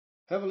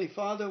Heavenly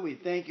Father, we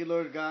thank you,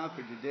 Lord God,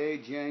 for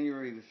today,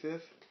 January the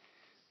 5th.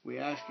 We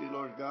ask you,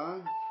 Lord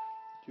God,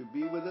 to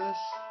be with us.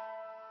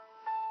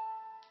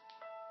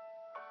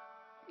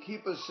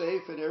 Keep us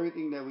safe in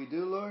everything that we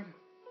do, Lord.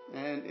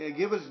 And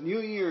give us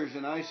new years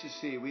in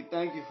ICC. We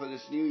thank you for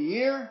this new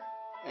year.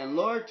 And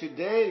Lord,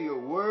 today your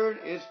word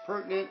is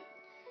pertinent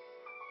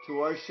to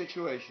our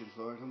situations,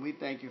 Lord. And we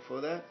thank you for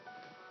that.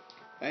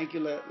 Thank you,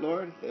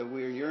 Lord, that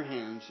we are in your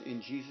hands.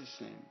 In Jesus'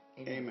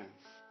 name, amen.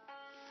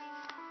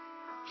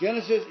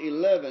 Genesis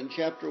 11,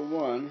 chapter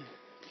 1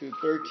 to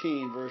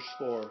 13, verse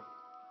 4.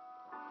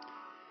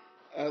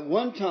 At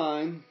one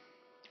time,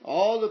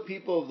 all the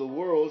people of the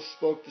world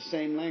spoke the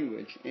same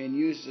language and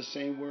used the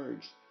same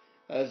words.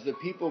 As the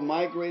people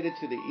migrated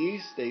to the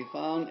east, they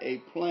found a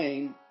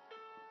plain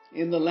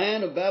in the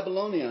land of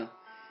Babylonia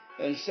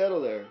and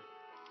settled there.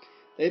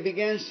 They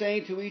began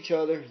saying to each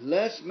other,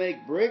 "Let's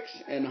make bricks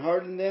and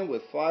harden them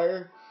with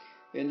fire."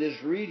 In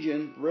this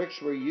region,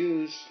 bricks were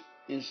used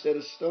instead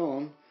of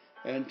stone,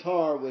 and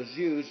tar was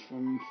used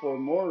for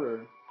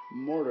mortar.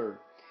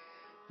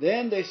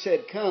 Then they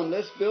said, "Come,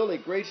 let's build a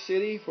great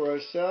city for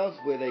ourselves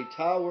with a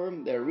tower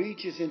that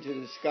reaches into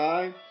the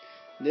sky.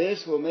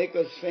 This will make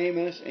us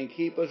famous and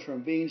keep us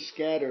from being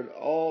scattered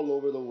all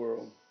over the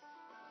world."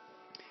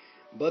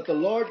 But the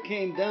Lord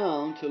came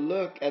down to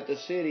look at the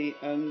city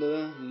and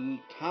the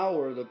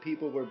tower the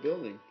people were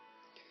building.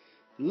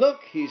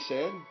 "Look," he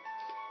said,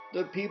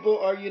 "the people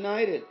are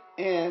united,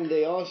 and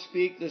they all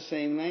speak the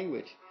same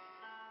language.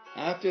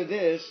 After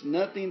this,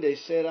 nothing they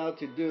set out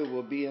to do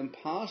will be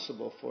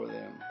impossible for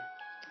them.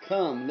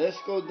 Come,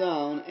 let's go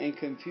down and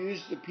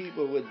confuse the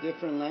people with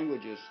different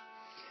languages.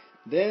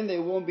 Then they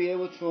won't be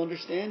able to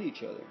understand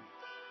each other."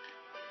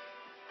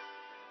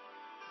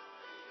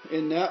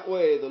 In that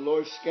way, the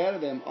Lord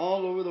scattered them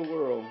all over the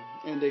world,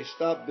 and they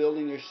stopped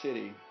building their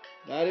city.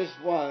 That is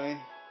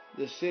why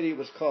the city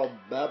was called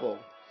Babel,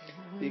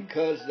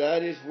 because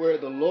that is where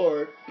the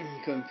Lord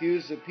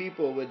confused the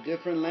people with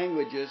different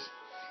languages.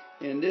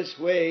 In this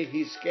way,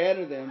 he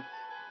scattered them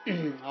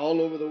all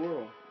over the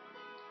world.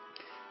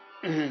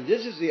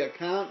 This is the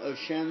account of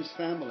Shem's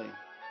family.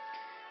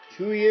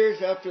 2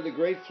 years after the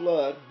great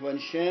flood, when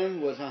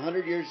Shem was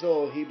 100 years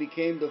old, he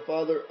became the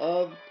father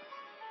of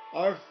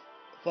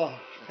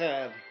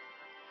Arphaxad.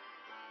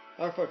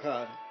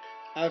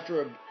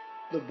 After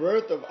the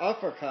birth of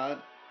Arphaxad,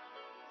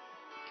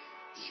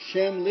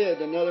 Shem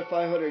lived another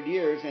 500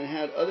 years and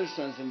had other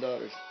sons and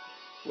daughters.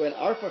 When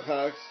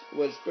Arphaxad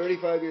was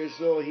 35 years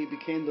old, he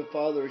became the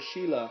father of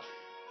Shelah.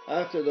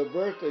 After the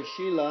birth of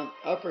Shelah,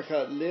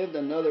 Arphaxad lived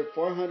another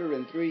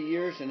 403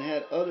 years and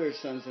had other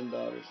sons and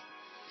daughters.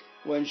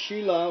 When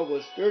Shelah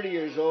was 30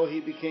 years old, he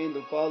became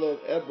the father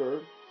of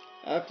Eber.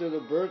 After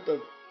the birth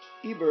of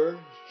Eber,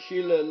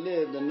 Shelah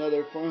lived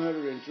another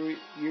 403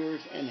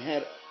 years and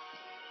had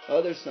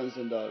other sons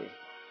and daughters.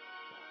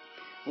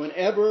 When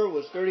Eber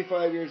was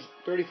 34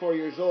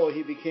 years old,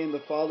 he became the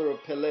father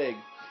of Peleg.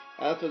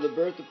 After the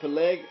birth of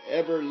Peleg,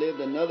 Eber lived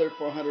another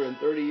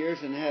 430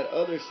 years and had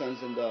other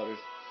sons and daughters.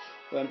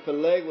 When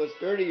Peleg was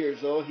 30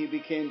 years old, he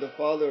became the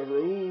father of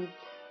Reu.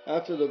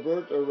 After the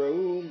birth of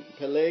Reu,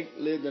 Peleg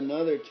lived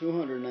another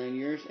 209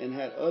 years and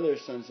had other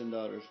sons and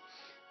daughters.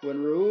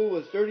 When Reu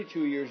was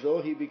 32 years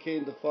old, he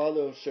became the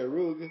father of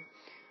Serug.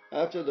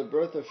 After the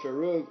birth of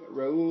Serug,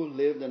 Reu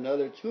lived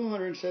another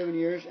 207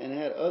 years and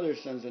had other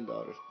sons and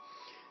daughters.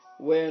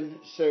 When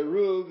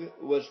Serug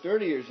was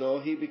 30 years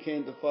old, he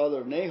became the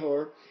father of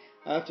Nahor.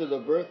 After the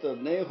birth of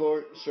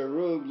Nahor,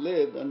 Serug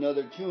lived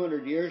another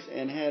 200 years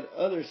and had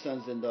other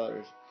sons and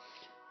daughters.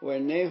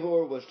 When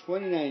Nahor was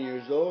 29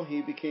 years old,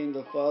 he became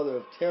the father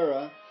of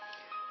Terah.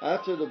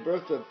 After the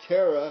birth of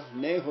Terah,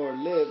 Nahor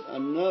lived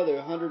another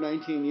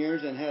 119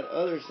 years and had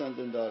other sons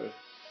and daughters.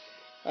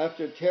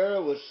 After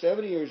Terah was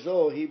 70 years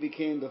old, he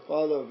became the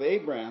father of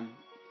Abram,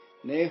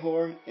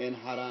 Nahor, and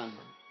Haran.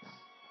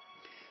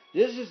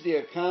 This is the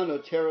account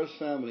of Terah's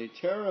family.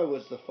 Terah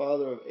was the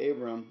father of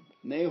Abram,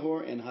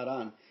 Nahor, and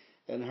Haran.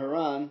 And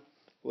Haran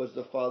was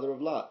the father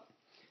of Lot.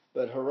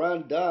 But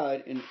Haran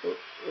died in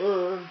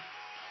Ur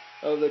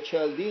of the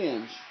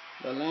Chaldeans,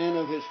 the land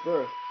of his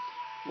birth,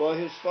 while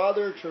his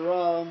father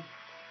Terah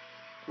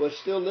was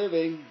still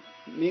living.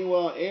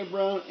 Meanwhile,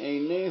 Abram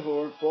and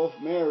Nahor both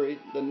married.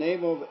 The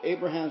name of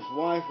Abraham's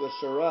wife was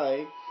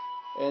Sarai,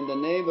 and the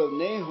name of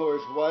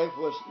Nahor's wife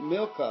was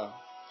Milcah.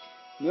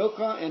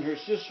 Milcah and her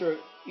sister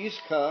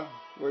Iscah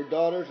were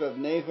daughters of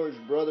Nahor's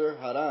brother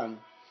Haran.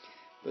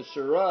 But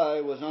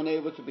Sarai was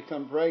unable to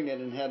become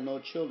pregnant and had no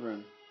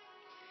children.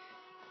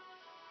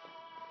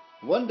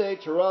 One day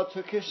Terah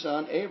took his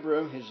son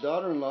Abram, his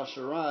daughter-in-law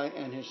Sarai,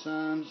 and his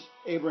sons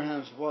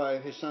Abraham's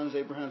wife,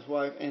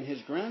 and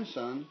his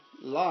grandson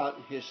Lot,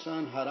 his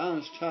son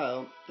Haran's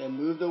child, and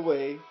moved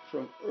away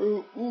from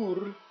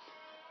Ur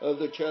of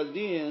the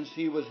Chaldeans.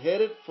 He was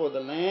headed for the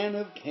land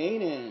of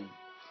Canaan.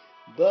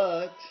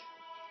 But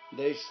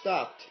they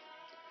stopped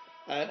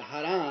at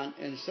Haran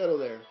and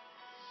settled there.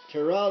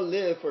 Terah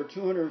lived for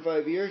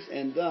 205 years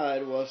and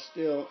died while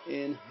still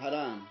in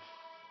Haran.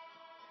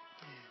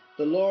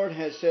 The Lord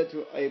had said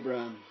to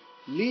Abram,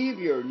 Leave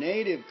your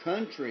native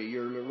country,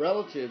 your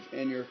relatives,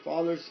 and your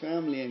father's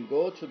family, and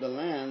go to the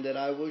land that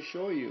I will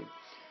show you.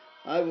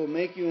 I will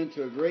make you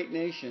into a great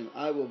nation.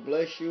 I will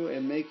bless you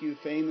and make you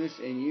famous,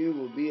 and you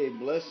will be a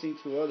blessing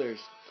to others.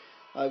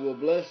 I will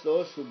bless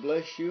those who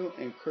bless you,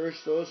 and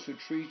curse those who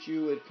treat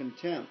you with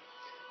contempt.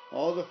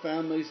 All the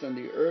families on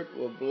the earth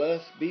will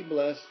be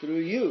blessed through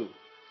you.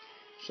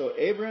 So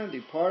Abraham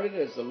departed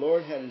as the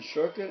Lord had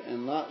instructed,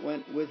 and Lot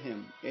went with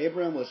him.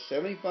 Abraham was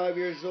 75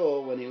 years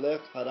old when he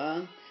left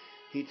Haran.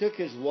 He took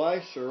his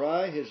wife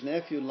Sarai, his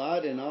nephew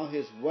Lot, and all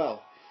his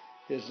wealth,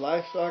 his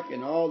livestock,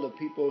 and all the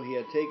people he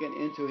had taken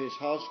into his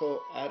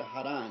household at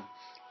Haran,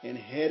 and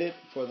headed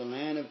for the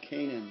land of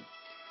Canaan.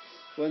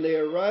 When they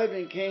arrived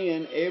in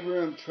Canaan,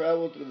 Abraham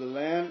traveled through the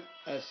land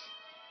as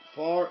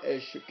far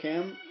as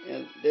Shechem,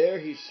 and there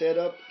he set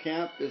up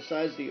camp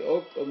beside the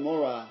oak of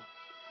Moreh.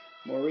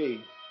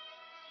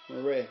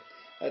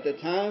 At the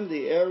time,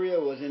 the area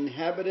was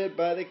inhabited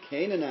by the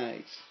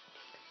Canaanites.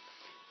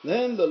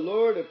 Then the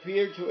Lord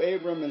appeared to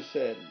Abram and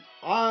said,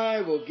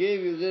 I will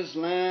give this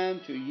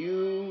land to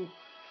you.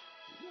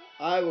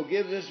 I will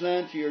give this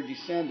land to your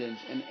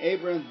descendants. And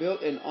Abram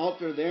built an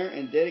altar there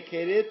and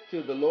dedicated it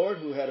to the Lord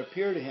who had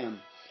appeared to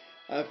him.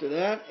 After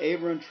that,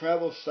 Abram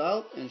traveled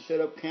south and set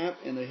up camp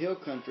in the hill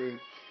country,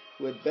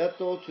 with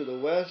Bethel to the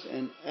west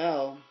and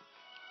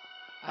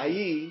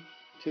Ai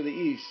to the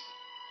east.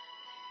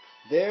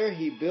 There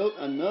he built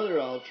another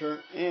altar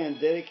and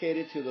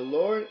dedicated to the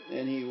Lord,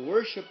 and he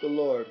worshipped the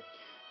Lord.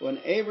 When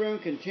Abram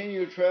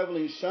continued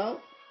traveling south,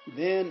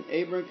 by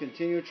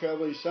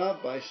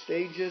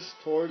stages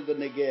toward the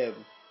Negev.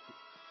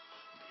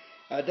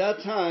 At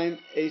that time,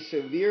 a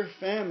severe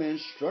famine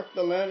struck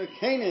the land of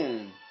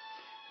Canaan,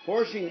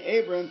 forcing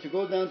Abram to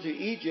go down to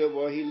Egypt,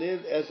 where he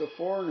lived as a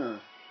foreigner.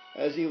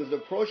 As he was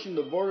approaching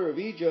the border of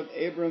Egypt,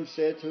 Abram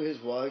said to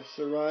his wife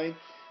Sarai,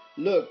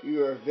 Look,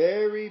 you are a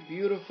very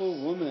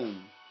beautiful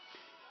woman.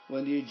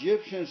 When the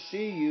Egyptians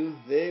see you,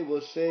 they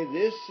will say,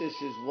 This is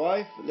his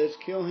wife, let's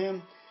kill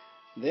him,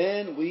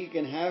 then we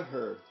can have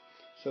her.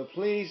 So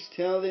please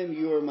tell them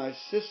you are my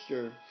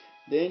sister,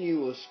 then you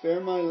will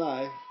spare my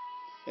life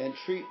and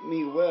treat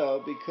me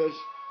well because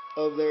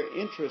of their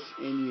interest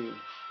in you.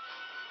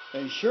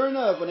 And sure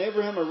enough, when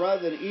Abraham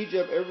arrived in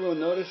Egypt, everyone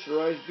noticed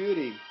Sarai's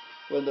beauty.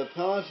 When the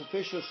palace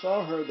officials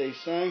saw her, they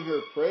sang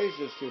her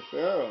praises to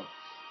Pharaoh,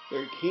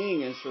 their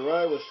king, and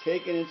Sarai was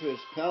taken into his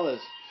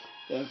palace.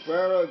 Then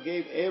Pharaoh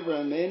gave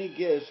Abraham many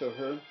gifts of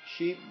her,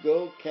 sheep,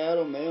 goat,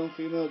 cattle, male and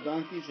female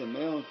donkeys, and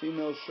male and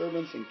female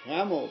servants, and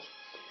camels.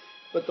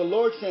 But the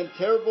Lord sent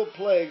terrible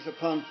plagues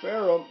upon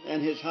Pharaoh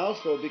and his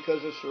household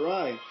because of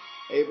Sarai,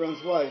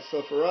 Abraham's wife.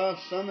 So Pharaoh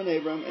summoned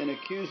Abraham and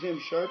accused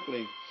him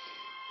sharply.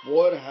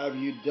 What have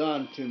you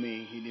done to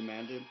me? He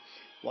demanded.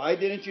 Why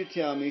didn't you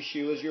tell me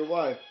she was your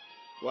wife?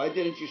 Why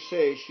didn't you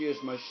say she is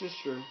my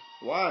sister?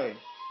 Why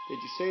did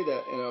you say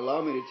that and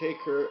allow me to take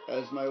her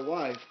as my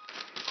wife?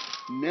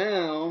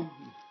 Now,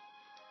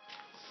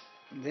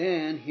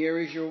 then, here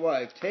is your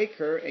wife. Take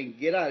her and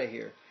get out of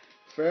here.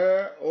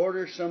 Pharaoh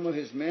ordered some of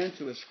his men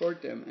to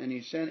escort them, and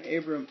he sent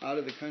Abram out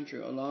of the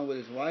country along with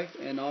his wife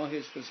and all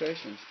his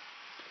possessions.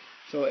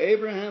 So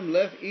Abraham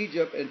left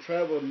Egypt and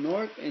traveled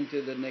north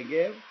into the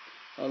Negev,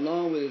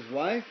 along with his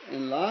wife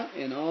and Lot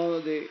and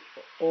all they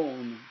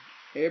owned.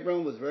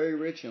 Abram was very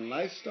rich in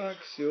livestock,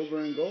 silver,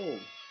 and gold.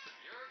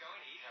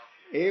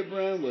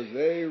 Abram was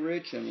very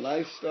rich in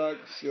livestock,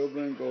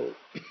 silver, and gold.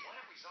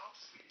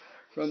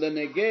 From the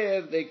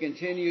Negev, they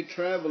continued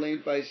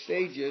traveling by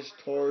stages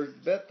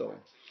toward Bethel,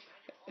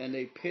 and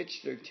they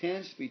pitched their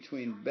tents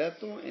between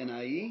Bethel and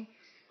Ai,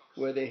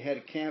 where they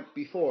had camped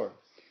before.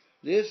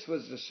 This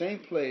was the same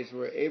place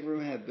where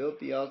Abram had built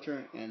the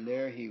altar, and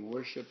there he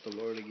worshipped the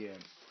Lord again.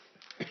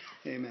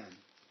 Amen.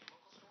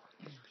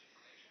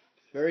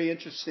 Very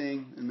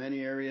interesting in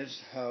many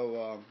areas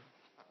how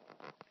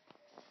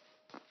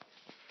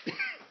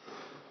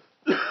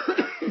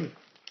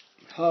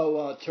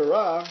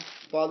Terah,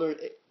 Father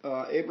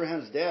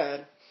Abraham's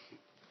dad,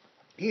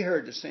 he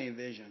heard the same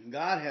vision.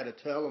 God had to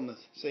tell him the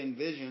same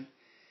vision.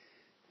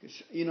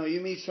 You know,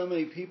 you meet so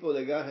many people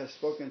that God has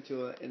spoken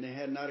to, and they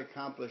had not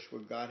accomplished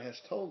what God has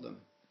told them.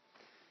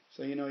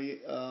 So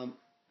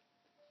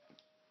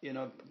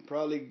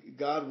probably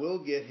God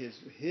will get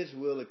His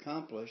will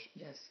accomplished.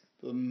 Yes.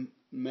 But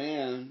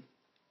man,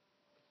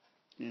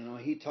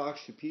 he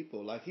talks to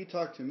people. Like He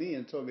talked to me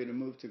and told me to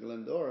move to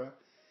Glendora.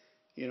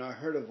 I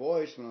heard a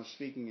voice when I was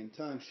speaking in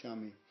tongues tell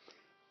me,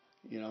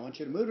 I want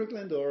you to move to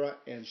Glendora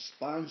and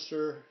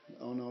sponsor,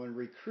 and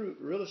recruit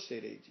real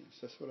estate agents.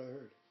 That's what I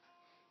heard.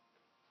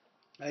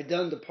 I'd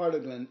done the part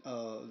of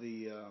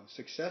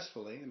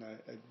successfully, and I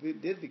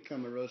did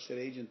become a real estate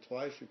agent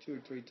twice or 2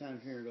 or 3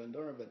 times here in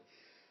Glendora, but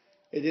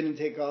it didn't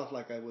take off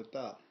like I would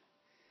thought.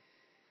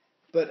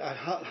 But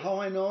how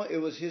I know it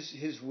was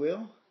His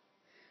will?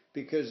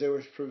 Because there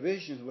was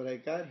provisions when I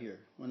got here.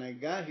 When I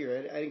got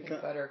here,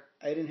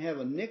 I didn't have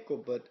a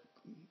nickel, but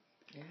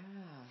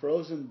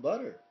frozen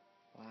butter.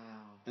 Wow.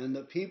 And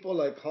the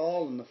people I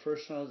called in the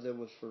first house that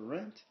was for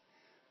rent,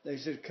 they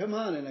said, come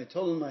on. And I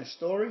told them my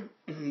story.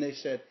 And they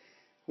said,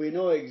 We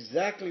know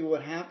exactly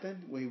what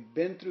happened. We've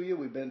been through you.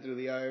 We've been through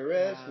the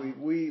IRS. Wow.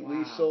 We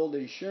Wow. sold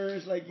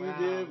insurance like you Wow.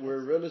 did. We're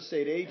real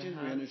estate agents.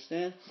 We Uh-huh.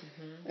 understand.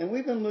 Mm-hmm. And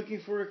we've been looking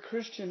for a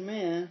Christian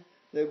man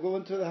that go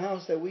into the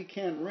house that we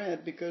can't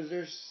rent because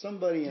there's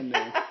somebody in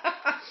there.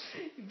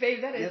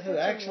 Babe, that is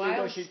such a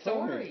wild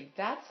story.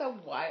 That's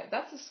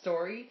a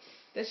story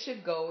that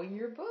should go in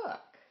your book.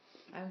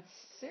 I'm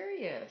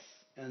serious.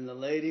 And the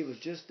lady was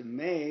just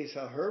amazed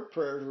how her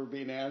prayers were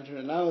being answered,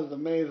 and I was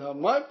amazed how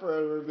my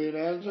prayers were being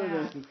answered.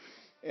 Yeah.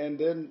 And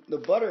then the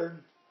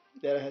butter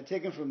that I had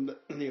taken from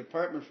the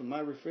apartment from my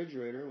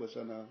refrigerator was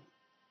on a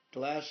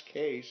glass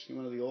case,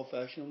 one of the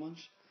old-fashioned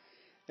ones,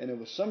 and it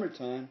was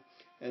summertime,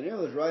 and it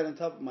was right on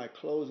top of my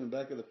clothes in the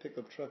back of the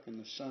pickup truck, and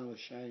the sun was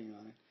shining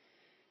on it.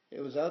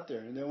 It was out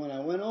there, and then when I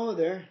went over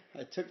there,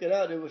 I took it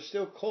out. It was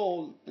still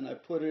cold, and I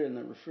put it in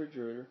the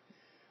refrigerator.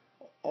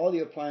 All the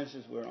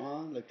appliances were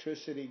on,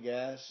 electricity,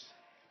 gas.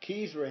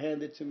 Keys were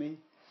handed to me.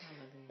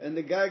 Hallelujah. And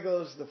the guy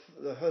goes,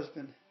 the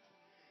husband,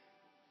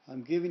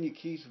 I'm giving you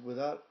keys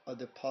without a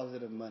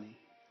deposit of money.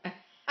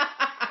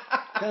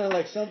 Kind of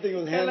like something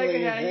was handed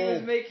in his hand. He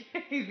was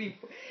making,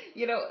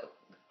 you know,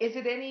 is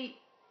it any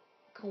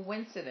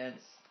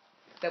coincidence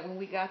that when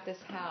we got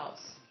this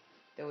house,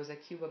 there was a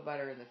cube of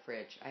butter in the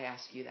fridge? I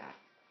asked you that.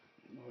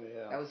 Oh,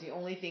 yeah. That was the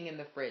only thing in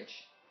the fridge.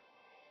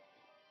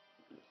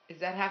 Does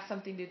that have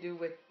something to do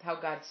with how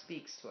God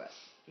speaks to us,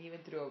 even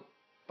through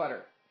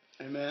butter?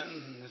 Amen.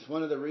 It's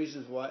one of the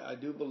reasons why I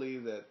do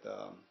believe that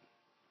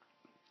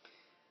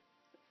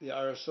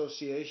our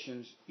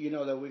associations,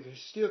 that we can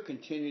still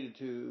continue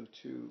to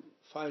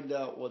find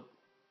out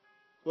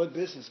what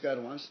business God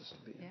wants us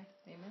to be in.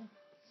 Yeah,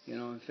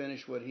 amen. And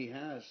finish what He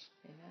has.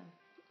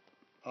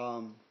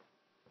 Amen.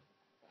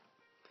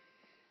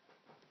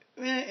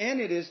 And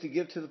it is to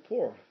give to the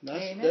poor.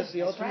 Amen. That's the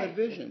That's ultimate right.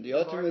 vision. The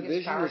ultimate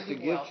vision is to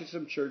give wealth to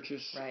some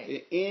churches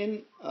right.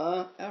 in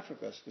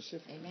Africa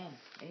specifically. Amen.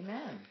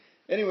 Amen.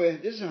 Anyway,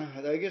 this is,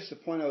 I guess, the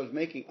point I was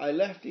making. I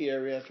left the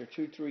area after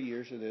 2-3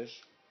 years of this,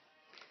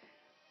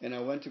 and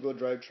I went to go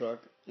drive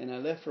truck, and I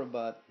left for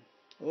about,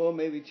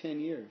 maybe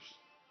 10 years.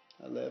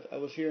 I left. I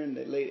was here in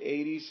the late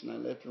 80s, and I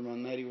left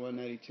around 91,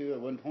 92. I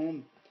went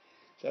home,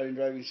 started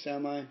driving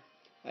semi.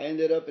 I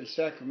ended up in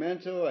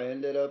Sacramento. I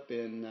ended up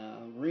in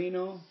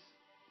Reno.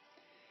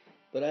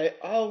 But I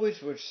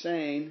always was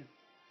saying,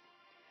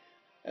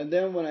 and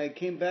then when I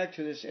came back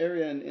to this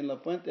area in La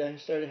Puente, I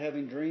started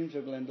having dreams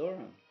of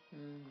Glendora.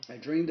 I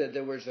dreamed that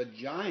there was a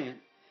giant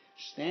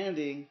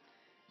standing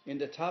in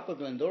the top of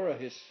Glendora,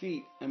 his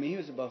feet. I mean, he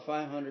was about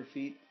 500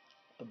 feet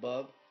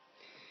above,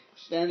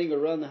 standing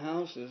around the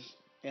houses.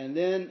 And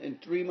then in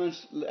 3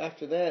 months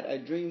after that, I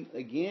dreamed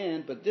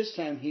again, but this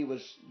time he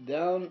was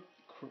down.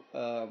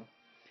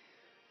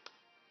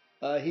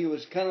 He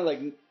was kind of like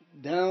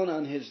down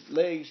on his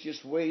legs,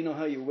 just waiting. You know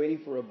how you're waiting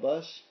for a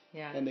bus,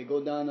 and they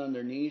go down on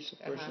their knees.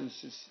 The person's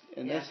just,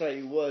 and that's how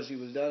he was. He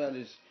was down on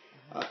his,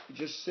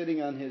 just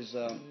sitting on his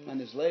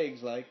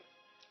legs, like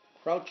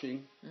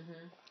crouching,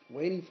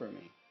 waiting for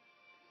me.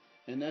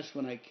 And that's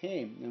when I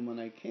came. And when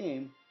I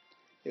came,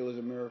 it was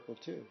a miracle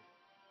too.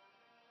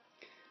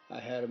 I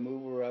had to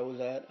move where I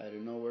was at. I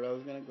didn't know where I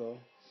was going to go.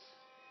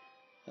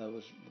 I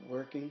was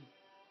working,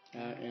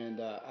 and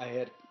I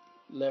had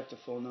left a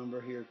phone number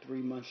here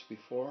 3 months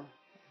before,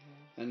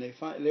 and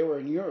they were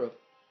in Europe,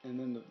 and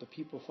then the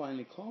people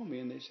finally called me,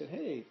 and they said,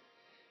 "Hey,"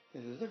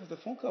 they said, "Look, the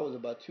phone call was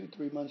about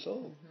 2-3 months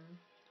old,"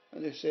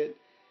 and they said,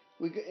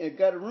 "We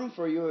got a room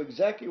for you."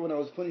 Exactly when I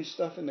was putting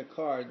stuff in the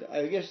car.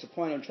 I guess the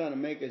point I'm trying to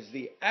make is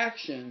the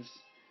actions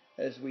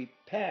as we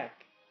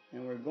pack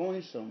and we're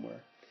going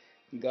somewhere.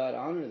 God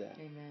honor that.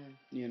 Amen.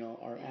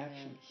 Our Amen.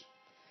 actions.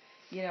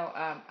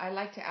 I'd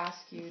like to ask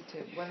you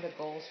one of the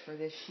goals for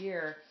this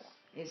year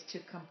is to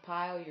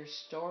compile your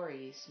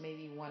stories,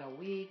 maybe one a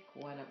week,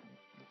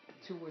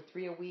 2 or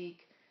 3 a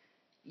week.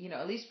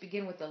 At least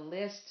begin with a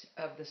list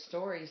of the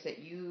stories that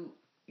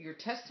your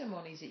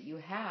testimonies that you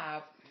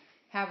have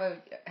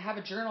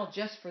a journal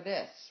just for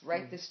this.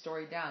 Write this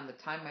story down. The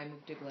time I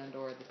moved to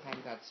Glendora, the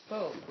time God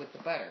spoke with the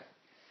butter.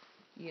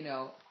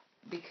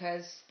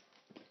 Because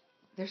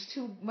there's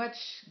too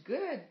much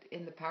good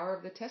in the power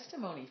of the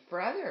testimony for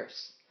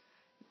others.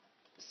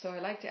 So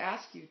I'd like to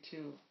ask you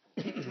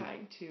to take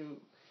time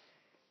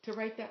to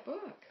write that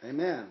book.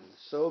 Amen.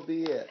 So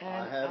be it. And,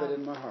 I have it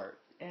in my heart.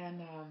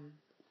 And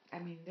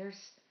there's,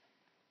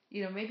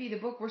 maybe the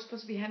book we're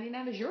supposed to be handing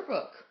out is your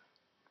book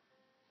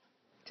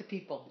to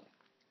people.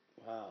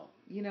 Wow.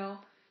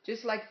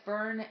 Just like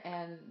Fern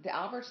and the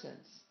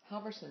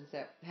Halversons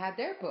that had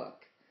their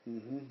book.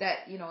 Mm-hmm.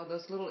 That,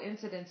 those little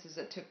incidences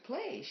that took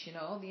place,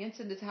 the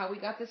incident is how we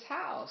got this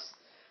house.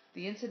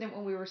 The incident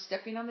when we were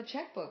stepping on the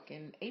checkbook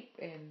in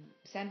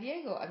San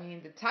Diego.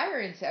 The tire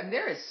incident.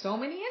 There is so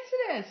many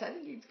incidents. I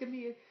think it's going to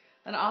be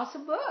an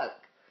awesome book.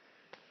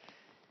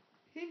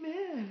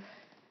 Amen.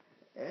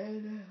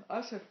 And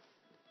also,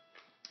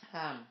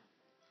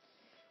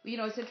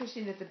 it's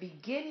interesting that the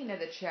beginning of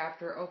the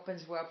chapter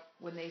opens up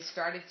when they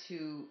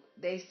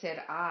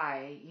said,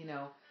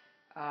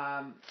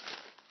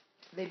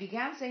 they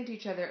began saying to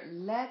each other,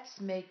 let's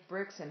make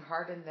bricks and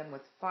harden them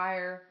with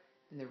fire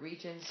in the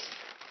regions.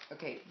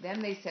 Okay,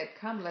 then they said,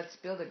 come, let's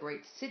build a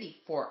great city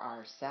for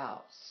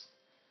ourselves.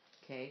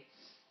 Okay,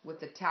 with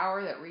the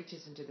tower that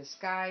reaches into the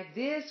sky.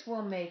 This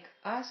will make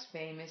us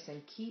famous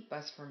and keep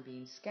us from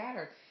being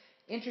scattered.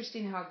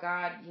 Interesting how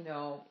God,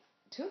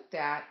 took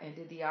that and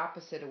did the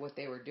opposite of what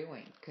they were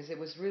doing. Because it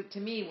was real, to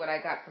me, what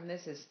I got from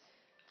this is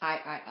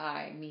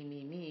I,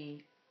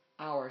 me,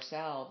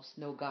 ourselves,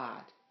 no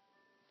God.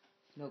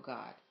 No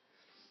God.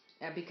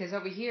 And because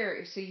over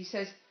here, so he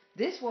says,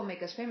 this will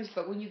make us famous.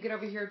 But when you get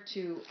over here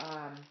to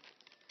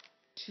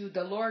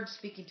the Lord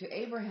speaking to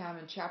Abraham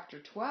in chapter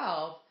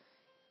 12,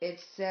 it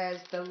says,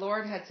 the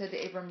Lord had said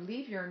to Abram,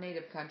 leave your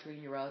native country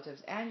and your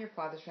relatives and your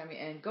father's family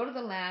and go to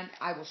the land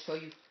I will show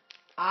you.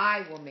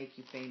 I will make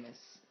you famous.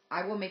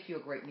 I will make you a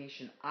great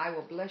nation. I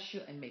will bless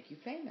you and make you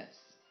famous.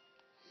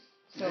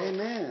 So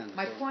Amen.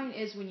 My point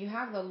is, when you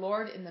have the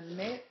Lord in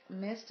the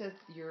midst of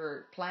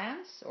your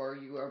plans, or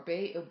you are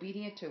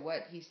obedient to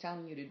what He's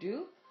telling you to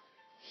do,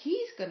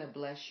 He's going to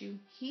bless you.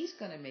 He's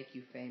going to make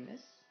you famous.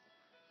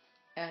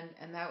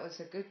 And that was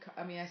a good,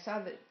 I saw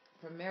that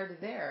from there to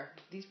there,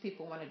 these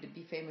people wanted to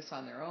be famous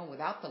on their own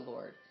without the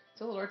Lord.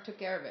 So the Lord took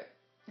care of it.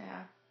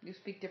 Yeah, you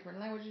speak different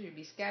languages, you'd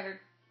be scattered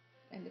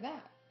into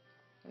that.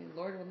 The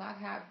Lord will not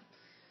have,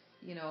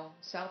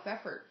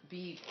 self-effort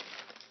be,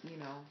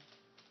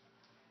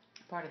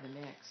 part of the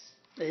mix.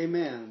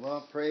 Amen.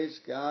 Well, praise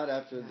God.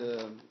 After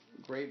the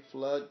great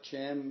flood,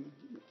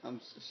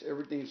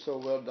 everything's so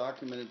well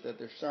documented that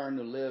they're starting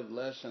to live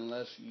less and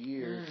less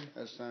years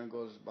as time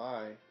goes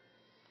by.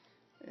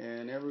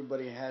 And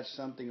everybody had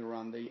something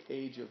around the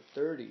age of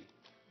 30,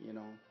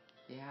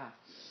 Yeah.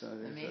 So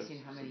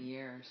amazing how many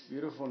years.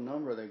 Beautiful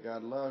number that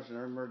God loves. And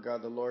I remember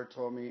God the Lord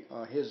told me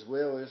His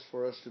will is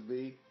for us to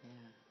be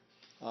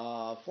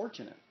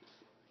fortunate.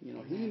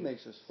 He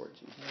makes us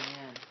fortunate.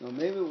 Amen. Now,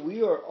 maybe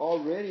we are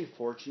already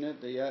fortunate.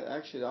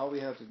 Actually, all we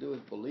have to do is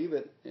believe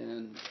it.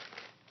 And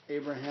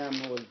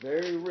Abraham was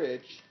very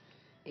rich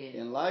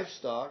in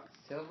livestock.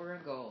 Silver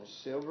and gold.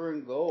 Silver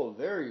and gold.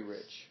 Very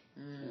rich.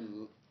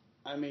 And,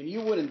 you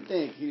wouldn't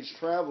think he's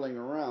traveling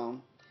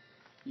around.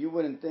 You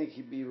wouldn't think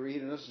he'd be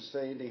reading. It doesn't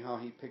say anything how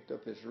he picked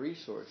up his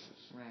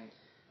resources. Right.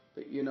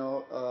 But,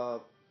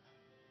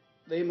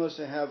 they must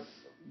have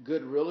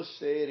good real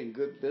estate and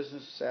good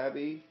business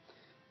savvy.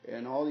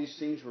 And all these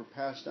things were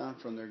passed down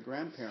from their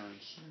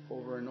grandparents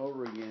over and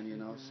over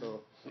again,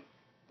 so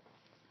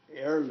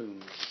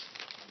heirlooms.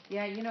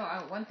 Yeah,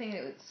 one thing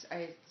that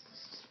was,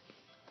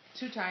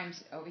 two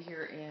times over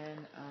here in,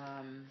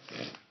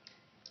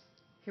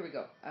 here we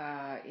go,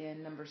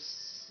 in number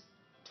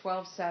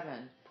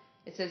 12:7,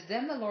 it says,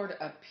 then the Lord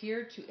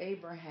appeared to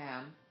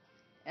Abraham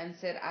and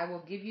said, I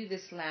will give you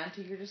this land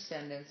to your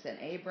descendants. And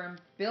Abram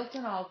built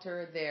an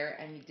altar there,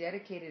 and he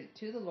dedicated it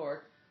to the Lord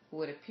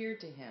who had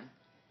appeared to him.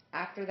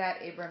 After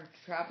that, Abram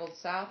traveled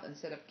south and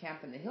set up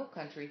camp in the hill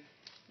country,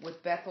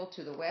 with Bethel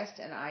to the west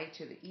and Ai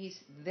to the east.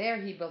 There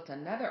he built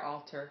another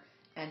altar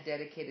and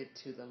dedicated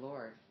to the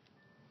Lord.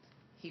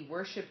 He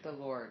worshipped the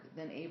Lord.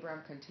 Then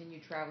Abram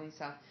continued traveling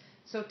south.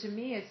 So to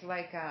me, it's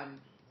like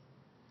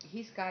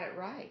he's got it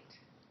right.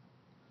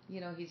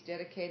 He's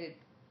dedicated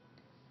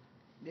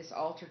this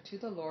altar to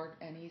the Lord,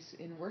 and he's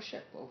in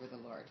worship over the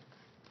Lord.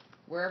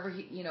 Wherever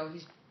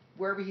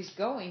he's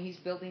going, he's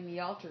building the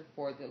altar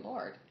for the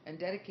Lord and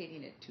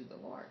dedicating it to the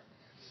Lord.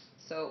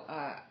 So,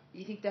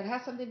 you think that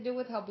has something to do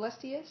with how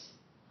blessed he is?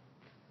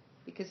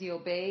 Because he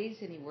obeys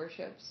and he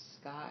worships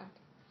God.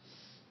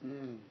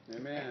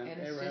 Amen.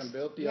 And Abraham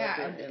built the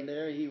altar, and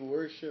there he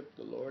worshipped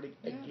the Lord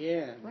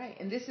again. Right.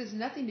 And this is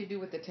nothing to do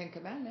with the Ten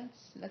Commandments.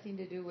 Nothing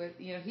to do with,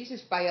 he's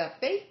just by a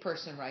faith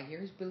person right here.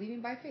 He's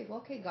believing by faith. Well,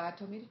 okay, God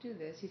told me to do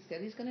this. He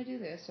said he's going to do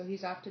this, so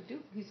he's off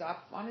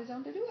on his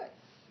own to do it.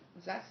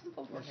 It's that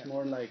simple for him. It's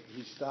more like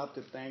he stopped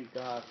to thank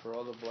God for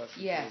all the blessings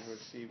he was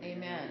receiving.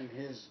 Amen.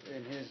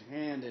 In his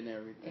hand and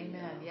everything.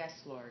 Amen. Yes,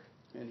 Lord.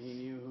 And he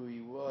knew who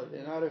he was.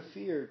 And out of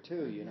fear,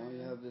 too. You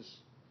have this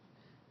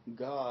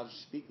God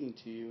speaking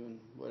to you in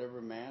whatever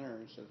manner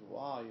and says,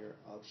 wow, you're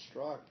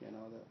awestruck,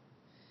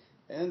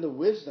 and the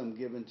wisdom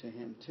given to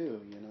him too,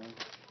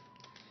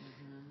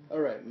 All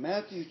right,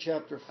 Matthew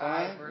chapter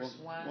 5, verse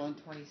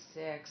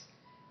 126.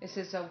 It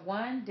says,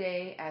 one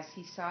day as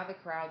he saw the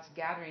crowds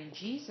gathering,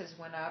 Jesus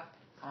went up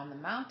on the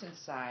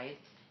mountainside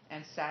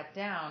and sat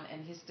down,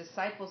 and his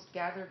disciples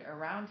gathered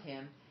around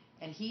him,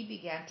 and he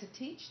began to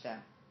teach them.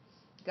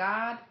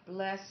 God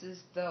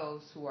blesses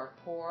those who are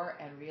poor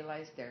and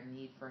realize their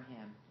need for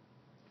him,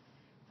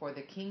 for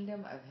the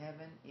kingdom of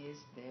heaven is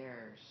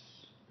theirs.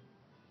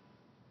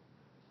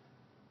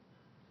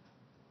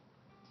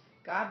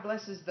 God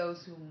blesses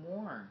those who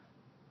mourn,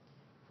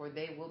 for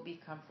they will be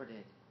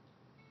comforted.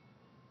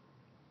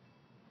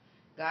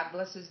 God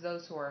blesses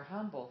those who are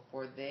humble,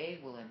 for they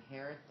will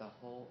inherit the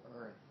whole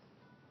earth.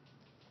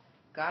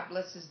 God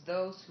blesses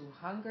those who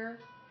hunger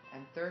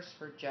and thirst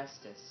for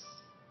justice,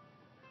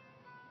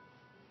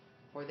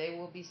 for they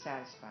will be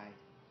satisfied.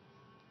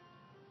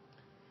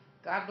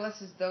 God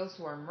blesses those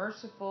who are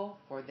merciful,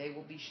 for they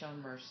will be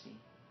shown mercy.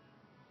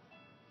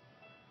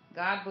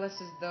 God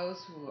blesses those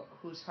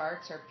whose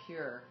hearts are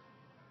pure,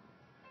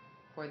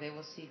 for they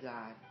will see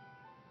God.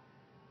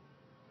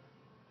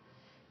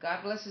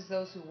 God blesses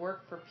those who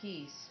work for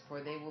peace,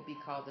 for they will be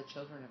called the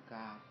children of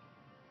God.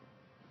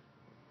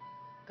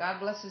 God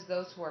blesses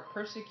those who are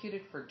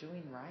persecuted for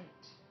doing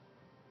right,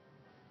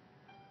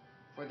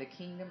 for the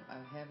kingdom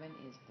of heaven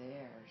is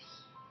theirs.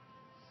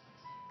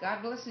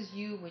 God blesses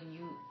you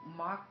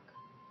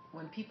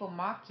when people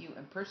mock you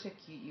and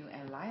persecute you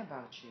and lie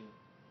about you.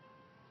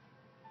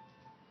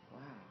 Wow,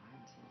 I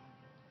haven't seen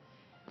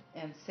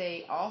that. And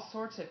say all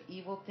sorts of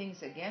evil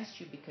things against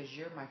you because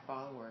you're my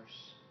followers.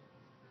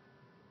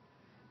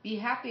 Be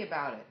happy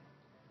about it.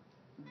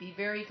 Be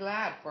very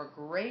glad, for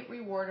great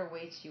reward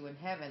awaits you in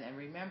heaven. And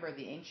remember,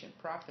 the ancient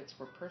prophets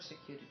were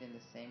persecuted in the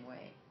same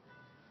way.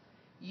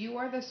 You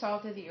are the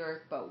salt of the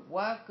earth, but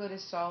what good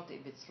is salt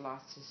if it's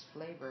lost its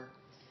flavor?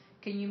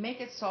 Can you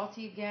make it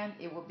salty again?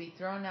 It will be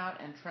thrown out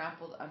and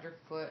trampled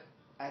underfoot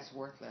as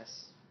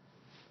worthless.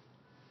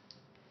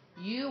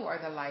 You are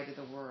the light of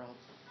the world,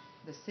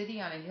 the city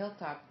on a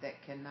hilltop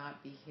that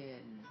cannot be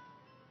hidden.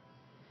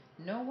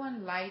 No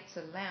one lights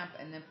a lamp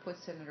and then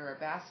puts it under a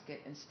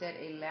basket. Instead,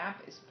 a lamp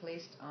is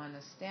placed on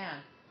a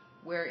stand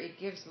where it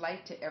gives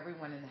light to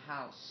everyone in the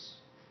house.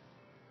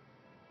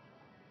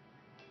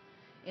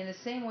 In the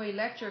same way,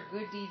 let your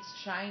good deeds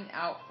shine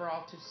out for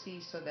all to see,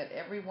 so that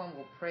everyone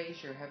will praise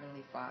your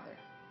heavenly Father.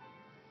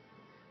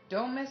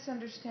 Don't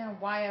misunderstand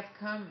why I've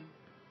come.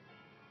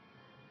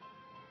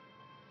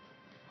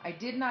 I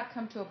did not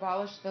come to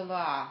abolish the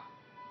law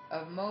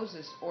of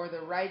Moses or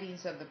the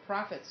writings of the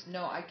prophets.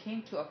 No, I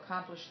came to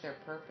accomplish their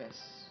purpose.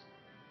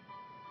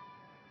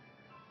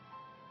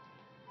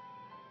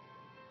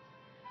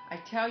 I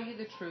tell you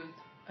the truth,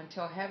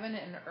 until heaven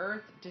and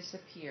earth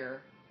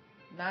disappear,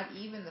 not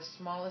even the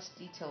smallest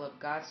detail of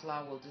God's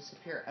law will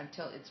disappear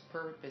until its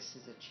purpose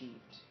is achieved.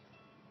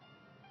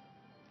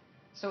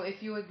 So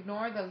if you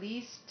ignore the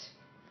least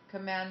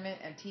commandment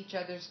and teach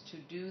others to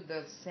do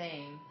the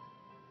same,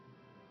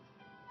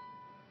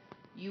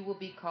 you will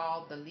be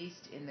called the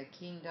least in the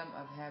kingdom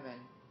of heaven.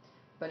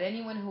 But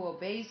anyone who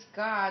obeys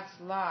God's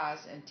laws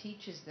and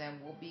teaches them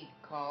will be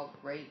called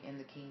great in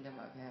the kingdom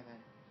of heaven.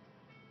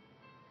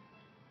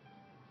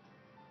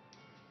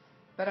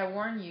 But I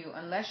warn you,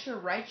 unless your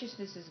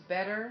righteousness is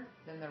better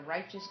than the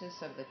righteousness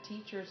of the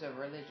teachers of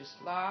religious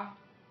law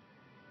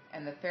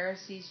and the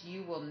Pharisees,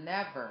 you will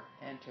never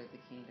enter the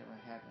kingdom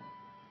of heaven.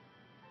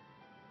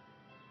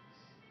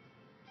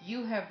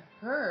 You have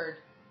heard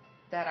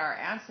that our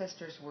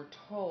ancestors were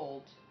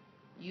told,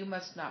 you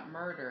must not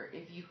murder.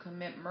 If you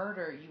commit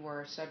murder, you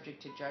are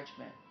subject to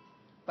judgment.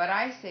 But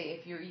I say,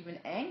 if you're even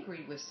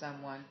angry with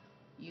someone,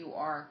 you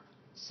are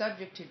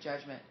subject to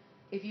judgment.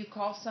 If you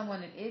call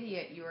someone an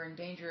idiot, you are in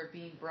danger of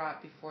being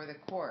brought before the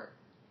court.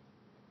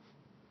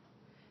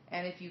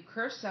 And if you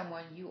curse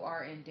someone, you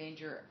are in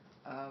danger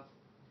of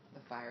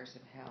the fires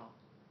of hell.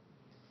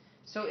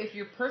 So if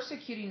you're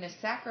persecuting a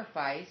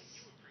sacrifice,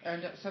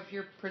 if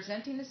you're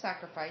presenting a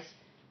sacrifice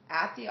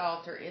at the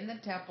altar in the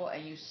temple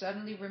and you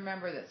suddenly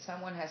remember that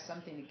someone has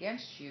something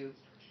against you,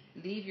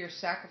 leave your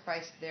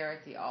sacrifice there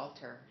at the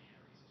altar.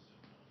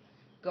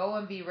 Go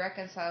and be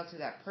reconciled to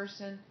that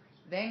person,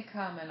 then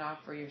come and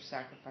offer your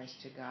sacrifice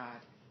to God.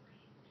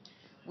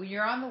 When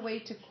you're on the way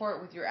to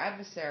court with your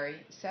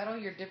adversary, settle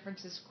your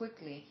differences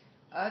quickly,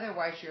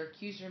 otherwise your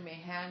accuser may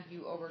hand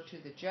you over to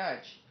the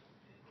judge,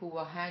 who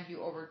will hand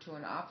you over to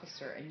an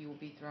officer, and you will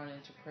be thrown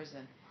into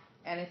prison.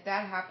 And if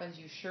that happens,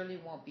 you surely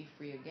won't be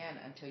free again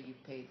until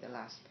you've paid the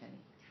last penny.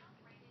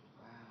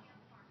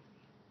 Wow.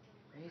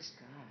 Praise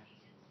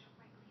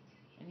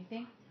God.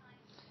 Anything?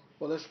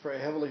 Well, let's pray.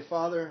 Heavenly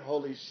Father,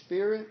 Holy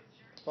Spirit,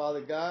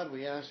 Father God,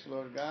 we ask,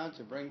 Lord God,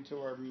 to bring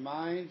to our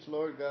minds,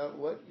 Lord God,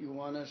 what you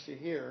want us to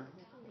hear.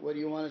 What do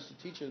you want us to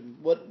teach us?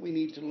 What we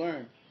need to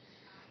learn?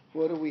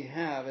 What do we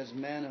have as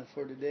manna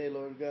for today,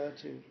 Lord God,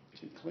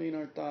 to clean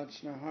our thoughts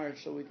and our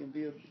hearts so we can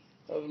be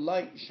of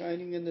light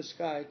shining in the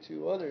sky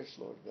to others,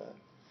 Lord God.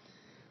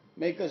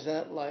 Make us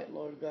that light,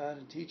 Lord God,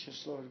 and teach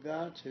us, Lord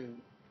God,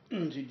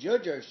 to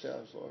judge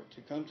ourselves, Lord,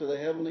 to come to the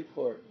heavenly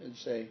court and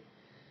say,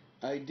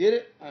 I did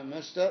it, I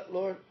messed up,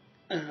 Lord,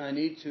 I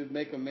need to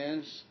make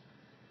amends,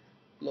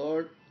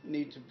 Lord,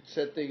 need to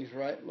set things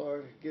right,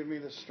 Lord. Give me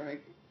the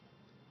strength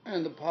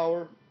and the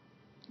power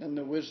and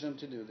the wisdom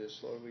to do this,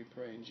 Lord, we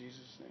pray in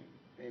Jesus'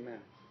 name. Amen.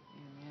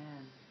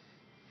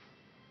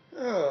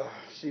 Amen.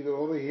 See, but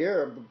over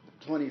here,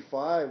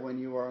 25, when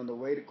you are on the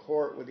way to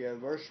court with the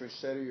adversary,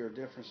 settle your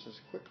differences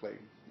quickly.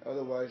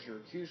 Otherwise, your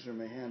accuser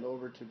may hand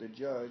over to the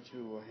judge,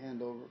 who will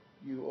hand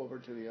you over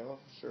to the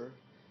officer,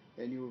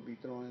 and you will be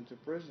thrown into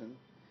prison.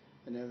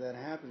 And if that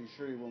happens, you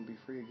surely won't be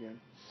free again.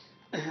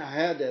 I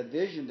had that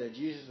vision that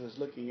Jesus was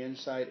looking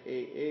inside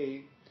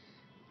AA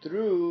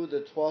through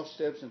the 12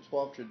 steps and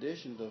 12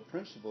 traditions of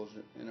principles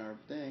in our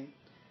thing,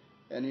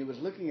 and he was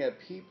looking at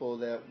people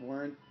that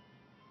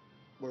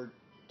were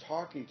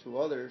talking to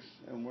others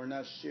and were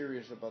not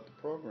serious about the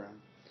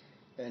program.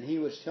 And he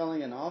was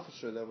telling an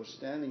officer that was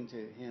standing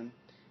to him,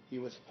 he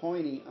was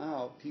pointing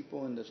out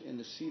people in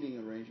the seating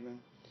arrangement,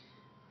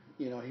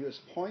 he was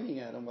pointing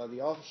at him while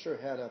the officer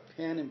had a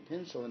pen and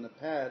pencil in the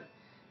pad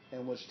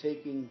and was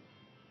taking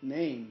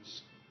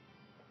names.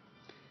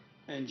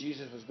 And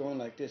Jesus was going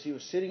like this. He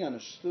was sitting on a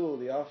stool.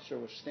 The officer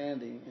was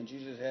standing, and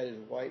Jesus had his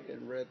white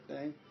and red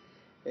thing,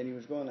 and he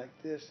was going like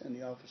this, and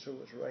the officer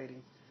was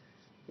writing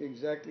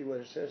exactly what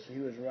it says. He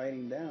was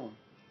writing down.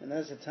 And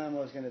that's the time I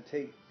was going to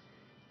take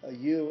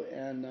you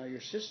and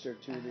your sister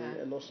to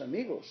the Los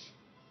Amigos,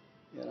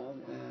 and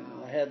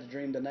I had the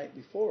dream the night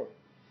before.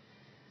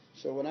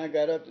 So when I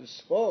got up and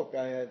spoke,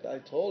 I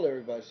told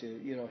everybody,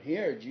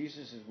 here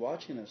Jesus is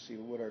watching us, see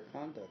what our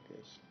conduct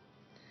is.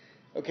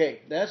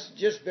 Okay, that's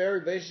just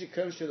very basic.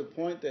 Comes to the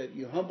point that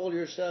you humble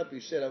yourself.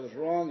 You said I was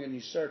wrong, and you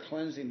start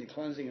cleansing the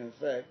cleansing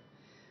effect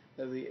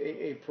of the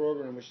AA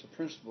program, which the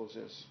principles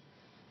is,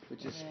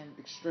 which is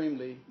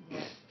extremely.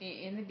 Yeah.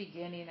 In the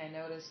beginning, I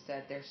noticed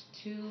that there's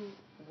 2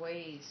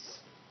 ways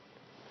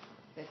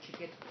that you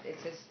get. It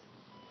says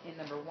in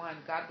number 1,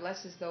 God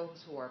blesses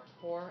those who are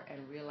poor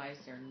and realize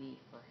their need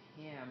for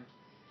Him,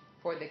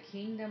 for the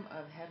kingdom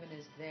of heaven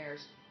is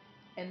theirs.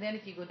 And then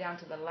if you go down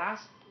to the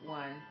last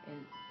one,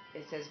 and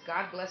it says,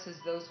 God blesses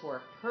those who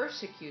are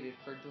persecuted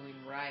for doing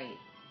right.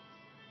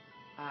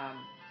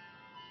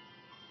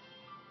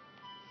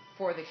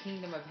 For the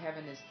kingdom of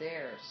heaven is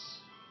theirs.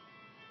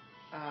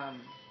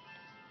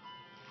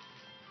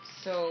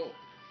 So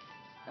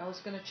I was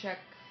going to check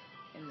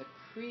in the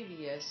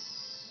previous.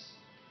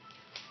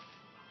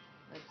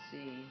 Let's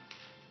see.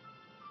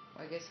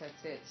 Well, I guess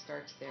that's it. It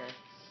starts there.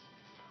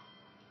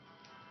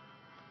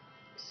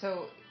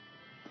 So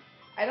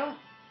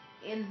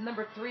in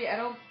number 3,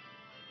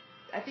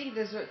 I think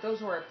those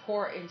who are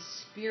poor in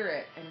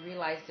spirit and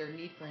realize their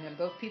need for Him.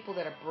 Those people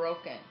that are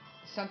broken.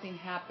 Something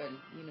happened,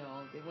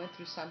 they went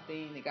through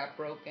something, they got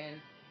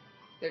broken.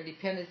 Their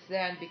dependence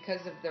then,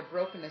 because of their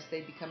brokenness,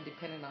 they become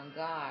dependent on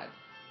God.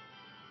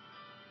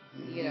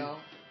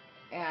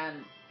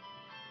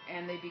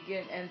 And they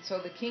begin, and so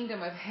the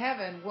kingdom of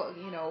heaven,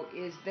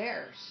 is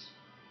theirs.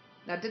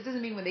 Now, that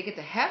doesn't mean when they get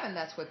to heaven,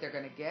 that's what they're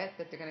going to get,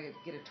 that they're going to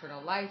get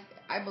eternal life.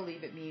 I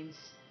believe it means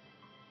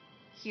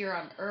here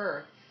on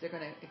earth, they're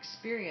going to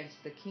experience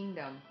the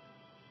kingdom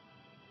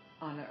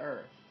on the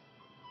earth.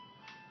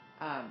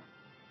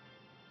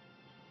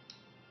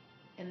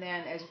 And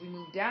then as we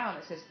move down,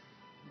 it says,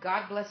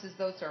 God blesses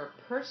those who are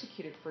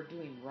persecuted for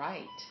doing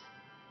right.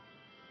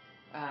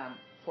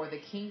 For the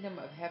kingdom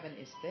of heaven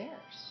is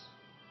theirs.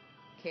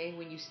 Okay,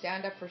 when you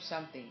stand up for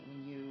something,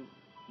 when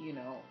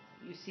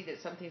you see that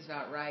something's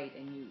not right,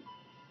 and you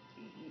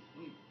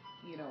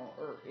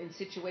or in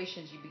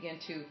situations you begin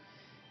to,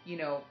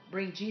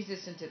 bring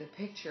Jesus into the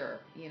picture,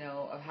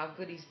 of how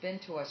good He's been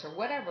to us or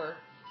whatever,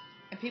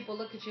 and people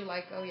look at you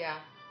like, oh yeah,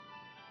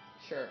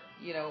 sure,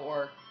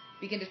 or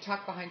begin to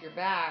talk behind your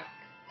back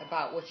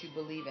about what you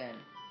believe in,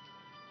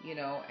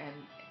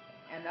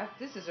 and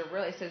this is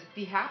it says,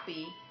 be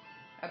happy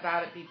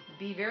about it,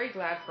 be very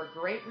glad, for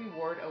great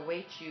reward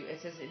awaits you. It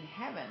says in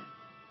heaven.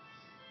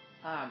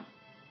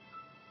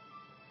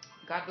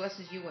 God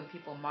blesses you when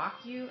people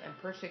mock you and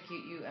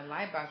persecute you and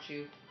lie about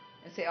you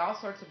and say all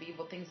sorts of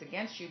evil things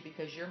against you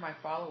because you're my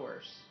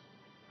followers.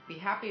 Be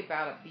happy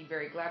about it. Be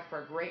very glad,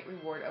 for a great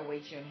reward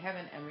awaits you in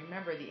heaven. And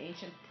remember, the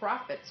ancient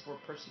prophets were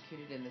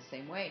persecuted in the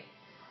same way.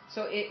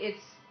 So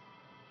it's,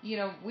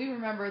 we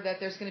remember that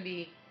there's going to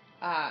be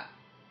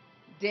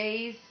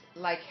days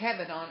like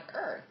heaven on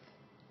earth.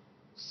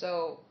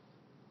 So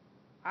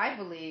I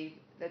believe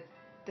that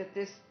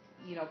this,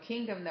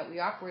 kingdom that we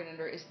operate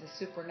under is the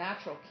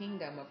supernatural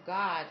kingdom of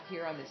God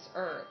here on this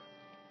earth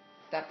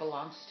that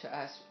belongs to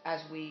us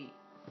as we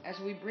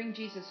bring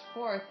Jesus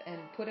forth and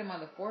put Him on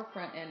the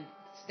forefront and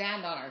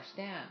stand on our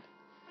stand.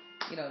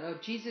 No,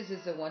 Jesus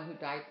is the one who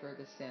died for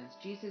the sins.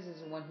 Jesus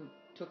is the one who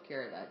took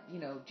care of that.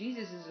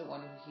 Jesus is the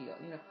one who healed.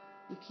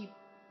 We keep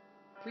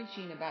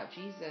preaching about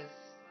Jesus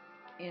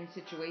in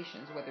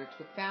situations, whether it's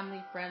with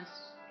family, friends,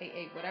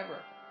 AA,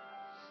 whatever.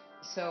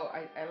 So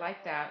I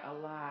like that a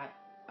lot.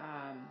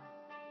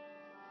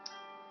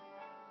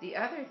 The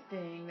other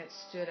thing that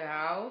stood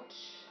out,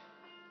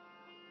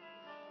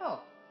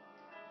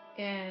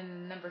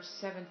 in number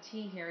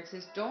 17 here, it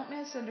says, don't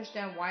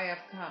misunderstand why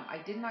I've come. I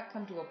did not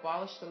come to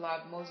abolish the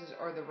law of Moses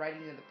or the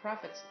writings of the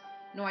prophets.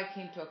 No, I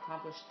came to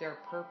accomplish their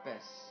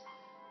purpose.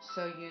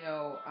 So,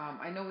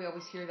 I know we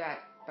always hear that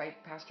by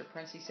Pastor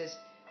Prince. He says,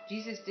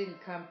 Jesus didn't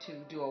come to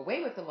do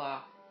away with the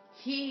law.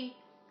 He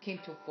came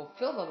to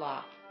fulfill the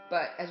law.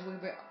 But as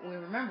we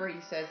remember,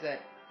 he says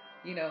that,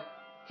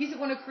 He's the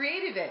one who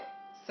created it.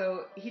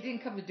 So He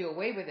didn't come to do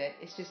away with it.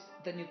 It's just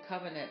the new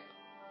covenant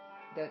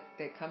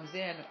that comes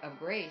in of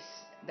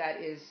grace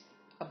that is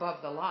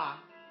above the law,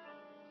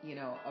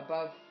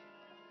 above,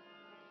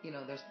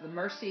 there's the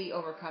mercy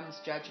overcomes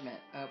judgment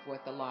of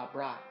what the law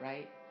brought,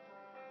 right?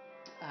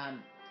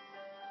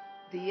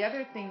 The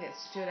other thing that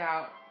stood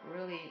out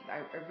really,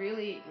 I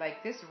really,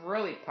 like this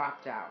really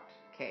popped out,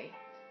 okay?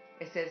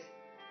 It says,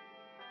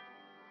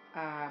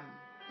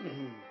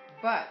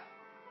 but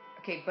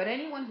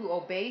anyone who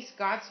obeys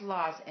God's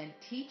laws and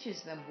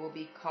teaches them will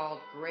be called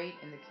great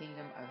in the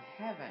kingdom of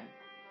heaven.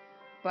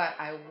 But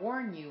I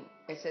warn you,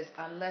 it says,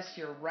 unless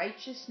your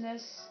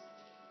righteousness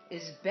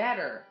is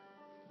better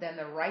than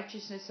the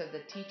righteousness of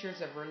the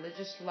teachers of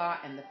religious law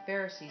and the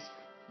Pharisees,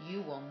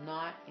 you will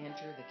not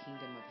enter the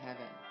kingdom of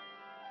heaven.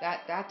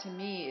 That to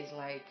me is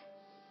like,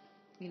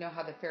 you know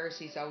how the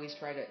Pharisees always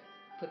try to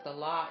put the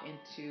law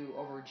into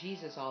over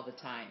Jesus all the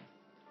time.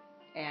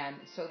 And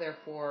so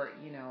therefore,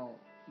 you know,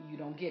 you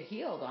don't get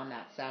healed on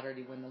that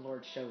Saturday when the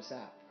Lord shows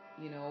up,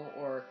 you know,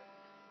 or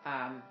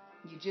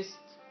you just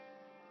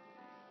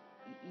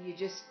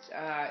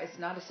it's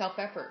not a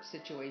self-effort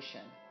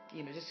situation,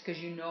 you know, just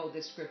because you know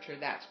this scripture,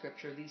 that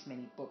scripture, these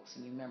many books,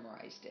 and you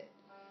memorized it.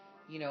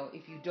 You know,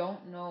 if you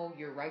don't know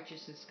your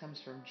righteousness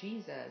comes from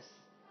Jesus,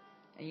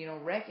 and you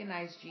don't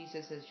recognize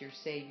Jesus as your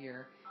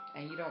Savior,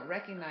 and you don't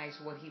recognize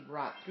what He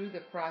brought through the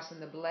cross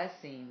and the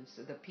blessings,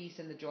 the peace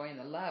and the joy and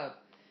the love,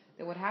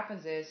 then what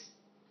happens is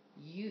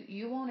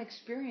you won't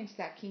experience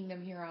that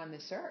kingdom here on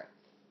this earth.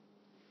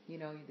 You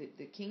know,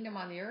 the kingdom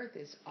on the earth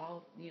is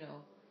all, you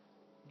know,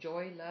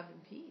 joy, love,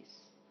 and peace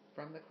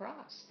from the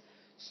cross.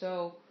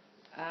 So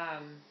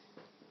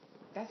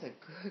that's a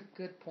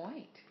good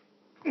point.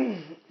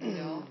 You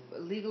know,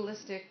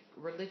 legalistic,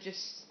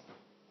 religious.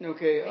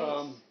 Okay,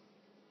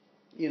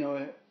 you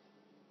know,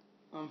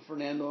 I'm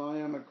Fernando. I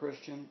am a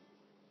Christian.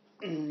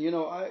 You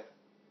know, I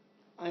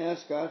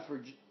ask God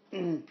for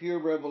pure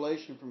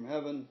revelation from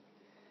heaven.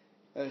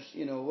 As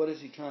you know, what is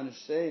He trying to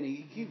say? And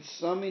He keeps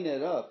summing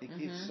it up. He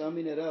keeps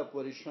summing it up.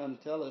 What He's trying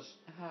to tell us.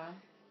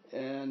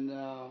 And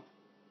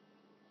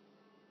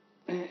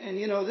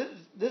you know,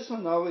 this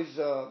one always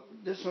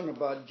this one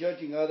about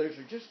judging others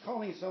or just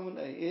calling someone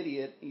an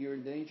idiot. You're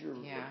in danger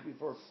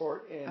before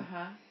court,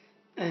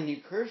 and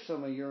you curse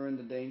someone, you're in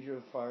the danger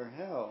of fire,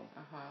 hell.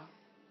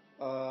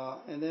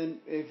 And then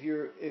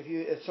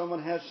if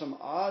someone has some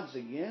odds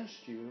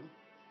against you,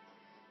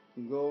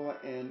 go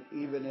and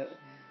even it.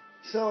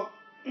 So,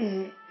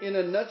 in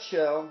a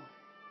nutshell,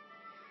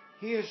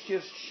 He is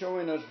just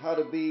showing us how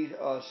to be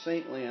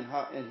saintly,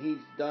 and He's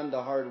done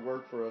the hard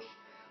work for us.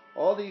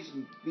 All these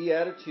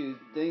beatitude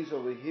things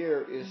over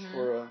here is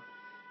for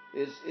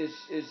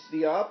is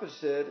the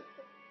opposite.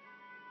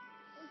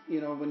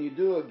 You know, when you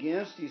do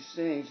against these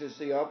things, it's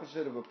the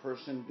opposite of a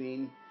person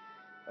being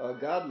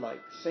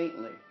godlike,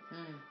 saintly.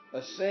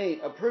 A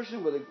saint, a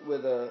person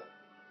with a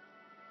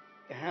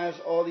has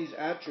all these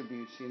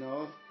attributes. You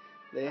know,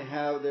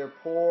 they're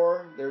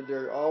poor.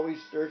 They're always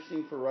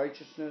thirsting for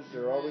righteousness.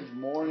 They're always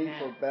mourning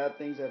for bad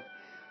things. That,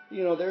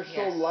 you know, they're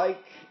so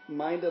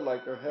like-minded,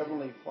 like their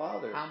heavenly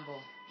Father. Humble.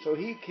 So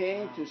He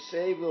came to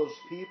save those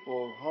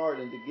people of heart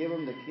and to give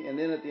them and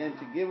then at the end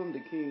to give them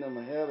the kingdom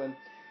of heaven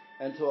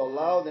and to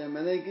allow them.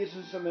 And then He gives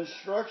them some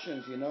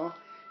instructions, you know.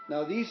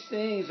 Now these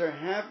things are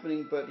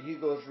happening, but He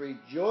goes,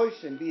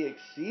 rejoice and be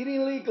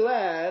exceedingly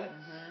glad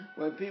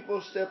when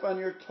people step on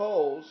your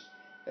toes.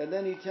 And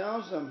then He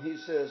tells them, He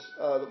says,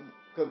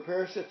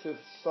 compares it to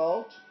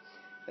salt,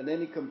 and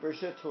then He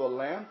compares it to a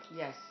lamp.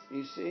 Yes.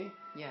 You see?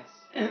 Yes.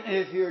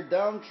 If you're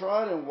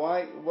downtrodden,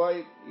 why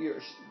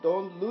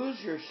don't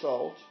lose your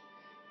salt,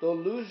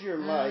 don't lose your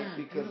light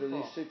because of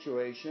these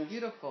situations.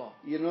 Beautiful.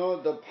 You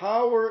know, the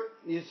power,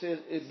 He says,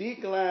 be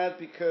glad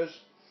because,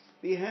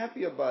 be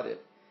happy about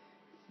it.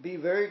 Be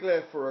very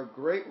glad, for a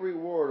great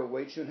reward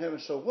awaits you in heaven.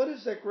 So what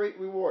is that great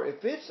reward?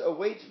 If it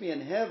awaits me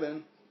in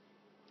heaven,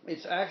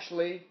 it's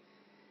actually,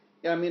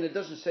 I mean, it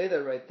doesn't say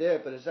that right there,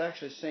 but it's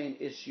actually saying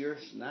it's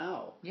yours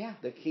now. Yeah.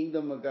 The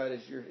kingdom of God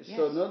is yours. Yes.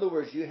 So in other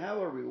words, you have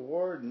a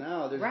reward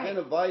now. There's been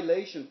a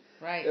violation.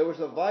 Right. There was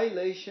a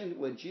violation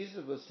when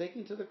Jesus was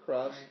taken to the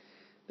cross. Right.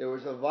 There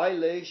was a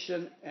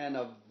violation and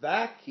a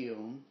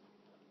vacuum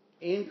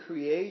in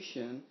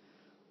creation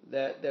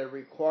that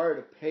required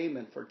a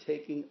payment for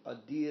taking a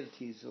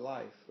deity's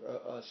life,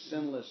 a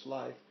sinless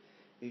life.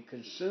 He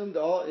consumed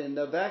all, and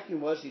the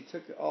vacuum was He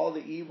took all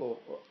the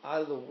evil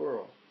out of the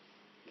world.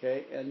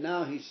 Okay, and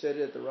now He's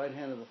seated at the right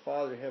hand of the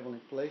Father,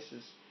 heavenly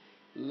places,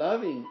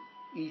 loving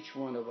each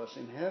one of us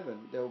in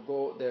heaven. They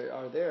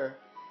are there.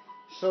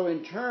 So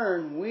in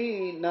turn,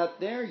 we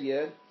not there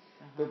yet,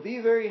 but be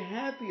very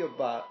happy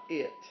about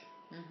it.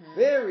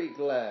 Very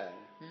glad.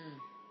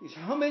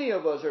 How many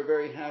of us are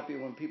very happy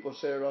when people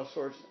say all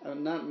sorts?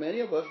 Not many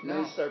of us.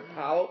 Many start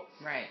pout.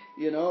 Right.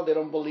 You know, they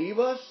don't believe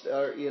us,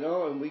 or you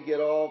know, and we get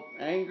all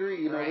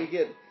angry. You know, we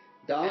get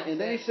down.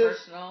 And then He says,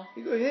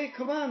 He goes, hey,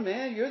 come on,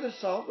 man, you're the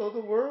salt of the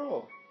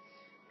world.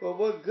 But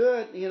what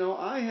good? You know,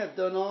 I have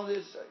done all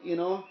this. You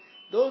know,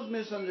 those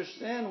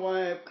misunderstand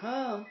why I've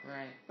come.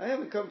 Right. I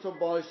haven't come to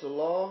abolish the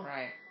law.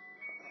 Right.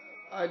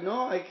 I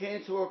know I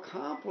came to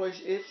accomplish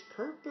its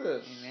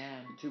purpose.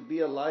 Amen. To be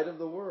a light of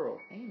the world.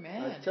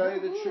 Amen. I tell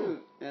you the truth.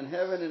 And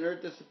heaven and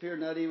earth disappear.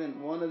 Not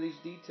even one of these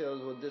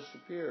details will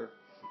disappear.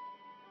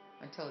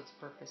 Until its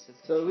purpose is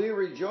So we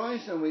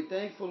rejoice and we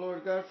thankful,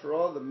 Lord God, for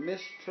all the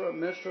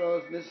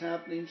mistrials,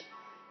 mishappenings.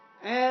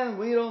 And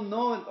we don't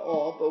know it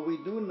all, but we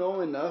do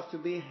know enough to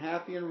be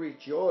happy and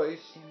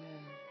rejoice.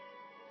 Amen.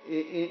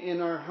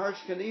 In our hearts,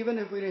 even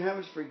if we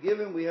haven't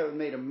forgiven, we haven't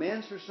made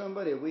amends for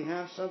somebody. If we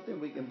have something,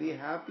 we can be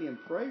happy and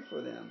pray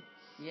for them.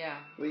 Yeah.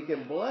 We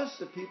can bless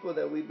the people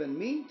that we've been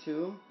mean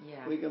to.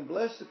 Yeah. We can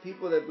bless the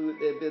people that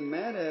have been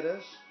mad at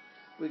us.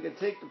 We can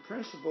take the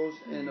principles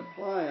and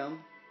apply them.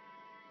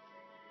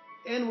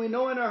 And we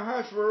know in our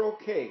hearts we're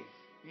okay.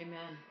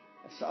 Amen.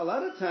 So a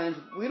lot of times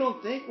we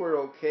don't think we're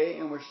okay,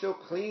 and we're still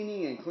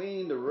cleaning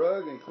the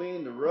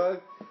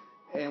rug,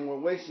 and we're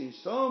wasting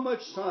so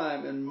much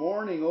time and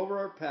mourning over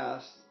our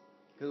past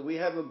because we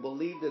haven't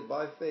believed it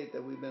by faith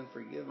that we've been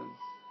forgiven,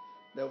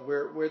 that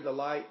we're the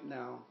light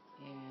now.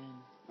 Amen.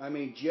 I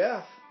mean,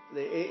 Jeff,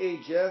 the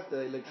AA Jeff,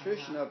 the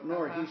electrician up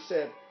north, he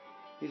said,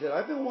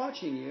 I've been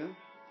watching you,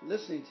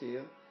 listening to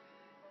you.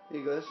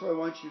 He goes, that's why I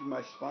want you to be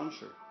my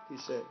sponsor. He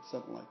said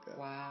something like that.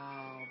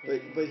 Wow.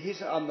 But he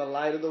said, I'm the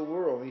light of the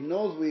world. He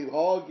knows we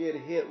all get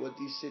hit with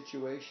these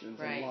situations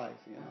in life,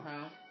 you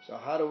know. So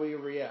how do we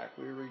react?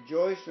 We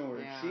rejoice and we're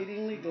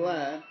exceedingly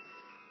glad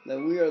that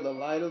we are the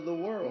light of the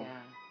world.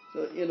 Yeah.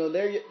 So, you know,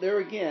 there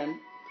again.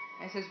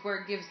 It says where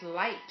it gives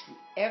light to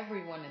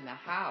everyone in the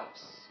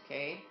house,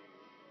 okay?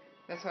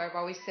 That's why I've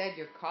always said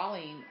your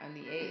calling on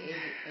the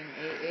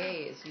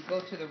AA is you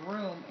go to the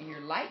room and your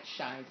light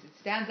shines. It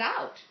stands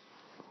out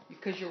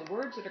because your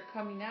words that are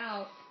coming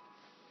out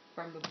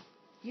from the,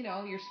 you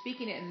know, you're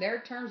speaking it in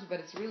their terms, but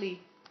it's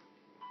really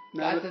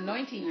God's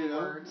anointing your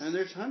words. And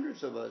there's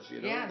hundreds of us, you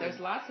know. Yeah, there's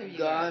lots of you.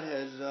 God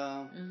has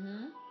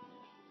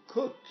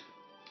cooked.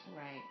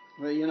 Right.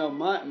 Well, you know,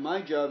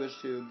 my job is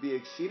to be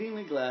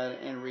exceedingly glad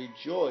and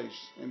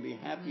rejoice and be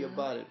happy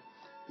about it.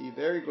 Be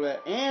very glad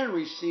and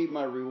receive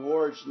my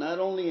rewards, not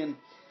only in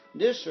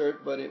this earth,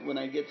 but when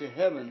I get to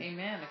heaven.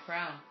 Amen, the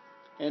crown.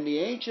 And the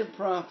ancient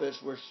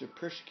prophets were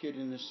persecuted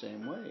in the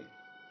same way.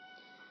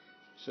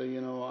 So,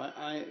 you know,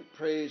 I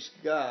praise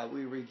God.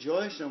 We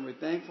rejoice and we're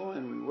thankful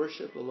and we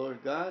worship the Lord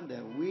God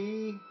that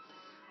we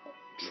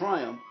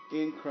triumph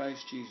in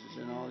Christ Jesus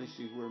and all these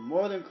things. We're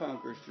more than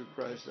conquerors through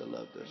Christ that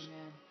loved us.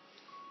 Amen.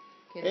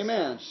 Okay,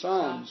 Amen.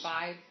 Psalm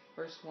 5,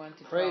 verse 1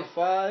 to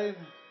 12.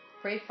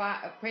 Pray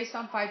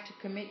Psalm 5 to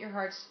commit your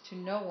hearts to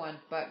no one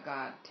but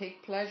God.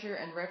 Take pleasure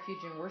and refuge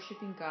in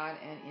worshiping God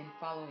and in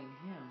following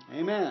Him.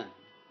 Amen.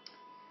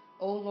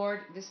 O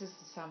Lord, this is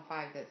Psalm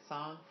 5, that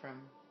song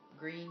from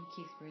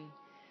Keith Green.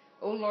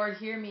 O Lord,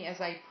 hear me as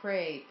I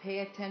pray. Pay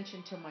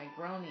attention to my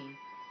groaning.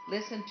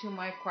 Listen to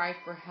my cry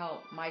for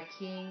help, my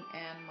King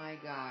and my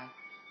God.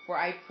 For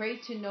I pray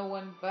to no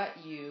one but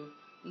you.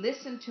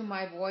 Listen to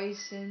my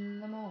voice in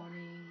the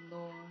morning,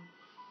 Lord.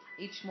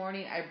 Each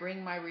morning I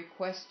bring my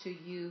request to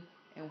you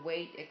and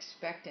wait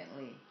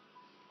expectantly.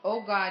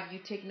 O God, you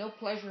take no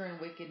pleasure in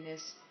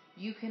wickedness.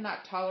 You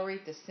cannot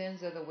tolerate the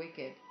sins of the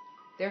wicked.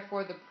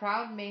 Therefore the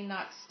proud may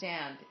not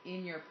stand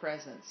in your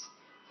presence.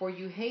 For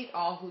you hate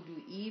all who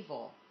do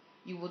evil.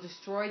 You will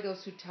destroy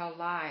those who tell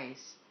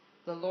lies.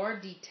 The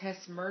Lord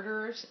detests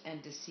murderers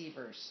and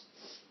deceivers.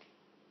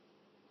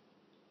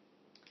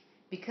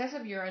 Because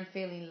of your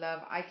unfailing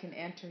love, I can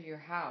enter your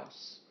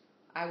house.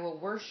 I will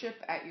worship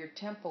at your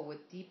temple with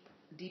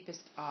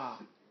deepest awe.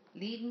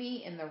 Lead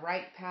me in the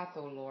right path,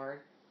 O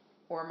Lord,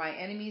 or my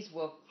enemies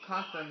will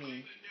conquer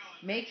me.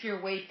 Make your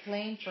way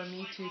plain for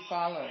me to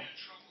follow.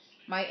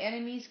 My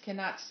enemies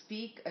cannot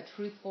speak a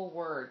truthful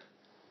word.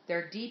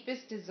 Their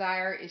deepest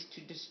desire is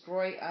to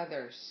destroy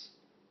others.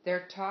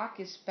 Their talk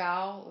is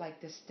foul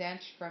like the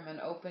stench from an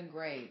open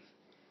grave.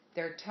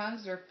 Their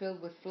tongues are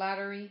filled with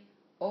flattery.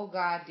 O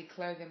God,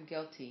 declare them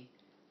guilty.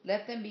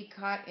 Let them be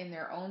caught in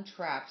their own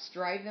traps.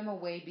 Drive them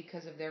away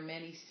because of their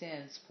many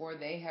sins, for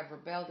they have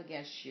rebelled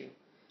against you.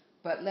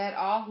 But let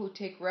all who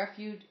take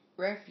refuge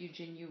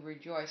in you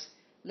rejoice.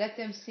 Let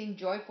them sing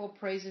joyful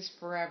praises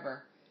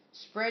forever.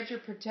 Spread your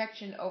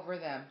protection over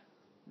them,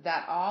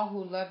 that all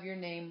who love your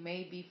name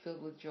may be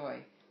filled with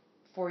joy.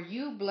 For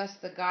you bless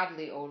the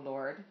godly, O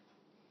Lord.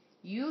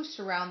 You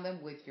surround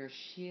them with your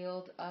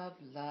shield of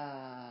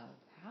love.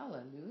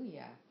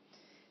 Hallelujah.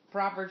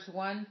 Proverbs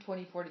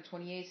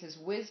 1:24-28 says,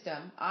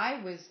 Wisdom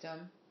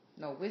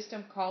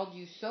called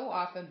you so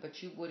often,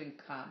 but you wouldn't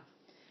come.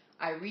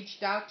 I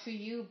reached out to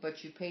you,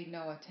 but you paid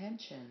no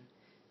attention.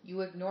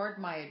 You ignored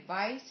my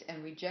advice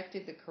and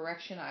rejected the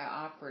correction I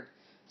offered.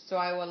 So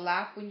I will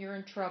laugh when you're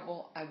in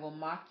trouble. I will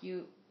mock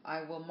you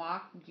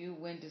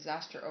when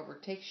disaster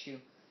overtakes you.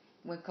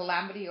 When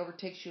calamity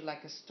overtakes you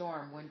like a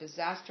storm, when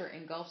disaster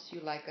engulfs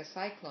you like a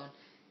cyclone,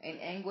 and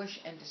anguish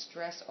and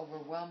distress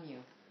overwhelm you.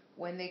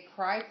 When they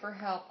cry for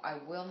help, I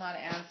will not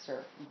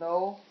answer.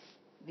 Though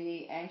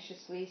they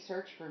anxiously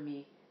search for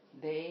me,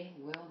 they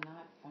will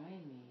not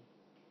find me.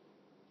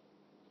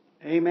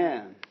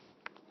 Amen.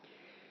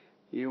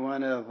 You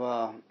want us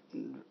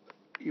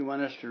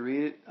to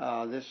read it?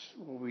 This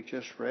what we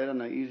just read on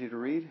the easy to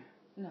read?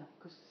 No,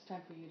 because it's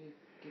time for you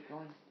to get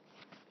going.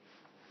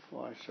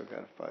 Well, I still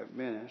got 5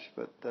 minutes,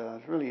 but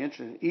it's really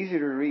interesting. Easy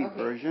to read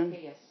version.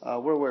 Okay, yes.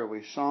 Where were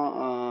we?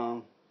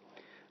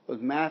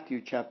 With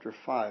Matthew chapter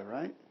 5,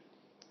 right?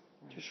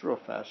 Just real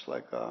fast,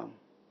 like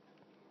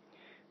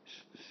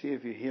see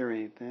if you hear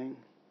anything.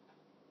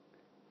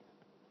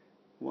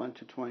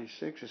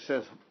 1-26. It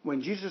says,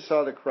 when Jesus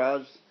saw the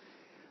crowds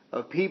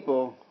of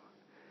people,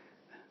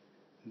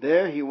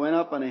 There he went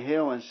up on a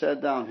hill and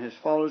sat down. His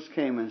followers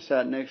came and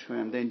sat next to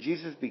him. Then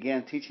Jesus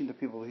began teaching the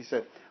people. He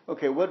said,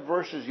 okay, what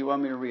verses do you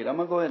want me to read? I'm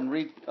going to go ahead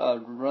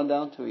and run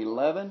down to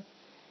 11.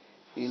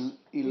 Read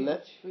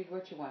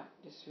what you want.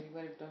 Just read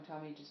whatever. Don't tell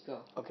me. Just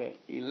go. Okay,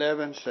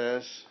 11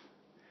 says,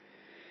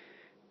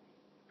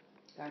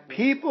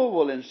 people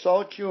will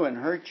insult you and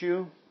hurt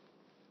you.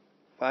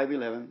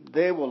 5:11.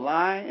 They will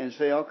lie and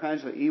say all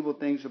kinds of evil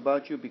things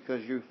about you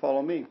because you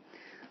follow me.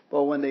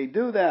 But when they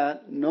do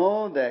that,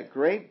 know that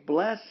great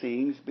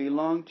blessings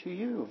belong to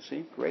you.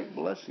 See, great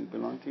blessings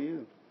belong to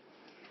you.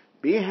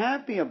 Be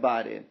happy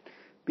about it.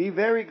 Be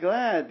very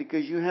glad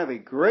because you have a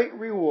great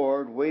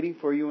reward waiting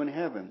for you in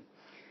heaven.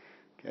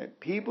 Okay.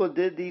 People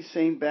did these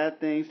same bad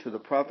things to the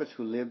prophets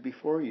who lived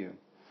before you.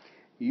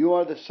 You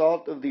are the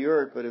salt of the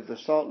earth, but if the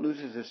salt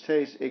loses its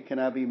taste, it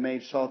cannot be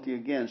made salty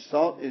again.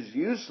 Salt is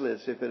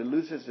useless if it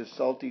loses its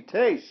salty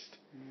taste.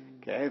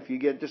 Okay, if you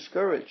get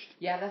discouraged.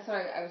 Yeah, that's what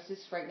I was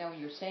just right now when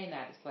you're saying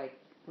that. It's like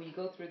when you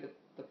go through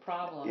the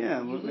problem,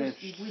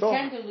 we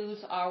tend to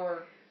lose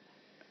our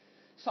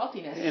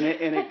saltiness.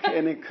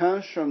 And it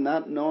comes from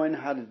not knowing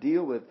how to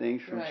deal with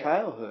things from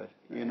childhood.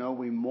 You know,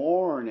 we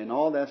mourn and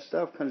all that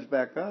stuff comes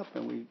back up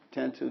and we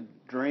tend to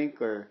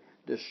drink or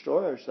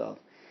destroy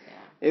ourselves.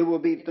 Yeah. It will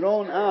be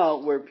thrown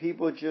out where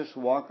people just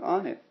walk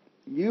on it.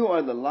 You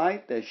are the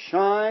light that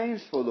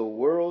shines for the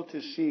world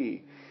to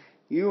see.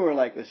 You are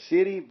like a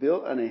city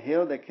built on a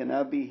hill that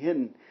cannot be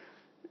hidden.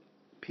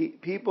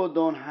 People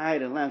don't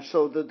hide in lamps.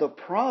 So the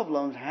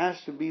problem has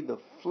to be the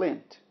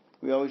flint.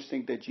 We always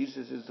think that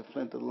Jesus is the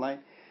flint of the light.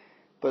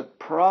 But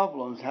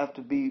problems have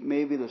to be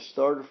maybe the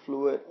starter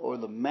fluid or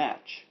the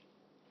match.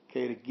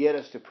 Okay, to get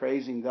us to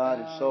praising God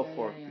and so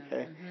forth.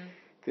 Okay,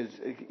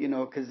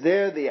 because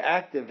they're the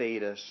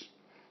activators.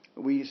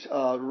 We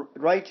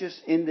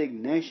righteous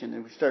indignation,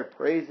 and we start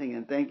praising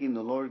and thanking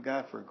the Lord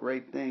God for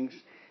great things.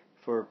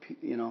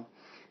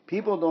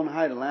 People don't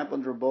hide a lamp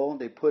under a bowl.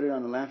 They put it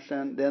on the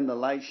lampstand. Then the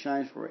light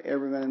shines for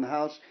everyone in the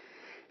house.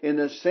 In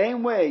the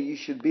same way, you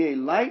should be a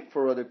light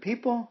for other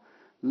people.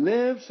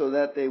 Live so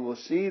that they will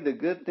see the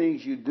good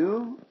things you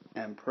do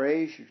and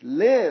praise you.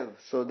 Live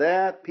so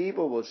that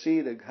people will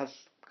see the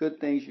good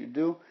things you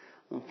do.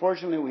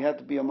 Unfortunately, we have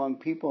to be among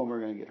people and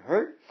we're going to get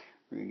hurt.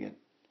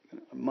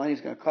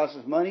 Money's going to cost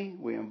us money.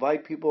 We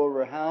invite people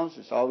over our house.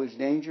 It's always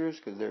dangerous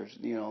because there's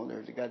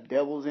got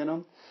devils in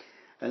them.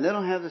 And they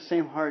don't have the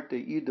same heart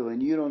that you do, and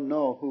you don't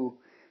know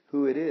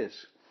who it is.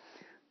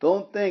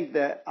 Don't think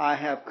that I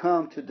have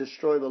come to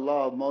destroy the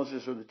law of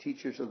Moses or the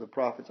teachers of the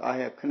prophets. I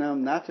have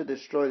come not to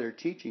destroy their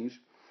teachings.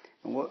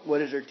 And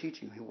what is their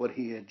teaching? What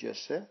he had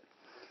just said.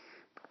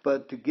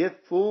 But to give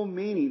full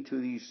meaning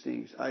to these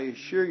things. I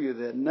assure you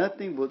that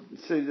nothing will...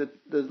 See, the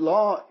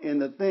law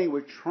and the thing we're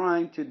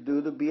trying to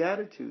do the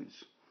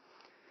Beatitudes.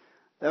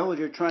 That was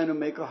you're trying to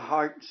make a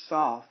heart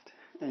soft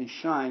and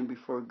shine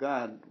before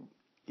God.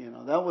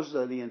 That was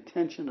the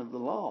intention of the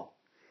law.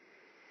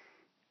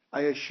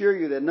 I assure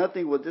you that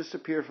nothing will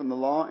disappear from the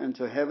law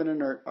until heaven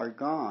and earth are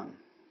gone.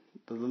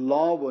 The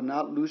law will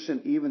not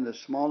loosen even the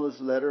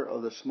smallest letter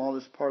or the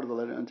smallest part of the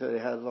letter until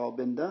it has all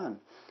been done.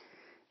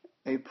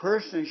 A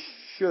person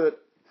should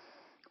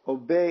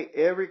obey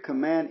every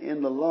command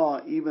in the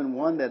law, even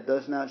one that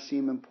does not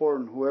seem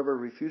important. Whoever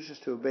refuses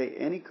to obey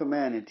any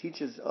command and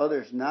teaches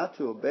others not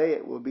to obey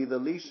it will be the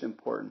least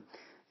important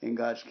in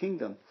God's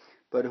kingdom.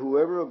 But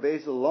whoever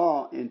obeys the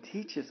law and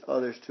teaches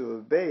others to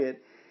obey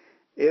it,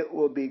 it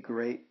will be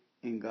great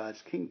in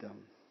God's kingdom.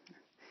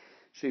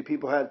 See,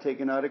 people have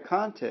taken out of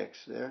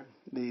context there.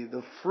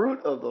 The fruit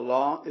of the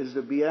law is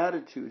the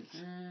Beatitudes.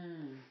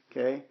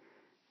 Okay?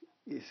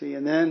 You see,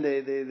 and then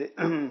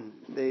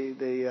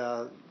they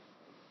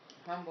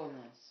humbleness.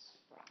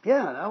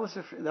 Yeah, that was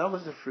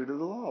the fruit of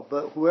the law.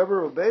 But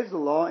whoever obeys the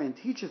law and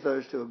teaches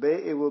others to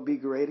obey, it will be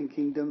great in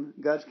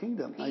God's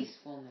kingdom.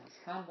 Peacefulness,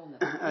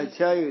 humbleness. I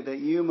tell you that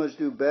you must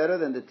do better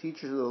than the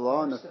teachers of the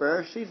law and the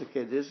Pharisees.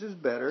 Okay, this is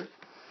better.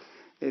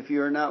 If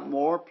you are not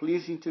more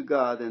pleasing to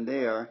God than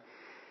they are,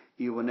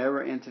 you will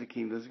never enter the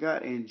kingdom of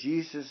God. And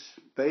Jesus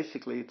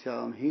basically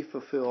tells them He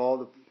fulfilled all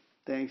the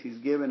things He's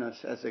given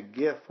us as a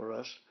gift for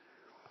us.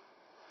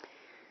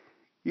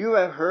 You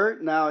have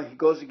heard, now he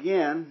goes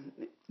again,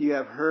 you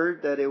have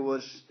heard that it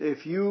was,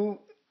 if you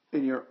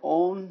in your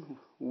own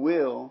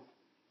will,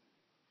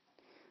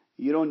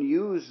 you don't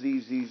use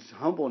these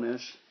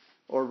humbleness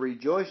or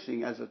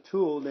rejoicing as a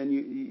tool, then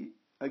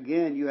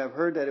you have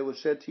heard that it was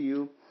said to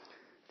you,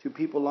 to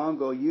people long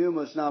ago, you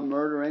must not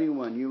murder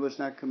anyone, you must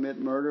not commit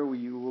murder, or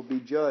you will be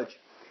judged.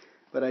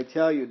 But I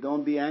tell you,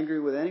 don't be angry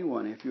with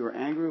anyone. If you are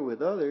angry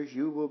with others,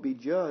 you will be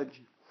judged.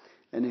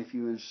 And if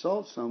you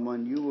insult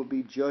someone, you will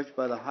be judged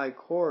by the high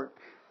court.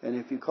 And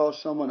if you call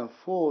someone a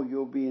fool,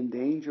 you'll be in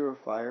danger of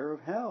fire of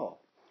hell.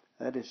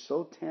 That is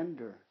so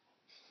tender,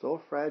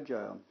 so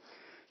fragile.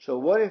 So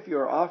what if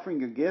you're offering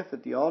your gift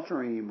at the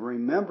altar and you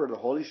remember the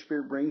Holy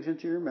Spirit brings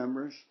into your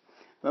remembrance?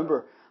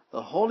 Remember,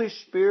 the Holy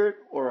Spirit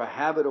or a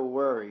habit of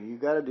worry.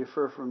 You've got to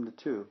differ from the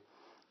two.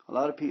 A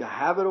lot of people, a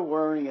habit of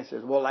worrying, it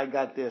says, well, I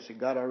got this, and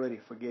God already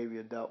forgave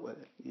you and dealt with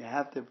it. You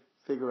have to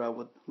figure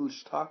out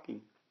who's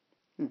talking.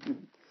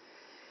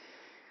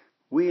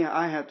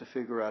 I have to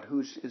figure out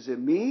is it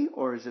me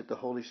or is it the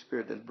Holy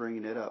Spirit that's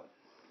bringing it up?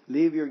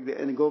 Leave your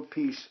and go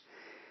peace.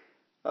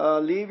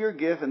 Leave your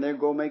gift and then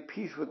go make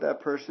peace with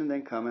that person.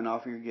 Then come and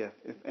offer your gift.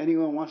 If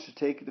anyone wants to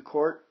take you to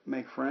court,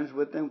 make friends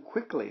with them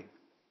quickly.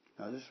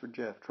 Now this is for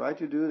Jeff. Try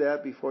to do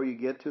that before you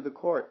get to the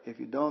court. If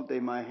you don't,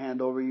 they might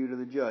hand over you to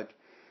the judge,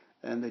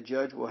 and the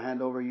judge will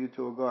hand over you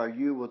to a guard.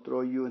 You will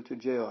throw you into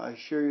jail. I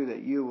assure you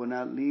that you will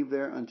not leave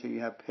there until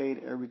you have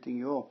paid everything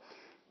you owe.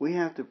 We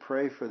have to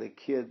pray for the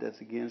kid that's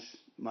against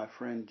my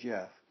friend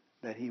Jeff,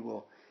 that he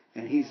will,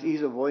 and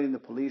he's avoiding the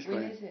police.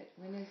 When is it?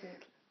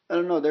 I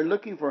don't know. They're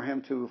looking for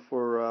him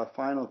for a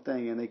final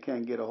thing, and they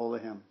can't get a hold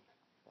of him.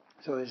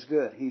 So it's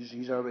good.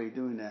 He's already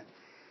doing that.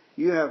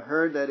 You have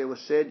heard that it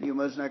was said, you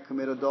must not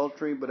commit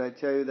adultery, but I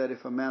tell you that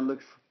if a man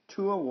looks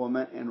to a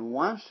woman and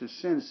wants to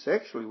sin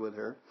sexually with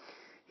her,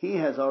 he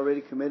has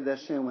already committed that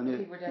sin when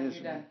we're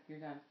done. You're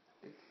done.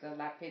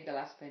 Paid the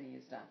last penny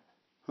is done.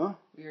 Huh?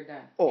 We're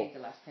done. Oh. Paid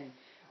the last penny.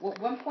 Well,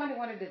 one point I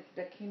wanted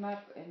that came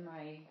up in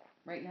my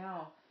right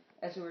now,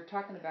 as we were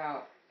talking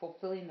about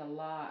fulfilling the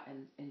law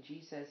and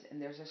Jesus, and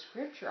there's a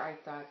scripture I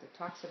thought that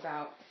talks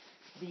about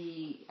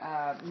the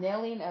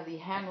nailing of the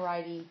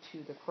handwriting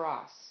to the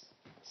cross.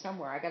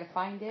 Somewhere. I got to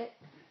find it.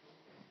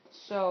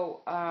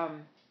 So,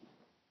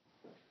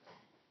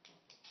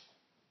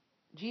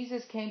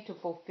 Jesus came to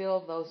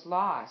fulfill those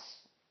laws.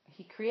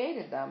 He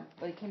created them,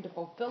 but he came to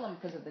fulfill them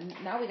because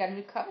now we got a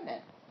new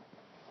covenant.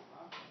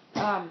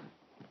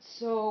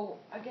 So,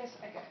 I guess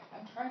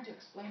I'm trying to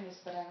explain this,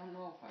 but I don't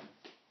know if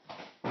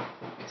I'm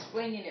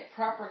explaining it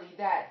properly,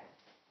 that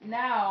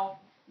now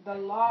the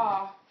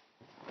law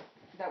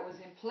that was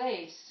in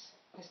place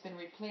has been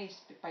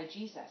replaced by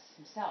Jesus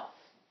himself.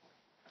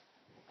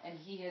 And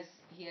he has,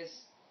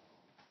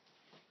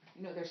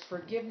 there's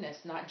forgiveness,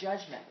 not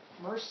judgment,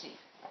 mercy.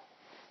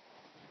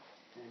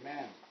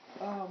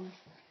 Amen.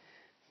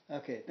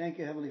 Okay, thank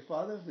you, Heavenly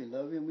Father. We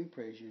love you and we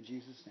praise you in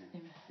Jesus'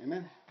 name.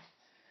 Amen.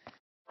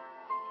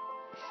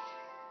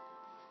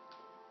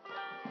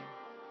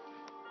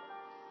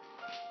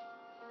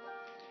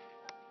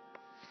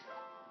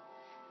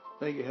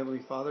 Thank you,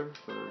 Heavenly Father,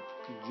 for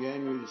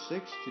January the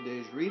 6th,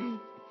 today's reading.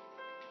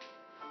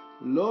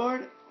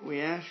 Lord, we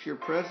ask your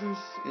presence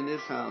in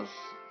this house.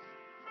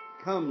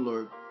 Come,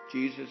 Lord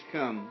Jesus,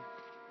 come.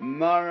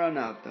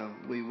 Maranatha,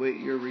 we wait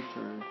your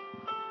return.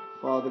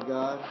 Father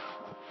God,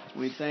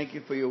 we thank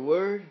you for your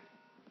word.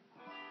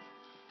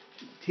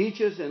 Teach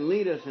us and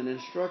lead us and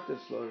instruct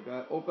us, Lord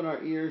God. Open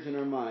our ears and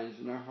our minds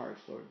and our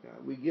hearts, Lord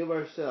God. We give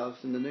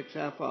ourselves in the next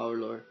half hour,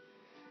 Lord,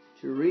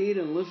 to read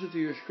and listen to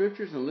your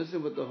scriptures and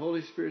listen what the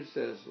Holy Spirit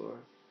says, Lord.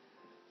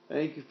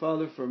 Thank you,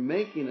 Father, for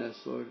making us,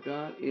 Lord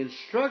God.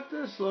 Instruct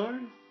us,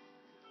 Lord.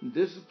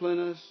 Discipline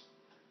us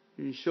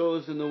and show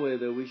us in the way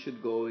that we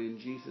should go in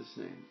Jesus'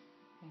 name.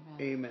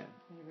 Amen.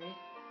 Amen.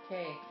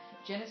 Okay.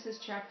 Genesis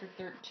chapter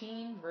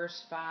 13,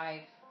 verse 5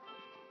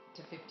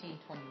 to 15:21,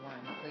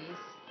 please.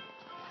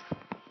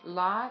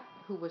 Lot,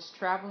 who was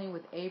traveling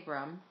with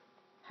Abram,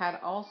 had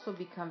also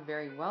become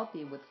very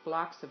wealthy with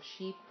flocks of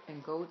sheep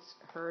and goats,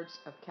 herds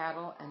of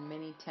cattle, and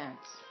many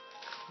tents.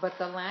 But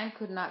the land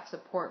could not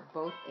support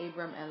both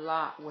Abram and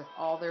Lot with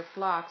all their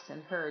flocks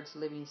and herds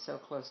living so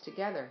close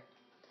together.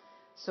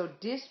 So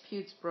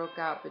disputes broke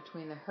out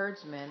between the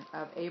herdsmen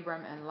of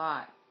Abram and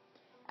Lot.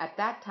 At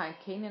that time,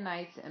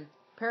 Canaanites and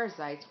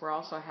Perizzites were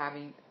also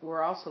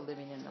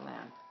living in the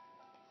land.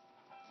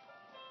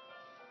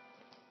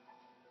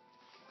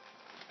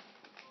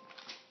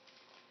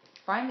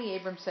 Finally,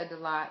 Abram said to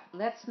Lot,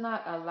 "Let's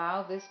not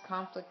allow this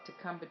conflict to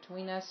come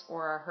between us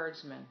or our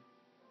herdsmen.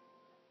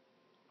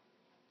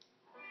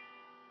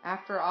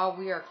 After all,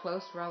 we are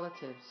close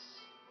relatives.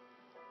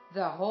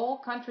 The whole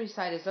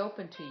countryside is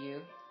open to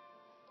you.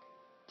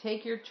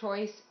 Take your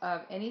choice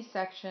of any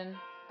section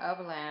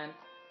of land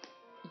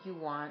you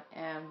want,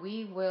 and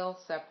we will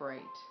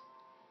separate.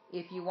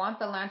 If you want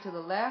the land to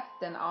the left,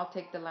 then I'll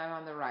take the land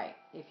on the right.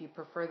 If you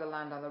prefer the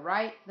land on the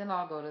right, then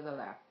I'll go to the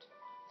left."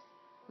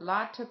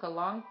 Lot took a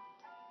long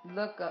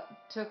look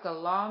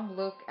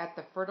at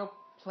the fertile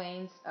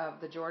plains of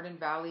the Jordan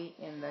Valley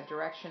in the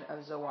direction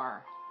of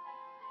Zoar.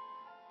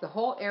 The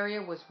whole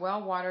area was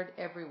well watered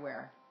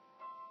everywhere,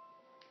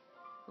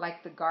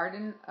 like the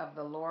garden of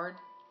the Lord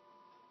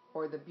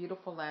or the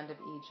beautiful land of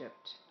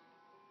Egypt.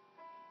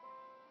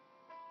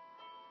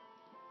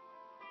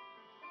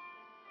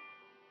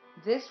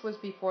 This was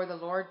before the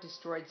Lord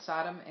destroyed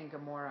Sodom and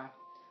Gomorrah.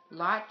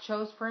 Lot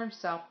chose for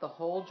himself the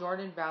whole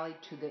Jordan Valley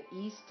to the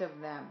east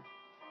of them.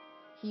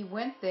 He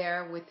went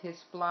there with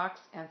his flocks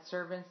and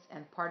servants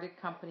and parted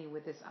company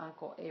with his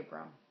uncle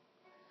Abram.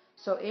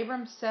 So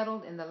Abram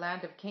settled in the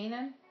land of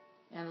Canaan,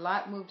 and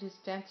Lot moved his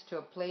tents to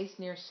a place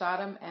near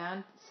Sodom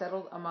and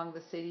settled among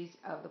the cities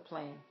of the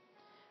plain.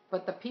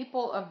 But the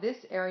people of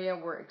this area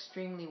were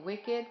extremely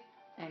wicked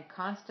and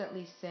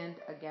constantly sinned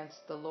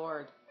against the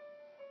Lord.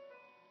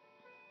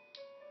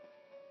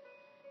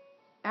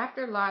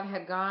 After Lot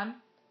had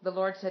gone, the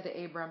Lord said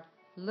to Abram,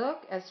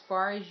 "Look as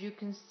far as you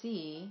can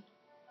see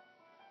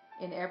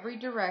in every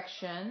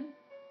direction.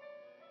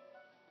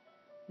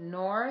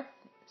 north,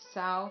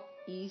 south,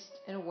 east,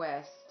 and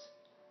west.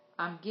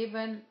 I'm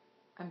giving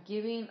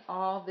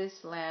all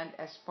this land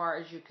as far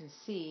as you can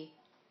see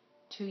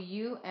to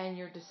you and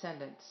your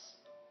descendants.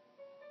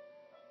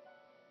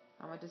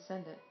 I'm a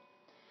descendant.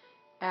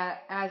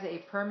 As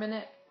a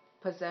permanent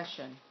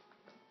possession.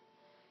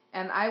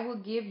 And I will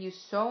give you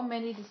so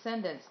many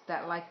descendants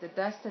that like the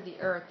dust of the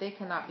earth they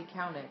cannot be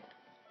counted.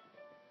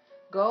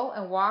 Go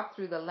and walk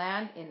through the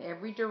land in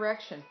every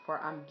direction, for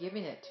I'm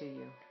giving it to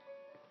you.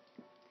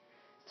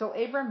 So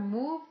Abram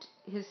moved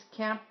his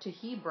camp to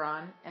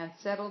Hebron and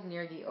settled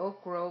near the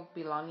oak grove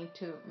belonging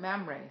to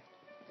Mamre.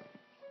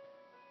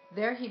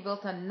 There he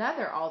built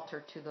another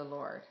altar to the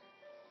Lord.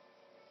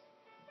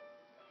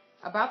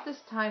 About this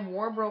time,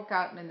 war broke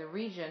out in the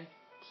region.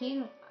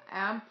 King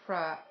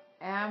Amperel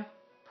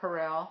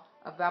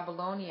of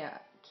Babylonia,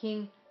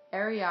 King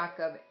Arioch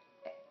of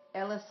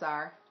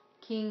Elasar,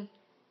 King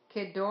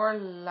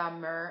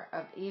Kedorlaomer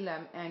of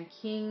Elam, and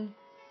King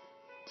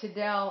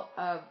Tidal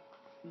of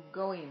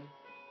Goim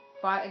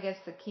fought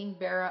against the king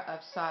Bera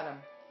of Sodom,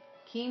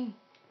 King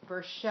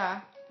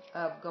Bersha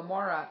of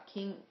Gomorrah,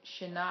 King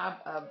Shinab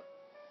of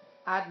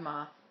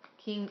Admah,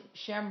 King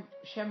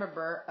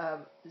Shemeber of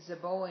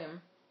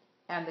Zeboim,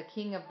 and the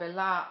king of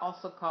Bela,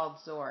 also called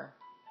Zor.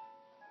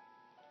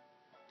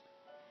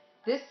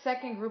 This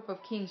second group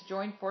of kings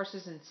joined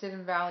forces in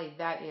Sidon Valley,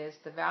 that is,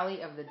 the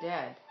Valley of the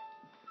Dead.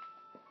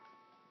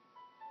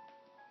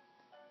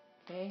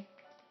 Okay?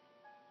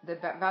 The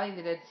Valley of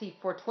the Dead Sea.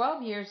 For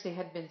 12 years they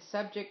had been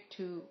subject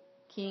to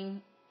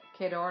King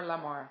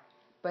Kedorlaomer,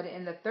 but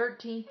in the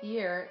 13th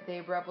year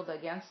they rebelled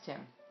against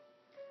him.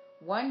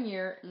 1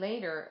 year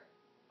later,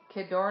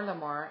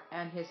 Kedorlaomer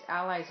and his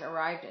allies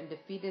arrived and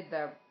defeated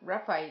the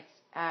Rephites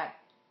at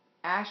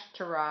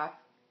Ashtaroth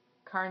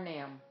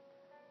Karnaim,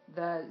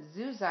 the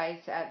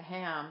Zuzites at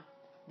Ham,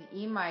 the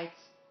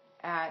Emites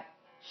at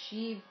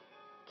Shev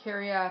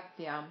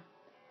Kiriathaim,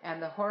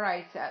 and the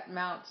Horites at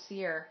Mount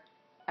Seir,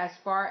 as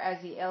far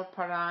as the El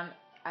Paran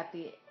at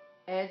the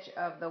edge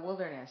of the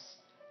wilderness.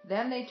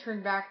 Then they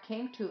turned back,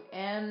 came to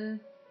En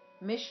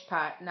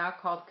Mishpat, now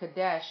called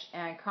Kadesh,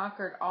 and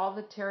conquered all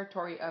the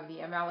territory of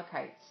the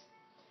Amalekites,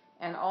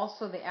 and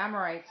also the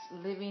Amorites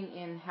living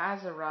in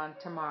Hazaron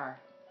Tamar.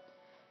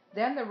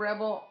 Then the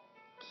rebel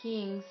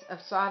kings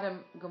of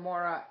Sodom,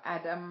 Gomorrah,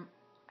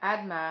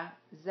 Admah,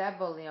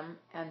 Zebolim,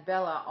 and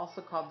Bela,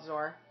 also called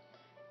Zor,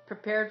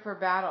 prepared for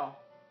battle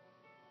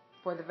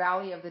for the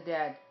Valley of the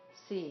Dead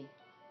Sea.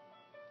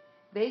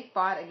 They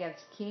fought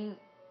against King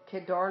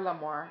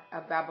Kedorlaomer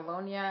of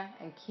Babylonia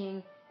and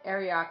King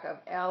Arioch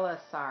of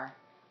Elasar,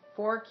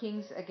 4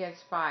 kings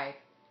against 5.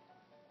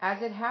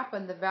 As it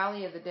happened, the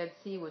Valley of the Dead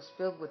Sea was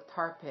filled with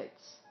tar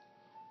pits.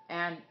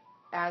 And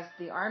as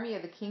the army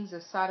of the kings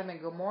of Sodom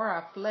and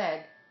Gomorrah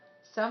fled,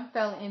 some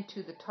fell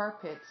into the tar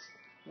pits,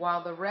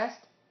 while the rest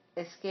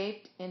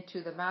escaped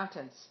into the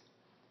mountains.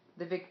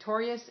 The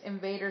victorious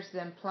invaders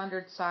then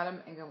plundered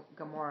Sodom and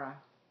Gomorrah.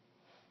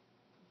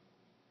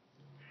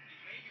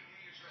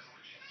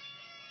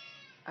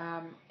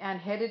 And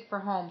headed for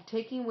home,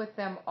 taking with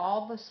them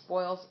all the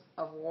spoils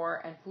of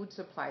war and food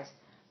supplies.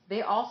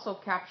 They also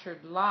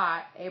captured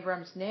Lot,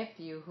 Abram's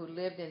nephew, who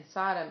lived in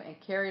Sodom, and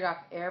carried off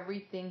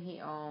everything he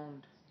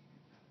owned.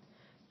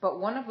 But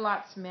one of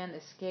Lot's men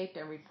escaped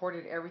and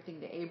reported everything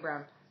to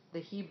Abram, the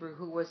Hebrew,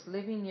 who was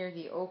living near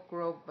the oak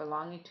grove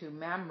belonging to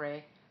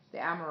Mamre, the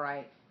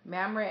Amorite.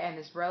 Mamre and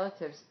his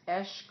relatives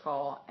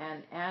Eshcol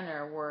and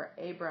Aner were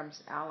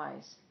Abram's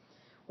allies.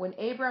 When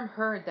Abram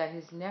heard that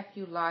his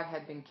nephew Lot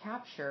had been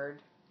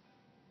captured,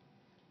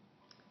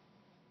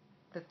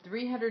 the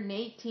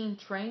 318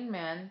 trained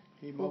men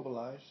he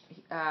mobilized.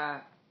 He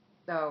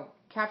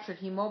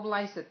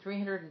mobilized the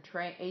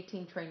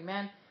 318 trained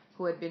men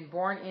who had been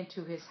born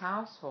into his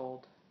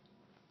household.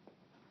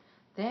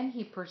 Then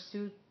he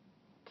pursued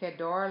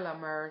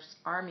Kedorlaomer's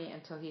army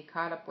until he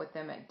caught up with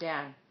them at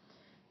Dan.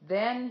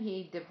 Then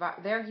he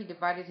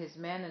divided his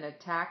men and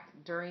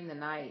attacked during the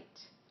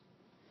night.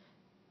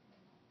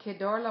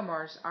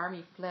 Kedorlaomer's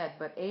army fled,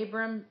 but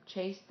Abram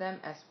chased them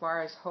as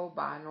far as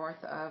Hobah,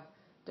 north of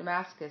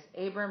Damascus.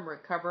 Abram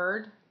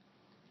recovered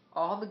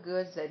all the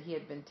goods that he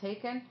had been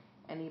taken,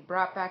 and he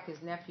brought back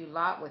his nephew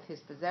Lot with his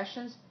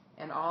possessions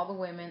and all the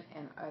women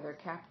and other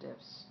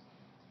captives.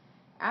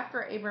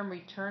 After Abram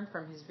returned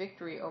from his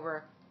victory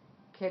over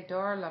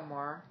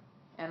Kedorlaomer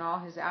and all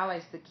his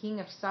allies, the king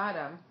of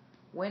Sodom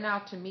went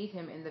out to meet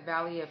him in the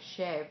valley of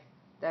Shev,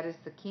 that is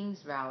the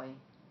king's valley.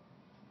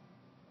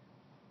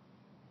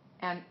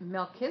 And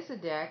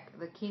Melchizedek,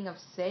 the king of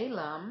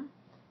Salem,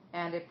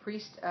 and a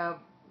priest of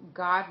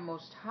God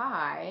Most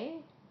High,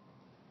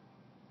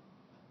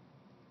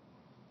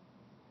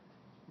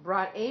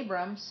 brought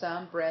Abram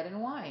some bread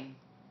and wine.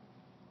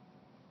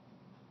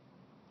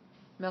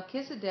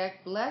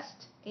 Melchizedek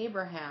blessed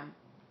Abraham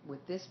with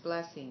this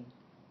blessing.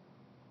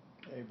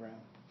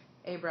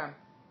 Abram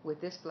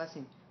with this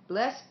blessing.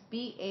 Blessed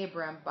be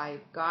Abram by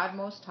God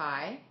Most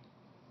High,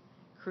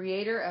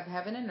 creator of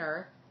heaven and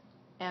earth,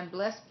 and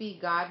blessed be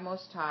God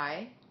Most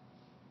High,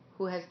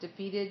 who has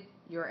defeated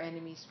your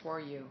enemies for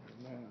you.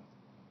 Amen.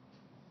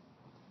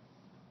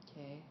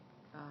 Okay.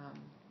 Um,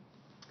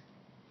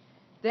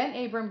 then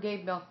Abram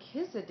gave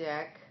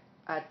Melchizedek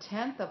a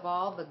tenth of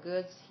all the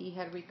goods he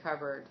had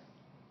recovered.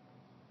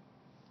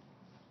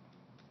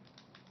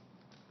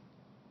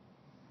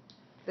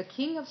 The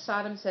king of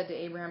Sodom said to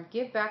Abraham,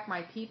 "Give back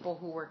my people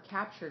who were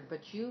captured,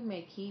 but you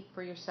may keep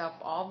for yourself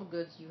all the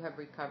goods you have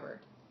recovered."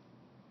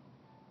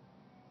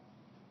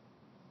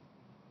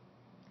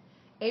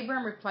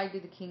 Abraham replied to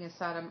the king of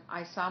Sodom,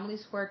 "I solemnly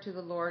swear to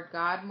the Lord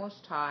God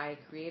Most High,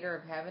 creator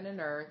of heaven and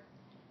earth,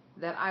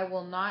 that I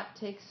will not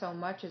take so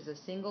much as a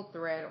single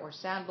thread or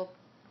sandal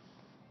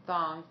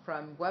thong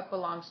from what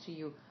belongs to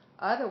you.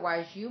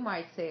 Otherwise you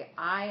might say,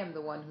 I am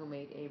the one who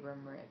made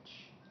Abram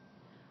rich.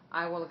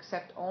 I will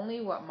accept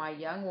only what my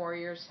young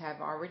warriors have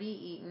already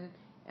eaten,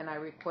 and I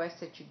request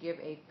that you give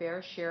a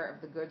fair share of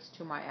the goods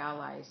to my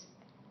allies,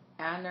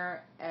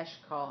 Aner,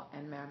 Eshcol,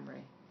 and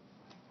Mamre."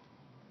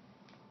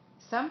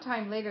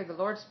 Sometime later the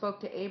Lord spoke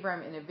to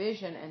Abram in a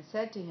vision and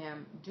said to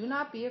him, "Do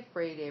not be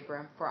afraid,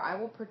 Abram, for I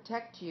will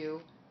protect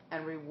you,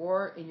 and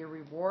your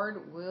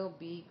reward will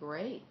be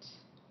great."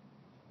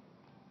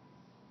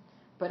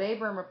 But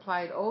Abram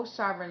replied, "O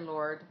sovereign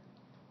Lord,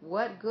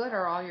 what good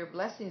are all your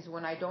blessings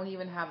when I don't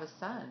even have a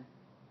son?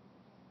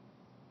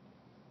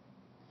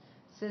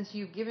 Since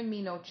you've given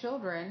me no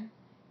children,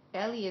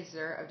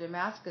 Eliezer of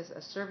Damascus,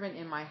 a servant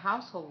in my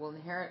household, will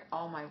inherit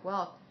all my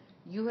wealth.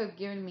 You have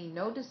given me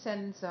no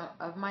descendants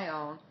of my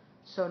own,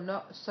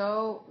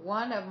 so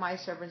one of my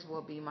servants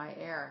will be my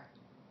heir."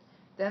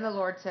 Then the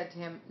Lord said to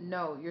him,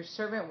 "No, your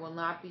servant will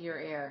not be your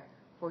heir,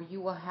 for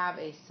you will have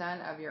a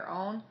son of your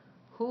own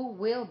who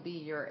will be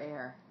your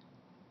heir."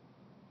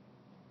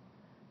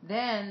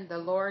 Then the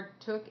Lord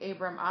took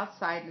Abram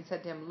outside and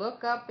said to him,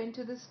 "Look up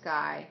into the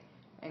sky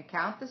and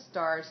count the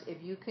stars.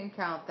 If you can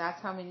count,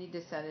 that's how many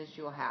descendants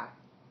you'll have."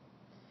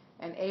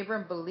 And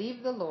Abram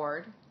believed the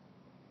Lord,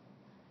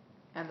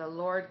 and the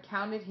Lord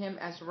counted him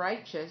as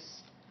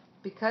righteous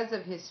because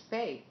of his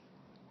faith.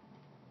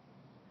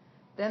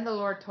 Then the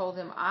Lord told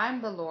him,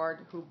 "I'm the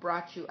Lord who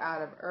brought you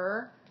out of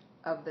Ur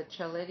of the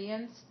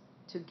Chaldeans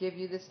to give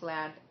you this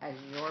land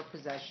as your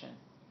possession."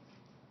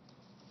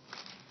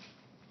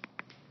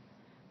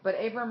 But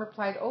Abram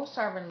replied, "O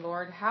sovereign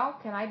Lord, how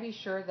can I be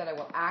sure that I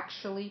will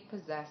actually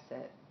possess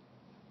it?"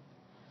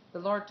 The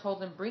Lord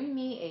told him, "Bring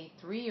me a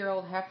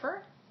 3-year-old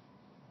heifer,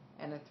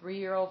 and a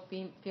 3-year-old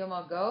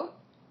female goat,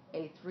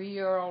 a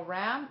 3-year-old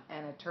ram,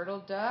 and a turtle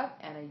dove,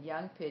 and a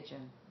young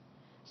pigeon."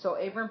 So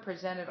Abram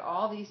presented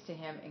all these to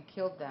him and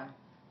killed them.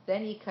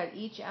 Then he cut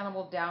each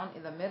animal down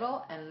in the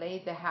middle and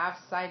laid the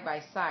halves side by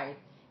side.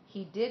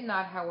 He did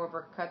not,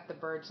 however, cut the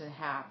birds in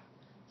half.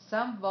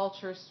 Some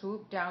vultures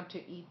swooped down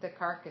to eat the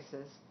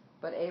carcasses,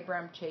 but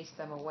Abram chased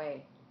them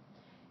away.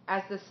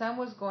 As the sun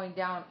was going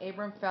down,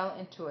 Abram fell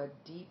into a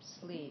deep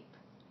sleep,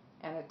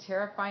 and a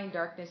terrifying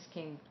darkness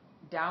came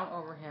down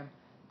over him.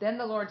 Then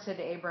the Lord said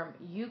to Abram,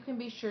 "You can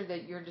be sure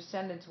that your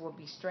descendants will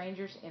be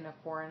strangers in a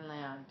foreign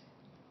land,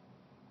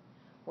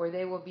 where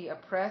they will be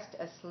oppressed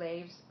as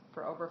slaves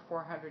for over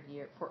 400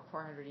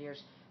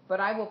 years. But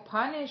I will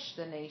punish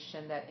the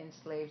nation that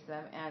enslaves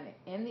them, and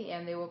in the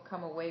end they will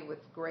come away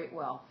with great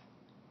wealth.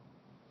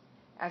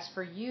 As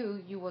for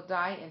you, you will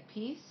die in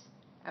peace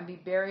and be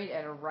buried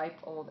at a ripe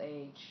old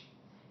age.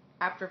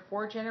 After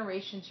 4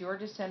 generations, your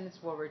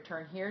descendants will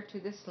return here to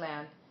this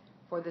land,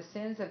 for the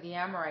sins of the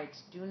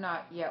Amorites do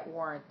not yet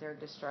warrant their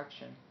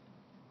destruction."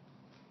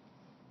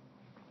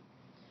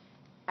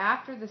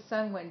 After the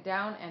sun went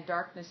down and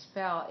darkness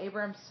fell,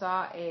 Abram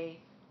saw a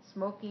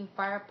smoking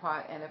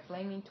firepot and a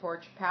flaming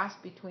torch pass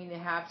between the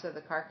halves of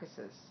the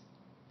carcasses.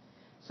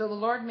 So the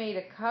Lord made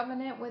a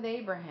covenant with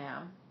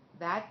Abraham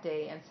that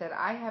day and said,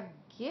 "I have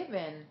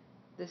given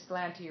this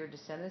land to your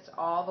descendants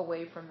all the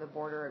way from the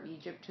border of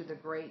Egypt to the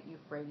great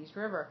Euphrates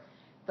River.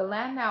 The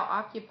land now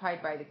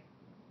occupied by the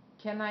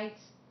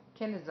Kenites,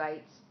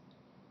 Kenizzites,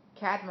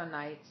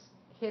 Cadmonites,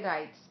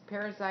 Hittites,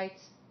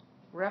 Perizzites,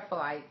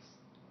 Rephaites,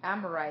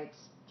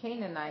 Amorites,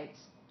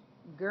 Canaanites,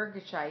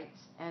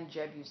 Girgashites, and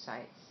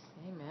Jebusites."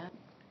 Amen.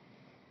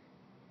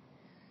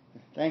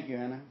 Thank you,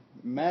 Hannah.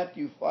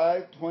 Matthew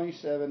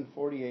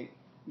 5:27-48.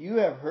 "You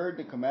have heard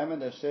the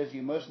commandment that says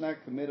you must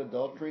not commit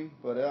adultery,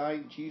 but I,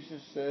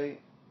 Jesus, say,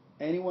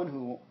 anyone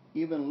who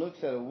even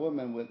looks at a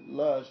woman with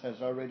lust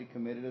has already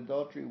committed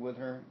adultery with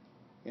her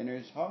in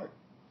his heart.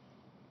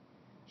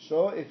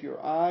 So if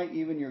your eye,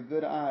 even your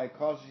good eye,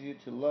 causes you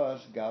to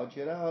lust, gouge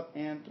it out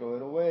and throw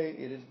it away.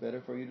 It is better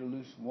for you to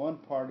lose one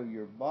part of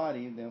your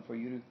body than for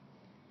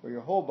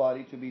your whole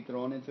body to be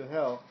thrown into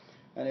hell.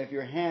 And if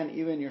your hand,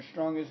 even your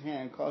strongest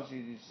hand, causes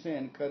you to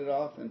sin, cut it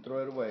off and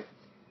throw it away.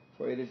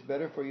 For it is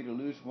better for you to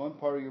lose one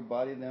part of your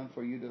body than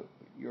for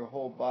your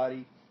whole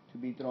body to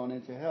be thrown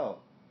into hell.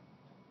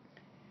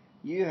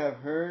 You have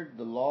heard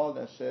the law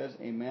that says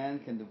a man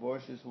can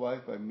divorce his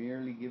wife by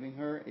merely giving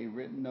her a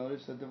written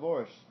notice of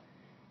divorce.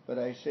 But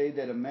I say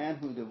that a man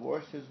who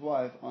divorces his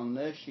wife,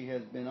 unless she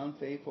has been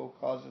unfaithful,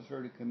 causes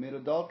her to commit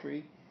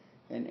adultery,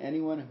 and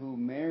anyone who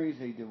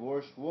marries a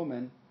divorced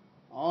woman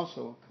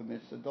also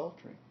commits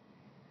adultery.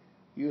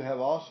 You have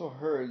also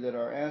heard that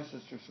our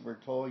ancestors were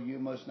told, you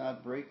must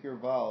not break your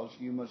vows,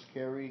 you must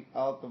carry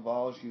out the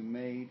vows you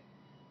made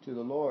to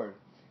the Lord.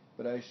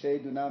 But I say,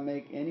 do not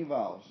make any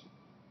vows.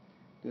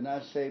 Do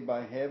not say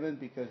by heaven,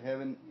 because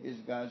heaven is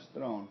God's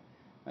throne.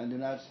 And do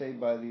not say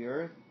by the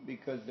earth,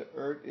 because the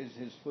earth is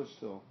his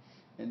footstool.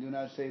 And do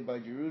not say by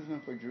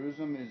Jerusalem, for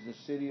Jerusalem is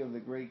the city of the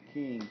great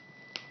king.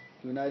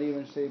 Do not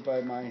even say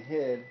by my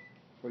head,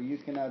 for you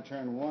cannot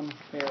turn one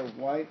hair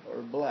white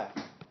or black.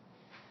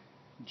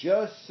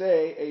 Just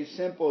say a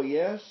simple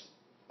yes,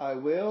 I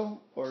will,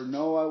 or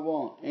no, I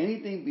won't.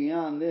 Anything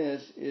beyond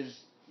this is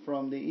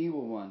from the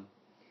evil one.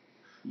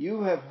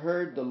 You have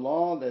heard the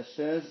law that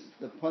says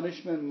the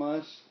punishment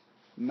must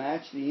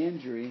match the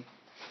injury,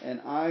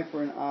 an eye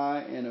for an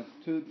eye and a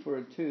tooth for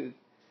a tooth.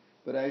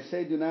 But I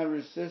say, do not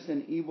resist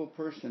an evil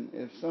person.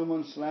 If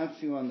someone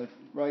slaps you on the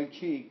right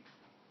cheek,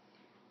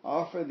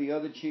 offer the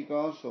other cheek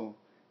also.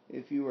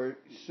 If you are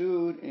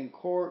sued in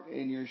court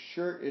and your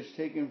shirt is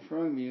taken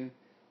from you,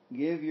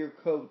 give your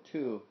coat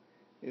too.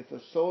 If a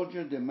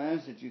soldier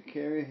demands that you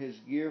carry his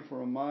gear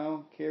for a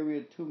mile, carry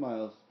it 2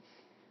 miles.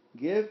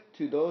 Give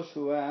to those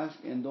who ask,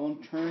 and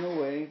don't turn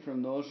away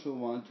from those who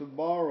want to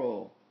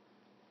borrow.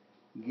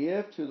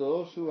 Give to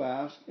those who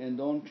ask, and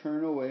don't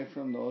turn away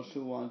from those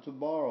who want to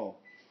borrow.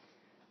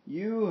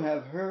 You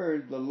have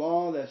heard the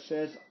law that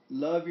says,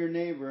 love your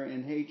neighbor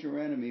and hate your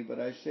enemy. But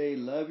I say,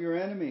 love your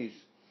enemies.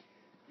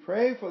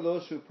 Pray for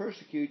those who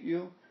persecute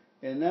you.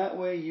 In that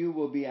way you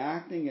will be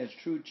acting as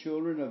true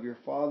children of your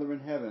Father in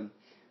heaven.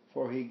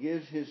 For he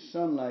gives his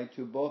sunlight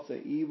to both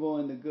the evil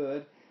and the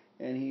good,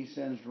 and he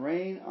sends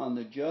rain on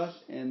the just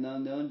and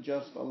on the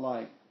unjust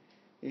alike.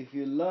 If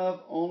you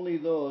love only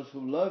those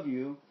who love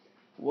you,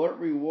 what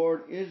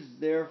reward is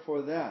there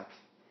for that?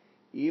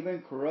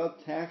 Even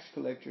corrupt tax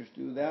collectors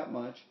do that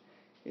much.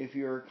 If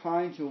you are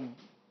kind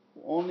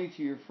only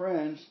to your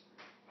friends,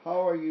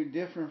 how are you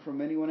different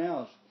from anyone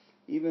else?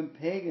 Even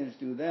pagans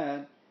do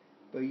that.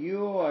 But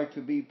you are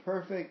to be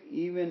perfect,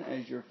 even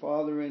as your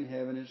Father in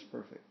heaven is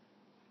perfect.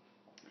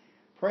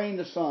 Praying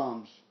the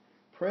Psalms.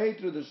 Pray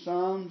through the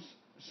Psalms.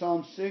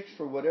 Psalm 6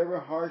 for whatever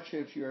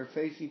hardships you are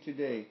facing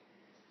today.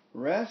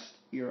 Rest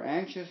your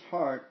anxious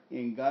heart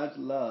in God's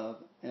love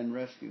and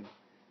rescue.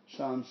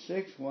 Psalm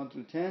 6, 1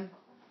 through 10.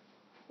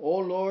 O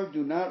Lord,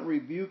 do not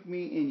rebuke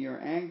me in your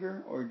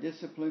anger or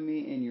discipline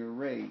me in your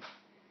rage.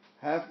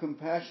 Have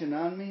compassion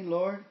on me,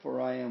 Lord,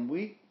 for I am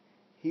weak.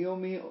 Heal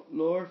me,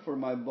 Lord, for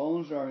my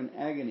bones are in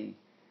agony.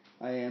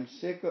 I am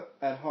sick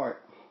at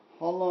heart.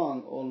 How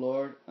long, O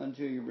Lord,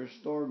 until you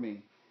restore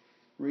me?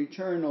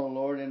 Return, O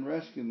Lord, and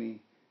rescue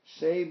me.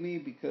 Save me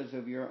because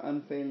of your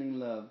unfailing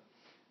love.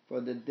 For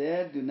the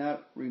dead do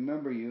not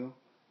remember you.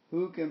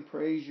 Who can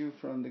praise you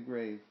from the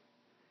grave?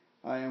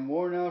 I am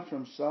worn out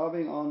from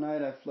sobbing all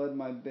night. I flood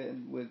my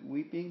bed with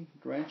weeping,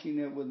 drenching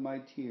it with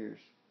my tears.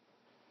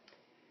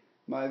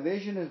 My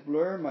vision is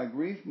blurred, my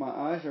grief, my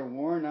eyes are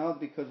worn out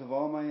because of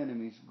all my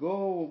enemies.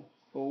 Go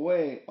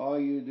away, all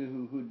you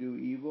who do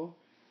evil.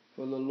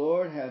 For the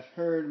Lord has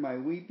heard my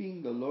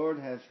weeping. The Lord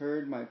has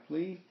heard my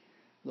plea.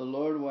 The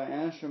Lord will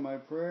answer my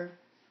prayer.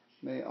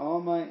 May all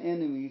my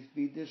enemies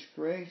be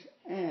disgraced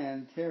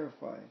and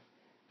terrified.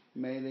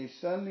 May they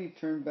suddenly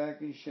turn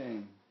back in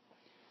shame.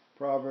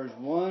 Proverbs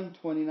 1,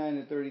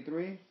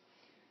 29-33.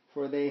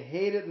 For they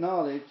hated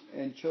knowledge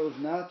and chose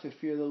not to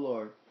fear the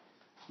Lord.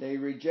 They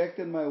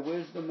rejected my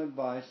wisdom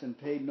advice and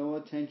paid no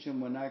attention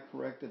when I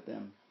corrected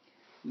them.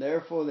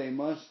 Therefore they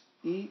must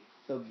eat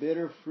the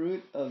bitter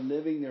fruit of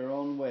living their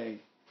own way,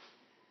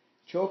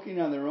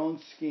 choking on their own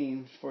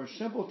schemes. For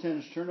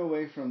simpletons turn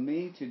away from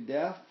me to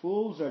death.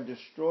 Fools are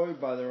destroyed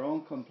by their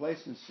own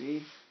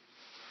complacency.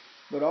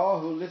 But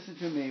all who listen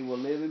to me will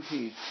live in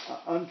peace,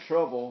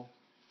 untroubled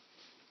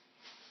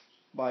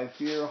by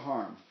fear or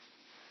harm.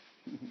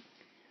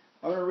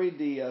 I'm going to read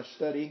the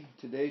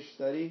today's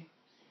study.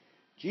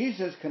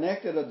 Jesus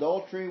connected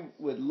adultery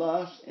with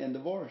lust and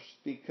divorce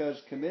because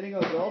committing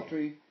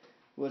adultery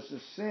was the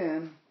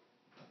sin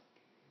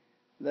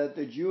that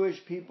the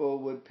Jewish people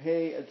would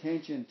pay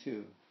attention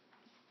to.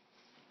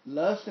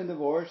 Lust and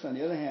divorce, on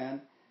the other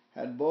hand,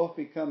 had both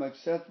become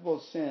acceptable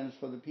sins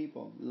for the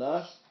people.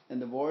 Lust and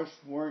divorce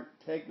weren't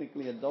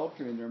technically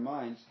adultery in their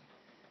minds,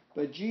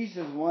 but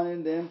Jesus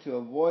wanted them to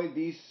avoid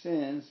these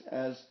sins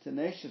as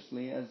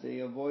tenaciously as they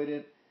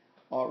avoided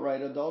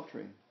outright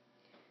adultery.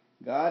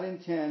 God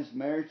intends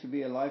marriage to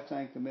be a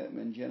lifetime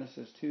commitment,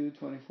 Genesis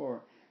 2:24.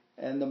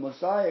 And the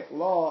Mosaic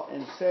law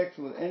and sex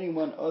with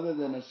anyone other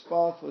than a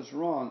spouse was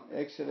wrong,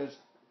 Exodus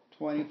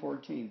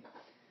 20:14.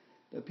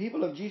 The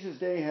people of Jesus'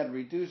 day had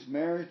reduced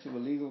marriage to a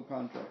legal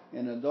contract,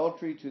 and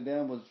adultery to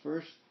them was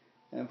first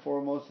and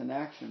foremost an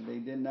action. They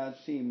did not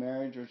see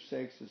marriage or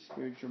sex as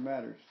spiritual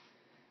matters.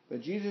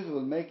 But Jesus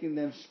was making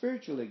them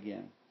spiritual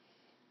again.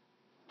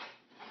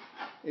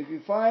 If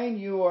you find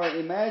you are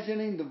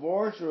imagining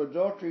divorce or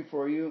adultery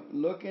for you,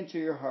 look into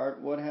your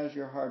heart. What has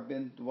your heart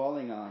been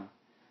dwelling on?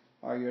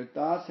 Are your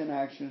thoughts and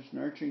actions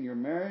nurturing your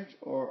marriage,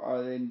 or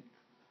are they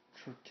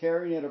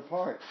tearing it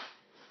apart?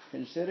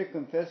 Consider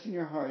confessing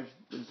your heart's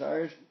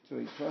desires to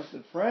a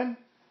trusted friend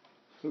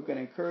who can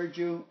encourage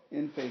you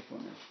in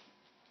faithfulness.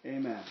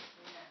 Amen.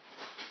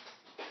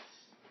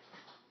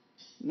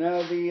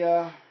 Now,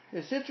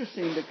 it's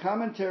interesting, the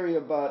commentary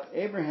about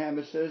Abraham,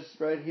 it says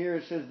right here,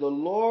 it says, the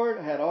Lord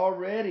had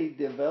already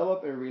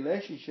developed a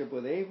relationship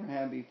with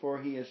Abraham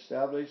before he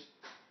established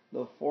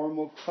the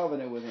formal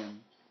covenant with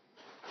him.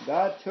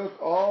 God took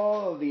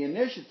all of the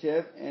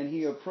initiative and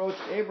he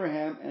approached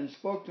Abraham and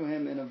spoke to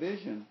him in a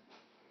vision.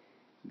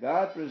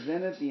 God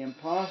presented the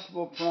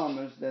impossible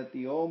promise that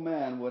the old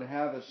man would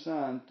have a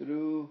son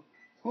through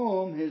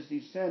whom his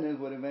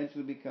descendants would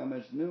eventually become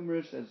as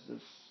numerous as the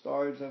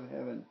stars of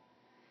heaven.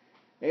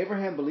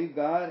 Abraham believed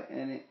God,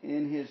 and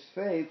in his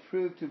faith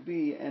proved to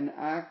be an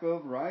act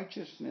of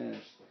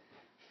righteousness.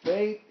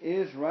 Faith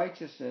is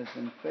righteousness,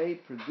 and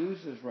faith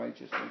produces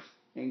righteousness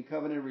in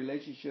covenant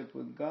relationship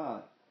with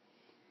God.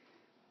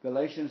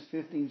 Galatians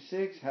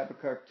 15:6,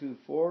 Habakkuk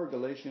 2:4,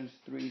 Galatians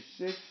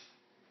 3:6,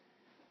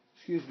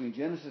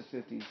 Genesis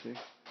 15:6.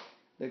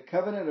 The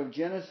covenant of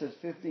Genesis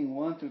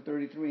 15:1 through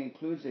 33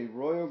 includes a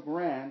royal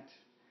grant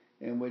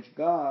in which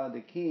God,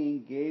 the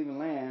king, gave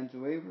land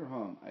to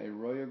Abraham, a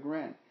royal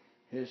grant,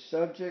 his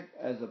subject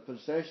as a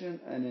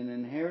possession and an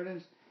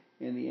inheritance.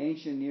 In the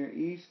ancient Near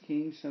East,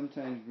 kings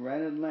sometimes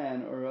granted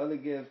land or other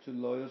gifts to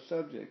loyal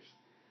subjects.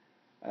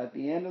 At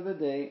the end of the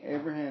day,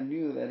 Abraham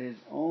knew that his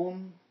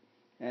own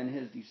and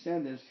his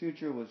descendants'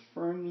 future was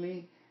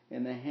firmly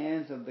in the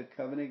hands of the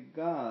covenant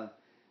God.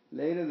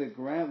 Later, the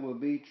grant will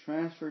be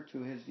transferred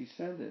to his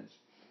descendants.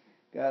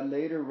 God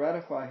later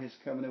ratified his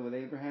covenant with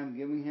Abraham,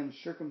 giving him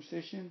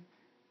circumcision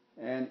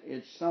and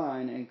its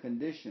sign and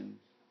conditions.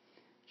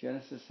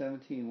 Genesis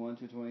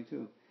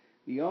 17:1-22.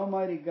 The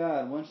Almighty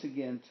God once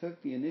again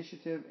took the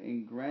initiative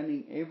in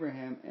granting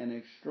Abraham an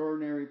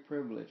extraordinary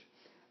privilege.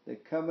 The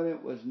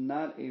covenant was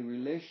not a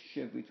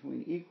relationship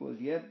between equals,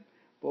 yet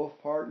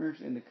both partners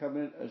in the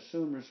covenant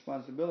assumed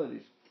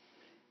responsibilities.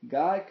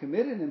 God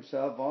committed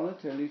himself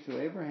voluntarily to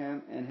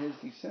Abraham and his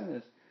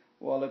descendants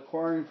while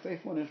acquiring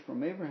faithfulness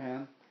from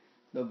Abraham.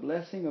 The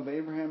blessing of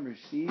Abraham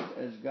received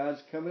as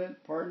God's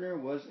covenant partner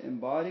was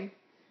embodied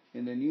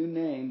in the new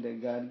name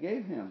that God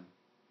gave him.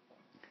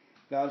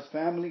 God's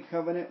family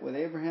covenant with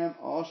Abraham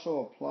also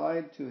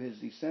applied to his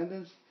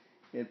descendants.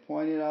 It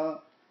pointed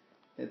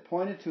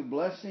to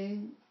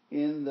blessing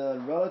in the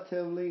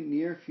relatively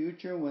near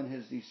future when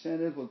his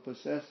descendants would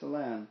possess the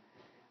land.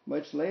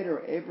 Much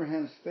later,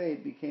 Abraham's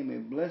faith became a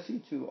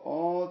blessing to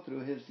all through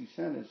his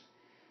descendants.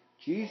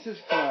 Jesus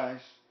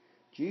Christ,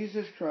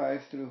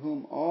 through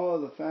whom all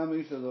the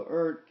families of the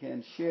earth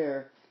can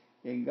share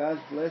in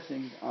God's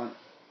blessings on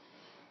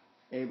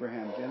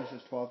Abraham.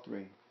 Genesis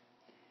 12:3.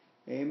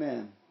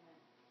 Amen.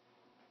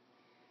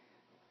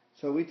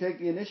 So we take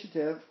the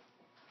initiative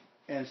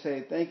and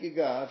say, thank you,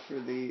 God, for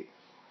the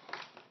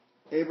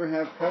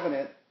Abraham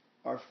covenant,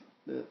 our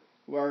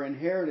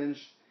inheritance,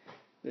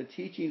 the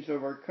teachings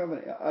of our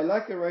covenant. I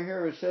like it right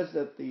here. It says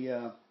that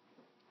the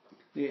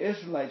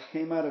Israelites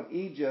came out of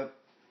Egypt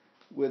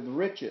with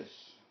riches.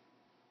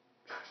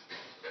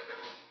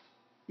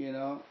 You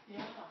know,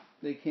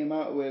 they came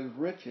out with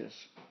riches,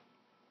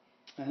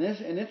 and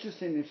it's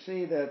interesting to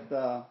see that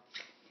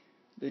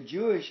the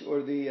Jewish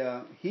or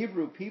the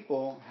Hebrew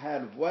people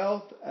had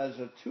wealth as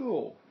a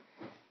tool.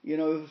 You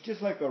know, it was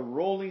just like a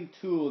rolling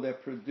tool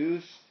that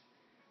produced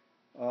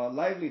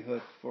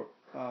livelihood for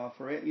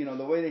you know,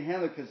 the way they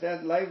handled it, because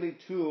that lively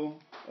tool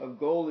of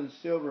gold and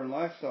silver and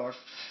livestock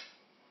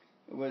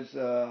was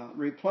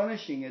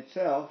replenishing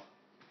itself,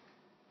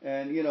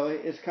 and you know,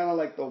 it's kind of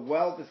like the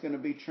wealth is going to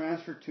be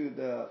transferred to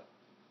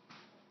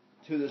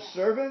the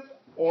servant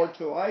or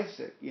to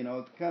Isaac. You know,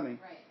 it's coming.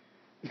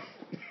 Right.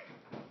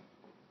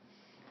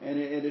 And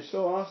it is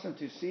so awesome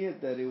to see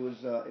it that it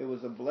was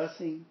a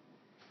blessing,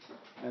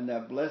 and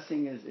that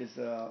blessing is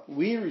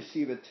we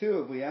receive it too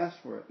if we ask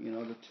for it. You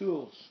know, the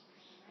tools.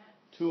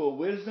 Tool of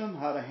wisdom,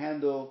 how to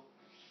handle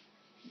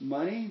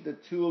money, the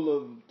tool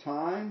of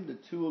time, the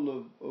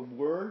tool of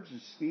words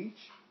and speech,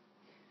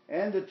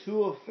 and the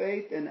tool of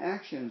faith and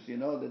actions, you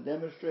know, the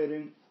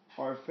demonstrating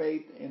our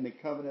faith in the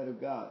covenant of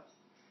God.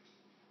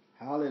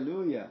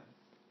 Hallelujah.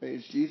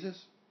 Praise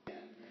Jesus.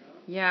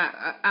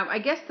 Yeah, I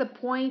guess the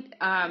point,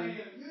 I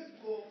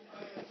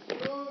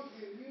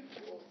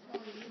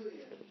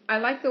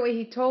like the way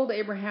he told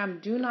Abraham,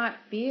 do not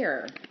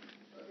fear.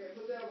 Okay,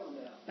 put that one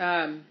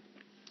down.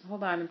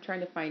 Hold on, I'm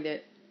trying to find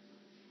it.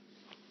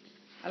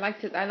 I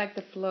like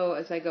the flow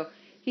as I go.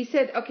 He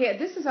said, okay,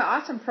 this is an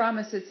awesome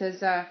promise. It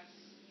says,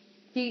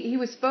 he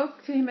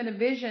spoke to him in a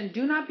vision.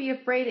 Do not be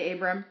afraid,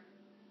 Abram,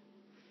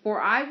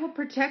 for I will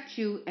protect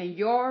you, and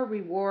your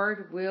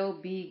reward will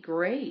be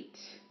great.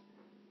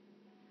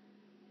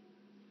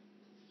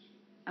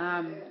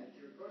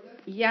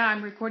 Yeah,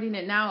 I'm recording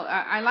it now.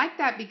 I like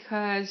that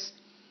because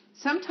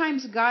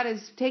sometimes God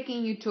is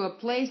taking you to a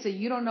place that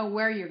you don't know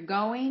where you're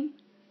going.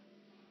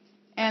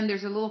 And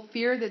there's a little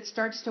fear that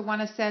starts to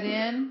want to set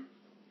in.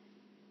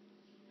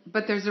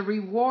 But there's a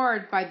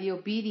reward by the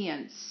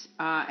obedience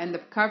and the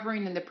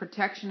covering and the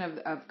protection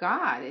of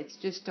God. It's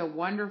just a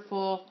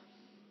wonderful,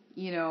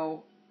 you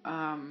know,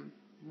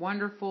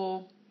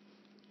 wonderful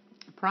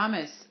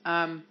promise.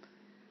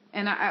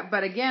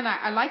 But again,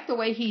 I like the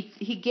way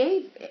he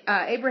gave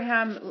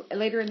Abraham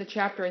later in the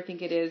chapter. I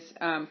think it is.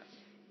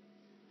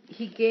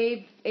 He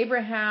gave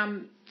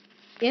Abraham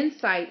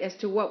insight as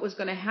to what was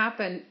going to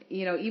happen.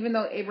 Even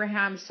though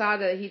Abraham saw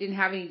that he didn't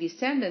have any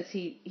descendants,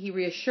 he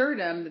reassured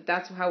him that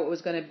that's how it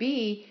was going to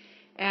be.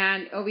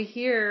 And over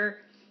here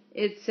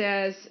it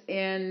says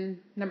in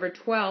number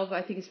 12,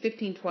 I think it's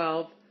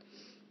 15:12,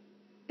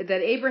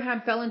 that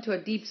Abraham fell into a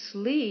deep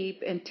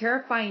sleep and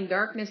terrifying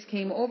darkness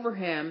came over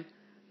him.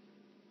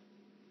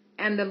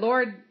 And the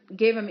Lord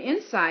gave him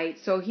insight.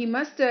 So he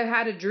must have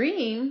had a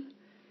dream.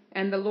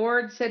 And the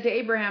Lord said to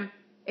Abraham,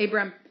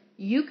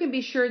 you can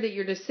be sure that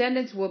your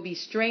descendants will be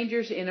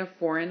strangers in a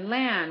foreign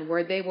land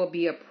where they will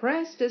be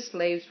oppressed as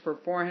slaves for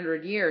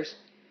 400 years.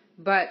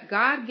 But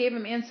God gave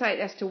him insight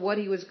as to what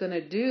he was going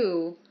to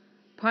do,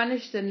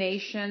 punish the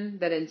nation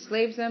that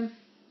enslaves them.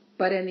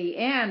 But in the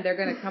end, they're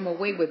going to come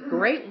away with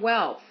great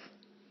wealth.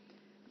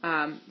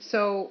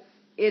 So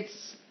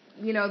it's...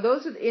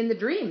 those are in the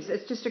dreams.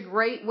 It's just a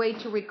great way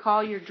to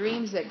recall your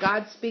dreams, that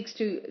God speaks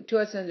to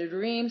us in the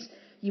dreams.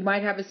 You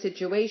might have a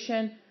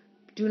situation.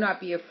 Do not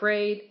be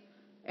afraid.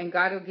 And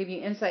God will give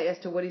you insight as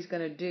to what he's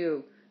going to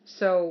do.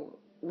 So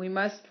we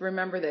must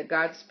remember that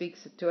God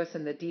speaks to us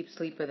in the deep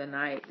sleep of the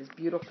night. It's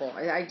beautiful.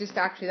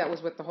 That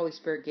was what the Holy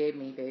Spirit gave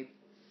me, babe.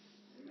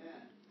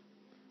 Amen.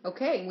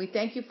 Okay, we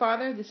thank you,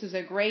 Father. This is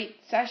a great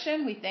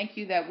session. We thank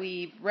you that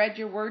we've read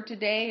your word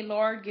today,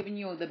 Lord, giving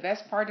you the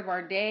best part of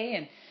our day.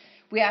 And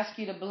we ask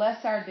you to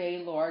bless our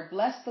day, Lord.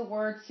 Bless the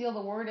word. Seal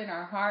the word in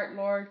our heart,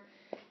 Lord.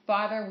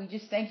 Father, we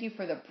just thank you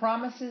for the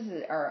promises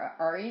that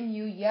are in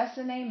you. Yes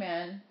and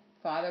amen.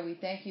 Father, we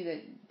thank you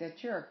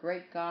that you're a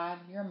great God.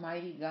 You're a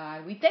mighty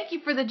God. We thank you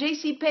for the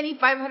JCPenney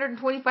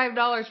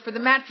 $525 for the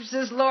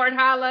mattresses, Lord.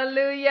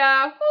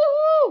 Hallelujah.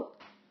 Woo-hoo!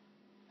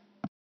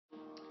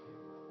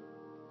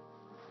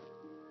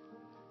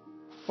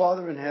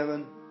 Father in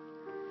heaven,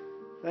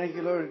 thank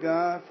you, Lord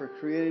God, for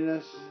creating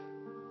us,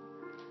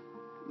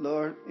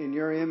 Lord, in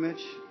your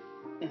image,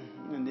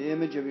 in the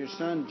image of your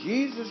Son,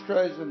 Jesus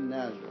Christ of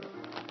Nazareth.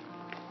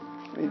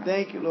 We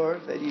thank you,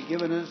 Lord, that you've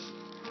given us,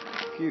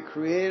 you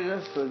created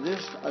us for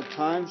a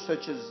time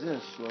such as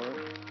this,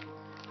 Lord,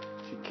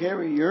 to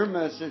carry your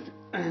message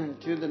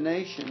to the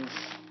nations,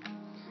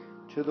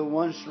 to the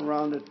ones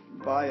surrounded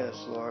by us,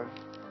 Lord.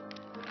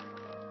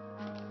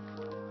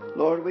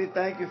 Lord, we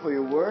thank you for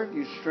your word.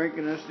 You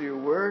strengthen us through your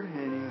word,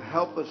 and you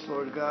help us,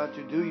 Lord God,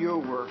 to do your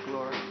work,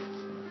 Lord.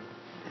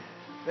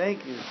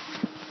 Thank you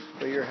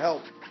for your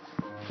help.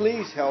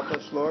 Please help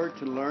us, Lord,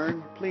 to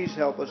learn. Please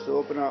help us to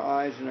open our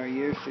eyes and our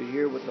ears to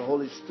hear what the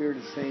Holy Spirit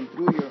is saying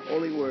through your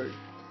holy word.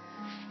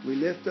 We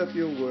lift up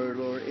your word,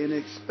 Lord, in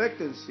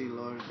expectancy,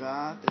 Lord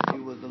God, that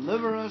you will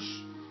deliver us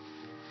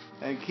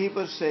and keep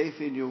us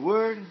safe in your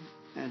word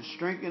and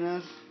strengthen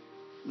us.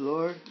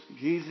 Lord,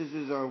 Jesus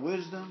is our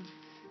wisdom,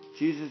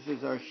 Jesus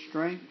is our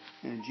strength,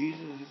 and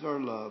Jesus is our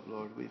love,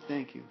 Lord. We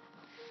thank you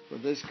for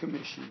this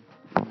commission.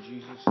 In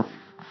Jesus' name.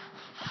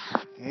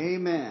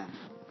 Amen.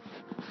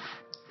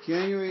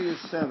 January the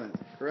 7th,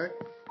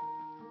 correct?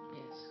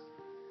 Yes.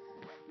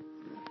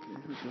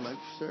 Okay. Would you like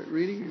to start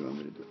reading, or you want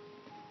me to do it?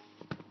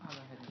 I'll go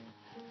ahead and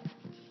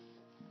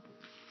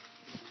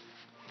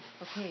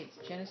read. Okay,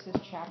 it's Genesis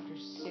chapter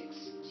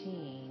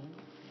 16,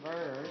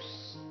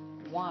 verse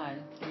 1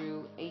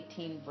 through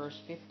 18, verse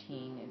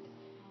 15.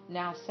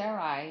 Now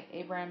Sarai,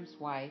 Abraham's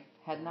wife,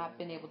 had not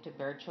been able to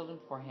bear children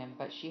for him,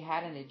 but she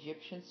had an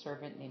Egyptian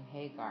servant named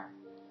Hagar.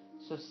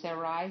 So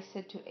Sarai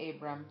said to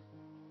Abram,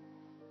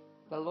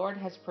 "The Lord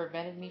has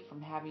prevented me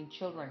from having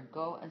children.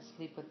 Go and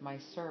sleep with my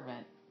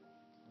servant.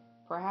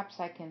 Perhaps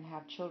I can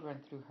have children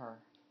through her."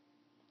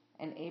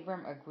 And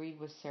Abram agreed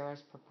with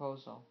Sarah's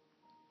proposal.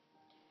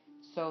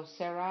 So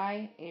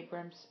Sarai,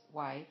 Abram's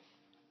wife,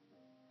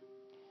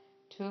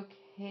 took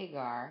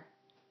Hagar,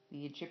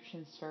 the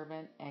Egyptian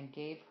servant, and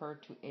gave her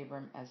to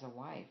Abram as a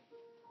wife.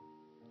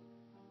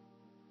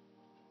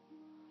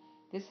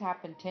 This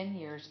happened 10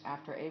 years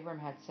after Abram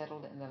had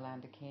settled in the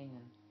land of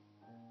Canaan.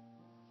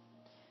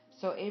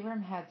 So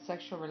Abram had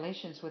sexual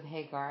relations with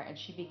Hagar, and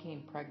she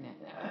became pregnant.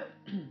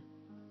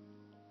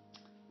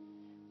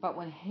 But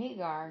when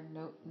Hagar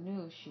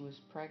knew she was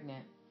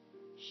pregnant,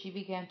 she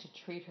began to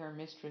treat her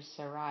mistress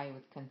Sarai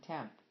with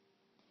contempt.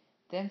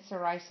 Then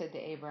Sarai said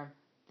to Abram,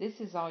 "This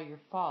is all your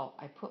fault.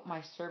 I put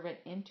my servant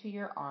into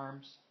your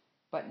arms,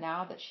 but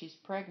now that she's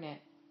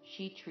pregnant,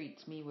 she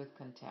treats me with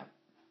contempt.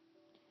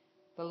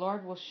 The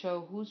Lord will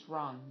show who's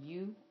wrong,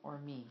 you or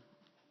me."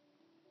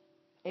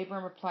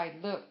 Abram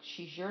replied, "Look,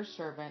 she's your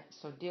servant,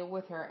 so deal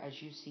with her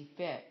as you see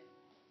fit."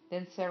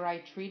 Then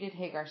Sarai treated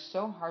Hagar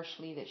so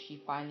harshly that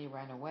she finally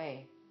ran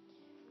away.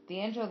 The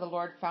angel of the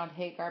Lord found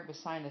Hagar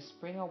beside a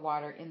spring of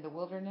water in the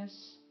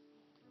wilderness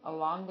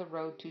along the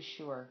road to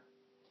Shur.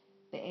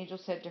 The angel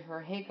said to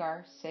her,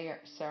 "Hagar,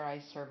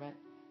 Sarai's servant,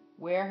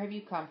 where have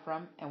you come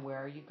from and where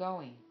are you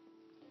going?"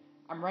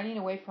 "I'm running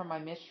away from my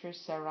mistress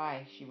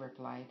Sarai," she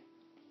replied.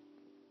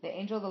 The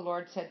angel of the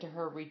Lord said to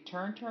her,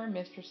 "Return to her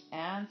mistress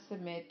and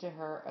submit to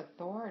her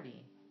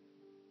authority."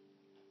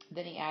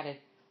 Then he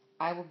added,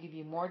 I will give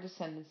you more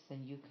descendants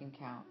than you can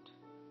count.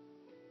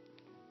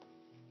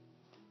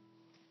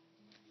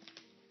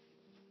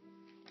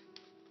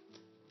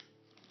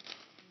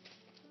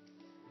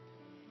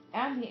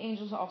 And the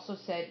angels also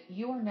said,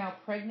 You are now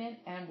pregnant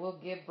and will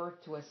give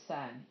birth to a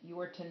son. You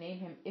are to name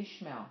him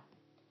Ishmael,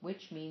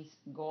 which means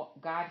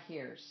God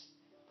hears.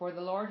 For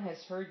the Lord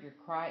has heard your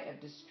cry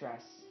of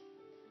distress.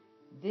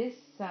 This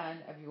son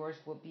of yours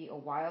will be a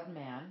wild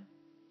man,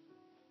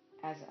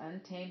 as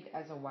untamed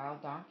as a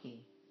wild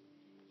donkey.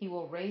 He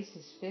will raise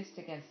his fist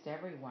against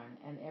everyone,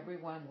 and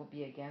everyone will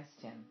be against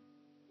him.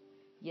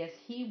 Yes,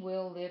 he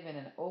will live in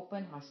an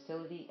open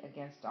hostility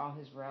against all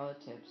his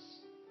relatives.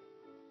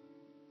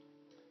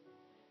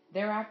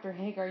 Thereafter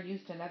Hagar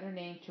used another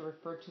name to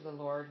refer to the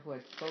Lord who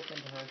had spoken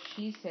to her.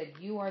 She said,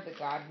 You are the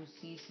God who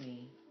sees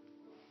me.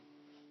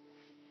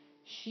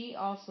 She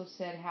also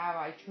said, Have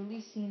I truly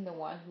seen the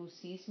one who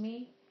sees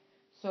me?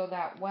 So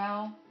that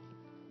well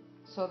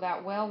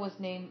was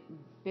named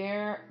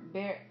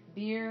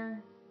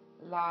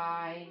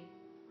Lahai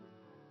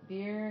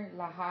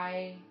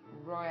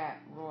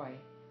Roi,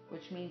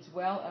 which means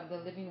well of the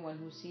living one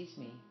who sees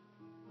me.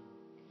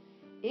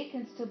 It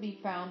can still be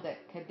found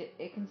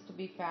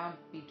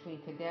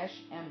between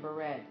Kadesh and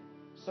Bered.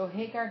 So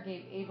Hagar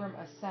gave Abram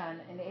a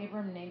son, and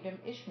Abram named him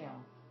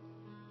Ishmael.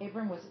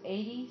 Abram was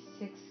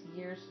 86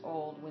 years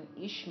old when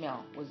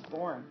Ishmael was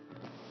born.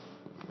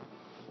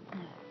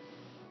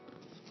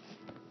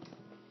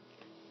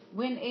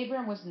 When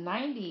Abram was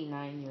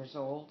 99 years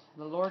old,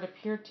 the Lord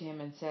appeared to him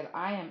and said,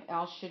 I am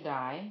El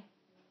Shaddai,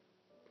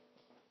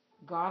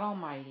 God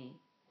Almighty.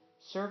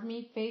 Serve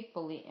me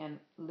faithfully and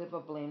live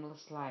a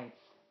blameless life.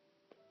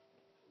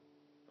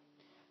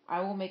 I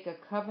will make a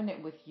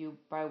covenant with you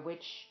by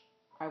which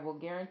I will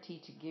guarantee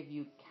to give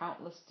you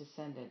countless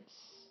descendants.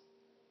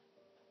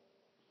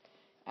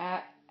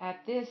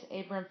 At this,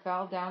 Abram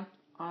fell down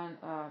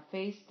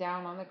face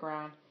down on the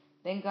ground.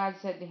 Then God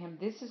said to him,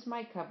 This is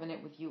my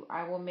covenant with you.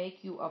 I will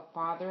make you a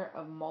father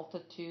of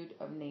multitude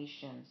of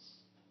nations.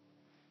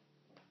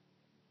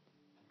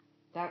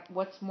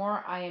 What's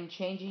more, I am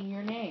changing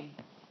your name.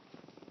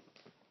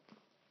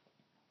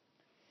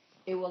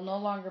 It will no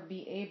longer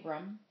be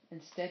Abram.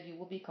 Instead, you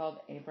will be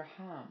called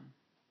Abraham.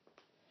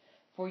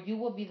 For you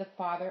will be the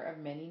father of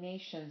many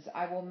nations.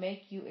 I will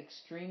make you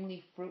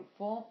extremely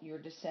fruitful. Your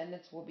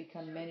descendants will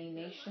become many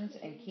nations,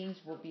 and kings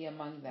will be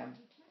among them.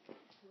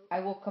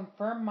 I will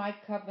confirm my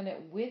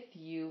covenant with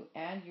you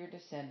and your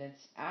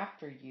descendants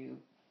after you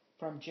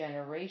from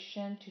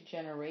generation to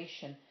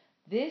generation.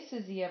 This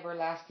is the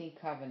everlasting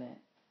covenant.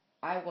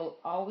 I will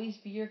always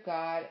be your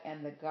God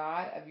and the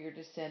God of your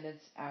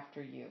descendants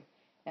after you.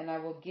 And I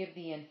will give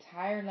the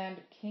entire land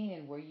of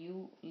Canaan, where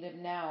you live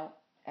now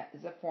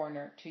as a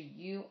foreigner, to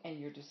you and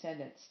your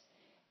descendants.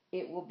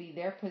 It will be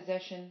their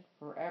possession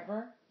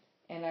forever,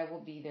 and I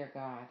will be their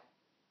God.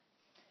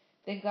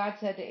 Then God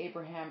said to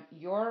Abraham,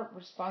 Your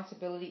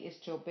responsibility is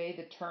to obey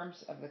the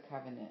terms of the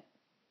covenant.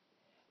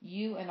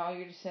 You and all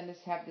your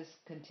descendants have this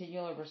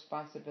continual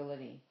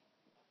responsibility.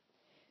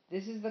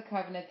 This is the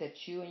covenant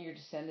that you and your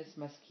descendants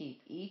must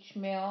keep. Each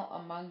male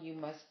among you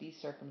must be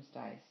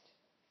circumcised.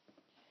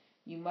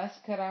 You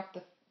must cut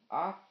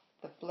off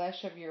the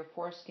flesh of your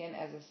foreskin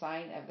as a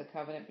sign of the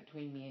covenant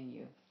between me and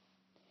you.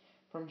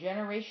 From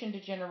generation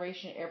to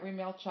generation, every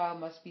male child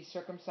must be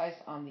circumcised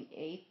on the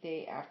 8th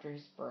day after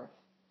his birth.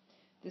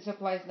 This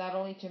applies not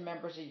only to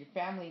members of your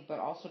family, but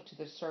also to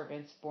the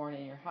servants born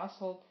in your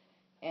household,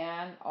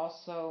 and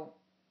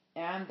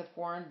the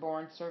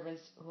foreign-born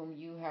servants whom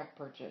you have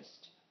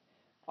purchased.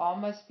 All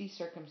must be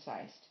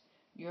circumcised.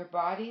 Your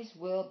bodies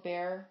will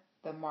bear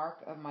the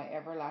mark of my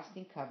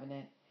everlasting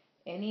covenant.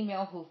 Any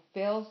male who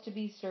fails to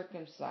be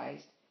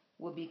circumcised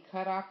will be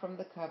cut off from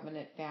the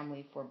covenant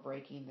family for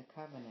breaking the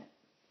covenant.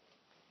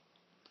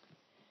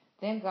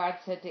 Then God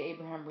said to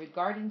Abraham,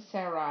 Regarding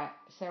Sarai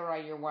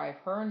your wife,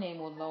 her name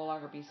will no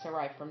longer be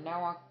Sarai. From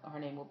now on, her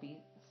name will be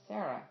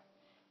Sarah.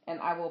 And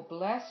I will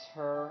bless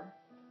her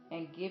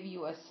and give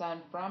you a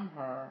son from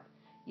her.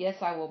 Yes,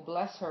 I will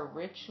bless her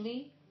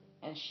richly,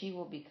 and she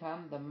will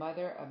become the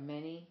mother of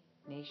many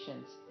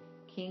nations.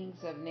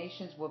 Kings of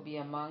nations will be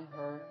among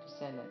her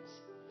descendants.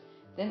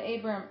 Then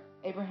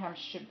Abraham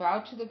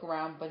bowed to the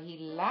ground, but he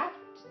laughed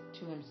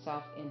to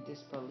himself in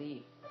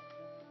disbelief.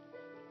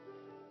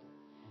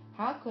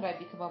 How could I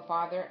become a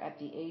father at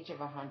the age of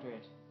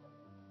 100?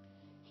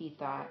 He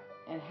thought,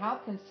 and how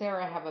can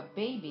Sarah have a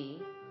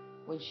baby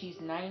when she's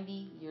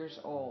 90 years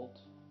old?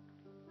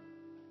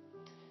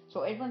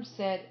 So Abram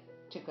said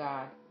to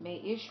God,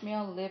 May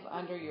Ishmael live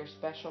under your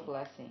special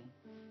blessing.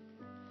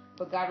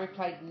 But God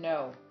replied,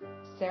 No.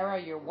 Sarah,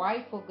 your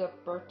wife, will give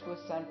birth to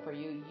a son for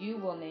you. You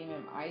will name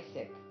him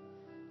Isaac,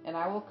 and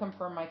I will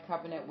confirm my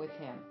covenant with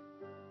him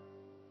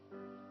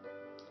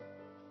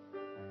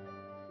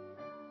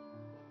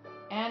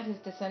and his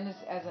descendants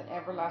as an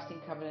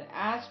everlasting covenant.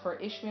 As for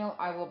Ishmael,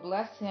 I will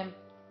bless him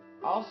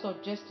also,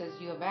 just as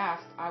you have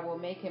asked. I will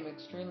make him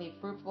extremely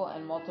fruitful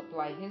and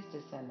multiply his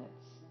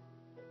descendants.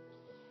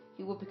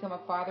 He will become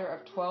a father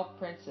of 12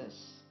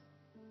 princes,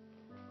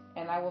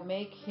 and I will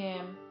make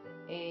him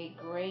a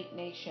great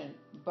nation,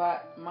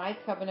 but my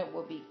covenant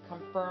will be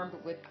confirmed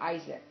with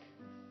Isaac,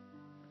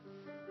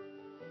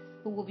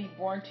 who will be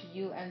born to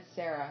you and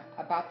Sarah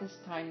about this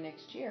time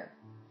next year."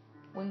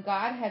 When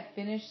God had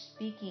finished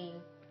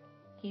speaking,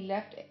 he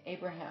left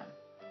Abraham.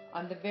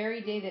 On the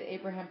very day that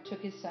Abraham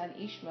took his son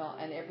Ishmael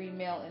and every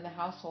male in the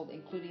household,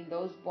 including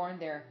those born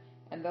there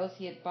and those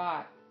he had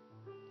bought,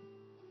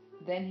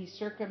 then he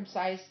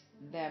circumcised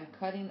them,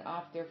 cutting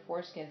off their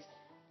foreskins,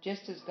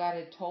 just as God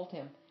had told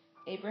him.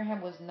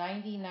 Abraham was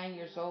 99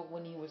 years old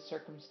when he was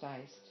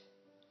circumcised,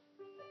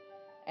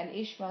 and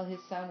Ishmael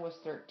his son was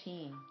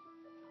 13.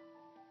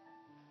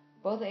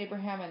 Both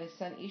Abraham and his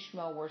son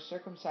Ishmael were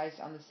circumcised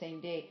on the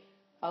same day,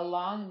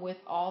 along with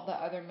all the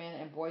other men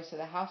and boys of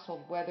the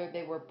household, whether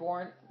they were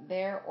born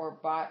there or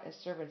bought as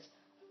servants.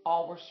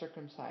 All were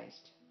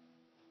circumcised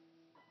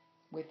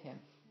with him.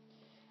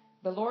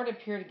 The Lord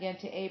appeared again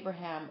to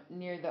Abraham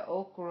near the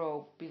oak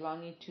grove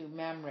belonging to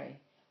Mamre.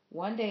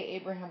 One day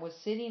Abraham was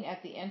sitting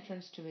at the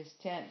entrance to his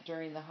tent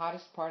during the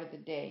hottest part of the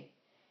day.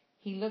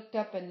 He looked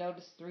up and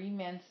noticed 3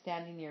 men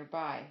standing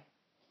nearby.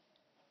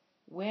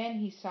 When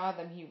he saw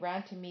them, he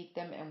ran to meet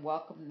them and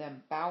welcomed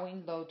them,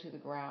 bowing low to the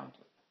ground.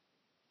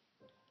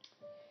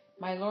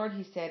 "My Lord,"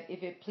 he said,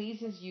 "if it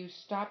pleases you,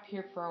 stop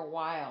here for a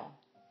while.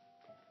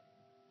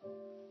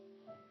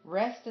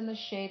 Rest in the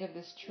shade of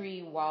this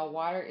tree while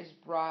water is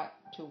brought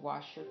to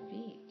wash your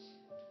feet.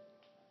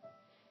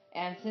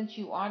 And since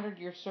you honored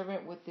your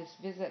servant with this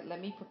visit, let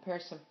me prepare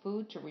some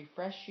food to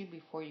refresh you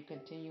before you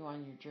continue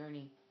on your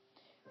journey."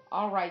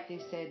 "All right," they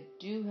said,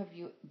 do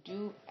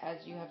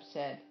as you have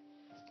said."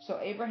 So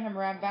Abraham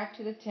ran back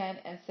to the tent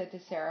and said to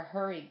Sarah,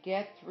 "Hurry,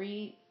 get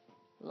 3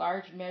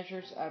 large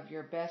measures of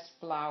your best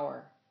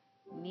flour,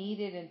 knead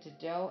it into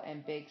dough,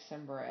 and bake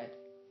some bread."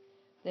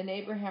 Then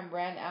Abraham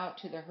ran out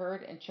to the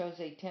herd and chose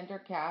a tender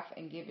calf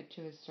and gave it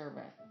to his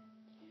servant,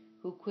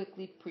 who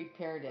quickly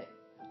prepared it.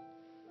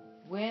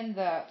 When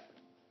the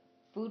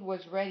food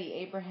was ready,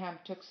 Abraham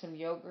took some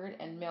yogurt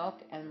and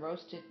milk and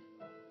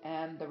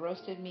the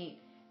roasted meat,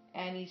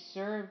 and he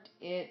served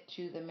it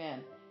to the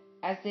men.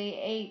 As they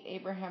ate,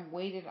 Abraham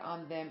waited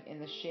on them in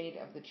the shade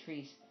of the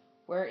trees.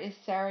 "Where is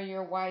Sarah,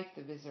 your wife?"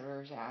 the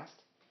visitors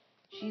asked.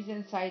 "She's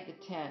inside the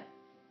tent,"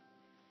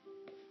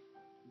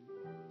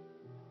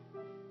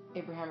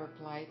 Abraham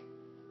replied.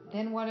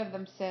 Then one of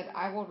them said,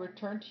 "I will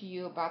return to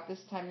you about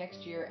this time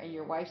next year, and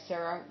your wife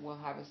Sarah will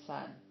have a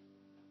son."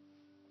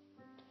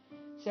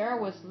 Sarah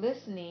was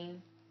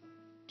listening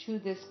to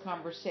this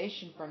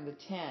conversation from the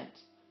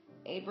tent.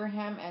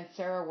 Abraham and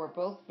Sarah were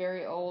both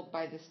very old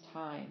by this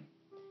time,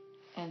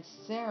 and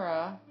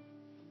Sarah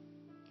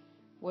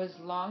was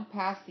long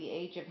past the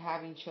age of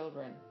having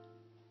children.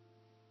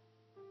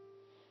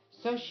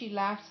 So she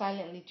laughed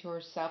silently to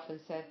herself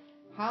and said,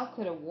 "How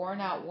could a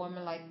worn-out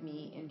woman like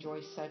me enjoy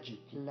such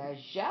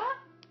pleasure?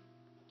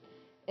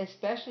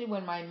 Especially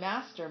when my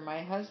master,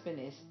 my husband,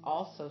 is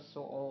also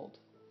so old."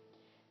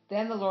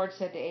 Then the Lord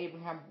said to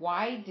Abraham,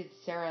 "Why did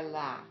Sarah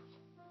laugh?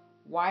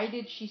 Why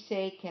did she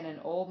say, 'Can an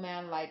old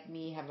man like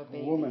me have a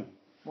baby?'"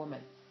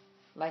 Woman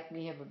like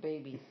me have a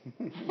baby.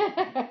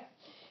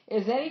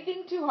 "Is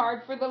anything too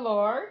hard for the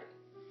Lord?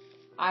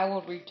 I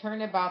will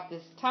return about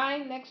this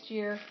time next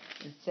year,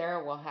 and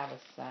Sarah will have a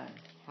son."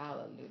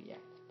 Hallelujah.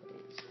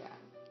 Praise God.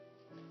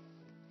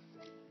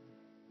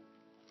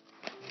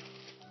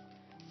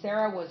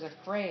 Sarah was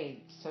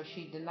afraid, so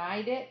she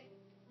denied it,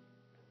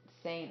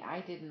 saying,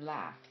 "I didn't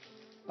laugh."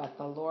 But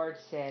the Lord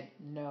said,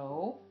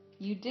 "No,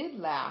 you did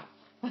laugh."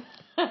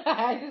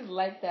 I just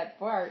like that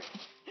part.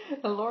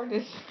 The Lord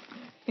is,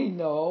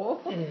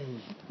 no.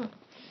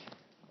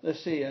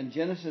 Let's see, in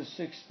Genesis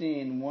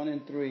 16, 1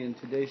 and 3, in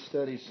today's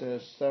study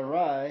says,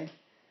 Sarai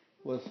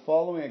was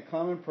following a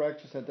common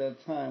practice at that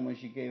time when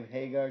she gave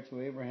Hagar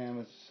to Abraham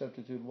as a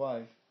substitute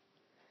wife.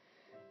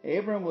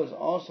 Abraham was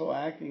also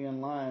acting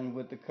in line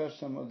with the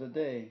custom of the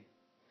day.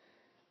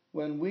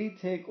 When we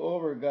take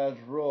over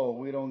God's role,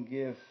 we don't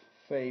give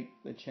faith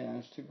the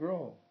chance to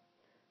grow.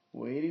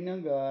 Waiting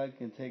on God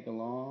can take a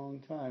long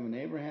time. In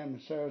Abraham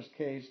and Sarah's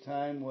case,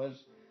 time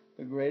was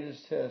the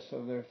greatest test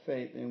of their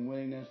faith and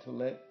willingness to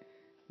let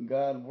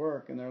God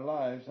work in their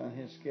lives on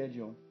His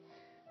schedule.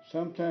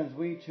 Sometimes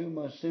we too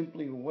must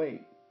simply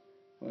wait.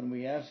 When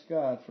we ask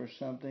God for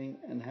something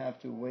and have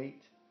to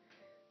wait,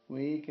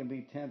 we can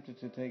be tempted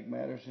to take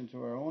matters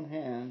into our own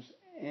hands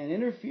and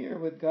interfere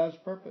with God's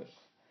purpose.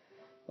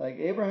 Like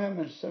Abraham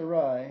and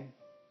Sarai,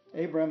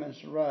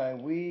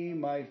 we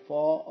might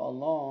fall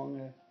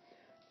along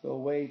the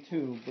way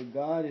too, but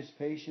God is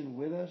patient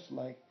with us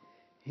like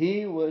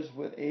He was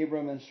with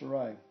Abraham and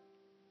Sarai.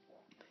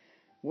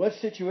 What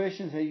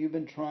situations have you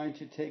been trying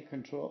to take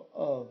control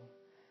of?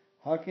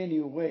 How can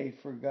you wait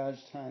for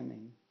God's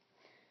timing?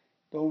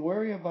 Don't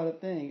worry about a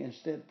thing.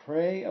 Instead,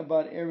 pray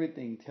about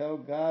everything. Tell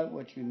God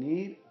what you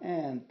need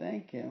and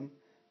thank Him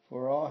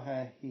for all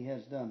He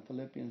has done.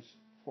 Philippians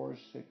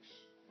 4:6.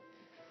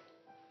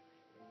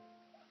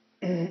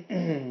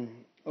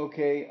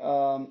 Okay,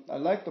 I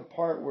like the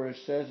part where it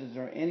says, "Is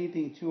there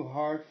anything too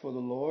hard for the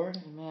Lord?"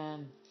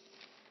 Amen.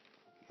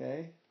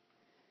 Okay.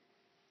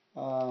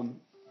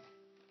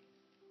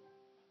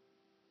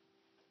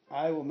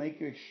 I will make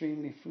you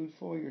extremely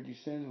fruitful. Your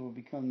descendants will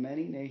become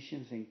many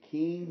nations, and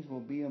kings will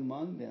be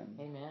among them.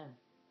 Amen.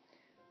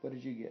 What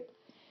did you get?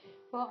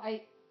 Well,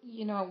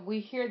 we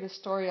hear the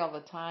story all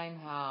the time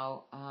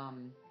how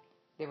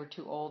they were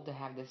too old to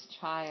have this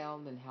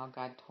child, and how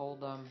God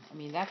told them. I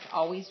mean, that's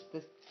always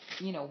the,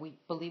 we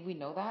believe we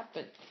know that,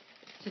 but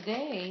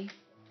today,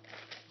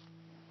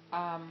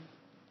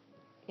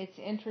 it's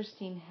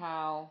interesting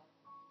how,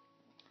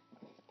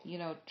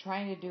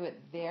 trying to do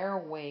it their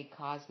way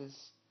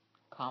causes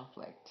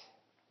conflict.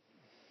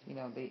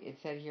 It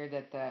said here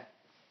that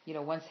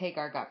once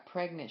Hagar got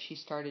pregnant, she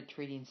started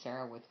treating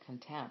Sarah with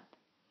contempt.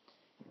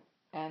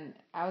 And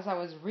as I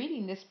was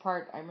reading this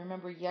part, I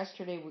remember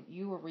yesterday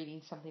you were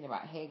reading something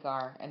about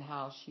Hagar and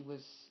how she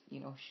was,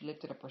 she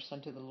lifted up her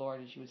son to the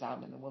Lord as she was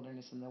out in the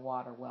wilderness and the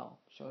water well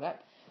showed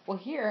up. Well,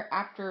 here,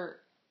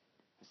 after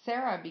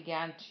Sarah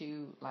began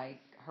to,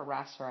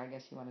 harass her, I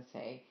guess you want to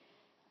say,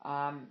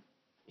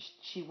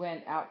 she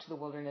went out to the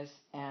wilderness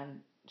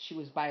and she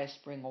was by a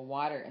spring of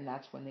water, and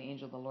that's when the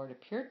angel of the Lord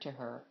appeared to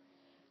her.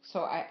 So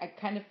I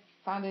kind of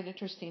found it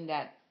interesting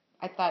that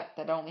I thought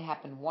that only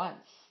happened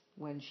once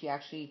when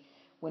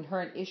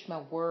her and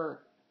Ishmael were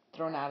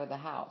thrown out of the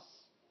house.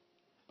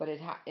 But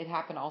it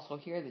happened also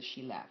here that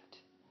she left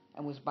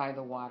and was by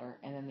the water,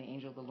 and then the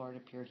angel of the Lord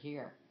appeared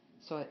here.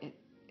 So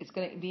it's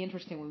going to be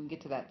interesting when we get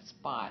to that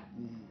spot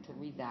to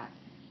read that.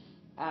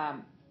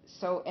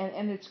 So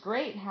it's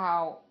great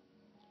how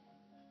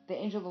the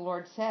angel of the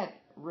Lord said,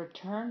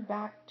 return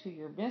back to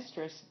your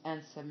mistress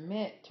and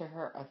submit to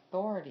her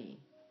authority.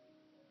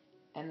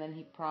 And then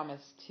he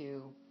promised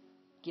to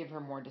give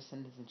her more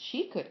descendants than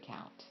she could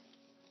count.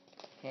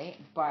 Okay,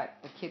 but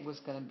the kid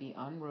was going to be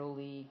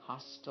unruly,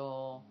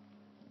 hostile.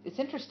 It's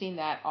interesting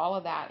that all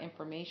of that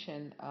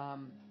information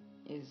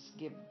is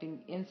giving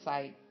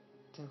insight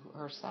to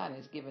her son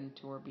is given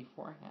to her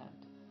beforehand.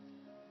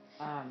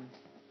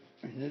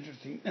 It's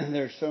interesting.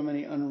 There's so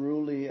many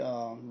unruly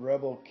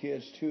rebel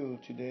kids too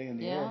today in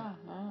the earth.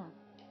 Yeah.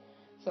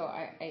 So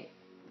I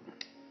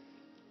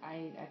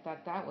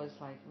thought that was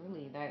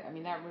really that. I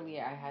mean, that really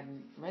I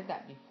hadn't read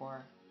that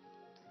before.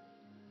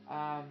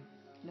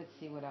 Let's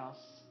see what else.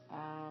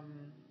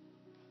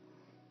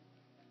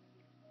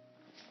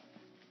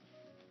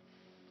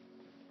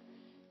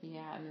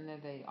 Yeah, and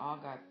then they all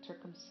got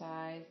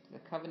circumcised. The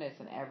covenant is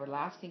an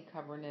everlasting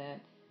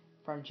covenant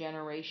from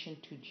generation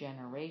to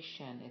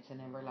generation. It's an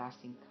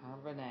everlasting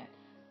covenant.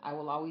 I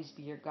will always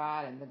be your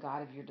God and the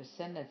God of your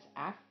descendants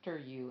after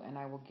you, and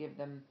I will give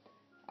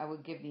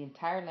the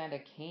entire land of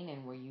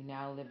Canaan where you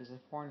now live as a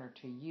foreigner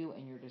to you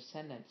and your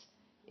descendants.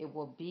 It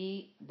will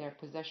be their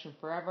possession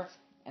forever,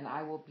 and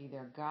I will be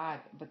their God.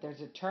 But there's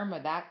a term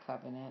of that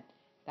covenant.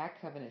 That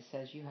covenant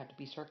says you have to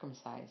be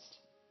circumcised,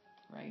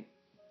 right?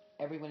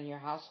 Everyone in your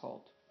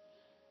household.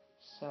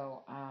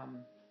 So,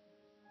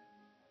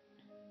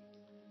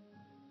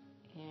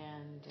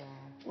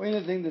 One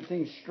of the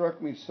things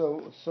struck me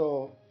so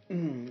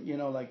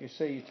like you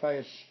say, you tie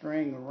a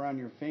string around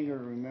your finger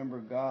to remember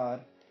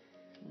God.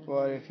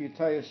 But if you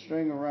tie a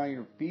string around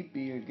your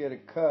pee-pee, you get a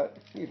cut.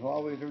 Every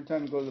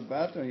time you go to the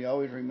bathroom, you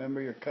always remember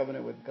your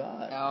covenant with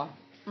God. Oh.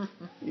 That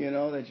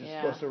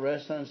you're supposed to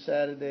rest on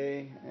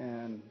Saturday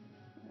and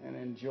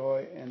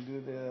enjoy and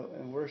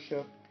and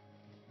worship.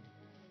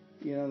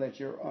 That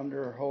you're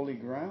under holy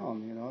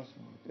ground.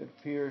 So it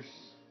appears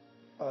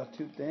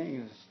two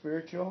things: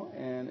 spiritual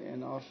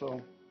and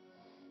also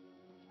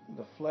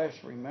the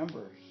flesh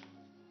remembers.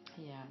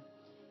 Yeah,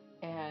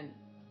 and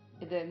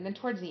then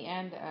towards the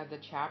end of the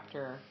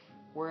chapter,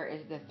 where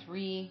it said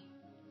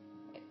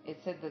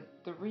the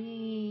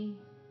three.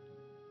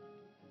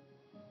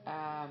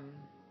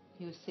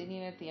 He was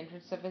sitting at the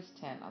entrance of his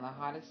tent on the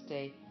hottest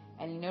day,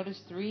 and he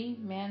noticed 3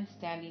 men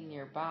standing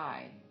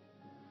nearby.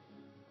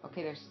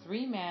 Okay, there's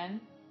 3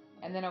 men,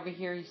 and then over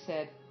here he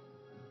said,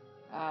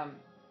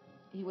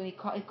 he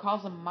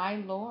calls him my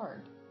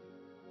Lord.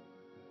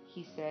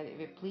 He said,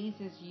 if it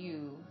pleases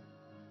you,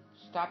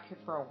 stop here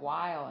for a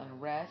while and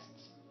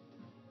rest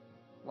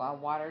while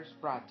water's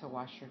brought to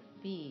wash your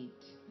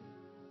feet.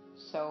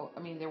 So, I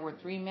mean, there were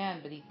 3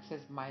 men, but he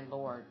says my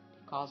Lord.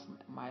 He calls him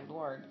my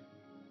Lord.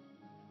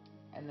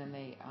 And then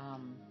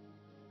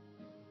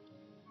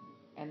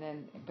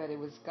but it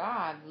was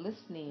God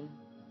listening,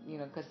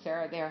 because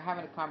they were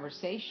having a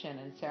conversation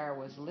and Sarah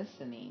was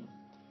listening.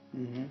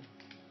 Mm-hmm.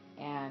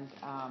 And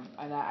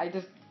I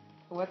just,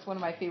 what's one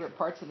of my favorite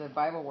parts of the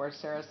Bible where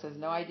Sarah says,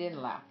 no, I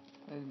didn't laugh.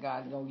 And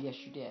God, no, yes,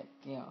 you did.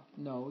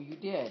 No, you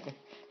did.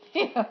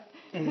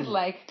 It's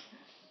like,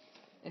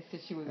 it's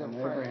because she was and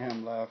afraid.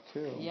 Abraham laughed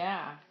too.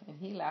 Yeah, and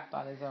he laughed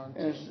on his own too.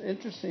 And it's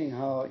interesting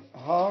how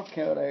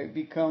can I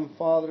become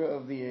father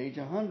of the age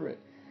 100?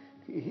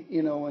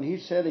 When he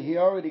said it, he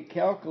already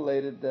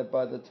calculated that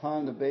by the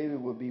time the baby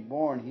would be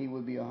born, he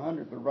would be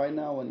 100. But right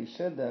now, when he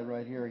said that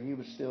right here, he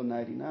was still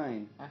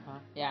 99.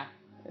 Yeah.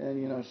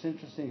 And it's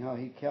interesting how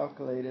he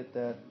calculated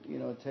that. It's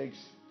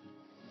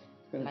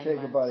going to take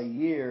months. about a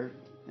year,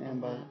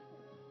 and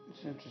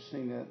it's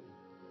interesting that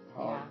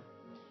how.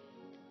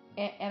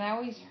 Yeah. And I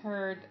always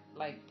heard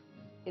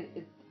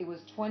it was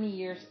 20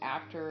 years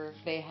after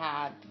they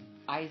had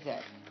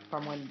Isaac,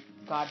 from when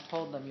God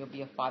told them, you'll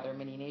be a father of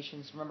many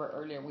nations. Remember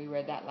earlier we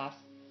read that last.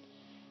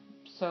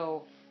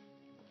 So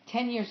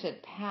 10 years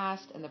had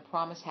passed and the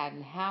promise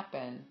hadn't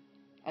happened,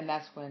 and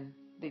that's when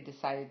they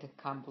decided to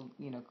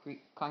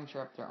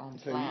conjure up their own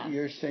plan. So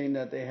you're saying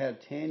that they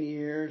had 10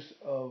 years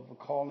of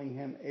calling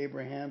him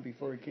Abraham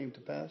before it came to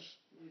pass?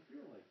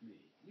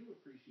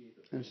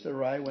 And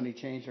Sarai when he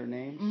changed her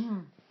names? Mm-hmm.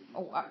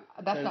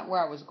 That's not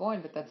where I was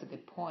going, but that's a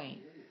good point.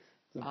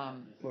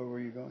 Where were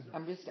you going?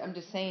 I'm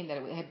just saying that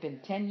it had been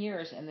 10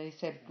 years, and they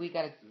said we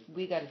got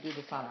to do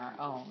this on our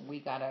own.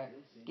 We got to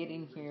get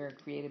in here,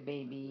 create a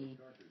baby,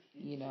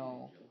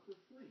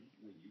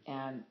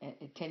 and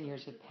 10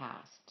 years had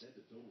passed.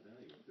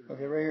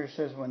 Okay, right here it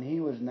says when he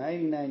was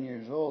 99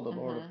 years old, the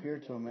Lord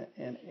appeared to him,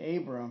 and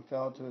Abram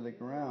fell to the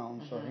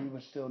ground, so he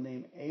was still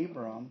named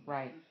Abram.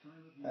 Right.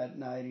 At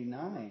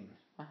 99.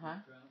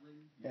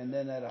 And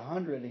then at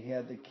 100 he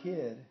had the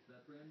kid.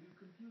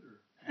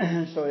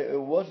 So it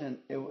wasn't.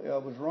 I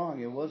was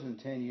wrong. It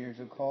wasn't 10 years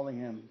of calling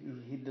him.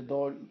 The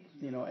Lord,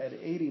 at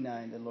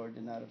 89, the Lord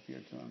did not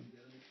appear to him.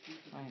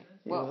 Right.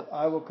 Well,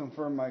 I will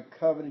confirm my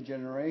covenant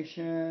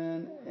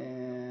generation,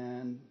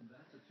 and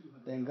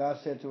then God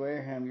said to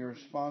Abraham, "You're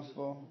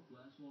responsible."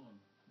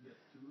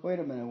 Wait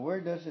a minute.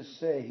 Where does it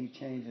say he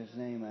changed his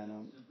name,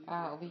 Anna?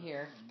 Over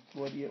here.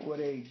 What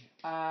age?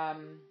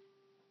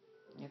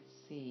 Let's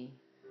see.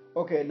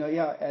 Okay, no,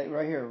 yeah,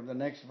 right here, the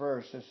next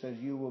verse, it says,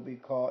 you will be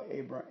called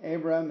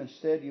Abram.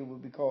 Instead, you will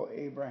be called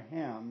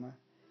Abraham.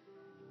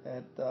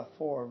 At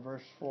 4,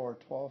 verse 4,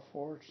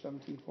 12:4,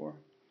 17:4.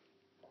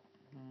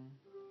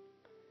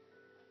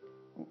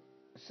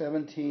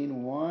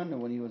 17:1,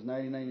 when he was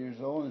 99 years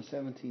old, and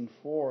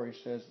 17:4,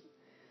 he says,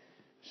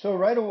 so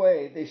right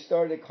away, they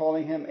started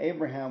calling him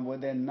Abraham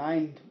within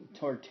 9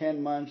 or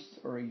 10 months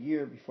or a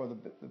year before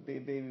the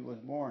baby was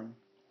born.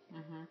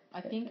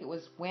 I think it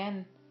was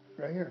when...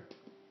 Right here.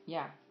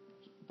 Yeah,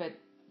 but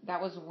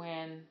that was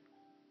when,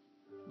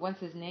 once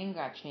his name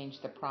got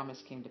changed, the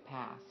promise came to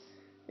pass.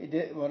 It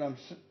did. What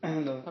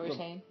you're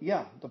saying?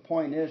 Yeah, the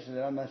point is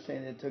that I'm not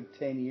saying it took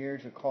 10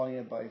 years of calling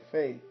it by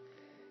faith.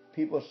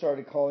 People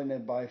started calling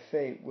it by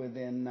faith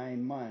within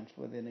 9 months,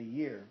 within a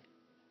year.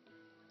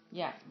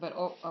 Yeah, but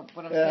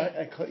what I'm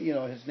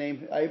saying... his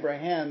name,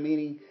 Abraham,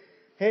 meaning,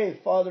 hey,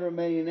 father of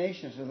many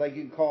nations. It's like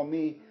you can call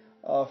me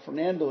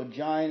Fernando,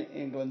 giant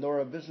in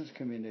Glendora business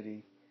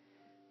community.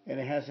 And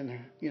it hasn't,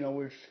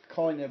 we're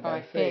calling it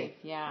by faith.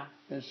 Yeah.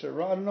 And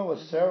Sarah, I don't know what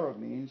Sarah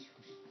means.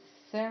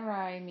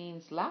 Sarai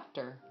means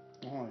laughter.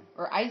 Oh.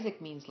 Or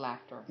Isaac means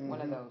laughter. One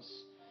of those.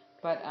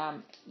 But,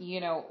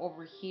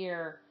 over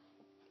here,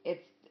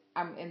 it's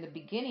in the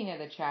beginning of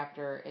the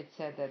chapter, it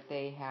said that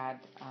they had,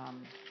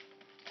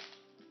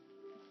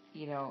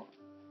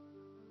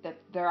 that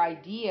their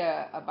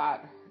idea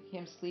about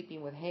him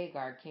sleeping with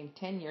Hagar came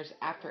 10 years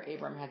after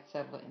Abram had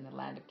settled in the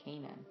land of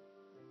Canaan.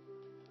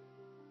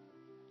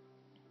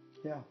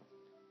 Yeah.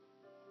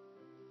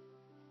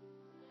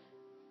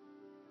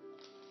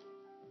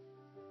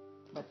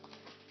 But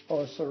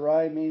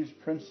Sarai means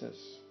princess.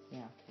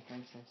 Yeah, the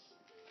princess.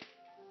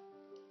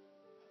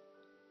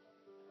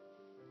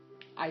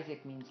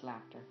 Isaac means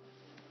laughter.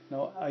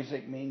 No,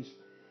 Isaac means...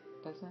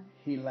 Doesn't it?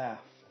 He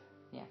laughed.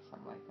 Yeah,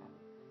 something like that.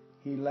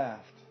 He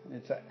laughed.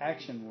 It's an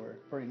action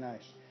word. Pretty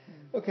nice.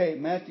 Okay,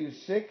 Matthew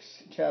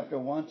 6, chapter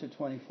 1 to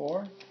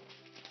 24.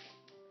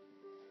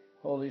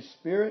 Holy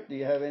Spirit, do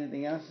you have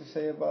anything else to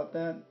say about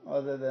that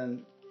other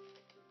than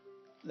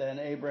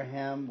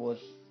Abraham was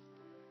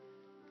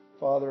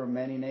father of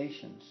many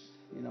nations?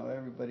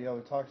 Everybody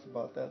always talks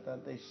about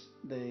that they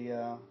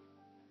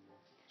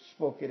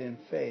spoke it in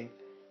faith.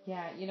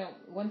 Yeah,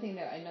 one thing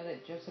that I know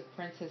that Joseph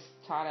Princess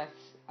taught us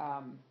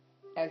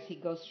as he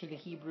goes through the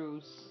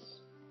Hebrews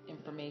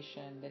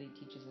information that he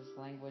teaches us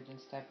language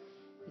and stuff,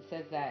 he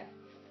says that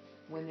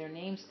when their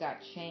names got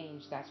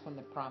changed, that's when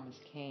the promise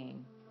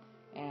came.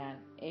 And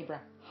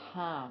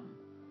Abraham,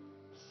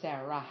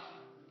 Sarah,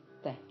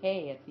 the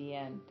hey at the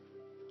end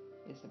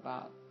is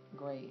about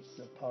grace.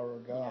 The power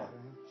of God.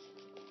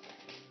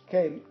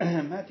 Yeah. Okay,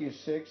 Matthew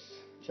 6,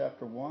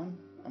 chapter 1.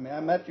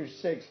 Matthew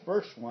 6,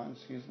 verse 1,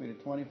 to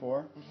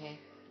 24. Okay.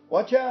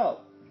 Watch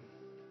out!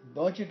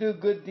 Don't you do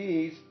good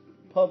deeds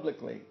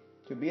publicly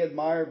to be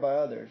admired by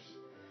others,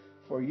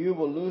 for you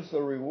will lose the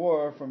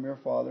reward from your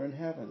Father in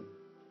heaven.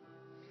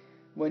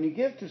 When you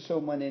give to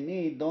someone in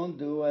need, don't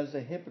do as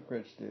the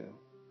hypocrites do,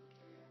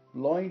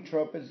 blowing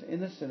trumpets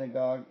in the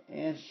synagogue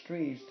and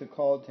streets to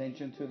call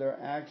attention to their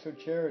acts of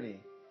charity.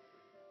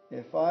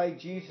 If I,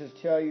 Jesus,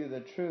 tell you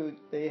the truth,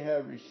 they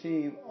have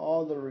received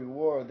all the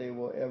reward they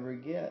will ever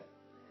get.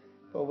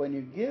 But when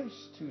you give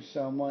to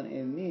someone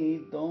in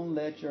need, don't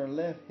let your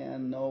left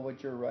hand know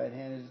what your right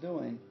hand is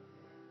doing.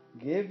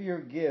 Give your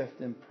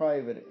gift in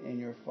private, and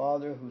your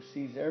Father who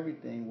sees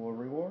everything will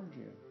reward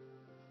you.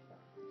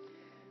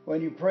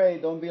 When you pray,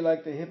 don't be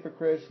like the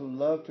hypocrites who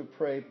love to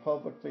pray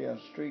publicly on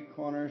street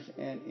corners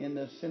and in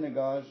the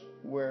synagogues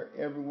where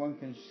everyone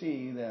can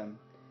see them.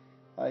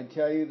 I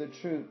tell you the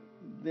truth,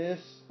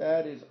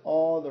 that is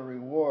all the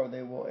reward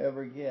they will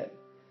ever get.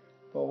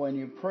 But when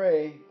you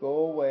pray,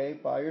 go away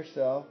by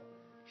yourself,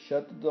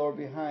 shut the door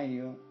behind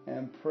you,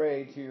 and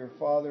pray to your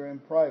Father in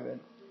private.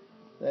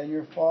 Then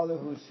your Father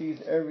who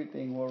sees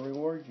everything will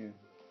reward you.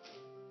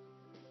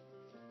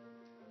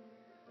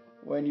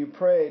 When you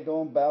pray,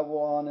 don't babble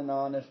on and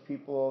on as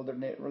people of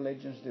their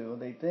religions do.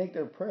 They think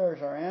their prayers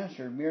are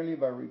answered merely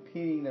by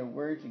repeating their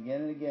words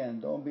again and again.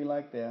 Don't be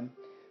like them,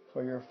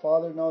 for your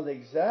Father knows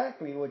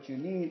exactly what you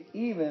need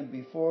even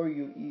before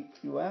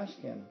you ask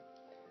Him.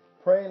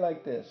 Pray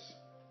like this.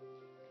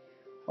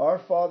 Our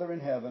Father in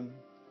heaven,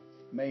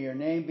 may your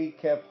name be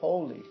kept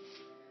holy.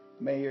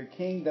 May your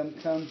kingdom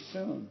come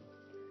soon.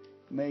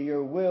 May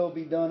your will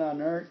be done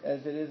on earth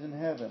as it is in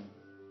heaven.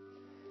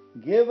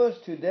 Give us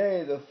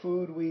today the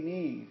food we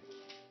need,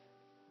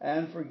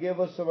 and forgive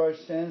us of our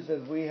sins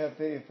as we have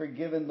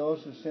forgiven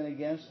those who sin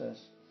against us.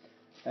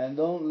 And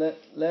don't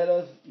let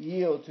us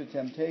yield to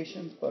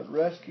temptation, but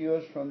rescue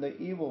us from the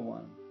evil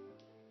one.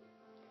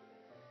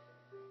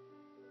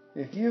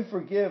 If you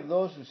forgive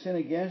those who sin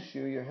against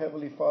you, your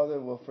heavenly Father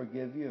will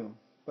forgive you.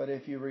 But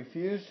if you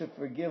refuse to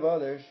forgive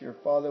others, your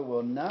Father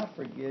will not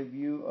forgive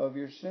you of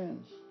your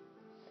sins.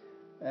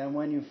 And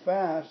when you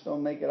fast,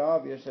 don't make it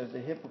obvious as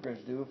the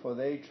hypocrites do, for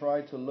they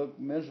try to look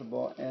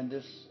miserable and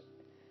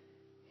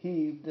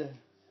deceived,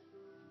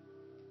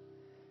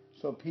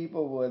 so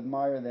people will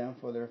admire them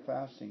for their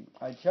fasting.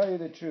 I tell you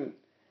the truth,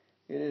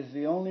 it is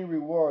the only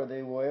reward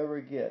they will ever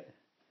get.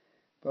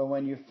 But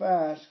when you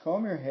fast,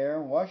 comb your hair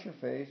and wash your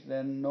face,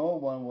 then no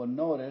one will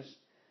notice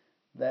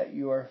that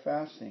you are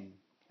fasting,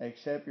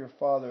 except your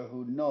Father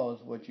who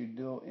knows what you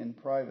do in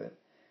private.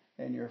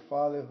 And your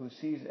Father who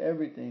sees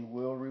everything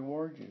will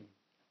reward you.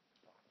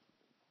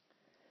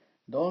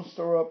 Don't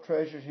store up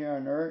treasures here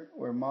on earth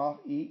where moth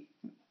eat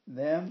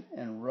them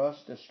and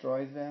rust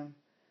destroys them,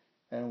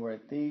 and where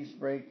thieves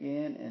break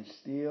in and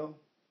steal.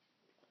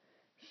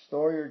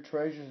 Store your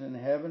treasures in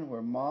heaven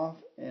where moth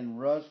and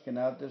rust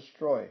cannot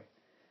destroy,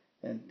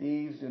 and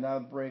thieves do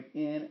not break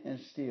in and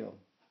steal.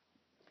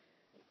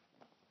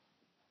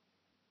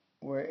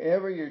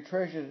 Wherever your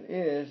treasure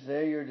is,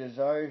 there your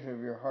desires of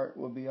your heart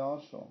will be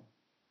also.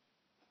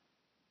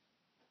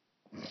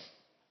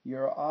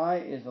 Your eye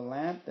is a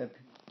lamp that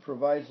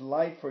provides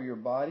light for your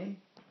body.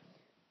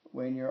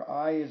 When your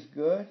eye is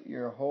good,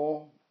 your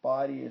whole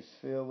body is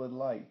filled with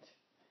light.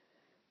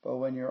 But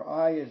when your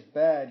eye is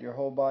bad, your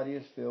whole body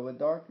is filled with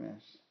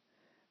darkness.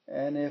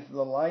 And if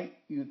the light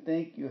you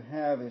think you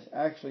have is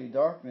actually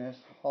darkness,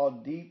 how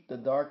deep the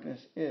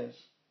darkness is.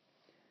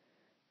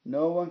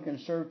 No one can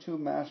serve two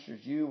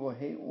masters. You will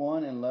hate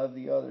one and love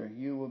the other.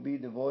 You will be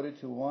devoted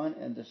to one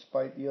and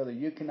despite the other.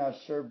 You cannot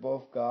serve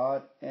both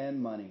God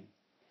and money.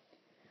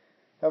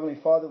 Heavenly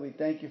Father, we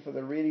thank you for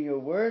the reading of your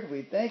word.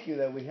 We thank you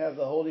that we have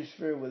the Holy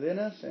Spirit within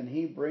us, and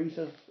He brings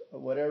us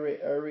whatever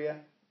area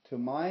to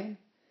mind.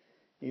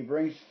 He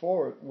brings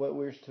forward what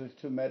we're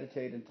to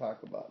meditate and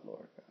talk about,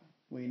 Lord God.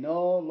 We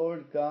know,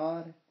 Lord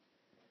God,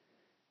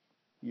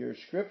 your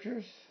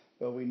scriptures,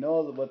 but we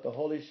know what the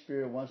Holy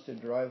Spirit wants to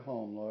drive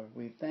home, Lord.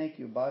 We thank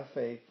you by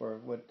faith for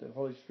what the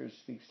Holy Spirit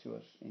speaks to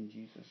us in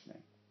Jesus'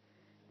 name.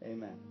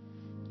 Amen.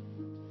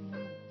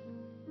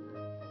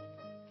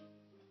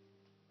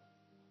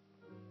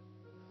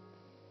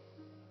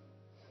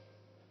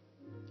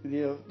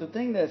 The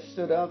thing that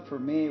stood out for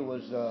me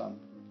was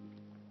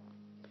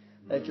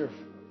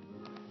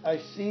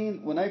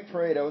when I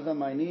prayed, I was on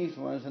my knees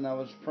once and I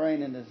was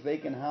praying in this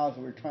vacant house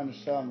we were trying to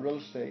sell in real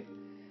estate.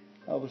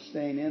 I was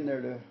staying in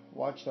there to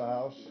watch the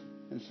house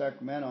in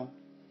Sacramento.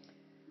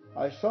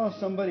 I saw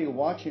somebody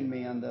watching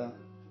me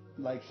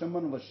like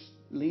someone was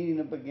leaning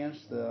up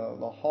against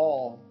the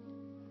hall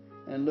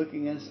and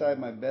looking inside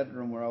my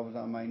bedroom where I was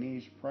on my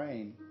knees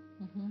praying.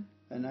 Mm-hmm.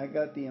 And I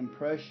got the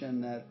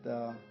impression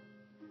that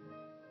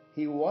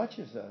He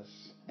watches us.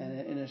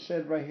 And it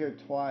said right here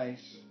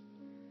twice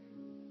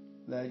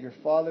that your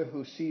Father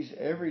who sees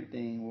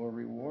everything will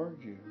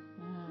reward you.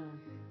 Mm.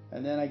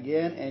 And then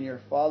again, and your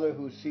Father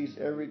who sees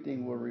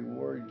everything will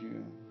reward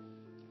you.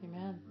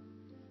 Amen.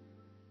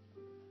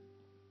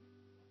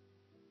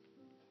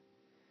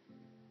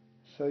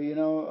 So,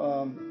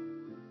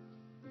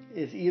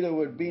 it's either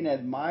we're being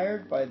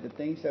admired by the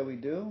things that we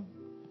do.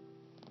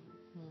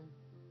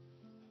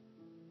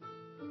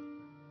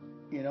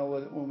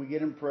 When we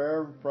get in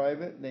prayer in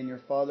private, then your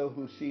Father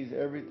who sees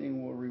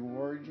everything will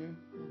reward you.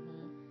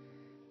 Mm-hmm.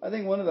 I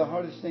think one of the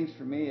hardest things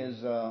for me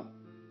is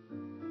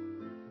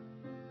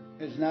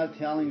not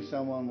telling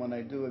someone when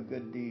I do a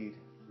good deed.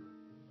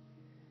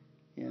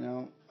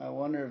 I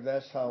wonder if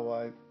that's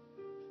how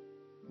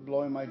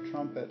blowing my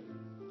trumpet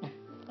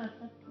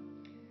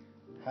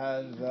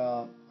has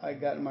I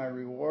gotten my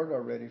reward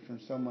already from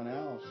someone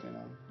else.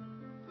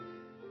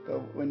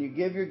 But when you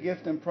give your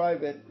gift in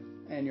private,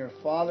 and your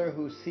Father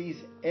who sees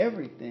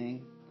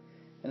everything,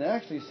 and it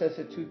actually says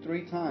it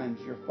 2-3 times,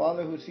 your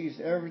Father who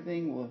sees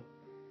everything will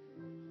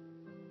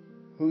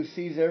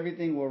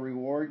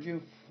reward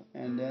you.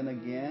 And then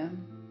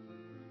again,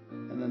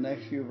 in the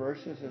next few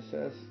verses it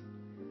says,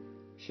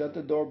 shut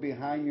the door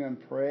behind you and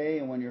pray,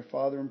 and when your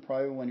Father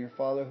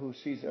who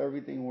sees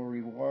everything will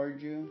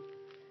reward you.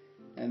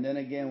 And then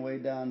again, way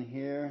down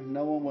here,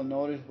 no one will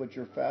notice what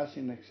you're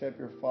fasting except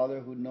your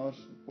Father who knows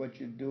what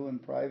you do in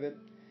private.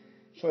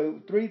 So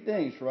 3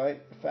 things,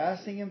 right?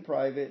 Fasting in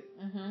private,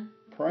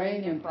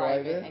 praying in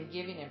private, and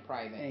giving in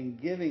private.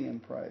 And giving in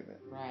private.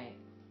 Right.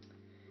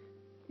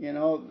 You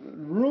know,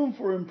 room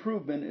for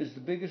improvement is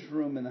the biggest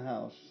room in the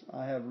house.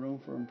 I have room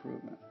for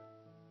improvement.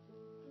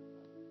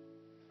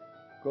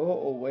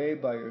 Go away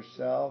by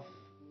yourself.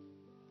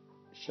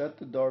 Shut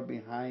the door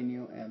behind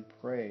you and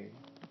pray.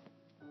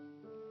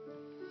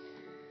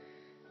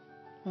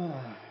 You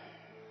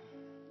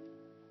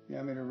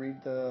want me to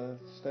read the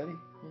study?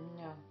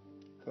 No.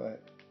 Go ahead.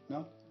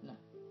 No? No.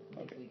 I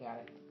think Okay. we got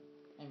it.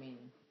 I mean,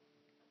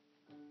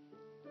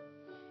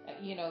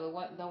 you know,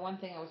 the one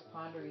thing I was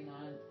pondering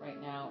on right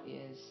now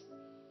is,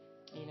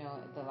 you know,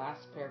 the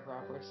last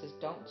paragraph where it says,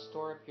 "Don't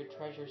store up your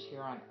treasures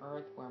here on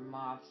earth where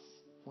moths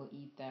will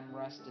eat them,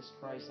 rust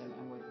destroys them,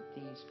 and where the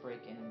thieves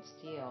break in and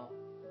steal.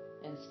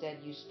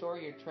 Instead, you store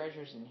your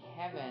treasures in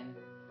heaven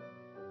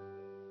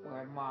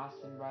where moths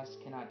and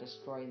rust cannot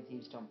destroy and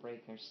thieves don't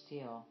break or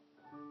steal.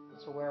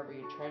 So wherever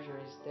your treasure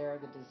is, there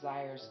the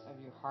desires of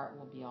your heart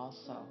will be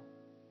also."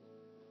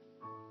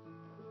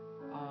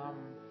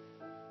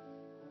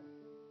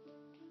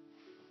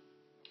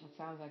 It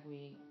sounds like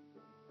we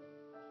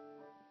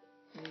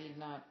need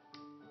not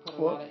put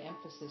a lot of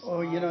emphasis on...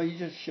 Oh, you know, you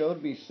just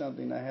showed me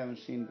something I haven't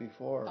seen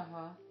before.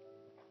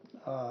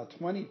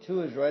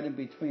 22 is right in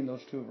between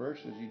those 2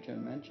 verses you just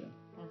mentioned.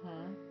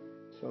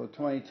 So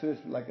 22 is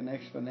like an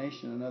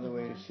explanation, another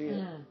way to see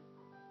it.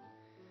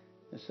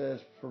 It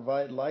says,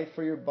 provide light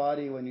for your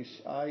body. When your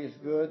eye is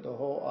good, the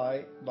whole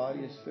body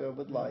is filled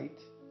with light.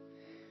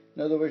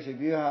 In other words, if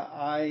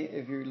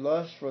you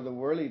lust for the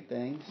worldly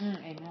things,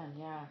 amen,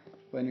 yeah.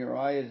 When your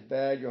eye is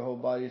bad, your whole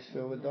body is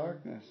filled with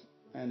darkness.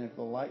 And if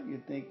the light you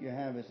think you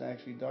have is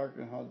actually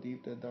darker, how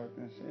deep that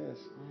darkness is.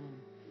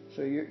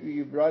 So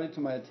you brought it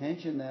to my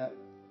attention that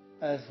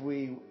as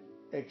we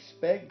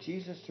expect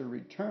Jesus to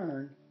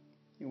return,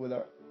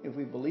 if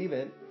we believe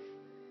it,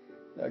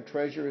 our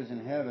treasure is in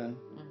heaven.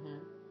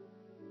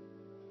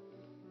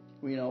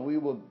 We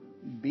will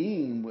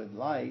beam with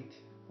light,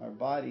 our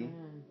body,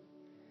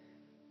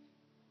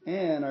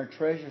 and our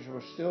treasures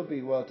will still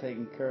be well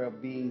taken care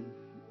of, being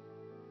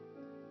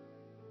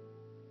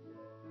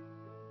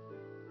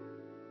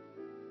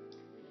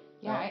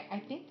I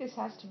think this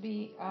has to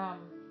be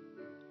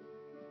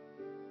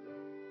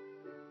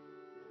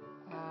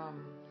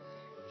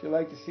would you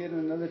like to see it in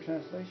another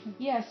translation?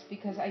 Yes,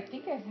 because I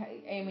think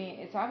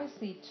it's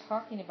obviously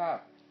talking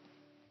about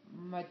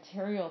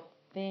material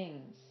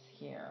things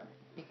here,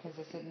 because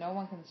it said no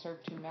one can serve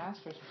 2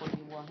 masters, for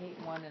you will hate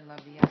one and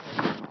love the other.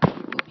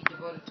 You will be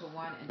devoted to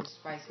one and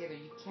despise the other.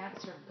 You can't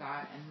serve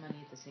God and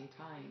money at the same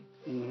time.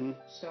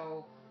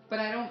 So, but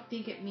I don't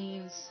think it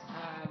means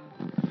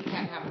you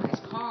can't have a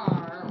nice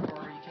car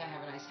or you can't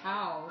have a nice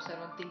house. I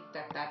don't think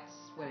that's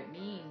what it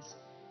means.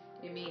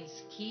 It means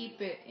keep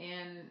it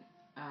in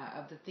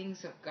of the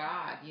things of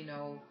God.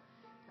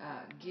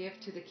 Give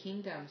to the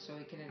kingdom so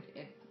it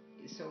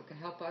can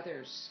help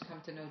others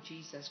come to know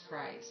Jesus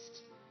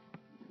Christ.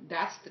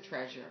 That's the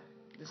treasure.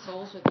 The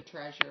souls are the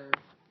treasure.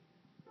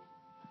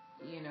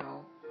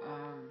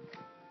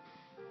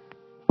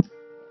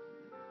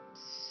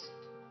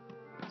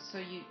 So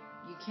you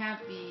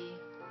can't be,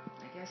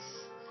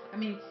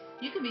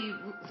 you can be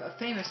a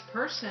famous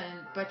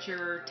person, but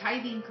you're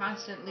tithing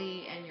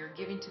constantly and you're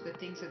giving to the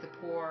things of the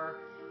poor.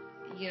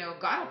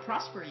 God will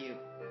prosper you.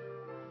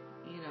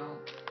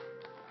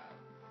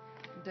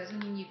 Doesn't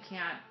mean you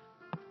can't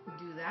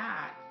do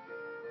that,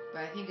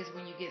 but I think it's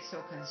when you get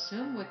so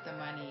consumed with the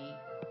money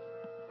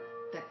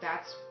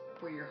that's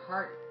where your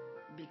heart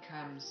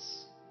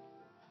becomes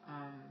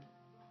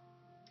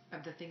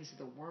of the things of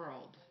the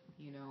world,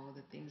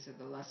 the things of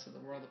the lust of the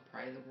world, the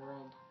pride of the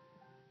world,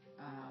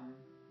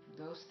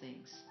 those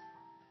things.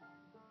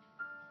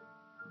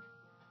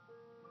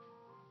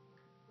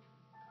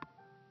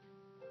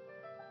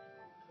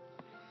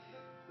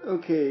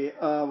 Okay,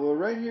 well,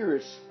 right here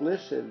is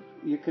explicit.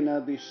 You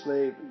cannot be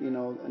slave. In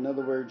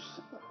other words,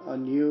 a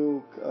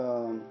new,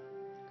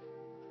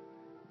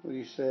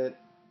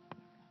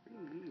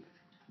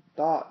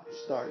 thought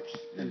starts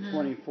in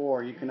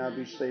 24. You cannot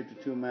be slave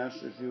to 2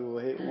 masters. You will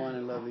hate one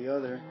and love the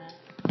other.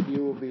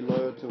 You will be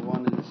loyal to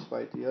one and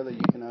despite the other.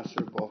 You cannot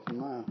serve both in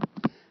life.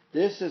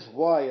 This is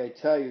why I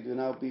tell you, do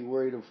not be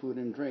worried of food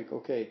and drink.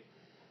 Okay,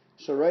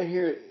 so right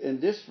here in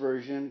this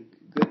version,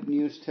 Good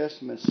News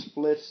Testament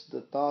splits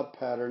the thought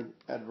pattern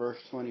at verse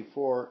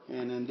 24,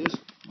 and in this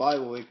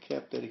Bible it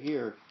kept it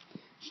here.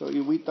 So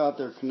we thought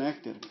they're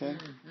connected, okay?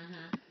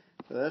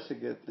 So that's a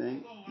good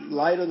thing.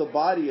 Light of the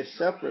body is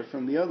separate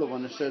from the other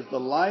one. It says the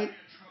light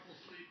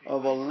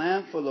of a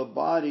lamp for the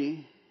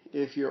body,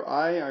 if your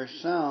eye are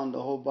sound,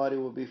 the whole body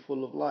will be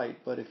full of light.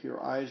 But if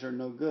your eyes are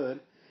no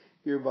good,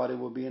 your body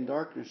will be in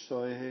darkness.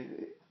 So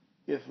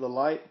if the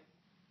light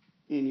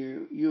in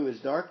you is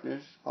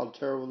darkness, how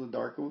terrible the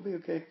darker will be,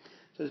 okay?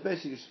 So it's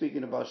basically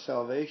speaking about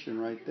salvation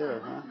right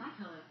there, huh?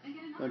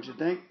 Don't you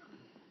think?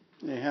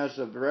 It has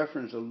a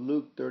reference of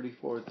Luke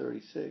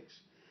 34:36.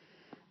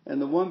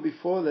 And the one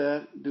before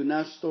that, do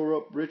not store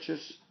up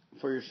riches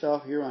for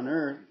yourself here on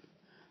earth,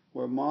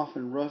 where moth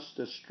and rust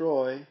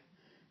destroy,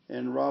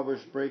 and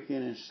robbers break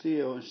in and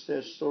steal.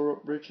 Instead, store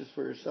up riches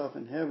for yourself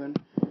in heaven,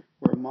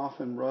 where moth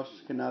and rust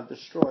cannot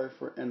destroy,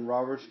 and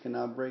robbers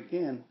cannot break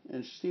in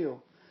and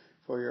steal.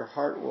 For your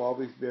heart will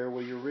always bear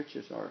where your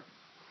riches are.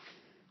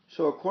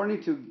 So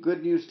according to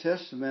Good News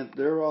Testament,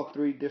 they're all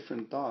three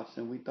different thoughts,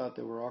 and we thought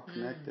they were all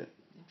connected.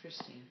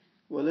 Interesting.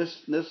 Well,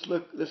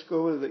 let's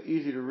go with the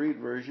easy to read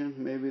version.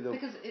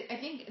 Because I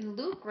think in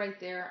Luke right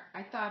there,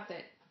 I thought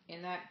that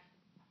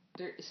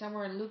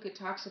somewhere in Luke it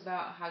talks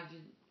about how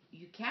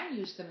you can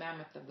use the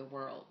mammoth of the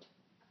world,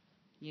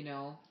 you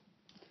know.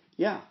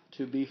 Yeah,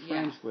 to be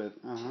friends with.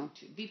 To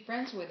be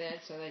friends with it,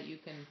 so that you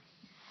can,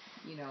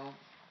 you know,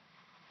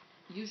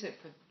 use it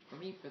for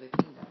the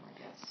kingdom, I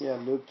guess. Yeah,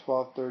 Luke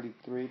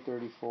 12:33,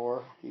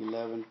 34,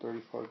 11,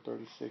 34,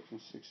 36,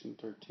 and 16,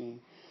 13.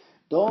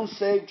 Don't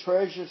save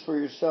treasures for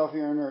yourself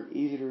here on earth.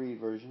 Easy to read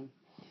version.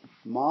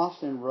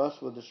 Moth and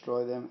rust will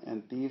destroy them,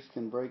 and thieves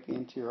can break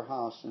into your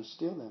house and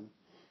steal them.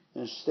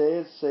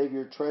 Instead, save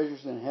your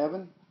treasures in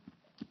heaven,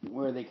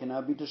 where they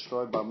cannot be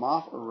destroyed by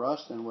moth or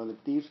rust, and where the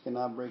thieves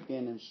cannot break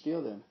in and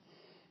steal them.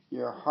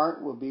 Your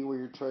heart will be where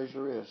your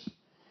treasure is.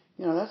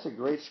 You know, that's a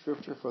great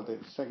scripture for the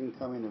second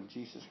coming of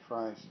Jesus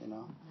Christ, you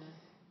know.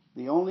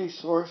 The only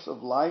source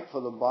of light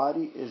for the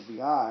body is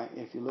the eye.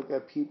 If you look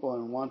at people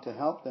and want to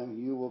help them,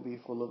 you will be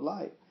full of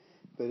light.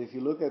 But if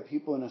you look at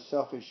people in a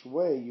selfish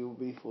way, you will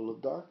be full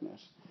of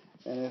darkness.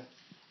 And if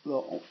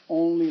the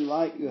only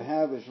light you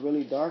have is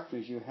really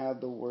darkness, you have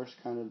the worst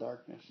kind of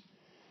darkness.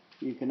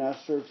 You cannot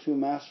serve two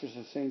masters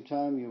at the same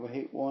time. You will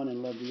hate one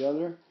and love the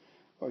other,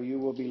 or you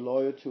will be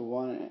loyal to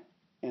one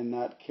and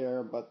not care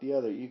about the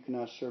other. You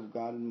cannot serve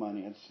God and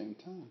money at the same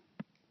time.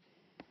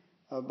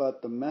 How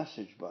about the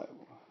Message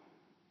Bible?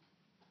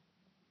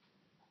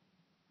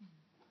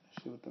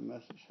 Let's see what the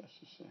Message has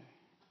to say.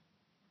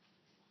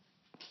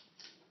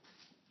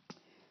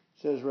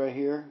 It says right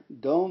here,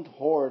 don't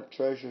hoard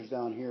treasures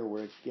down here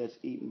where it gets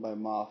eaten by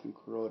moth and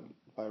corroded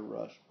by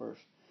rust, or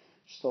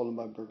stolen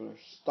by burglars.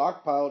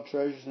 Stockpile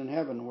treasures in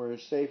heaven where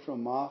it's safe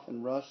from moth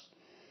and rust.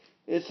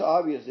 It's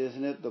obvious,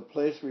 isn't it? The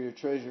place where your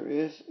treasure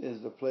is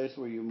the place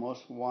where you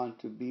most want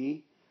to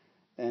be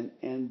and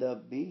end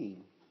up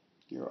being.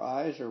 Your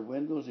eyes are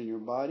windows in your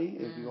body.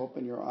 If you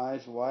open your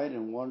eyes wide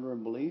in wonder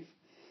and belief,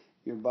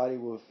 your body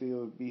will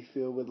be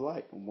filled with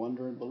light,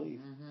 wonder and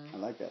belief. I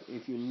like that.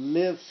 If you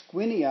live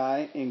squinty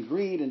eye in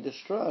greed and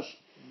distrust,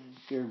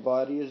 your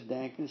body is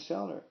dank and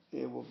stellar.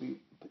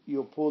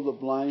 You'll pull the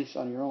blinds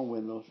on your own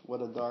windows.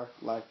 What a dark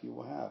life you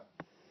will have.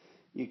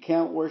 You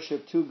can't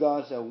worship two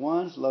gods at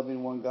once,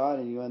 loving one God,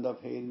 and you end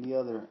up hating the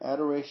other.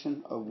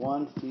 Adoration of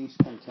one feeds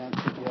contempt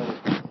for the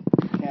other.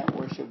 You can't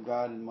worship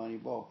God and money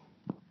both.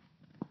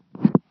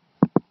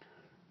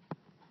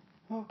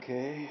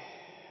 Okay.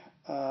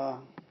 There's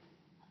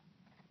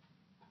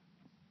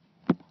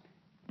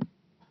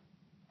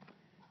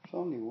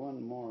only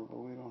one more, but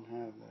we don't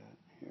have that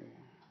here.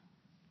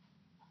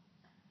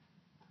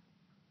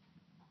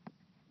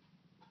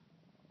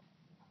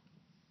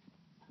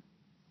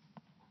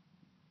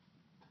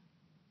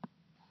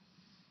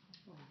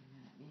 Wait a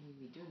minute. Maybe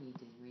we do need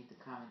to read the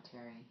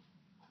commentary.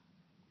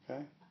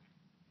 Okay.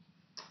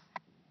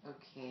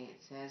 Okay,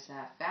 it says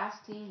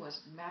fasting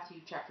was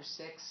Matthew chapter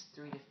 6,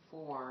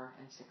 3-4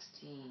 and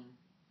 16.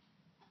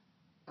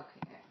 Okay,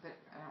 but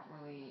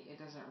it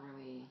doesn't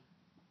really.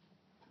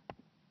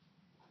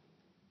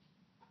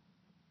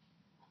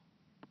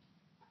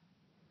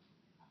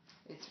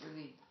 It's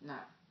really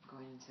not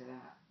going into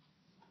that.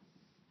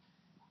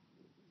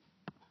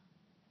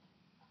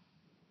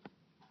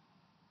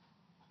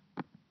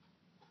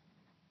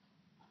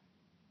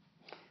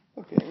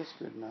 Okay, that's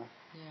good enough.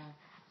 Yeah.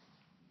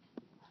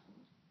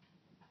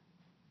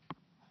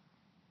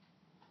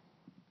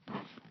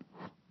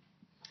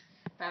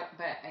 But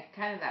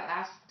kind of that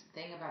last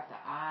thing about the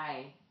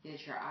eye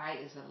is your eye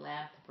is a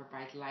lamp to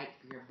provide light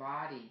for your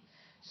body.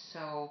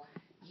 So,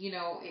 you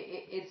know,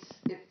 it's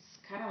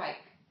kind of like,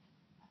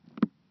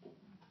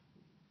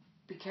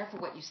 be careful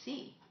what you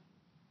see,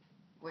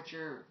 what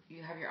you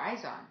have your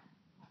eyes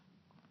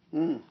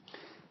on.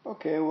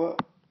 Okay, well,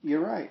 you're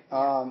right.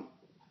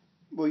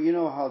 Well, you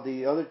know how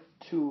the other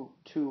two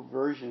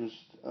versions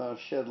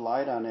shed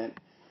light on it.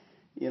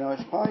 You know,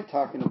 it's probably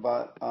talking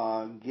about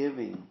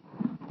giving.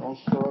 Don't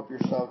store up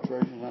yourself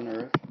treasures on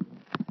earth.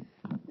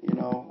 You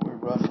know, where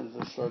rust and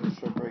the sword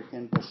break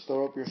in. But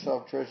store up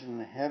yourself treasures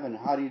in heaven.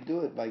 How do you do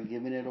it? By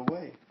giving it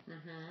away.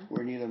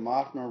 Where neither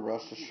moth nor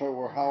rust destroy.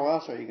 Well, how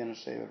else are you going to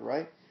save it,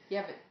 right?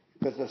 Yeah, but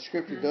because the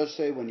scripture does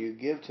say when you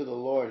give to the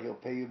Lord, He'll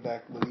pay you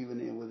back with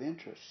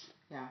interest.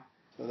 Yeah.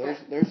 So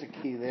there's a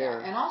key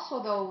there. Yeah. And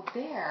also though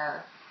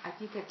there, I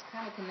think it's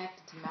kind of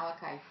connected to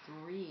Malachi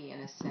 3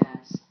 in a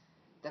sense,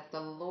 that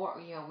the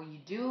Lord, you know, when you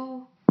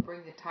do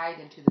bring the tithe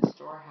into the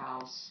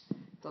storehouse,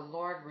 the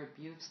Lord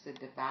rebukes the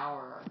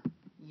devourer,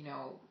 you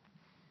know,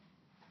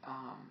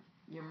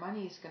 your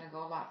money is going to go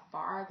a lot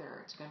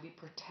farther. It's going to be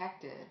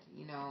protected,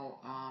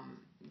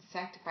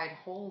 sanctified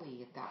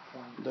holy at that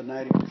point. The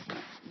 90%.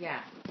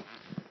 Yeah.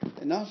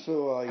 And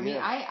also, I mean,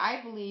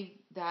 I believe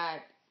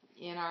that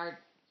in our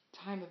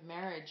time of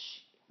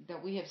marriage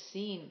that we have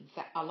seen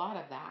a lot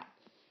of that,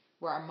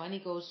 where our money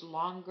goes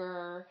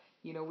longer.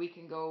 We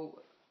can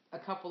go a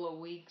couple of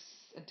weeks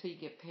until you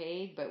get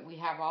paid, but we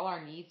have all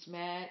our needs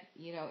met.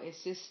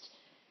 It's just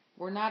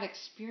we're not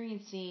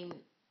experiencing.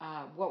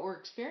 What we're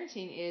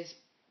experiencing is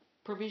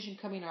provision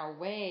coming our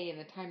way in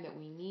the time that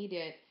we need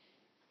it,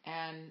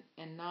 and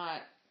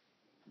not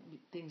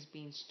things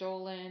being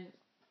stolen.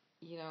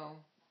 I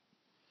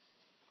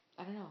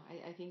don't know.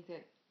 I think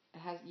that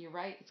you're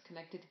right. It's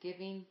connected to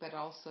giving, but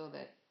also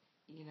that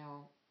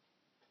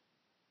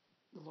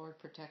the Lord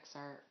protects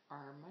our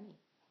money.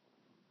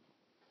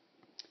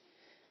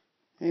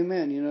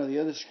 Amen. The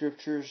other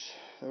scriptures,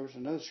 there was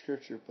another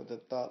scripture, but the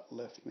thought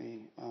left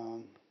me.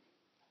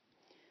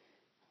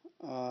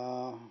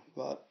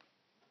 But,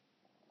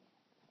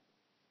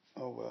 oh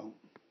well.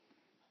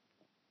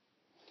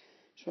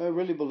 So I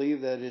really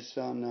believe that it's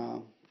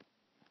on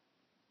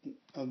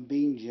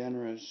being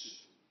generous,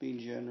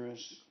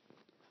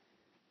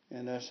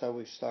 and that's how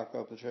we stock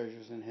up the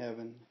treasures in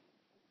heaven.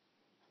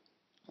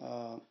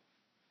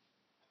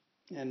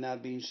 And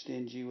not being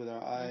stingy with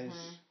our eyes,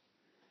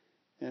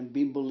 and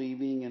being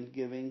believing and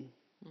giving.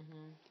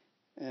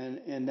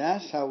 And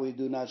that's how we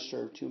do not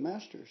serve two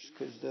masters,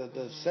 because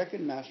the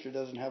second master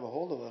doesn't have a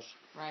hold of us.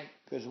 Right.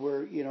 Because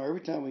we're,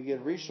 every time we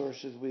get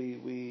resources,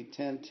 we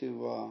tend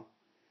to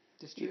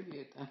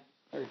distribute them.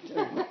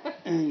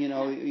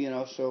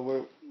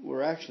 So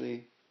we're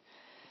actually,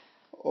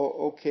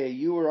 okay,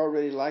 you were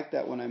already like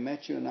that when I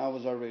met you, and I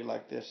was already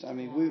like this. I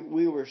mean,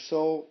 we were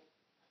so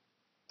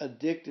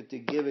addicted to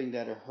giving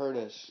that it hurt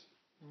us.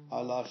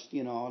 I lost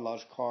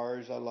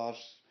cars, I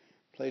lost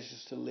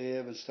places to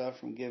live and stuff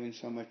from giving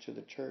so much to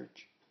the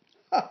church.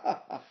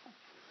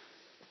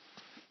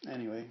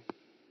 Anyway,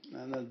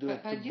 I'm going to do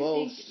it to boast. But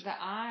you think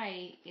the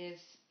eye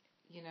is,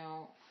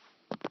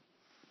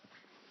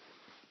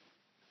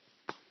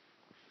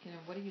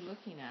 what are you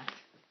looking at?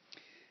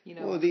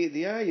 Well,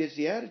 the eye is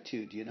the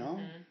attitude,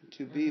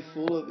 to be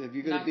full of, if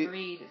you're going to be... Not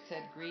greed, it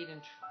said greed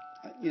and...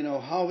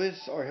 How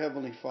is our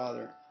Heavenly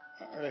Father?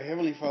 Our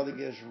Heavenly Father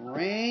gives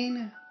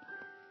rain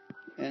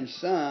and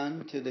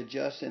sun to the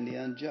just and the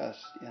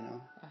unjust,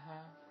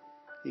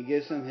 He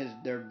gives them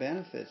their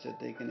benefits that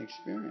they can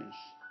experience.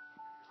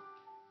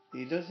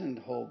 He doesn't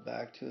hold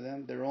back to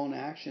them. Their own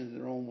actions,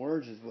 their own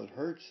words is what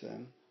hurts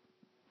them.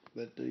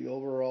 But the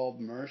overall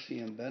mercy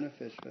and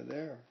benefits are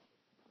there.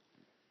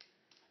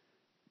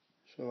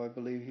 So I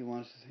believe He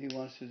wants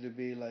us to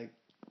be like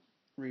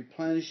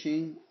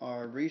replenishing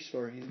our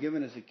resource. He's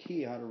given us a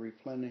key how to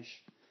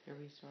replenish the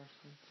resources.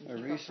 Our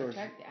resources.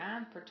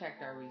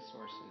 Protect our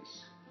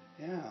resources.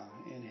 Yeah,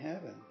 in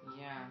heaven.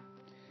 Yeah.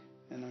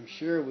 And I'm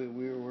sure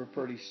we're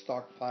pretty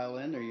stockpile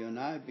in there, you and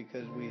I,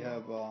 because we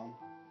have,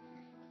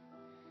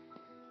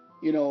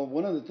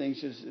 one of the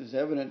things is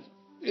evident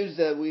is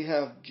that we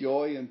have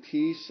joy and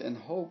peace and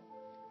hope,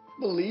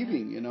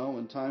 believing,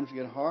 when times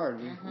get hard.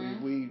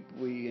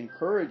 We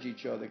encourage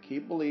each other.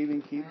 Keep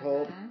believing, keep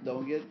hope.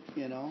 Don't get,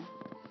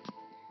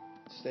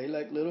 stay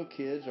like little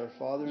kids. Our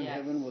Father in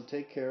heaven will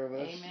take care of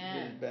us.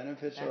 Amen. His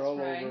benefits are all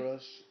over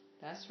us.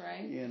 That's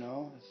right. It's...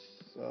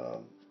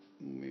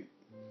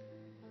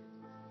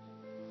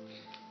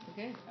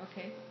 Okay.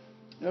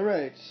 All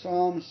right,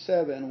 Psalm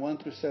 7, 1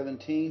 through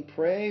 17.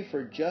 Pray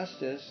for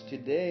justice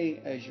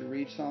today as you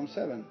read Psalm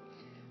 7.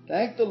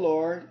 Thank the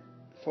Lord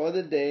for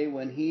the day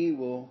when He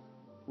will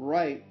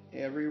right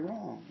every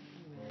wrong.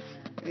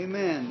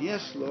 Amen.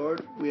 Yes,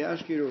 Lord, we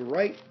ask you to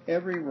right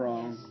every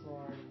wrong.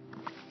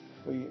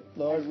 Yes,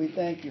 Lord, we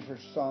thank you for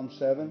Psalm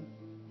 7.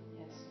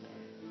 Yes,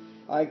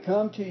 I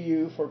come to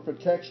you for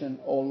protection,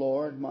 O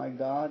Lord, my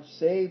God.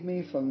 Save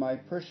me from my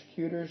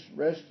persecutors.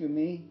 Rescue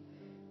me.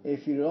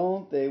 If you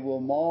don't, they will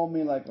maul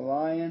me like a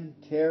lion,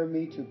 tear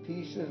me to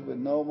pieces with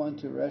no one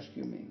to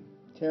rescue me,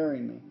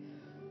 tearing me.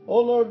 O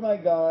Lord my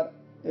God,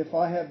 if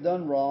I have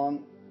done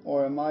wrong,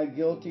 or am I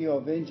guilty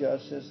of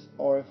injustice,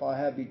 or if I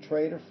have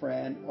betrayed a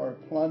friend, or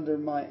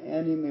plundered my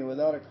enemy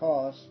without a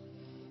cause,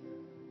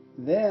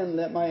 then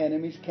let my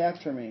enemies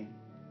capture me.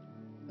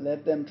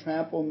 Let them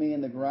trample me in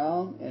the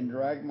ground and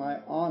drag my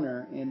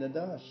honor in the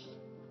dust.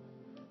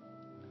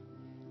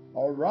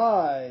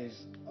 Arise,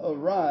 O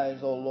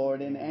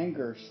Lord, in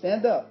anger.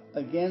 Stand up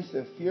against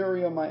the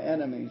fury of my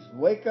enemies.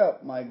 Wake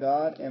up, my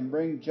God, and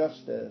bring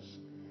justice.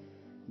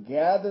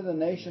 Gather the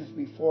nations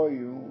before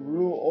you.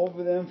 Rule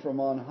over them from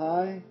on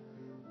high.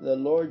 The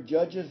Lord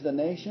judges the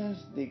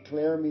nations.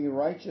 Declare me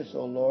righteous,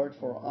 O Lord,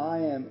 for I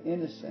am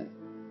innocent,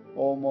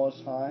 O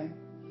Most High.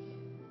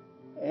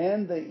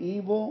 End the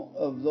evil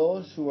of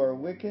those who are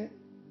wicked,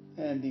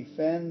 and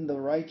defend the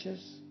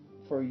righteous.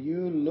 For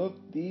you look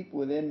deep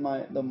within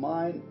the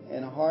mind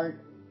and heart,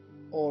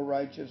 O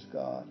righteous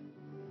God.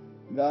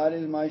 God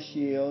is my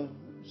shield,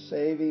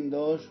 saving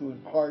those whose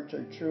hearts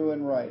are true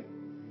and right.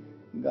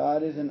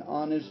 God is an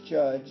honest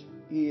judge.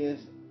 He is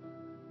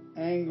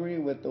angry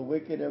with the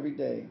wicked every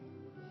day.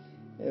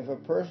 If a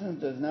person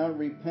does not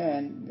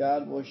repent,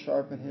 God will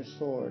sharpen his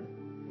sword.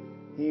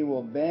 He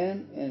will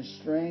bend and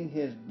string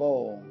his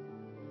bow.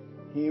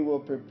 He will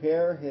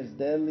prepare his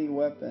deadly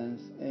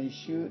weapons and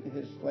shoot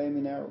his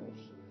flaming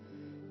arrows.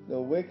 The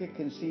wicked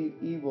conceive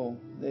evil.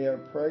 They are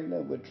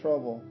pregnant with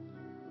trouble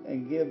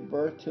and give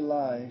birth to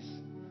lies.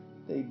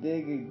 They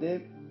dig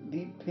a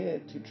deep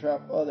pit to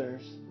trap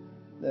others,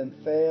 then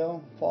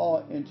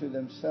fall into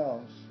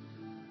themselves.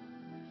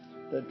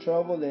 The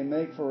trouble they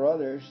make for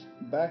others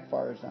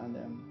backfires on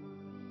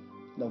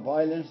them. The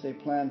violence they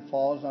plan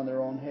falls on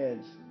their own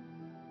heads.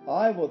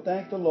 I will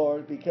thank the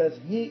Lord because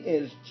he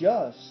is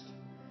just.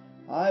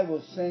 I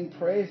will sing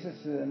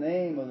praises to the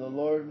name of the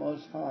Lord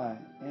Most High.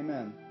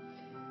 Amen.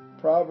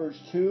 Proverbs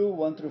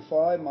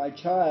 2:1-5. My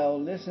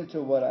child, listen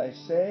to what I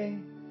say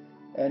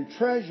and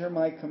treasure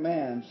my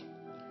commands.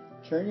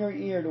 Turn your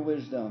ear to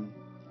wisdom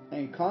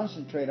and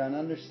concentrate on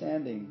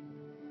understanding.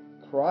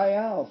 Cry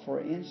out for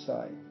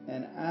insight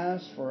and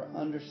ask for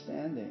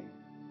understanding.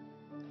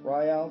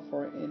 Cry out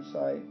for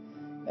insight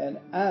and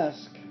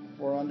ask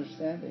for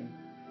understanding.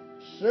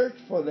 Search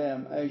for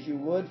them as you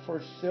would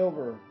for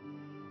silver.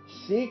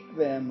 Seek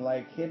them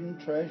like hidden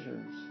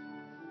treasures.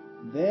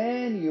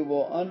 Then you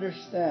will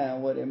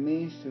understand what it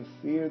means to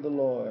fear the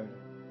Lord,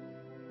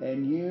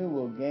 and you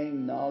will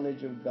gain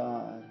knowledge of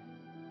God.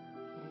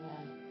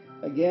 Amen.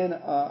 Again,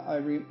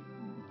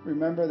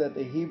 remember that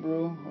the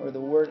Hebrew or the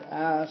word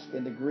ask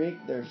in the Greek,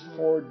 there's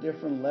 4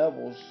 different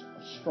levels,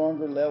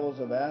 stronger levels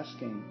of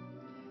asking.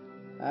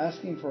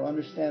 Asking for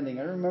understanding.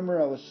 I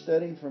remember I was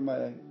studying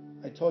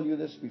I told you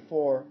this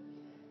before,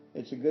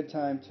 it's a good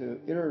time to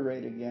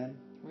iterate again.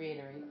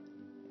 Reiterate.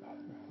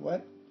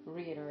 What?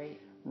 Reiterate.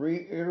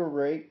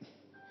 Reiterate.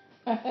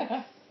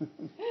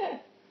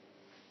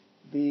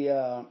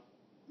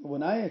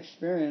 When I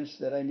experienced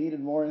that I needed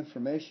more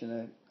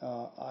information,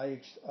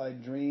 I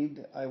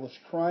dreamed I was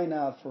crying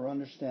out for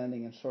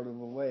understanding in sort of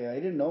a way. I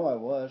didn't know I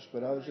was,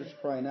 but I was just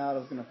crying out. I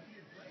was going to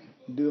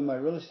do my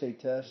real estate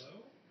test,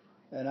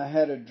 and I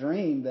had a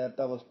dream that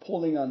I was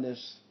pulling on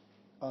this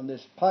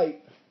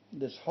pipe,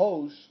 this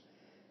hose,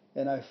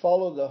 and I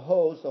followed the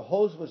hose. The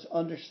hose was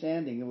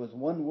understanding. It was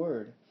one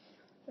word,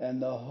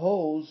 and the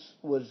hose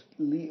was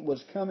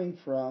coming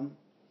from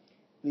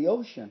the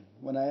ocean.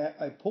 When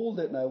I pulled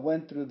it and I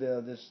went through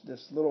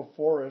this little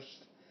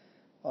forest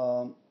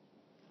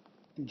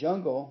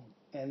jungle,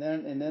 and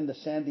then the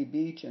sandy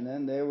beach, and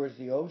then there was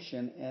the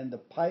ocean, and the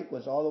pipe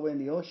was all the way in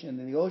the ocean,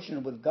 and the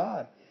ocean was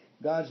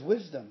God's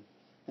wisdom.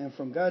 And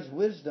from God's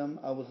wisdom,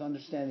 I was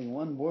understanding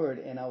one word,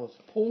 and I was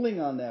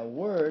pulling on that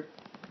word,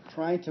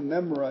 trying to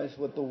memorize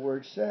what the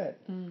word said.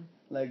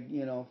 Like,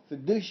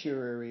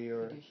 fiduciary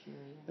or,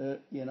 a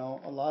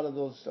lot of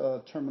those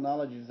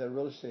terminologies that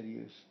real estate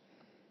use.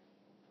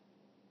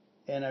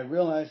 And I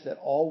realized that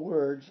all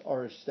words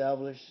are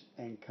established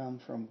and come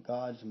from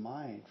God's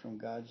mind, from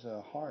God's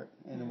heart,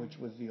 and which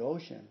was the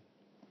ocean.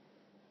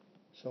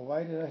 So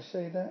why did I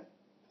say that?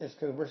 It's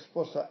because we're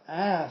supposed to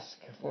ask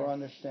for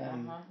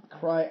understanding,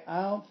 cry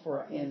out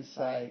for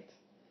insight,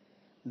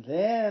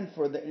 then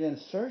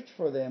search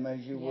for them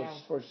as you would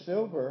for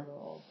silver,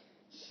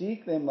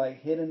 seek them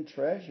like hidden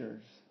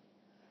treasures.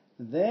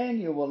 Then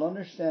you will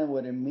understand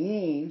what it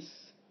means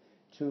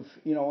to,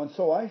 and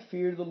so I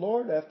feared the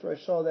Lord after I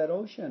saw that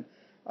ocean.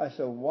 I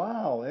said,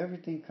 wow,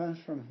 everything comes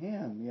from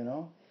him,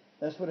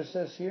 That's what it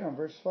says here in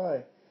verse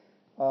 5.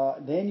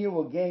 Then you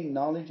will gain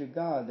knowledge of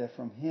God, that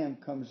from him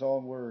comes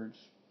all words.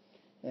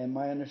 And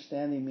my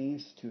understanding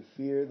means to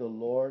fear the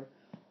Lord,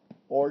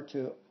 or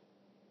to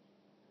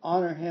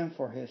honor him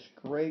for his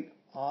great,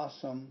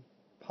 awesome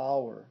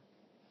power.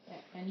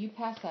 And you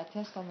passed that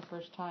test on the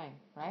first time,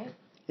 right?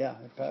 Yeah,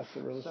 I passed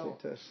the real estate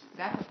test.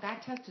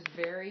 That test is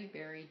very,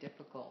 very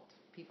difficult.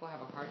 People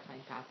have a hard time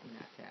passing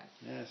that test.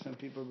 Yeah, some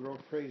people grow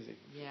crazy.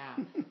 Yeah.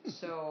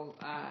 So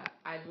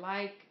I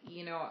like,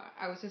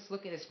 I was just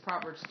looking at this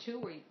Proverbs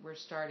 2, we're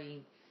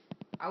starting.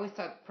 I always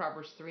thought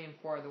Proverbs 3 and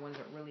 4 are the ones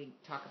that really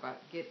talk about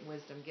get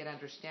wisdom, get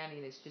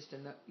understanding. It's just,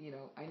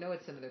 I know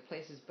it's in other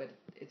places, but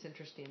it's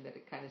interesting that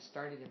it kind of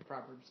started in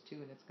Proverbs 2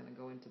 and it's going to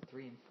go into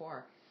 3 and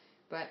 4.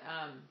 But,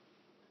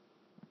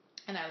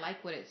 and I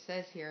like what it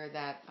says here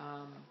that,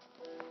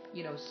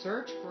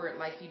 search for it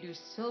like you do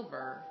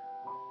silver.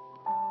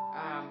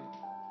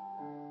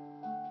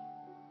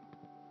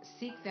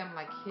 Seek them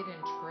like hidden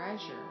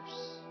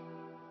treasures.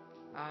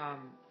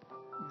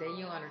 Then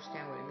you'll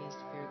understand what it means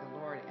to fear the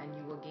Lord, and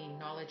you will gain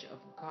knowledge of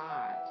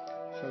God.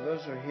 So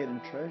those are hidden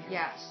treasures.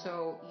 Yeah,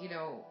 so,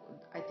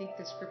 I think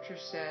the scripture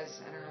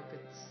says, I don't know if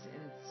it's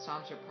in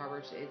Psalms or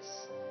Proverbs,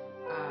 it's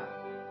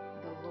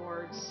the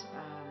Lord's,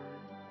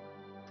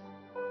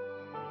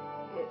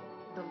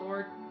 the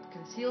Lord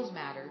conceals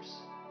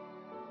matters,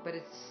 but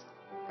it's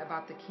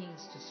about the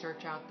kings to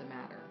search out the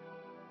matter.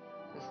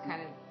 It's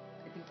kind of,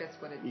 I think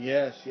that's what it is.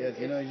 Yes.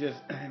 It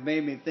just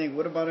made me think,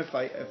 what about if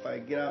I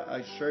get out,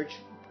 I search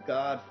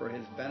God for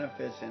his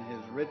benefits and his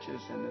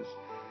riches and his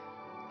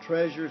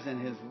treasures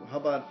and how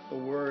about the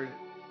word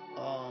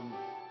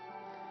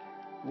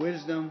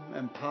wisdom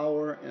and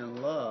power and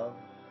love,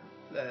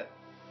 that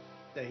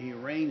He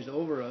reigns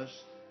over us.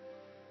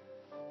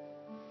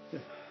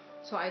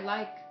 So I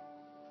like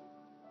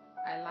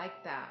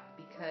that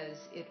because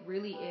it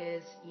really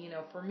is,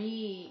 for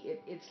me,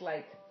 it's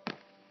like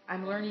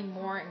I'm learning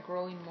more and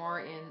growing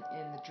more in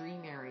the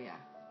dream area,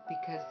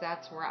 because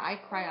that's where I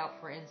cry out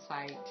for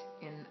insight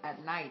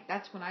at night.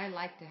 That's when I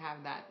like to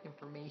have that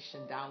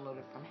information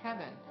downloaded from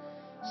heaven.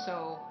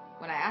 So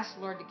when I ask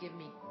the Lord to give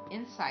me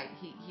insight,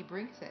 He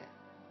brings it.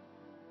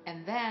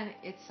 And then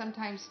it's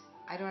sometimes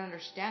I don't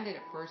understand it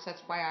at first.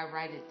 That's why I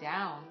write it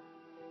down.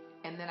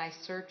 And then I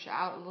search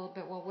out a little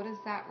bit. Well, what does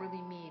that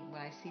really mean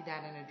when I see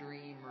that in a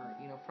dream,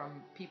 or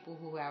from people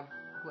who have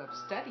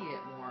studied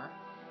it more?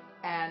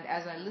 And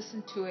as I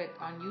listen to it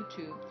on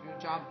YouTube through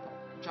John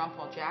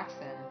Paul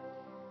Jackson,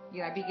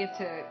 I begin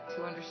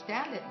to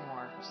understand it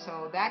more.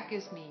 So that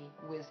gives me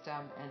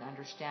wisdom and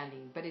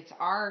understanding. But it's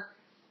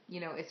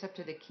it's up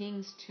to the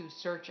kings to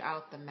search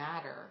out the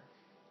matter,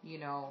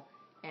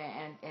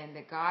 and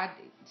that God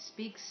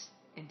speaks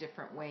in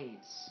different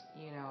ways,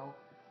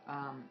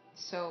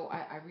 So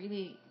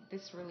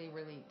this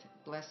really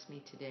blessed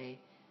me today,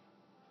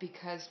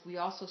 because we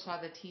also saw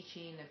the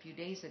teaching a few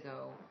days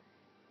ago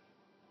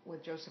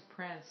with Joseph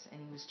Prince,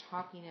 and he was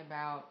talking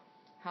about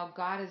how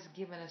God has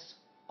given us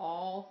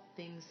all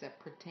things that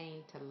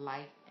pertain to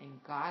life and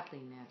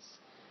godliness.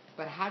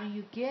 But how do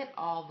you get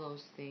all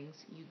those things?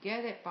 You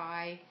get it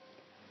by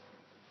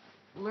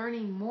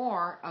learning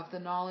more of the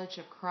knowledge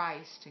of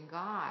Christ and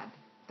God.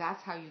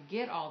 That's how you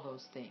get all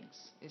those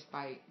things, is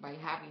by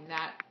having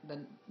the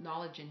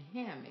knowledge in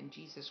Him, in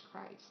Jesus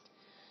Christ.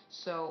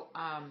 So,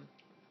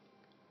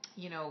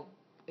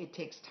 it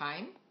takes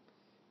time.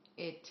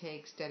 It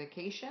takes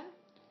dedication.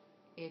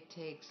 It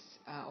takes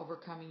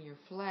overcoming your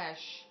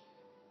flesh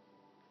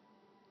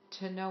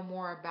to know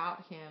more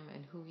about Him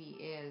and who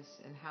He is,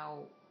 and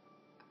how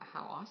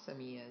awesome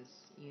He is,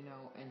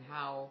 and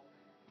how,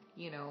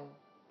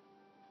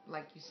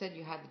 like you said,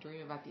 you had the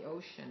dream about the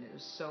ocean. It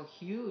was so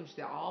huge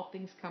that all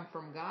things come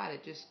from God.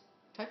 It just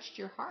touched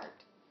your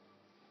heart.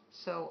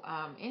 So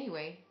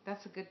anyway,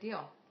 that's a good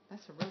deal.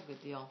 That's a real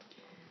good deal.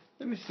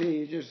 Let me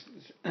see.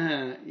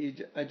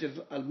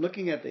 I'm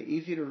looking at the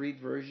easy to read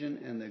version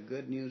and the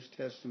Good News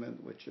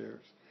Testament, which is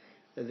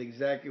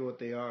exactly what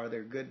they are.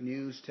 They're Good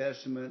News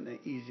Testament and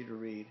easy to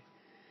read.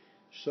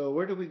 So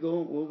where do we go?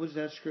 What was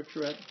that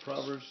scripture at?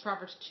 Proverbs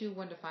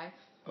 2:1-5.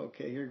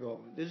 Okay, here you go.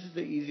 This is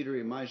the easy to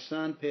read. My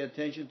son, pay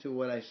attention to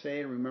what I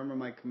say and remember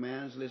my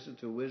commands. Listen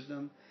to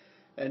wisdom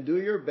and do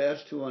your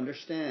best to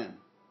understand.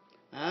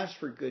 Ask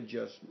for good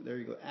judgment. There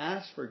you go.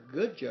 Ask for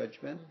good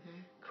judgment.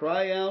 Mm-hmm.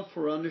 Cry out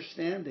for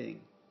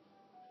understanding.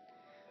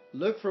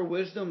 Look for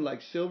wisdom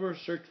like silver.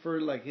 Search for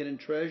it like hidden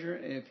treasure.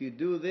 And if you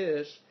do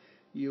this,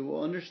 you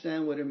will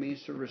understand what it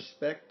means to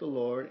respect the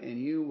Lord, and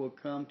you will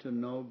come to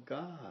know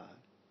God.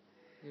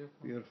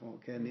 Beautiful.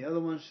 Okay, and the other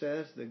one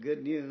says, the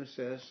good news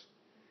says,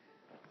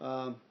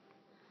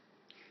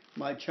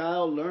 my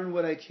child, learn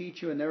what I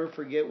teach you and never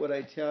forget what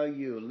I tell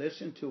you.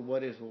 Listen to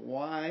what is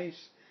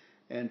wise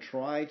and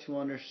try to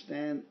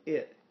understand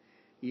it.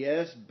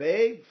 Yes,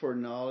 beg for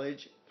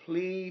knowledge,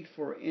 plead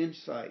for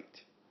insight.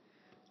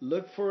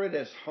 Look for it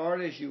as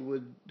hard as you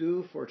would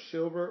do for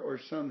silver or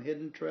some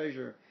hidden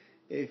treasure.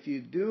 If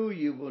you do,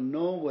 you will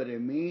know what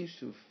it means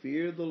to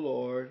fear the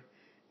Lord,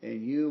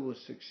 and you will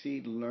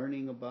succeed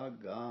learning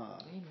about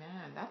God.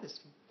 Amen.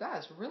 That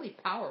is really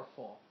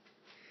powerful.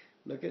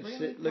 Look at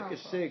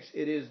 6.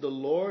 It is the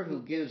Lord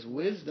who gives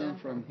wisdom.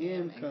 From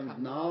Him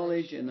comes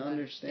knowledge and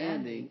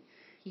understanding.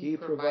 He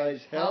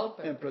provides help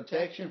and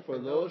protection for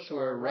those who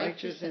are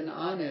righteous and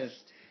honest.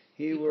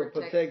 He will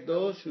protect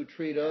those who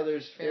treat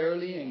others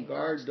fairly and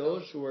guard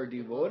those who are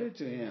devoted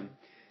to Him.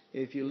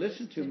 If you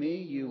listen to me,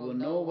 you will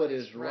know what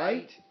is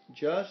right,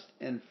 just,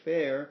 and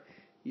fair.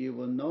 You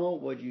will know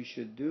what you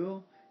should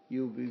do.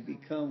 You will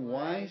become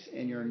wise,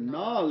 and your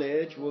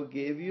knowledge will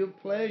give you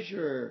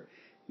pleasure.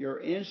 Your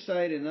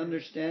insight and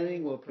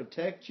understanding will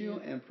protect you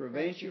and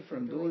prevent you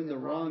from doing the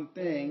wrong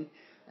thing.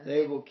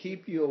 They will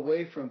keep you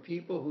away from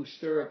people who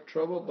stir up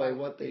trouble by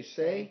what they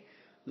say,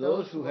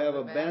 those who have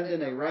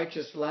abandoned a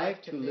righteous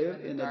life to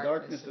live in the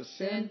darkness of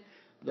sin,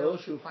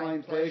 those who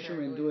find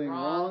pleasure in doing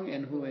wrong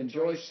and who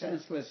enjoy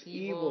senseless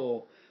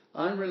evil,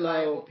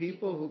 unreliable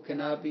people who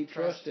cannot be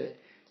trusted.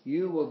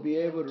 You will be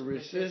able to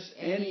resist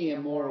any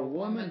immoral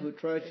woman who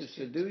tries to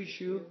seduce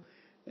you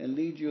and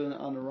lead you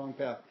on the wrong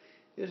path.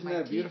 Isn't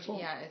that beautiful?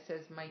 Yeah, it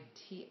says, my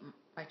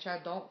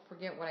child, don't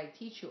forget what I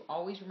teach you.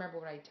 Always remember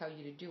what I tell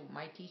you to do.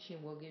 My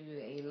teaching will give you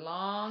a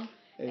long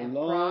and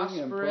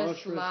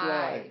prosperous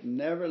life.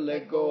 Never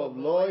let go of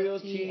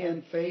loyalty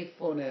and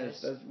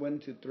faithfulness. That's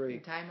 1, 2, 3.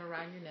 And time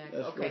around your neck.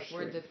 That's okay,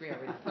 we're into 3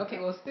 already. Okay,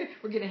 well,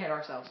 we're getting ahead of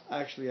ourselves.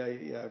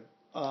 Actually,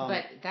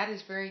 but that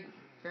is very,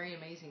 very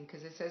amazing,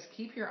 because it says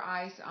keep your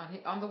eyes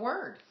on the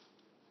Word.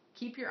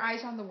 Keep your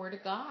eyes on the Word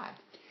of God.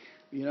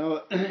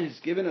 It's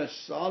given us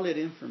solid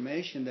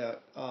information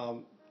that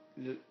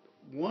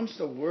once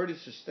the Word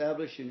is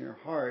established in your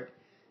heart,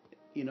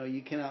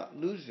 you cannot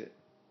lose it.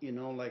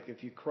 Like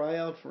if you cry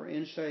out for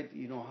insight,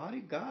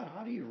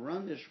 how do you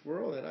run this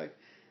world that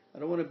I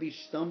don't want to be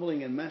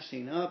stumbling and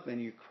messing up,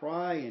 and you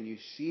cry and you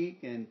seek,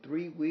 and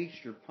 3 weeks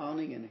you're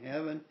pounding in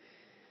heaven,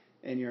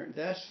 and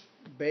that's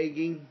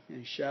begging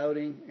and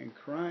shouting and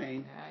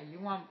crying. Yeah, you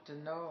want to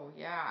know.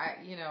 Yeah,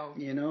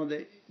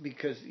 That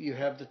because you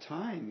have the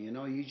time.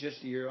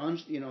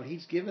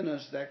 He's given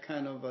us that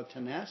kind of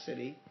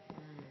tenacity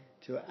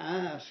to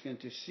ask and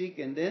to seek,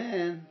 and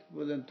then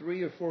within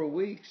 3 or 4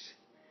 weeks,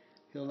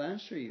 He'll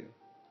answer you,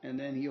 and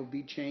then you'll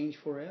be changed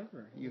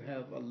forever. You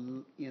have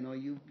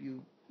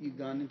you've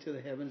gone into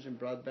the heavens and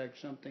brought back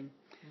something,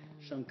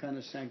 some kind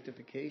of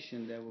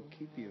sanctification that will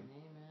keep you.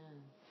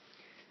 Amen.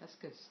 That's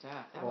good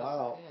stuff.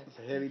 Wow, it's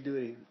a heavy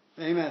duty.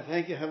 Amen.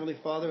 Thank you, Heavenly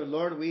Father.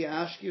 Lord, we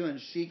ask you and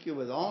seek you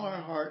with all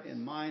our heart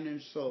and mind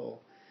and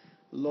soul.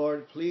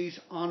 Lord, please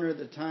honor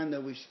the time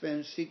that we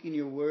spend seeking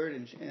your word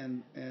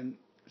and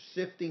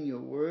sifting your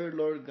word,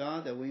 Lord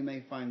God, that we may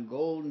find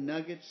gold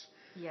nuggets.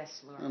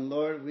 Yes, Lord. And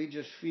Lord, we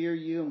just fear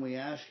you, and we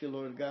ask you,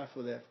 Lord God,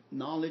 for that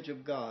knowledge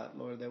of God,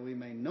 Lord, that we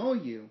may know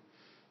you,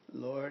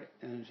 Lord,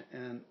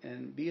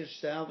 and be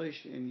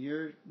established in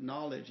your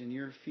knowledge and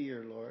your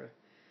fear, Lord,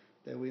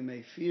 that we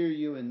may fear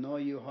you and know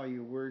you how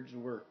your words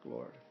work,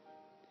 Lord.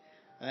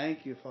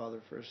 Thank you, Father,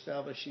 for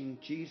establishing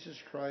Jesus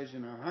Christ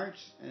in our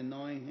hearts and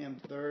knowing him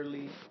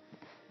thoroughly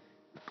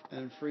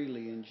and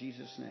freely in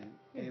Jesus' name.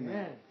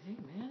 Amen.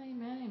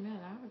 Amen.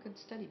 Have a good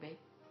study, babe.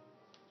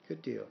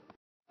 Good deal.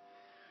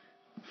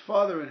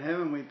 Father in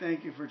heaven, we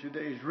thank you for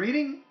today's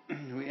reading.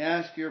 We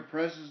ask your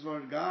presence,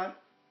 Lord God,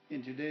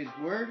 in today's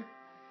word.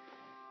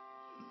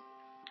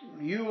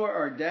 You are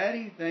our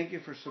daddy. Thank you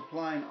for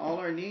supplying all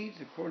our needs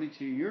according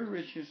to your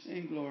riches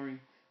in glory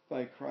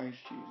by Christ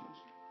Jesus.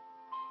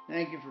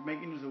 Thank you for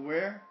making us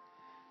aware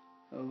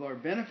of our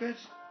benefits,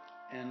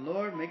 and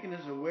Lord, making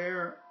us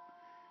aware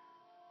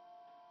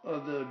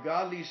of the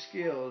godly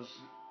skills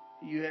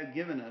you have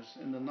given us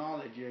and the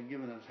knowledge you have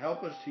given us.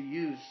 Help us to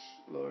use,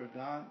 Lord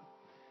God,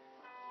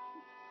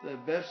 the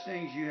best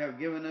things you have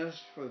given us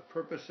for the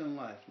purpose in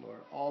life, Lord.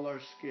 All our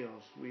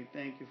skills. We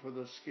thank you for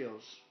those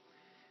skills.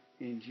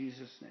 In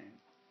Jesus'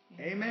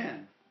 name.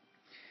 Amen.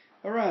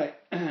 All right.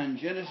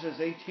 Genesis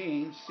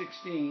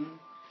 18:16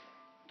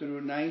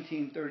 through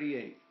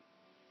 19:38.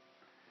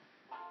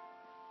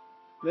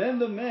 Then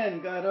the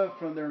men got up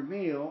from their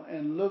meal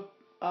and looked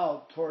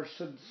out toward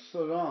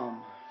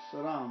Sodom.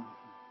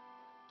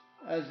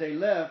 As they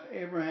left,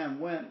 Abraham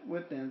went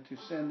with them to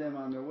send them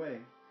on their way.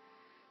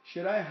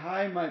 Should I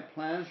hide my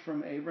plans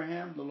from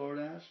Abraham? The Lord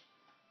asked.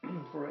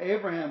 For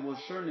Abraham will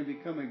certainly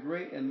become a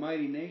great and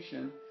mighty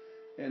nation,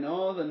 and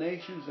all the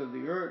nations of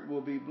the earth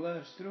will be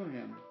blessed through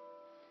him.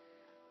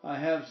 I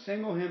have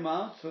singled him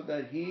out so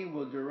that he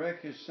will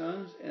direct his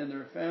sons and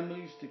their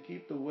families to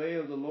keep the way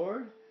of the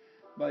Lord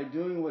by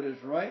doing what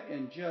is right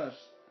and just.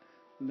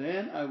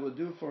 Then I will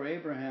do for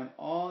Abraham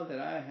all that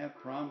I have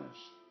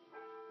promised.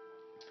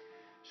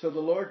 So the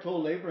Lord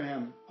told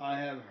Abraham, I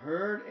have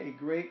heard a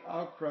great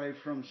outcry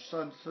from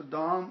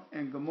Sodom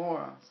and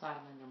Gomorrah.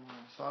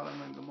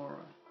 Sodom and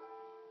Gomorrah.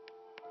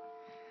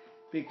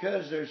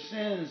 Because their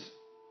sins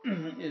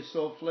is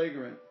so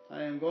flagrant.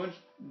 I am going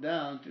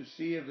down to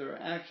see if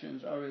their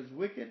actions are as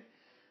wicked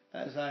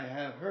as I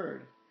have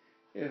heard.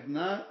 If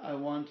not, I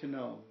want to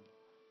know.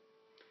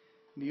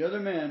 The other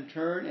man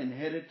turned and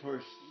headed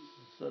towards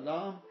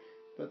Sodom,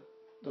 but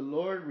the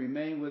Lord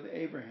remained with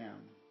Abraham.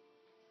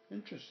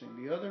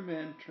 Interesting. The other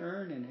man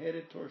turned and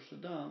headed towards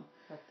Sodom,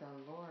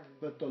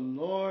 but the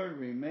Lord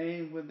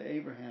remained with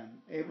Abraham.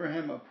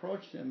 Abraham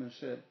approached him and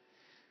said,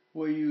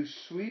 Will you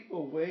sweep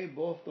away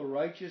both the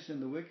righteous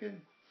and the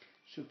wicked?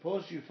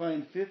 Suppose you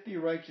find 50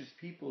 righteous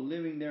people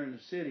living there in the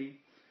city.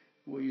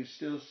 Will you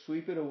still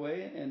sweep it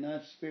away and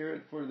not spare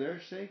it for their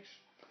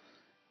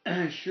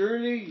sakes?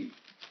 Surely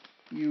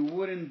you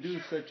wouldn't do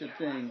such a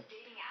thing,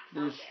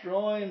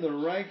 destroying the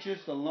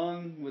righteous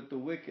along with the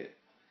wicked.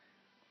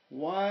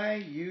 Why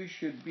you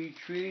should be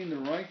treating the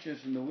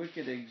righteous and the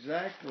wicked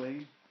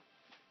exactly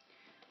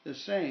the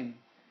same?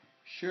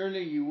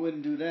 Surely you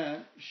wouldn't do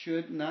that.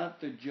 Should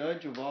not the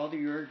judge of all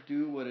the earth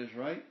do what is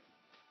right?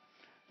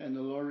 And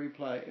the Lord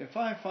replied, If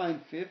I find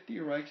 50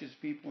 righteous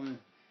people in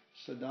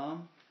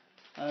Sodom,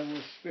 I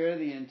will spare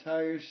the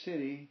entire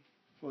city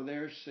for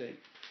their sake.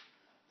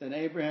 Then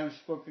Abraham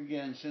spoke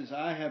again, Since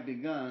I have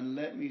begun,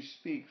 let me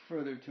speak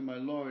further to my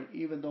Lord,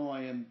 even though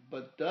I am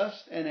but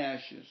dust and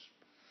ashes.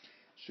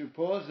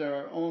 Suppose there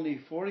are only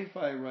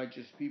 45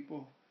 righteous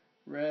people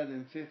rather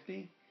than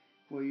 50.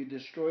 Will you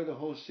destroy the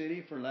whole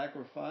city for lack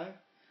of 5?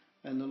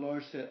 And the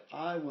Lord said,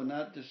 I will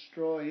not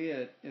destroy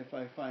it if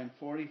I find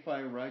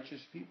 45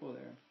 righteous people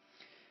there.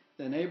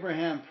 Then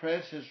Abraham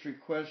pressed his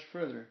request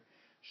further.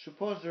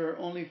 Suppose there are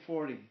only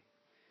 40.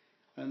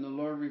 And the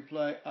Lord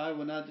replied, I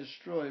will not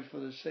destroy it for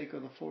the sake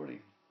of the 40.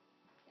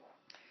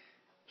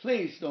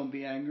 Please don't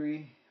be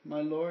angry,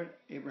 my Lord,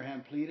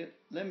 Abraham pleaded.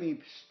 Let me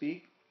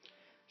speak.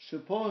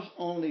 Suppose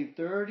only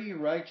 30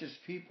 righteous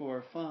people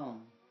are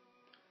found.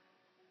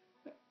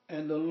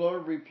 And the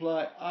Lord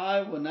replied,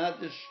 I will not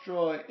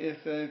destroy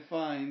if I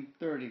find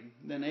 30.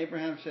 Then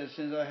Abraham said,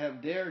 Since I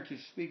have dared to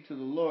speak to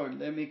the Lord,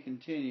 let me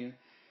continue.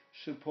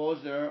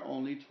 Suppose there are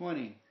only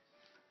 20.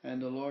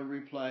 And the Lord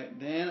replied,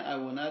 "Then I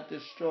will not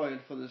destroy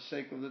it for the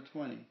sake of the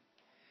 20."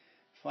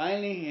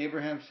 Finally,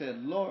 Abraham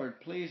said, "Lord,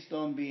 please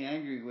don't be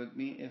angry with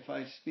me if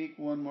I speak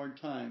one more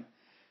time.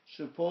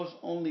 Suppose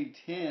only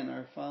 10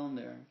 are found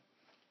there."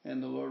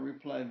 And the Lord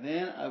replied,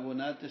 "Then I will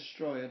not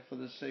destroy it for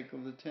the sake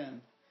of the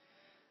 10."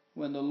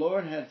 When the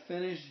Lord had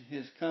finished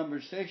his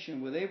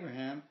conversation with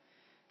Abraham,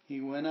 he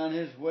went on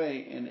his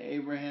way, and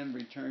Abraham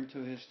returned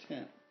to his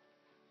tent.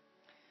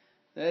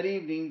 That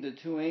evening, the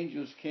two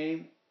angels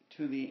came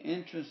to the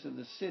entrance of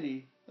the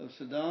city of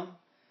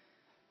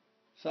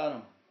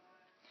Sodom.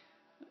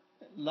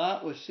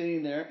 Lot was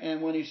sitting there,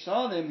 and when he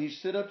saw them, he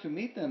stood up to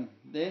meet them.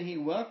 Then he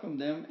welcomed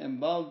them and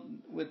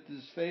bowed with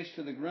his face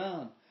to the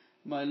ground.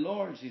 "My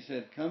lords," he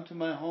said, "come to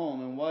my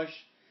home and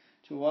wash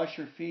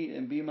your feet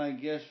and be my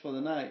guests for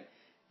the night.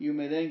 You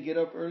may then get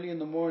up early in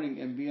the morning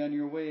and be on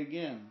your way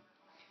again."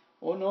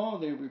 "Oh no,"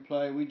 they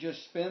replied, "we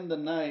just spend the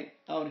night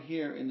out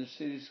here in the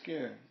city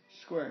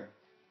square."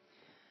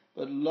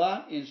 But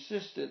Lot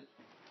insisted,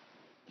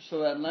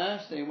 so at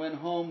last they went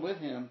home with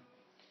him.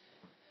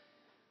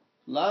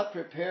 Lot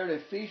prepared a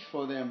feast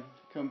for them,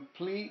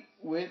 complete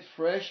with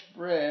fresh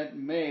bread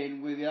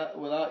made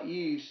without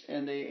yeast,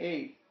 and they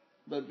ate.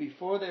 But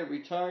before they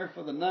retired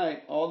for the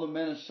night, all the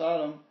men of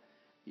Sodom,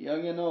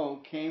 young and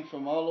old, came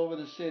from all over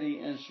the city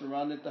and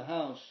surrounded the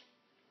house.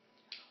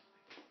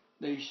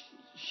 They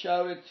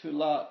shouted to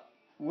Lot,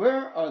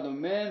 "Where are the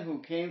men who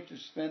came to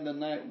spend the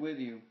night with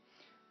you?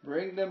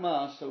 Bring them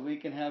out so we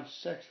can have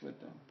sex with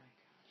them."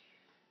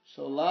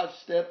 So Lot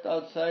stepped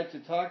outside to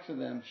talk to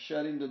them,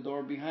 shutting the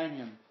door behind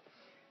him.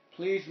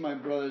 "Please, my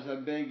brothers, I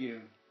beg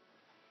you,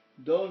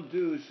 don't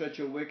do such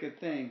a wicked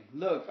thing.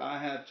 Look, I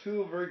have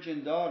 2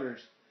 virgin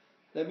daughters.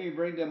 Let me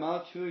bring them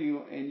out to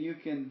you, and you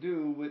can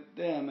do with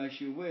them as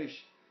you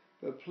wish.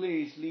 But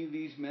please leave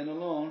these men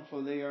alone,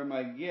 for they are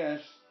my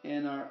guests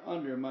and are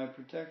under my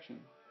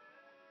protection."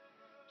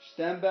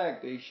 "Stand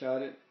back," they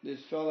shouted.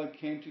 "This fellow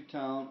came to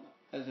town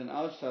as an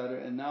outsider,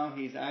 and now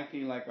he's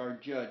acting like our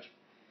judge.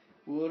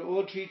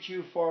 We'll treat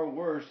you far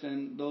worse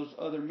than those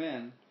other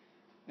men."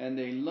 And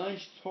they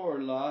lunged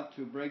toward Lot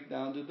to break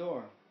down the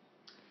door.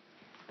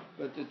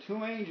 But the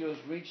 2 angels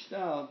reached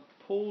out,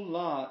 pulled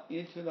Lot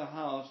into the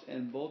house,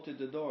 and bolted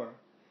the door.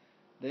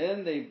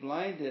 Then they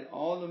blinded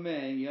all the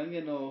men, young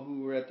and old,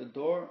 who were at the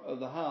door of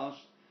the house,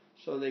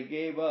 so they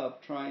gave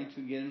up trying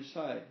to get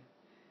inside.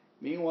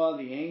 Meanwhile,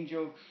 the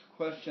angels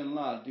questioned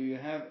Lot, "Do you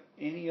have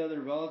any other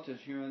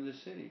relatives here in the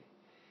city?"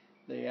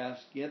 They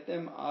asked, "Get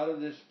them out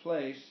of this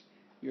place,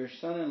 your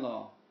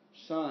son-in-law,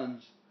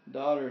 sons,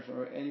 daughters,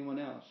 or anyone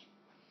else.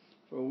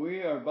 For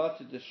we are about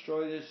to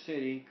destroy this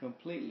city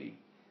completely.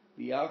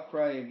 The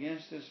outcry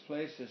against this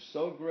place is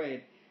so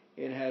great,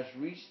 it has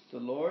reached the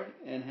Lord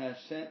and has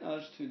sent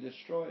us to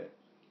destroy it.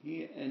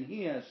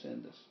 He has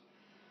sent us."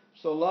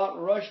 So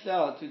Lot rushed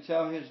out to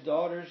tell his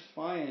daughter's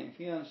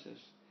fiancés,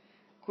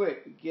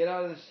 "Quick, get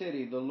out of the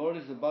city. The Lord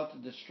is about to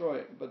destroy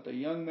it." But the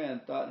young man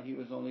thought he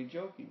was only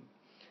joking.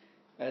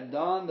 At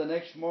dawn the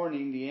next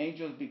morning, the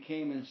angels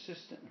became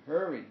insistent.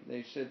 "Hurry,"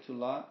 they said to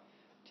Lot.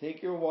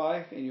 "Take your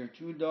wife and your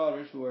 2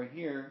 daughters who are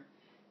here.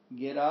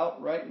 Get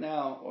out right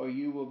now, or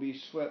you will be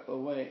swept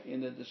away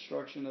in the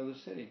destruction of the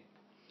city."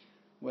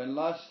 When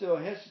Lot still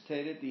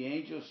hesitated, the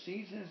angel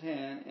seized his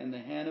hand and the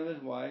hand of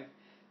his wife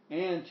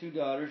and 2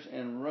 daughters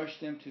and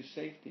rushed them to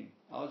safety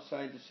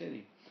outside the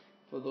city,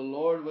 for the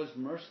Lord was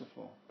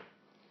merciful.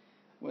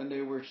 When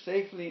they were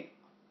safely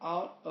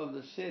out of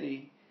the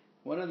city,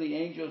 one of the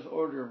angels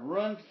ordered,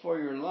 "Run for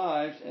your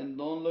lives and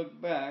don't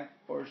look back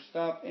or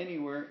stop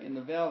anywhere in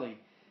the valley.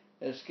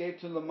 Escape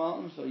to the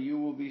mountains, or you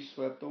will be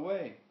swept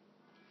away."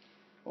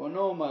 "Oh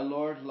no, my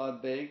lord,"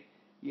 Lot begged.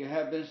 "You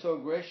have been so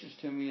gracious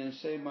to me and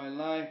saved my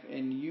life,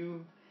 and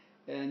you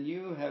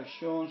have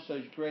shown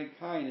such great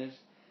kindness,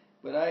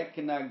 but I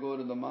cannot go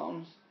to the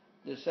mountains.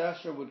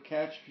 Disaster would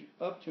catch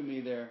up to me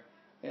there,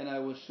 and I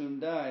would soon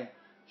die.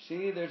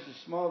 See, there's a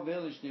small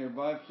village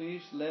nearby.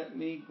 Please let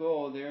me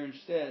go there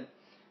instead.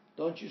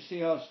 Don't you see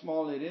how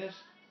small it is?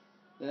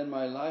 Then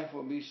my life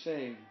will be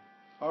saved."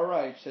 "All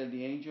right," said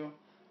the angel.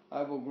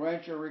 "I will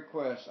grant your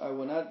request. I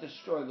will not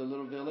destroy the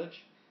little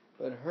village,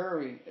 but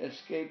hurry,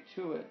 escape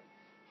to it,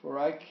 for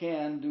I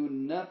can do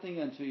nothing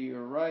until you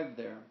arrive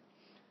there."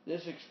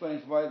 This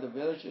explains why the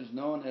village is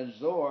known as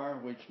Zoar,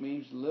 which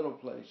means little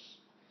place.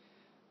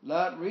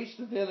 Lot reached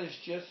the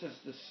village just as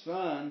the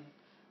sun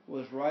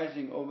was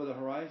rising over the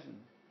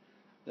horizon.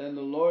 Then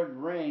the Lord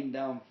rained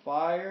down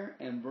fire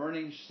and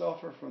burning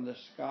sulfur from the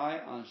sky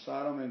on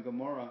Sodom and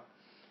Gomorrah.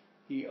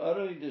 He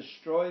utterly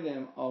destroyed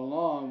them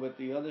along with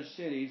the other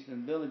cities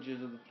and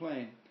villages of the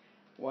plain,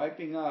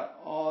 wiping out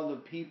all the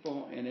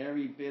people and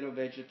every bit of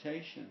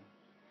vegetation.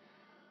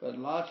 But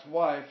Lot's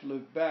wife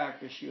looked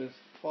back as she was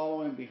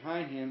following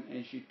behind him,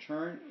 and she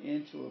turned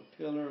into a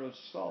pillar of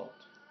salt.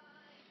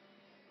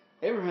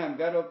 Abraham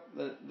got up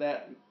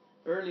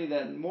early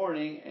that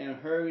morning and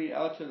hurried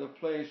out to the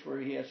place where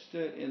he had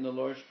stood in the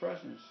Lord's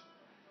presence.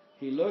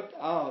 He looked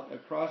out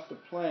across the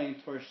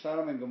plain toward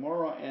Sodom and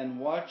Gomorrah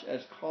and watched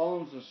as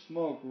columns of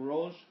smoke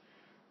rose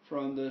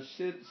from the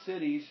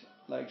cities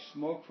like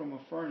smoke from a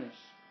furnace.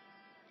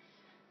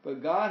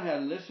 But God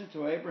had listened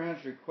to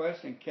Abraham's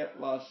request and kept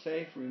Lot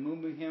safe,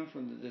 removing him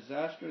from the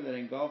disaster that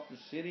engulfed the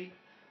city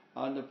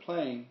on the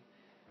plain.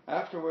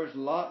 Afterwards,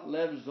 Lot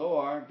left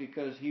Zoar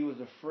because he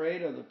was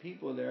afraid of the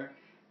people there,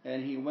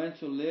 and he went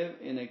to live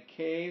in a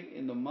cave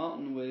in the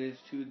mountain with his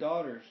 2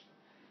 daughters.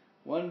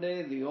 One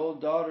day, the older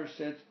daughter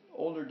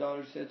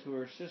said to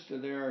her sister,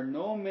 "There are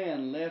no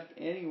men left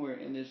anywhere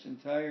in this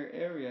entire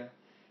area,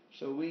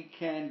 so we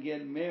can't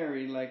get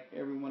married like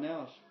everyone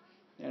else.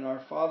 And our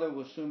father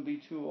will soon be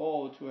too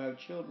old to have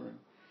children.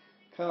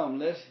 Come,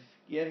 let's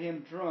get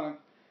him drunk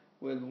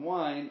with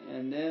wine,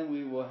 and then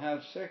we will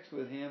have sex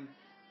with him.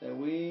 That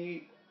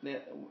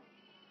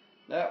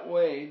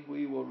way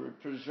we will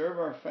preserve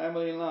our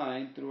family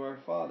line through our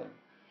father."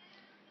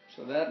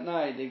 So that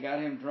night they got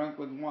him drunk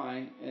with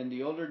wine, and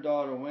the older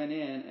daughter went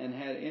in and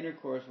had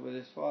intercourse with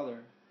his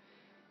father.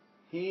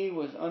 He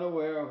was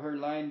unaware of her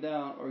lying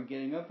down or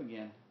getting up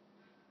again.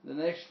 The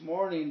next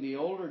morning the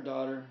older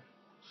daughter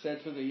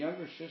said to the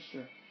younger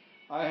sister,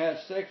 "I had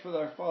sex with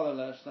our father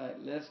last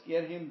night. Let's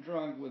get him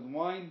drunk with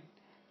wine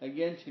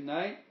again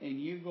tonight, and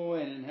you go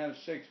in and have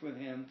sex with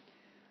him.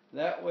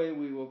 That way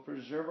we will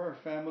preserve our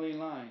family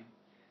line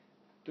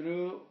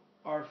through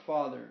our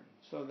father."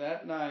 So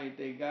that night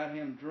they got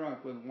him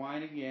drunk with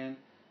wine again,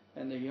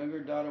 and the younger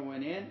daughter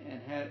went in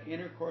and had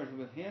intercourse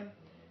with him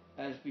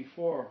as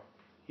before.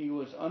 He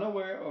was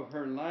unaware of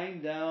her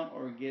lying down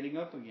or getting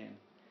up again.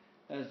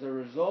 As a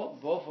result,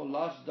 both of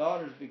Lot's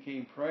daughters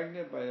became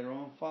pregnant by their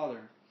own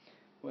father.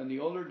 When the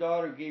older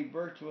daughter gave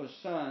birth to a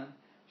son,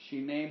 she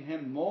named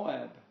him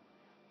Moab.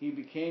 He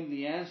became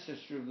the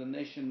ancestor of the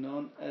nation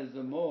known as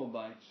the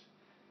Moabites.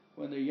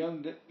 When the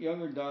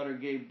younger daughter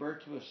gave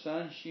birth to a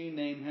son, she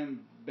named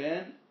him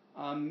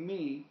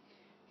Ben-Ammi.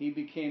 He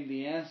became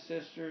the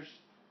ancestors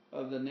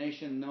of the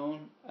nation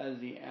known as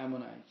the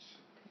Ammonites.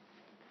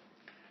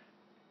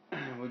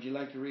 Would you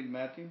like to read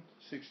Matthew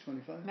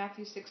 6:25?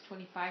 Matthew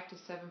 6:25 to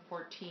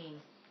 7:14.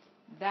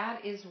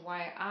 That is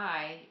why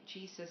I,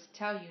 Jesus,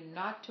 tell you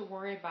not to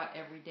worry about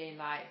everyday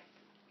life,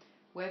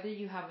 whether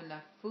you have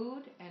enough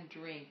food and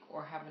drink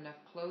or have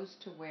enough clothes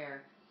to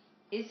wear.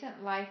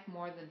 Isn't life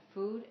more than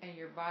food and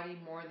your body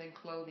more than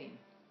clothing?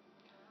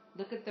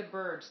 Look at the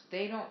birds.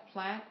 They don't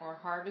plant or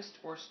harvest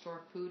or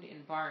store food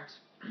in barns.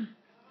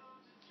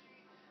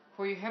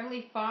 For your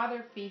heavenly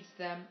Father feeds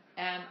them,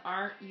 and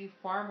aren't you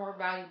far more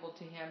valuable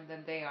to him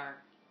than they are?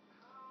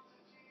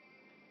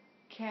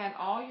 Can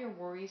all your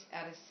worries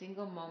add a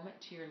single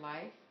moment to your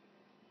life?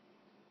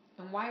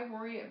 And why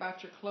worry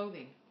about your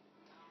clothing?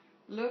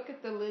 Look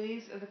at the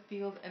lilies of the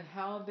field and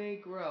how they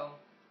grow.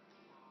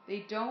 They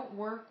don't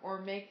work or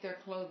make their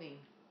clothing.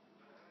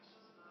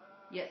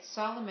 Yet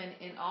Solomon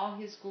in all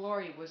his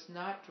glory was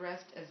not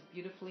dressed as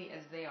beautifully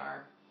as they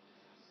are.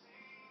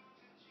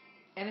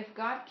 And if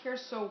God cares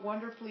so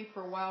wonderfully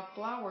for wild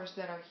flowers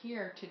that are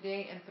here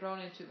today and thrown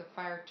into the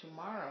fire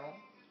tomorrow,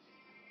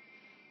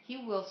 he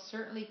will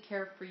certainly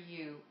care for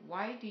you.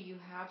 Why do you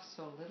have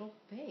so little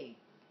faith?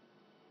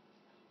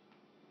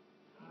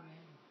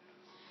 Amen.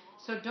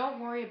 So don't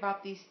worry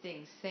about these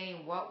things,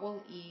 saying, what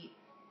we'll eat,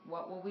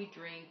 what will we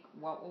drink,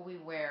 what will we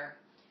wear.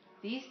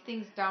 These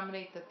things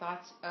dominate the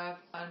thoughts of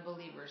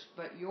unbelievers,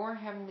 but your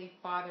heavenly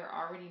Father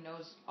already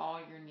knows all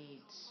your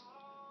needs.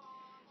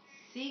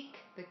 Seek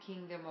the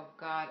kingdom of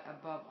God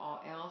above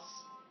all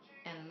else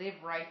and live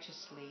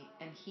righteously,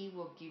 and he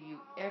will give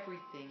you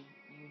everything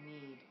you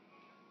need.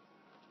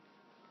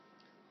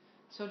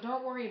 So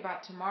don't worry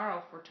about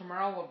tomorrow, for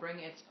tomorrow will bring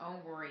its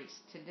own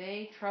worries.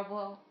 Today's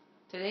trouble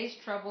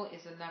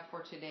is enough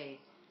for today.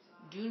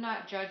 Do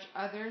not judge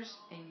others,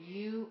 and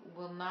you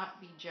will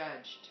not be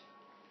judged,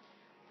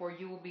 for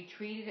you will be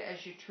treated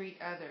as you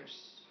treat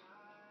others.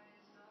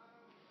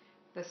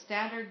 The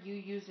standard you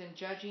use in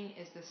judging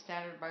is the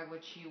standard by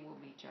which you will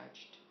be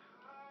judged.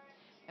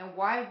 And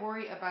why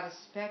worry about a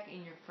speck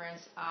in your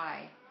friend's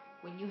eye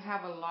when you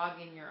have a log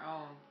in your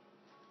own?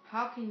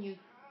 How can you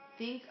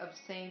think of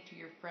saying to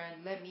your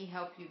friend, "Let me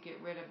help you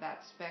get rid of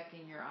that speck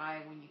in your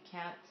eye," when you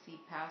can't see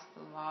past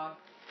the log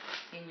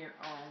in your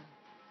own?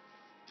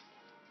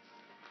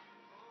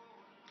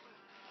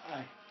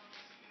 Aye.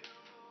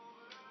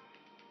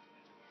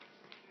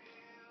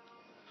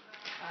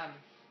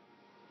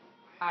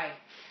 Eye.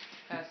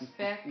 A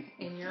speck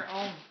in your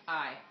own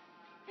eye.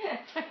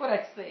 What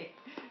I say?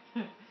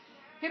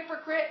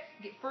 Hypocrite,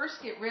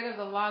 first get rid of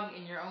the log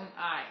in your own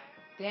eye.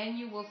 Then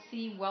you will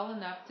see well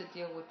enough to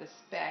deal with the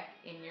speck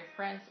in your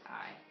friend's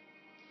eye.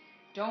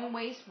 Don't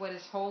waste what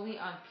is holy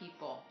on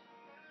people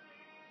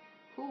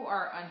who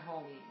are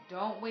unholy.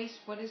 Don't waste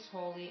what is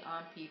holy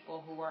on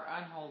people who are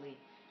unholy.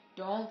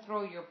 Don't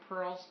throw your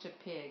pearls to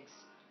pigs.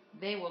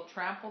 They will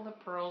trample the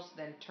pearls,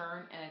 then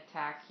turn and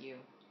attack you.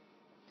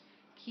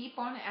 Keep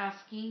on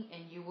asking,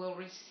 and you will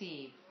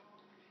receive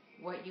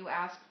what you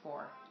ask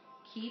for.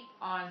 Keep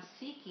on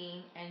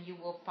seeking, and you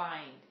will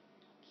find.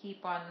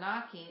 Keep on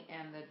knocking,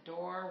 and the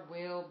door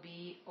will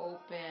be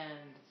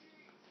opened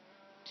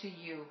to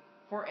you.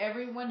 For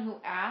everyone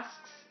who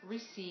asks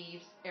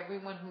receives,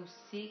 everyone who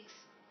seeks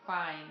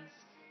finds,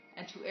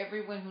 and to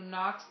everyone who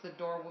knocks, the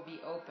door will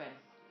be open.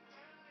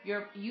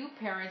 You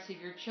parents,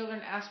 if your children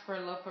ask for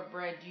a loaf of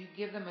bread, do you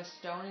give them a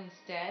stone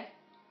instead?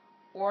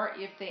 Or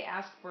if they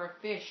ask for a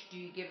fish, do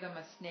you give them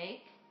a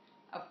snake?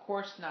 Of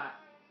course not.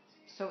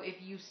 So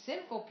if you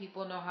sinful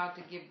people know how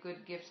to give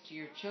good gifts to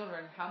your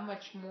children, how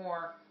much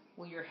more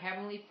will your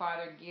heavenly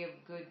Father give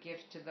good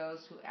gifts to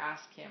those who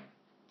ask him?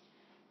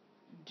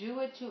 Do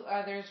it to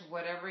others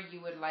whatever you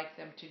would like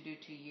them to do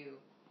to you.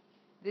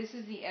 This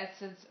is the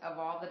essence of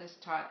all that is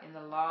taught in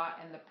the law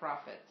and the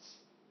prophets.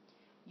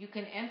 You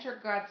can enter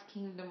God's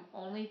kingdom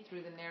only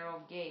through the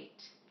narrow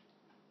gate.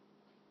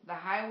 The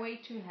highway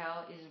to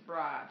hell is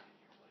broad,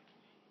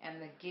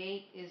 and the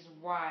gate is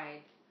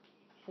wide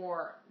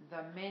for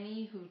the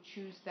many who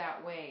choose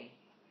that way.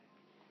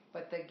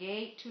 But the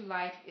gate to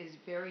life is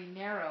very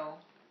narrow,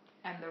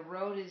 and the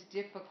road is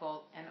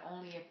difficult, and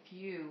only a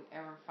few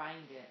ever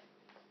find it.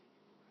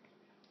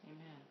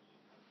 Amen.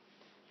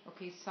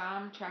 Okay,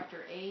 Psalm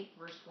chapter 8,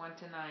 verse 1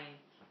 to 9.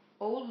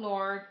 O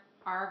Lord,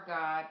 our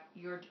God,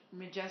 your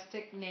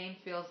majestic name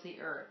fills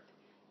the earth.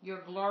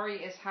 Your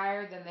glory is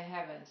higher than the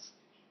heavens.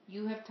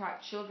 You have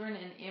taught children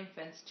and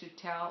infants to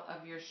tell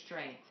of your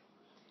strength,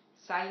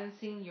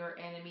 silencing your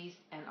enemies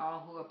and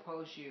all who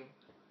oppose you.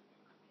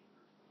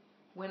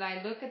 When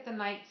I look at the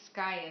night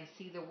sky and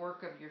see the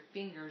work of your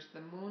fingers,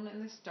 the moon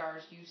and the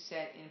stars you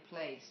set in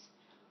place,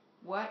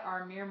 what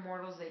are mere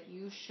mortals that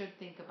you should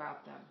think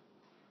about them?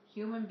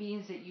 Human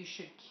beings that you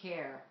should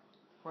care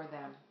for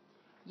them.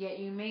 Yet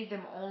you made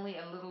them only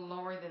a little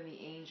lower than the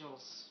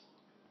angels.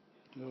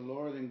 No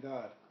lower than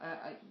God.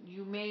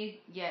 You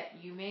made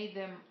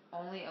them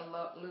only a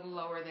little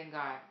lower than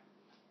God,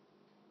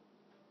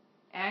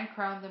 and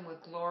crowned them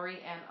with glory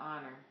and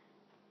honor.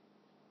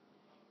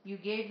 You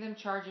gave them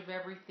charge of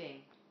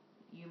everything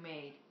you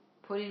made,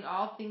 putting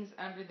all things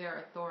under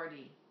their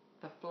authority,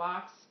 the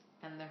flocks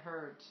and the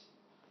herds,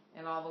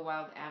 and all the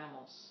wild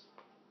animals,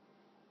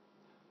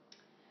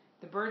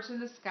 the birds in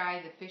the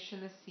sky, the fish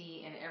in the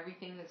sea, and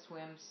everything that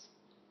swims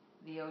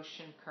the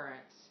ocean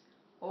currents.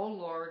 O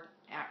Lord,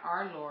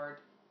 our Lord,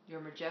 your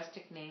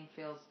majestic name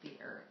fills the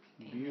earth.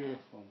 Amen.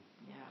 Beautiful.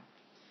 Yeah.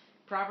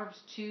 Proverbs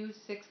 2,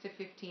 6 to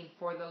 15.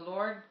 For the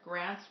Lord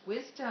grants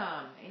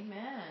wisdom.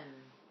 Amen.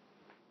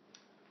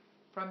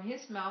 From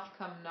his mouth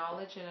come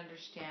knowledge and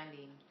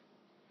understanding.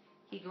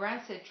 He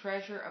grants a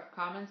treasure of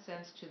common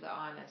sense to the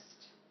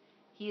honest.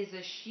 He is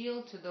a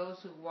shield to those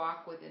who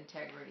walk with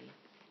integrity.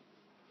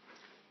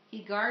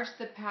 He guards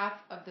the path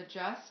of the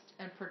just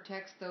and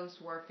protects those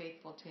who are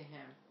faithful to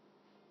him.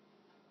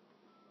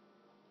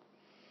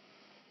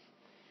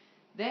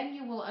 Then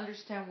you will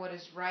understand what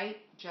is right,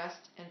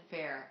 just, and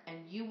fair, and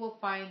you will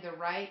find the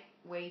right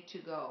way to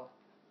go,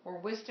 where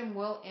wisdom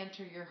will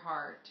enter your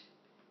heart,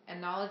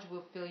 and knowledge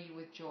will fill you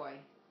with joy.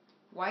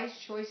 Wise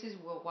choices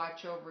will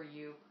watch over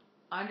you.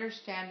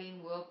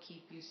 Understanding will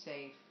keep you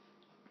safe.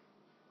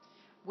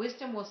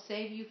 Wisdom will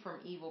save you from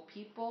evil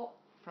people,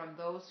 from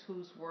those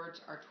whose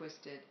words are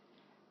twisted.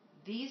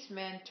 These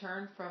men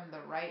turn from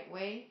the right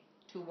way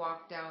to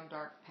walk down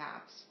dark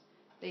paths.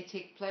 They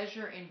take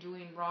pleasure in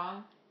doing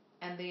wrong,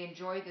 and they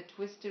enjoy the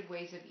twisted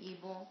ways of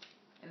evil,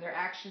 and their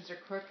actions are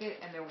crooked,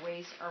 and their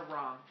ways are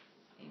wrong.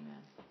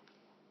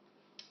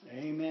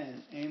 Amen.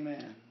 Amen.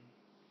 Amen.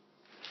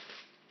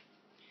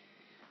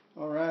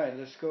 All right,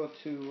 let's go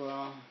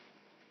to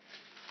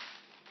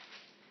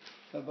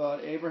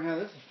about Abraham.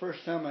 This is the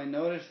first time I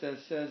noticed that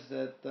it says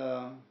that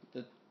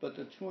but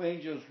the two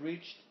angels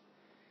reached.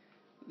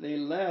 They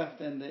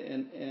left, and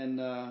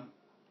the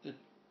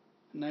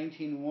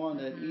 19:1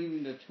 that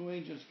evening the two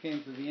angels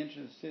came to the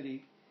entrance of the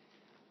city,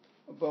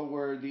 but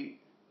where the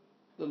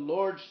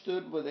Lord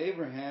stood with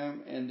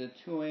Abraham, and the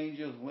two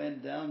angels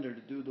went down there to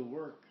do the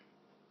work.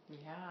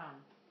 Yeah,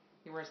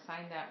 you were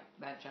assigned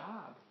that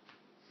job.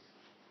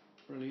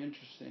 Really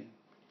interesting.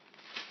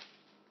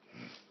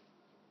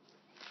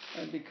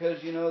 And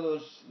because you know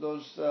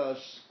those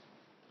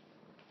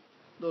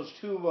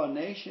two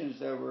nations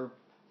that were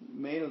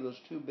made of those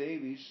two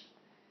babies,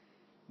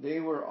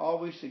 they were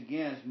always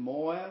against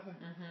Moab.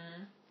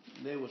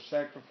 Mm-hmm. They would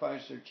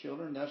sacrifice their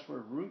children. That's where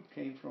Ruth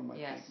came from, I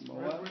think.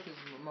 Moab. Ruth is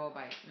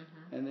Moabite.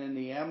 Mm-hmm. And then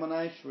the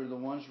Ammonites were the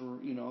ones who were,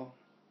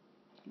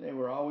 they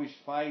were always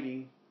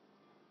fighting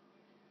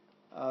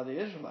the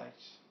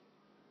Israelites.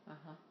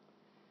 Uh-huh.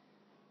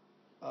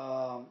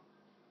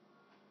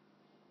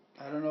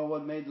 I don't know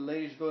what made the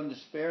ladies go in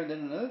despair. And then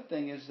another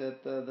thing is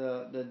that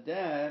the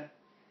dad,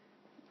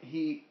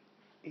 he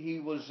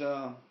was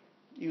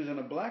in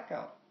a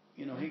blackout.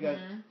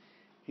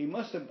 He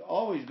must have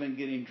always been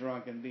getting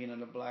drunk and being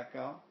in a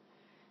blackout,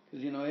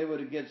 because it would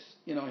have gets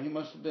he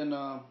must have been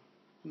an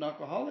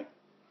alcoholic.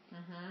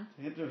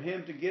 Mm-hmm. For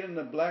him to get in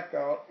the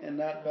blackout and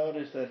not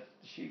notice that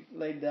she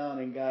laid down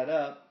and got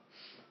up,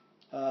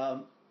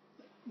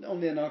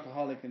 only an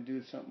alcoholic can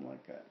do something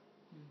like that.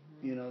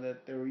 Mm-hmm.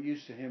 That they were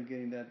used to him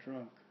getting that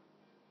drunk.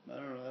 I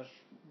don't know. That's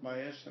my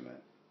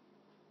estimate.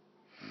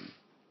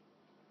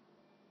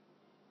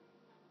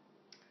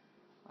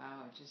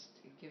 Wow, it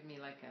gave me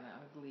like an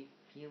ugly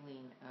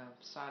feeling of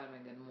Sodom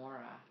and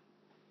Gomorrah.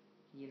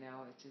 It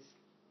just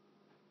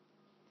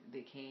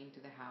they came to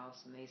the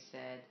house and they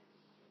said,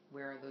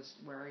 "Where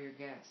are your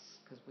guests?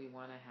 Because we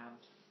want to have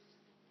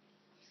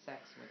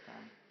sex with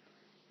them."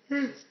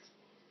 It's just,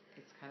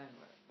 it's kind of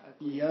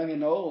ugly. Young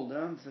and old,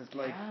 huh? It's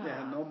like they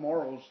have no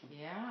morals.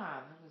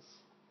 Yeah, that was.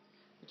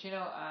 But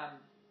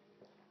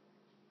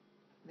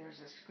there's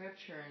a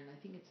scripture, and I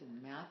think it's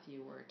in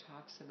Matthew, where it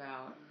talks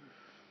about,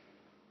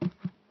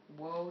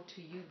 "Woe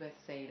to you,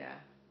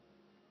 Bethsaida."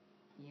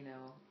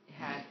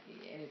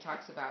 And it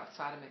talks about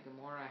Sodom and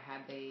Gomorrah.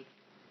 Had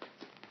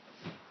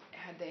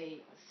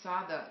they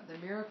saw the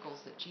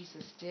miracles that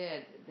Jesus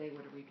did, they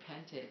would have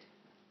repented.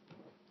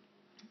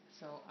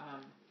 So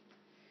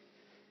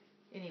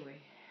anyway,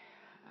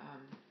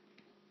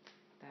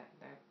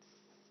 that's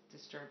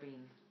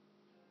disturbing.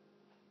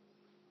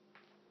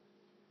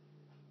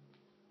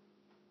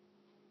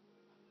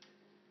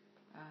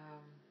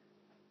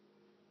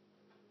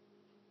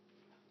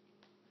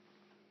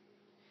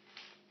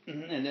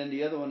 And then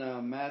the other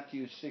one,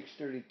 Matthew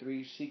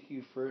 6:33, seek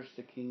you first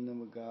the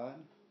kingdom of God,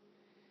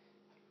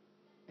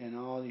 and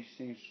all these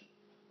things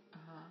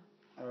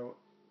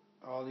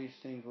all these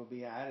things will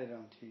be added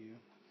unto you.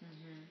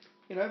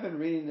 Mm-hmm. I've been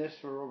reading this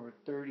for over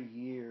 30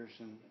 years,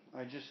 and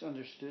I just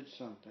understood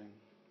something.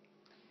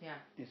 Yeah.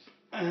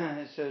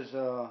 It says,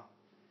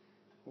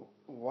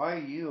 why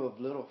you of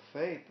little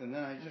faith? And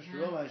then I just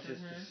realized it's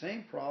the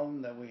same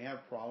problem that we have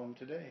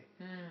today.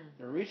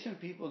 The reason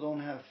people don't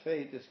have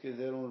faith is because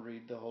they don't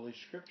read the Holy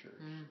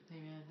Scriptures.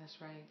 Amen.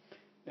 That's right.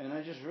 And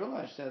I just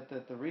realized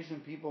that the reason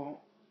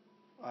people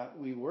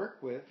we work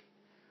with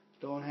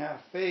don't have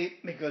faith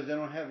because they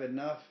don't have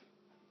enough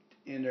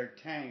in their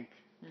tank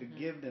to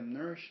give them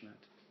nourishment.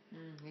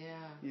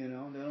 Yeah.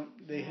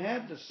 They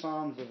had the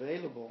Psalms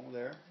available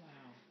there. Wow.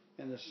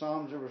 And the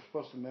Psalms they were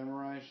supposed to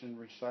memorize and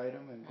recite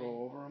them and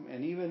go over them.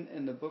 And even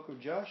in the book of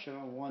Joshua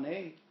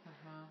 1:8,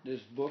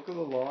 this book of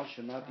the law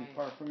shall not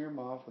depart from your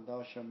mouth, but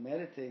thou shalt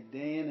meditate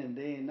day in and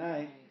day and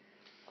night.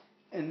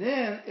 And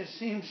then it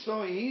seems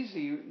so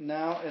easy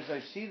now as I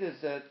see this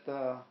that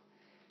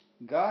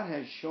God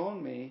has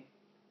shown me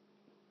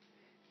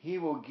He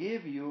will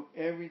give you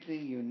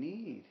everything you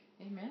need.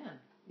 Amen.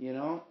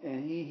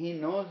 And He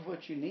knows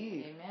what you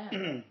need.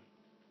 Amen.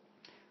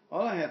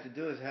 All I have to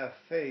do is have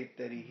faith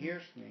that He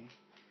hears me.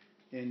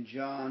 In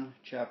John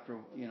chapter,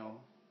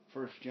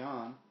 1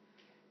 John,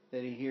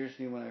 that He hears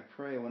me when I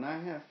pray. When I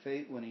have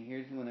faith, when He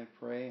hears me when I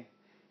pray,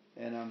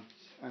 and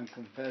I'm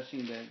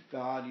confessing that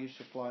God, you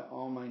supply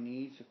all my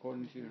needs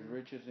according to Your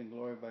riches and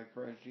glory by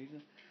Christ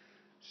Jesus,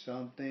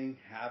 something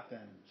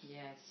happens.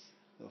 Yes.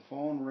 The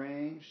phone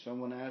rings.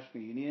 Someone asks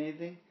me, "You need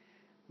anything?"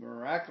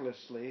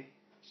 Miraculously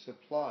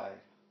supplied.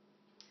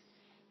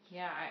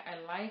 Yeah, I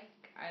like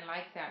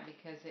that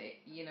because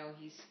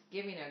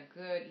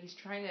he's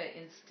trying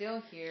to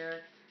instill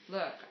here.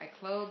 Look, I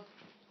clothed.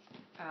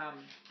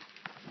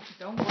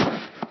 Don't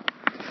worry.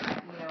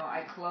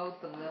 I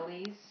clothed the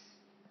lilies,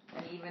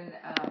 and even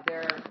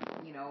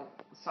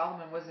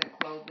Solomon wasn't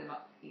clothed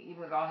even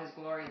with all his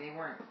glory.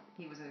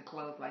 He wasn't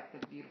clothed like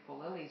the beautiful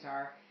lilies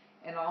are,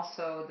 and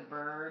also the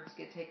birds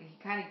get taken. He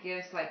kind of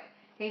gives like,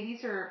 hey,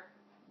 these are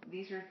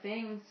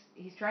things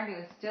he's trying to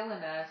instill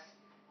in us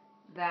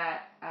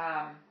that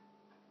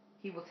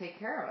He will take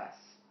care of us.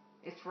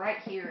 It's right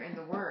here in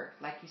the Word,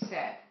 like you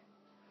said.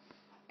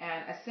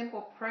 And a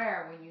simple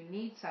prayer when you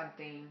need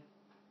something,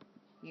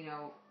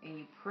 and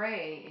you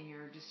pray and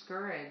you're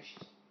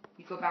discouraged,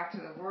 you go back to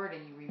the Word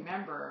and you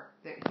remember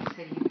that He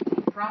said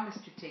He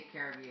promised to take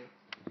care of you.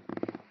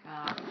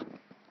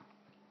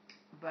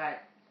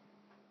 But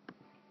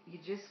you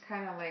just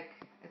kind of like,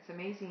 it's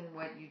amazing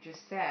what you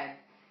just said.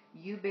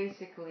 You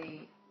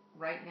basically,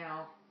 right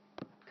now,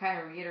 kind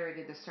of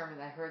reiterated the sermon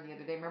that I heard the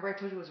other day. Remember I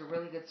told you it was a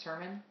really good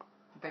sermon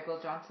by Bill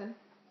Johnson?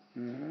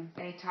 Mm-hmm.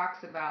 And he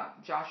talks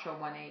about Joshua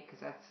 1:8 because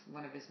that's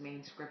one of his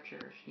main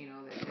scriptures.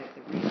 That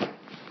the reason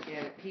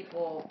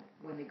people,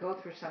 when they go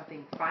through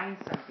something, find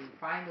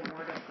the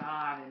Word of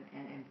God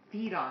and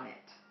feed on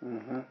it.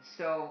 Mm-hmm.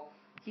 So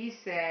he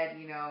said,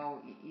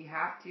 you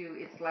have to,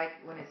 it's like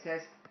when it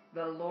says,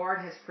 the Lord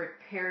has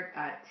prepared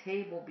a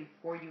table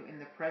before you in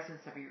the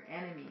presence of your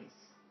enemies.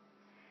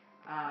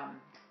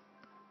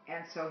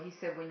 And so he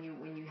said, when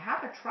you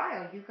have a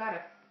trial, you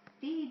gotta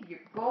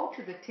go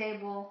to the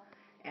table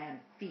and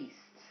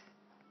feast,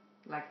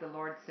 like the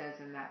Lord says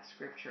in that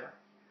scripture.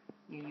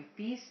 You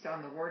feast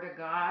on the Word of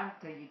God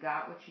till you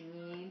got what you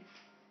need.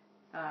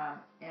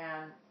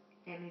 And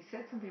he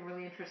said something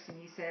really interesting.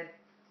 He said,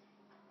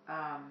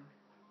 God,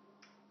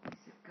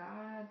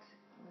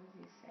 what does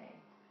he say?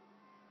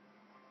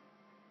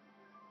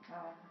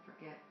 Oh, I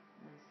forget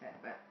what he said,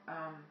 but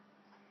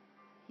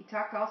he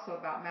talked also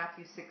about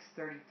Matthew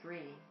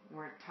 6:33,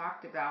 where it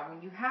talked about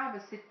when you have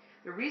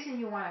the reason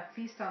you want to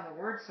feast on the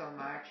Word so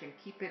much and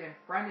keep it in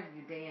front of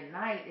you day and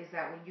night is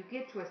that when you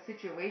get to a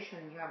situation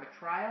and you have a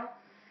trial,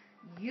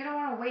 you don't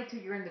want to wait till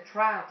you're in the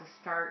trial to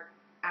start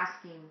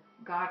asking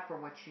God for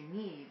what you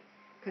need,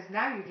 because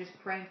now you're just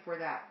praying for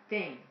that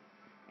thing,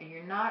 and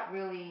you're not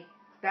really.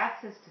 That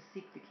says to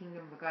seek the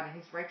kingdom of God and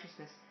His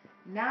righteousness.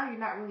 Now you're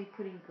not really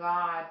putting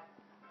God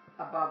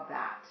above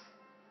that.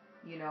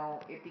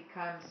 it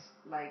becomes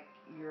like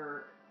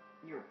you're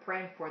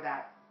praying for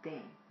that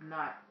thing,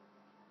 not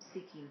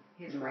seeking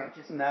His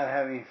righteousness. Not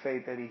having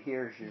faith that He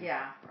hears you.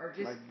 Yeah, or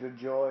just like the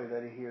joy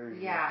that He hears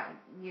you. Yeah,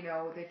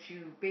 that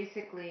you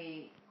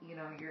basically,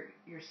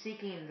 you're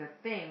seeking the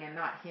thing and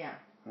not Him.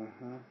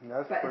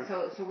 That's but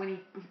so when he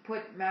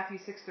put Matthew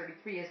 6:33,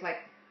 it's like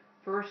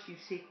first you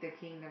seek the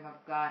kingdom of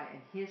God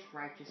and His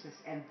righteousness,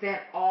 and then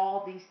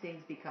all these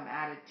things become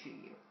added to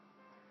you.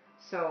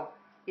 So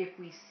if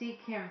we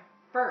seek Him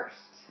first,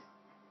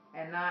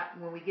 and not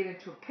when we get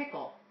into a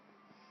pickle,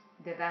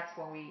 then that's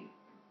when we,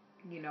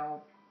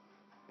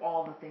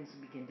 all the things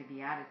begin to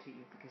be added to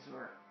you, because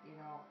we're,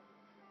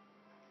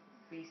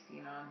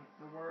 feasting on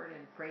the Word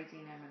and praising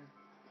Him. And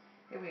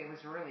anyway, it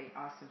was a really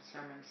awesome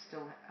sermon.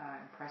 Still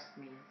impressed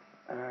me.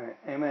 All right,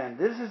 amen.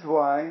 This is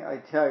why I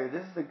tell you,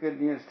 this is the good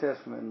news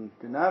testament.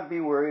 Do not be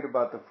worried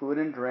about the food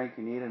and drink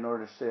you need in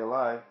order to stay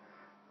alive,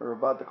 or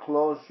about the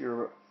clothes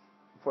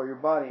for your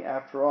body.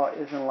 After all,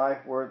 isn't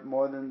life worth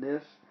more than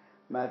this?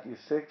 Matthew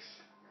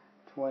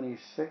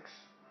 6:26.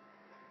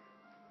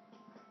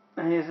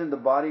 Isn't the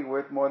body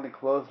worth more than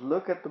clothes?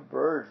 Look at the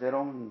birds. They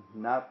don't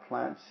not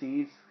plant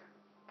seeds,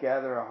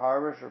 gather a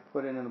harvest, or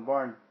put it in the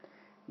barn.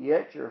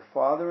 Yet your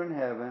Father in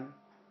heaven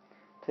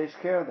takes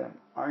care of them.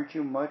 Aren't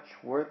you much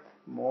worth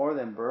more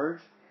than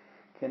birds?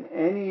 Can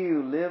any of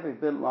you live a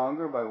bit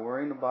longer by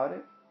worrying about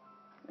it?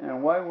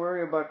 And why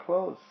worry about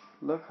clothes?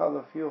 Look how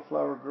the field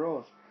flower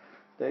grows.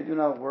 They do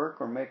not work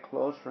or make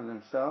clothes for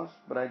themselves,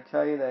 but I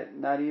tell you that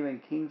not even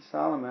King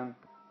Solomon,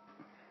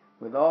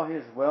 with all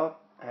his wealth,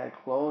 had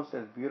clothes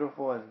as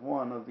beautiful as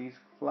one of these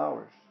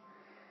flowers.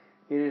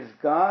 It is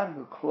God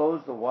who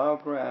clothes the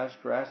wild grass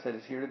that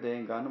is here today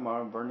and gone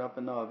tomorrow and burned up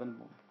in the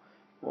oven.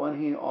 Won't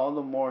He all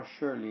the more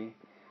surely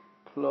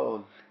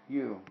clothe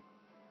you?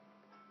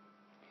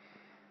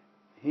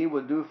 He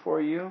will do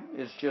for you.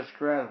 It's just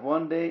grass.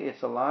 One day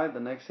it's alive, the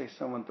next day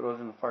someone throws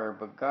it in the fire.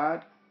 But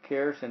God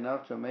cares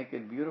enough to make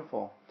it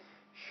beautiful.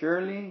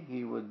 Surely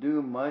He will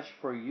do much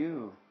for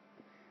you.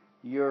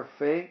 Your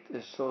faith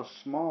is so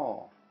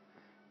small.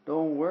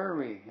 Don't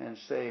worry and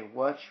say,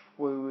 what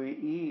will we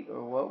eat,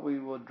 or what we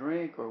will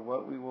drink, or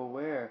what we will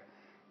wear.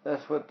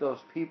 That's what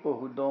those people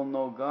who don't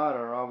know God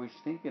are always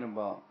thinking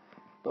about.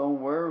 Don't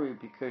worry,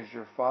 because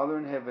your Father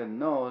in heaven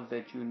knows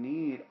that you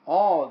need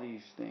all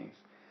these things.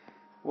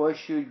 What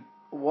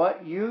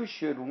you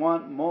should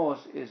want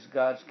most is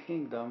God's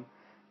kingdom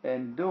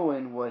and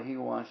doing what He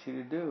wants you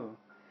to do.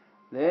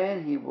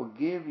 Then He will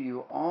give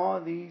you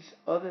all these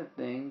other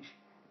things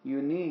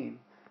you need.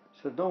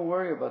 So don't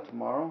worry about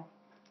tomorrow.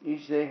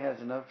 Each day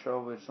has enough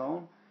trouble of its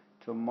own.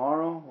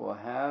 Tomorrow will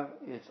have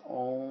its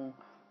own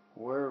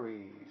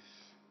worries.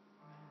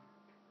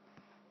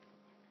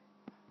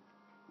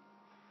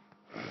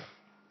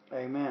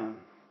 Amen.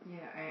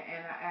 Yeah,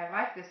 and I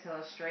like this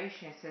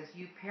illustration. It says,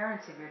 you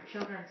parents, if your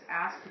children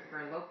ask you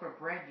for a loaf of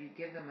bread, you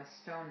give them a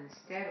stone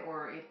instead,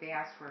 or if they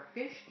ask for a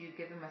fish, do you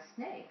give them a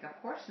snake?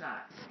 Of course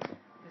not.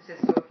 It says,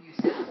 so if you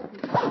sensible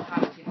people know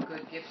how to give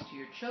good gifts to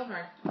your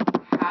children,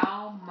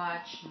 how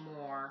much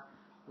more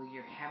will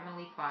your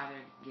heavenly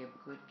Father give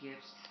good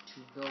gifts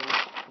to those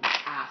who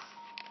ask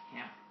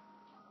Him?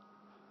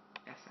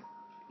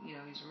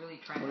 He's really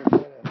trying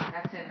to.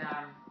 That's in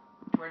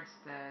towards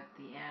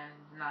the end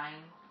 9.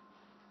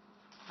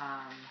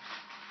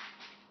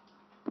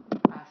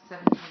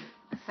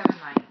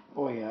 7:9.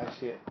 Oh yeah, I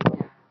see it.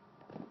 Yeah.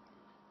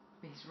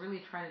 He's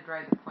really trying to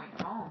drive the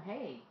point home.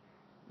 Hey,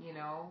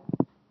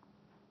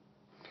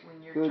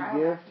 when your good child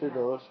gift to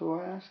those who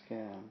ask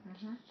Him.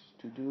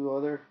 To do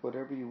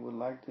whatever you would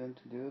like them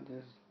to do.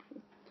 This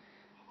is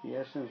the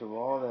essence of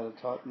all that are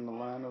taught in the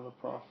line of the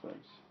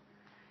prophets.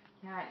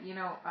 Yeah,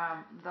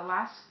 the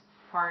last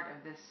part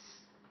of this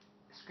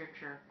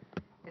scripture,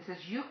 it says,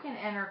 you can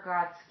enter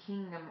God's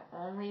kingdom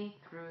only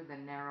through the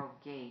narrow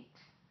gate.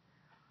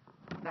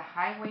 The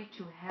highway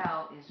to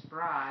hell is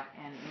broad,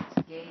 and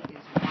its gate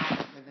is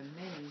wide for the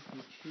many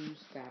who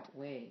choose that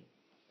way.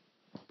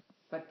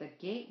 But the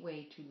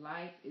gateway to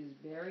life is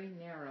very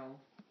narrow,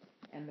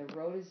 and the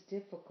road is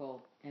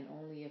difficult, and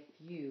only a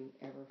few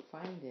ever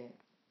find it.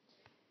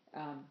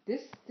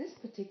 This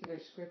particular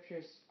scripture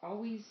has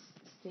always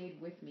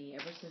stayed with me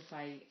ever since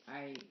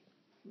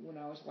when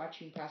I was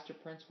watching Pastor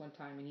Prince one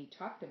time, and he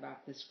talked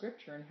about the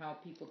scripture and how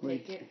people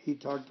take it. He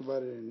talked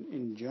about it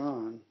in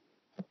John.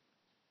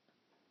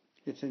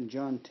 It's in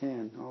John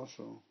 10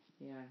 also.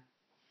 Yeah.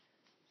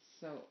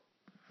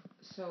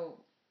 So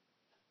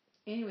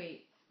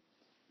anyway,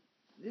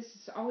 this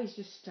has always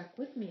just stuck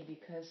with me,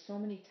 because so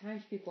many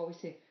times people always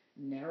say,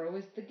 narrow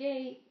is the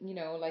gate,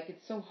 like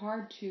it's so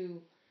hard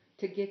to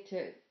get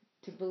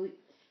to believe.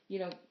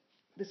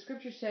 The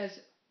scripture says,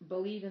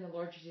 believe in the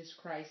Lord Jesus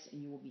Christ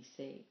and you will be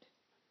saved.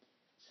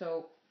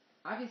 So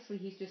obviously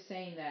He's just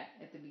saying that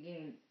at the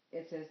beginning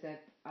it says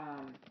that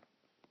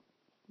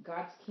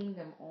God's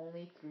kingdom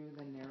only through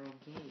the narrow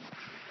gate.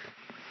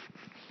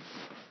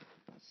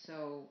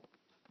 So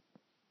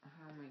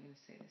how am I going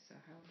to say this? So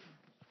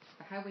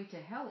the highway to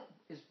hell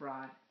is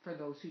broad for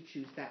those who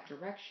choose that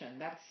direction.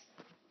 That's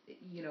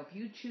if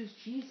you choose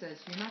Jesus,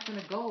 you're not going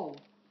to go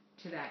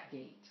to that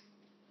gate.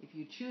 If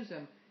you choose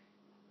him,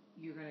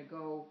 you're going to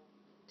go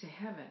to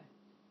heaven.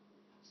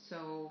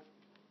 So,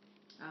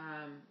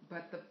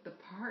 but the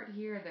part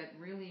here that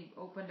really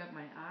opened up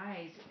my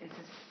eyes is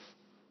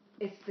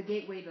it's the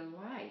gateway to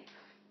life.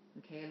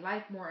 Okay,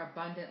 life more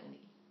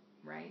abundantly,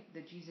 right?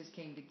 That Jesus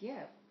came to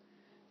give.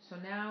 So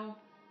now,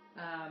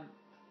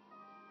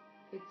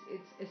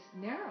 it's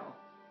narrow.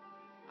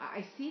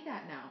 I see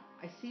that now.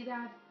 I see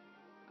that.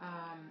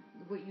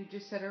 What you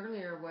just said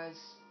earlier was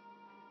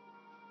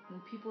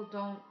when people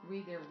don't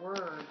read their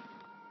word,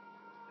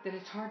 then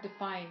it's hard to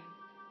find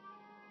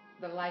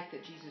the life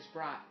that Jesus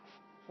brought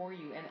for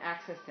you and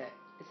access it.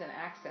 It's an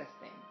access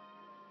thing.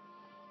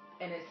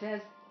 And it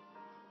says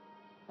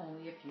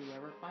only if you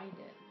ever find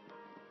it.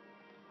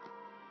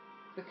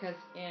 Because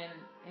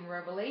in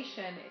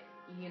Revelation,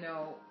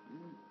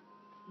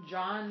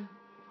 John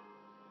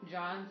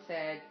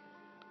said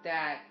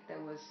that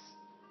there was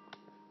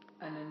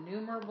an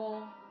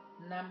innumerable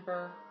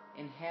number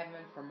in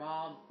heaven from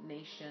all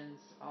nations,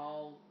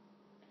 all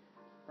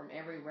from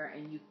everywhere,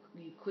 and you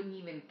couldn't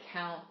even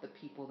count the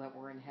people that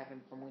were in heaven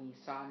from when he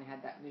saw and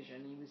had that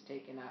vision. He was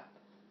taken up,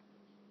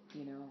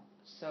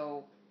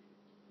 So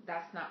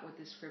that's not what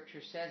the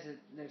scripture says.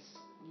 There's,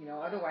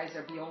 otherwise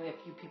there'd be only a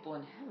few people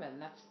in heaven.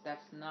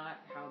 That's not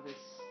how this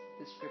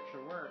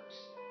scripture works.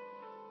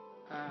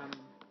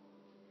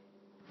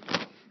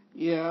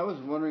 Yeah, I was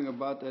wondering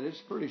about that.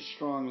 It's pretty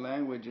strong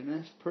language, and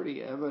it's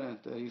pretty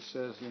evident that he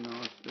says,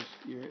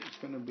 it's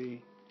going to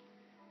be,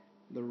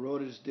 the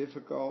road is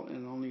difficult,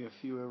 and only a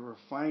few ever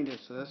find it.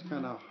 So that's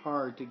kind of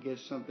hard to get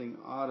something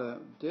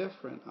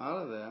different out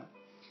of that.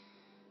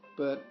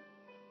 But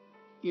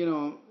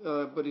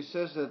but he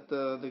says that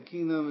the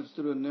kingdom is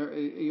through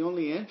you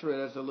only enter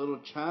it as a little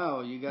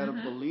child. You got to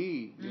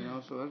believe,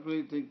 So I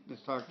really think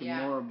it's talking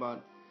more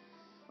about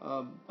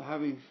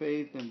having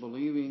faith and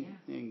believing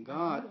in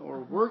God, or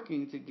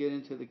working to get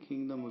into the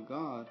kingdom of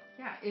God.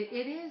 Yeah,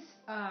 it is.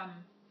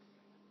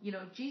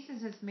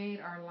 Jesus has made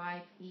our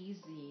life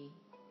easy,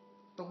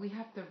 but we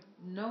have to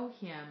know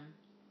Him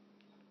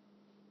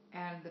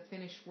and the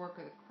finished work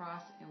of the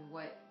cross and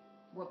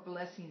what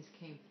blessings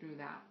came through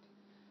that.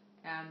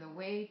 And the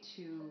way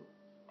to, you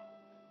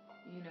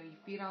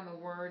feed on the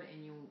Word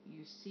and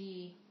you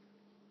see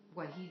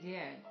what He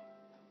did,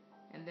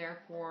 and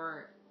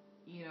therefore,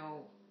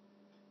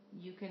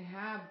 you can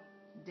have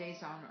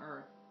days on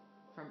earth,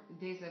 from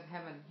days of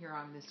heaven here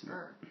on this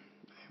earth.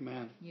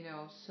 Amen.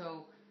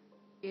 So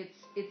it's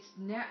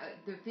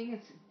the thing.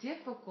 It's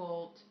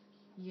difficult,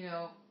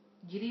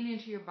 getting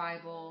into your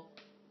Bible,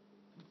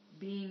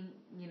 being,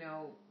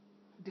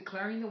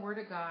 declaring the Word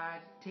of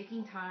God,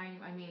 taking time.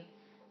 I mean,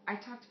 I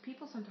talk to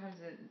people sometimes,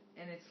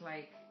 and it's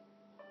like,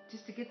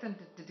 just to get them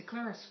to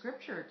declare a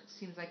scripture, it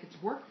seems like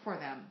it's work for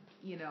them,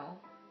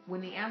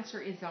 when the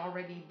answer is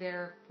already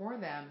there for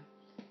them,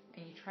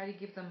 and you try to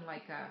give them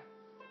like a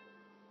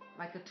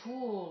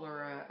tool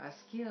or a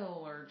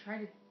skill, or try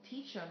to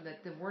teach them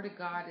that the Word of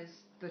God is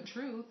the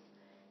truth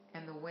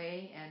and the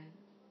way and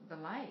the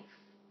life.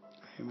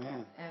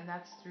 Amen. And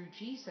that's through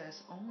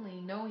Jesus.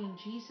 Only knowing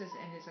Jesus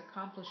and His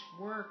accomplished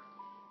work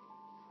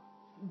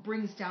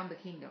brings down the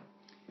kingdom.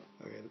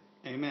 Okay.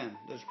 Amen.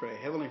 Let's pray.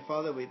 Heavenly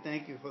Father, we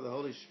thank you for the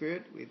Holy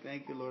Spirit. We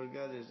thank you, Lord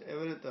God. It's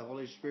evident the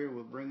Holy Spirit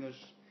will bring us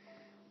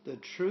the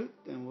truth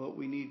and what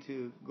we need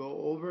to go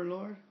over,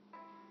 Lord.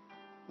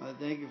 I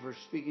thank you for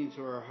speaking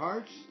to our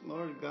hearts,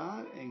 Lord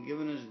God, and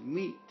giving us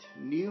meat,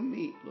 new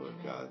meat, Lord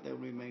God, that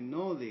we may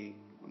know Thee,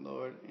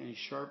 Lord, and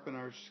sharpen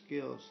our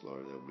skills,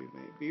 Lord, that we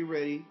may be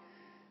ready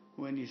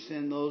when you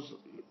send those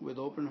with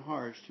open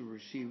hearts to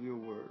receive your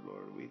word,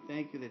 Lord. We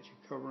thank you that you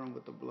cover them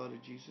with the blood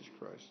of Jesus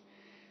Christ,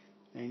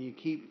 and you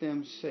keep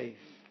them safe.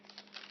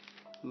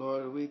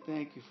 Lord, we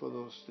thank you for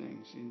those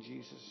things in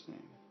Jesus'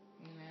 name.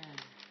 Amen.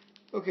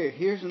 Okay,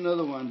 here's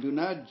another one. Do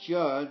not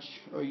judge,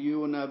 or you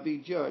will not be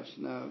judged.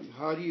 Now,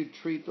 how do you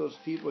treat those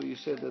people? You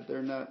said that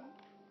they're not,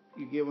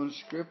 you give them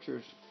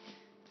scriptures,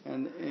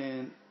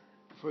 and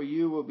for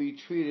you will be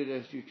treated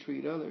as you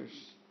treat others.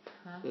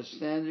 The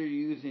standard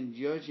you use in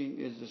judging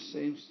is the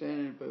same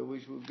standard by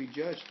which we'll be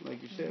judged.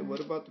 Like you said, what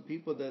about the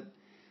people that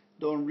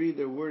don't read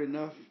their word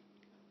enough?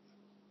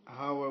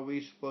 How are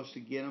we supposed to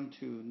get them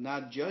to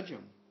not judge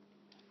them?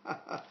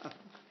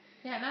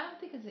 Yeah, and I don't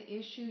think it's an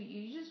issue.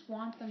 You just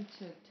want them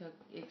to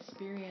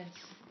experience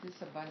this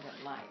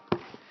abundant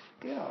life.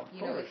 Yeah, of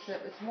course.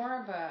 It's more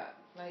of a,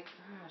 like,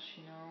 gosh,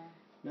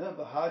 No,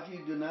 but how do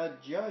you do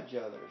not judge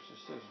others? It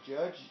says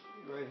judge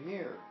right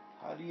here.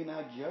 How do you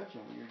not judge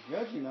them? You're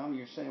judging them.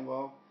 You're saying,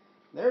 well,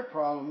 their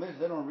problem is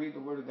they don't read the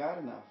Word of God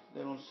enough.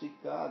 They don't seek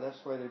God. That's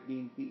why they're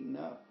being beaten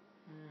up.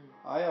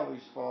 I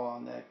always fall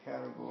on that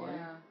category.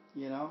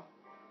 Yeah.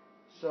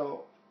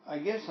 So I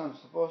guess I'm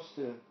supposed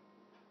to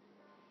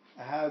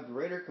have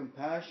greater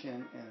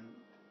compassion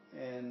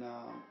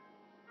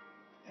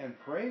and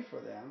pray for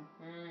them.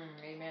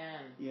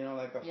 Amen.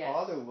 Like a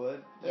father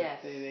would,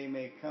 that they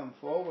may come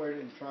forward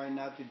and try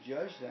not to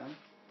judge them.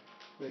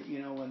 But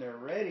when they're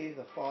ready,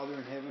 the Father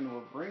in heaven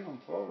will bring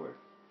them forward.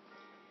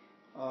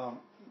 Um,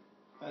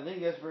 I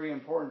think that's a very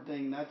important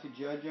thing, not to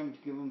judge them, to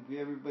give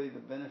everybody the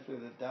benefit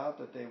of the doubt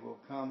that they will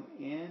come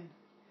in.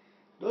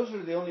 Those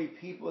are the only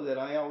people that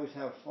I always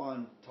have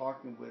fun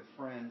talking with,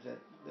 friends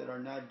that are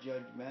not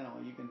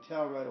judgmental. You can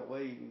tell right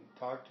away. You can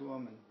talk to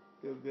them and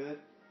feel good,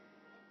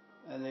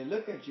 and they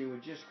look at you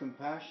with just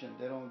compassion.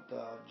 They don't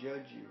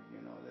judge you.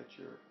 You know that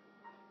you're.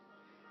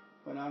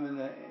 When I'm in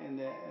the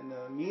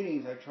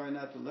meetings, I try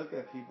not to look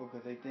at people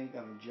because they think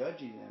I'm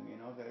judging them. You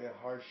know, they got a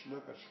harsh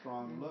look, a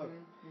strong look.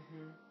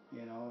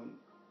 You know.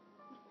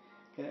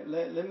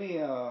 Let me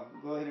go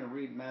ahead and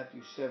read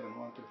Matthew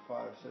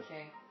 7:1-5. It says,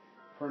 Okay.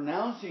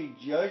 pronouncing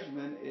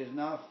judgment is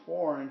not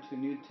foreign to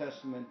New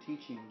Testament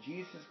teaching.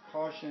 Jesus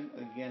cautioned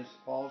against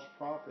false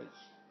prophets.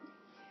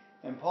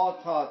 And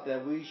Paul taught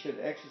that we should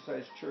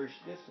exercise church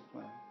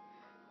discipline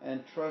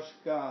and trust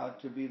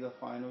God to be the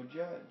final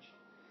judge.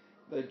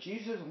 But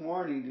Jesus'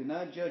 warning, do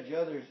not judge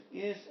others,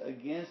 is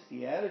against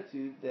the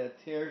attitude that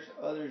tears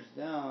others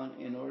down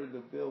in order to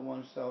build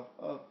oneself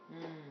up.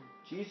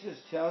 Jesus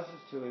tells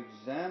us to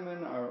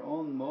examine our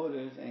own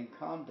motives and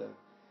conduct,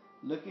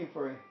 looking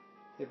for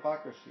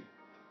hypocrisy.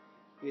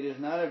 It is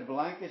not a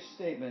blanket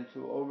statement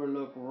to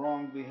overlook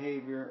wrong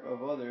behavior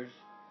of others,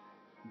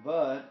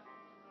 but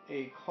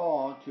a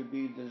call to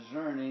be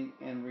discerning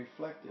and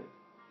reflective.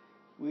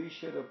 We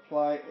should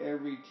apply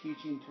every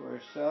teaching to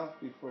ourselves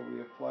before we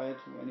apply it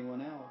to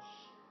anyone else.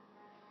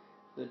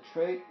 The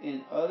trait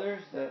in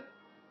others that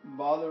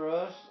bother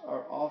us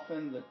are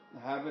often the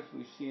habits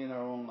we see in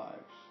our own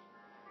lives.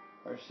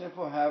 Our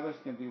sinful habits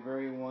can be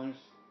very ones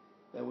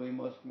that we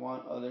must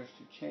want others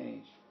to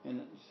change.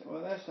 And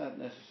well, that's not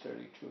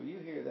necessarily true. You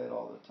hear that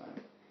all the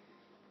time.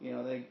 You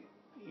know,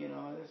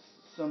 that's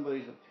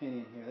somebody's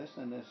opinion here. That's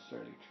not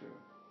necessarily true.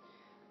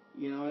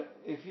 You know,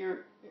 if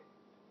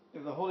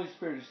the Holy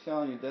Spirit is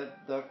telling you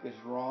that duck is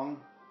wrong,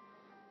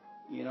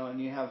 you know, and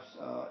you have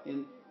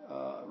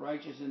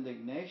righteous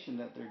indignation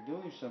that they're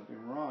doing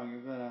something wrong,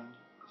 you're going to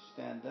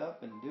stand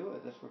up and do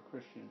it. That's what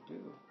Christians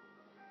do.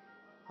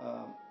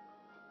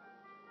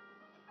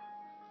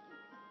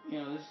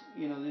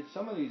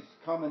 Some of these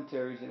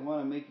commentaries, they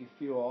want to make you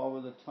feel all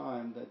of the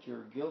time that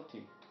you're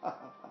guilty.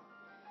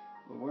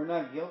 But we're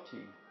not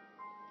guilty.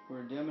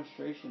 We're a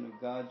demonstration of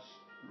God's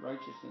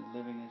righteousness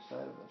living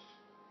inside of us.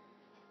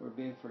 We're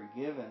being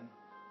forgiven.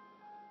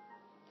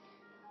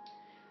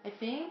 I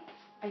think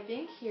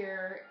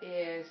here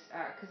is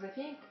because I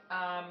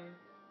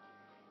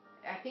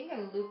think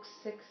in Luke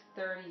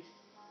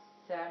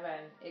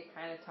 6:37 it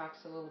kind of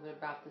talks a little bit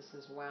about this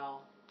as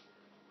well.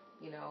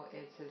 You know,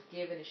 it says,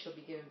 "Give and it shall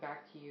be given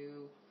back to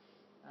you.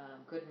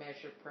 Good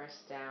measure,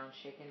 pressed down,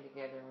 shaken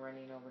together, and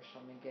running over,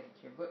 shall men get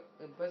into your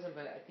bosom."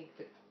 But I think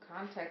the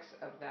context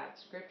of that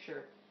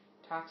scripture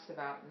talks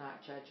about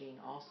not judging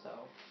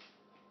also.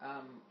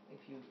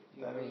 If you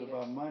that read is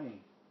about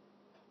money.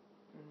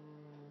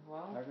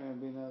 Well, how can it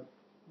be that?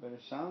 But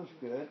it sounds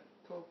good.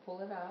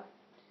 Pull it up.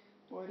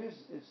 Well, it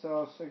is. It's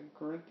 2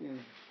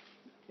 Corinthians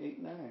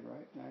 8:9,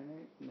 right?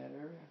 9:8 in that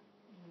area.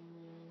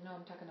 No,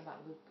 I'm talking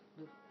about Luke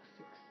 6.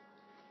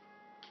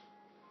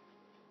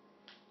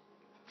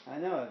 I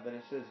know it, but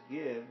it says,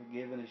 give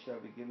and it shall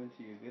be given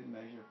to you. Good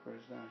measure,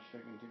 pressed down,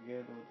 shaken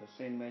together. With the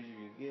same measure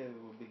you give,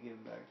 it will be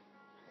given back.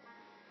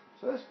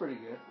 So that's pretty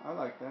good. I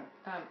like that.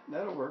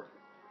 That'll work.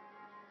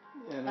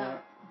 And,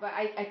 but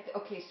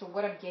okay, so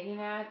what I'm getting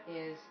at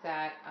is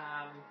that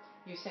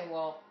you're saying,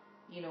 well,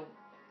 you know,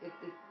 it's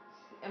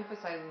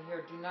emphasizing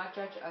here, do not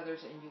judge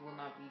others and you will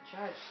not be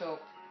judged. So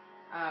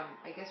I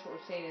guess what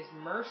we're saying is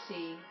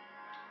mercy,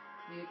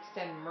 you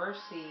extend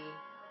mercy,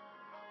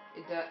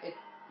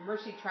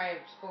 mercy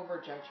triumphs over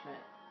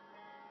judgment.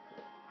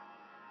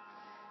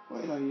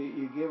 Well, you know,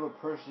 you give a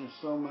person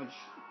so much,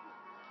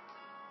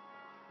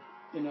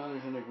 you know,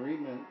 there's an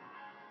agreement.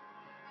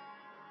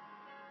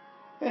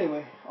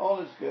 Anyway,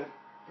 all is good.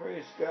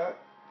 Praise God.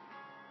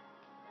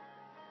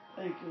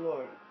 Thank you,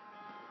 Lord.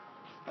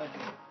 I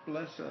just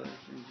bless others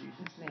in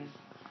Jesus' name.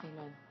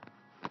 Amen.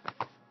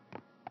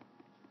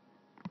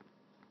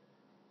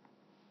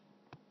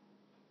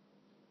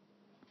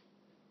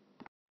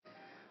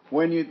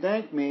 When you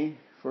thank me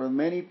for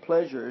many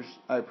pleasures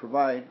I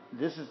provide,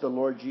 this is the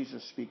Lord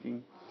Jesus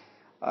speaking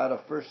out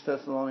of 1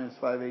 Thessalonians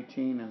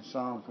 5:18 and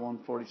Psalms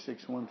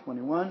 146,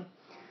 121.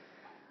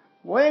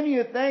 When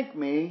you thank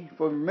me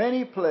for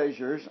many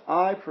pleasures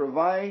I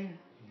provide,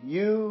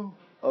 you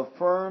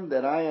affirm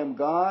that I am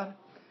God,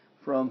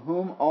 from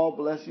whom all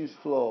blessings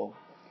flow.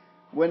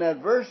 When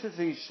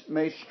adversity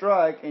may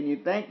strike and you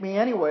thank me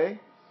anyway,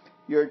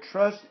 your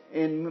trust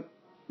in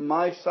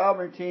my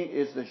sovereignty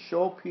is the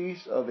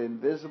showpiece of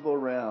invisible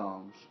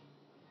realms.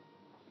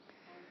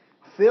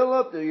 Fill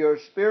up your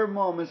spare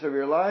moments of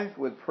your life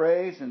with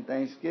praise and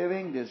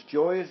thanksgiving. This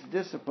joyous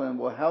discipline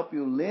will help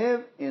you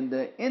live in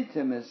the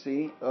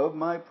intimacy of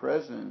my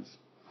presence.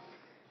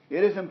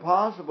 It is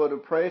impossible to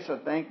praise or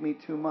thank me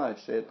too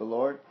much, saith the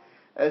Lord.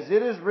 As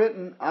it is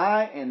written,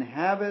 I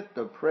inhabit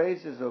the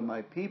praises of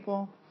my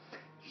people.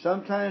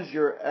 Sometimes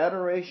your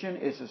adoration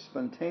is a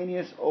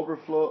spontaneous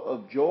overflow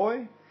of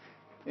joy.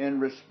 in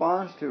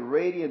response to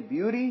radiant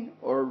beauty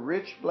or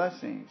rich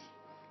blessings.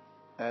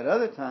 At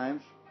other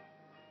times,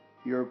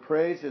 your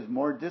praise is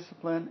more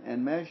discipline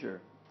and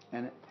measure,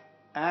 an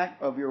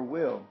act of your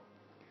will.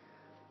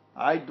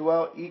 I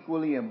dwell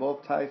equally in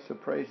both types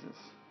of praises.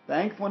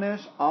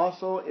 Thankfulness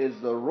also is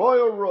the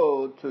royal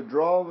road to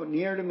draw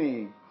near to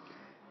me.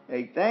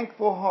 A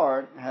thankful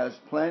heart has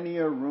plenty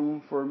of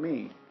room for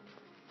me.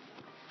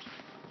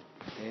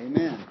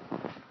 Amen.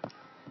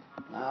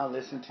 Now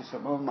listen to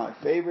some of my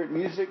favorite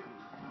music.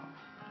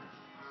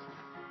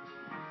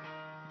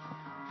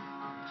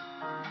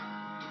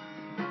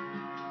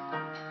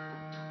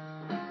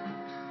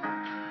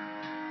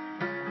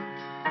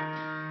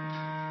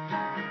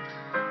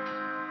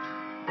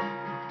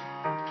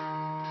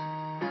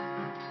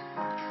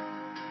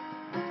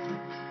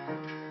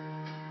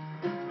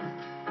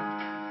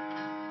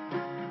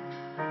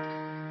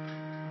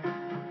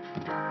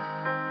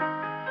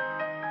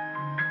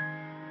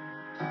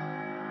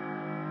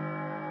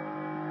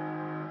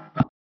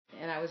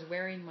 And I was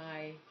wearing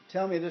my...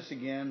 Tell me this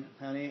again,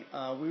 honey.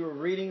 We were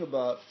reading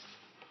about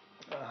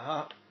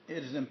how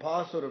it is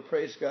impossible to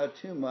praise God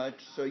too much.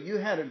 So you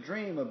had a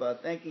dream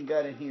about thanking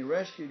God, and He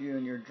rescued you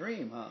in your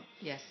dream, huh?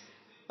 Yes.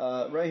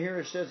 Right here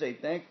it says, a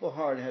thankful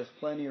heart has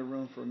plenty of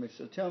room for me.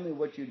 So tell me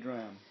what you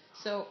dreamt.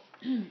 So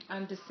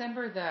on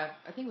December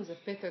I think it was the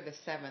 5th or the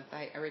 7th,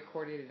 I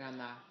recorded it on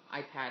the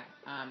iPad.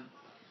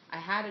 I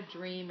had a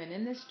dream, and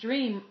in this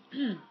dream,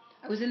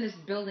 I was in this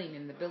building,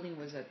 and the building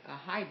was a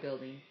high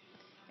building,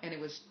 and it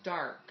was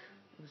dark.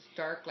 It was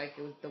dark, like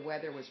the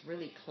weather was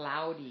really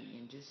cloudy,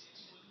 and just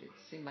it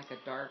seemed like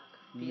a dark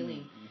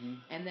feeling. Mm-hmm.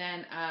 And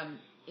then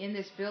in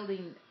this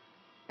building,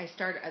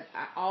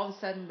 all of a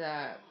sudden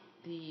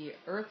the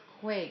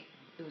earthquake.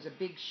 It was a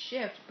big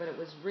shift, but it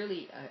was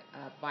really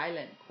a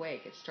violent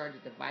quake. It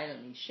started to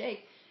violently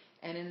shake,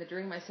 and in the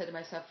dream, I said to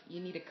myself,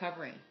 "You need a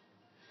covering."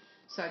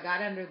 So I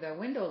got under the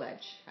window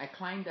ledge. I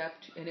climbed up,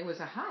 and it was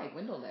a high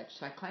window ledge.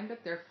 So I climbed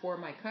up there for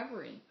my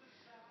covering.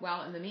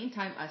 Well, in the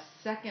meantime, a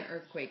second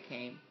earthquake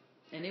came,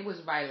 and it was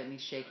violently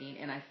shaking,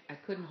 and I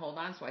couldn't hold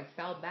on, so I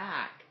fell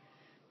back.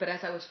 But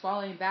as I was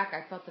falling back,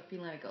 I felt the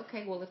feeling like,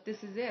 okay, well, if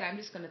this is it, I'm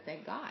just going to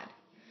thank God.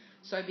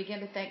 So I began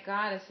to thank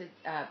God. I said,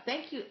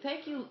 thank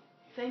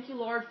you,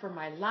 Lord, for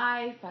my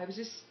life. I was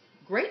just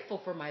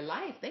grateful for my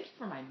life. Thank you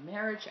for my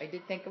marriage. I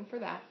did thank Him for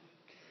that.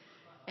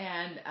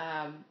 And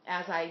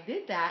as I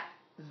did that,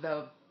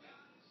 the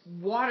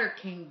water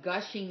came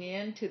gushing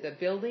into the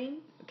building.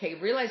 Okay,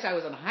 realized I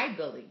was in a high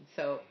building,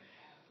 so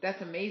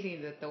that's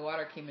amazing that the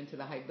water came into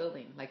the high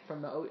building. Like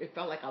it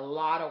felt like a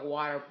lot of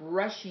water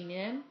rushing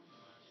in,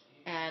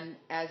 and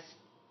as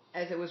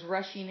it was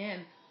rushing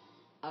in,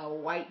 a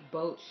white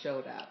boat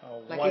showed up.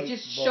 It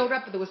just showed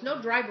up, but there was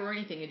no driver or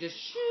anything. It just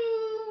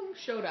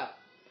showed up.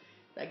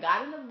 I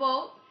got in the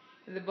boat,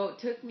 and the boat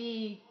took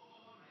me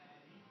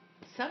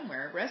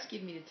somewhere,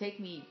 rescued me to take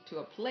me to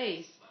a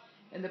place,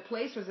 and the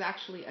place was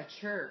actually a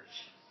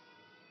church.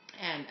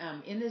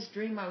 And in this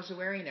dream, I was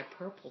wearing a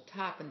purple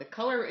top, and the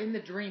color in the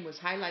dream was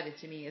highlighted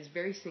to me as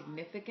very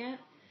significant.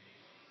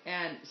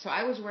 And so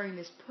I was wearing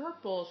this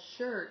purple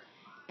shirt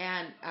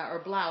and or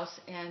blouse,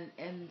 and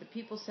the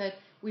people said,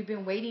 "We've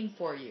been waiting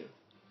for you."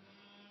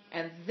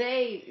 And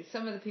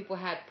some of the people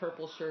had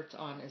purple shirts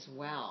on as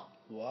well.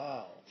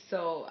 Wow.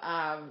 So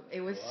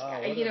it was,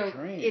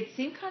 dream. It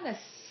seemed kind of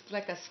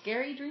like a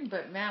scary dream,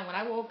 but man, when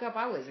I woke up,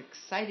 I was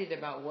excited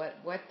about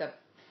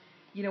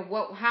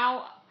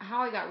how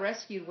I got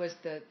rescued was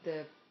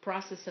the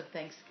process of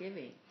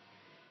Thanksgiving.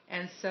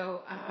 And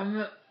so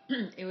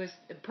it was,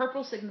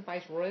 purple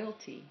signifies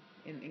royalty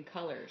in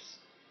colors.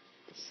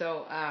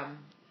 So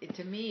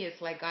to me,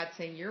 it's like God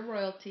saying, "You're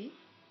royalty.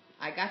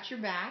 I got your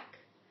back.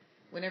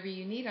 Whenever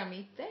you need on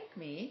me, thank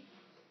me."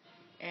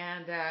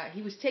 And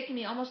He was taking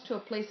me almost to a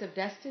place of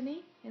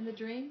destiny in the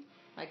dream,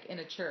 like in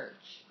a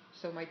church.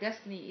 So my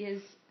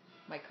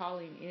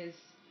calling is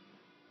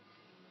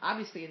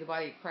obviously in the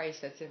body of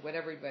Christ. That's what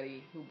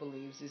everybody who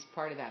believes is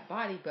part of that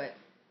body. But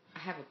I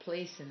have a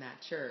place in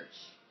that church,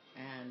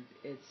 and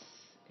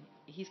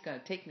He's going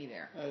to take me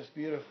there. That's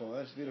beautiful.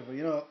 That's beautiful.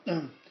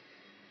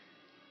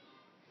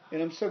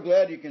 And I'm so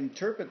glad you can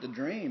interpret the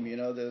dream.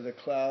 The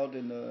cloud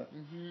and the.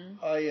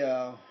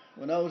 Mm-hmm.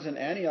 When I was in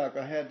Antioch,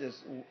 I had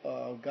this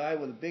guy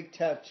with a big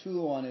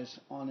tattoo on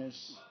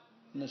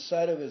the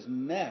side of his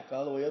neck,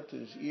 all the way up to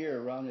his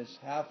ear, around his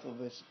half of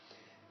his,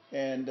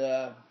 and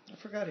I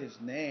forgot his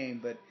name,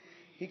 but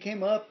he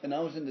came up, and I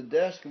was in the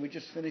desk, and we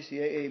just finished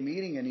the AA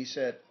meeting, and he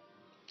said,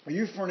 "Are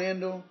you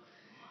Fernando?"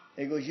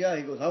 He goes, "Yeah."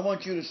 He goes, "I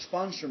want you to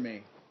sponsor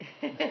me."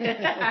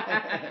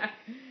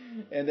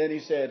 And then he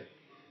said,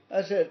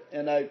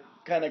 and I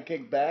kind of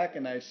kicked back,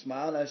 and I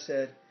smiled, and I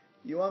said,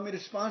 "You want me to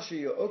sponsor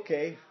you?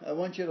 Okay. I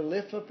want you to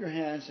lift up your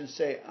hands and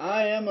say,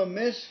 'I am a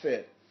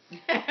misfit.'"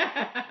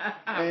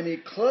 And he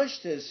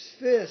clutched his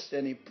fist,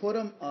 and he put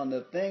them on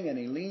the thing, and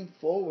he leaned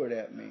forward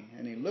at me,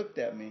 and he looked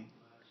at me.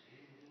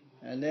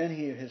 And then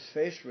his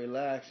face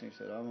relaxed, and he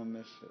said, "I'm a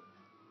misfit."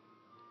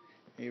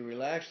 He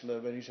relaxed a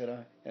little bit, and he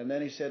said, and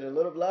then he said it a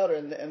little louder,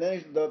 and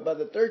then by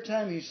the third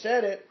time he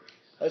said it,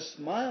 a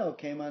smile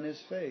came on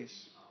his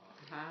face.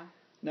 Uh-huh.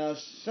 Now,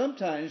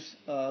 sometimes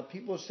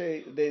people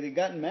say they've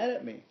gotten mad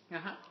at me.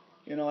 Uh-huh.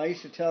 You know, I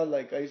used to tell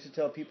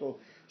people,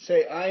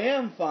 say I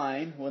am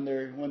fine when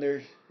they're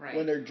Right.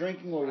 when they're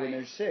drinking or when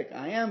they're sick.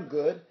 I am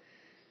good,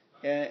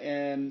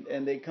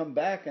 and they come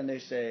back and they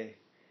say,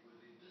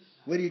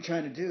 what are you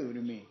trying to do to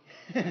me?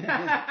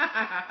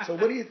 So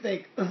what do you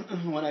think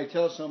when I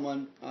tell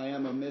someone I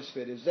am a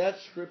misfit? Is that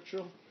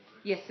scriptural?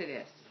 Yes, it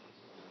is.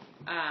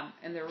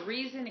 And the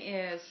reason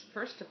is,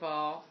 first of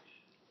all,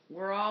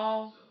 we've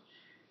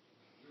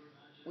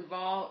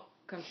all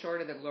come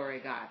short of the glory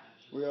of God.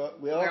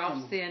 We're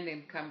all sinned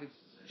and come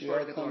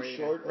short of the glory of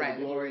God. Right,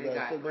 the glory of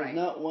God. So there's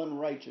not one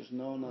righteous,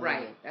 no.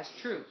 Right, that's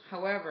true.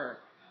 However,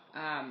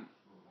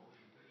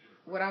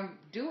 what I'm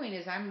doing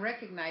is I'm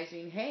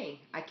recognizing, hey,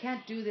 I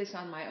can't do this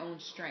on my own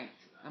strength,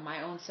 on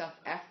my own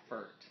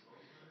self-effort.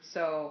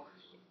 So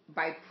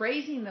by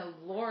praising the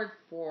Lord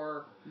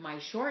for my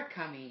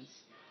shortcomings,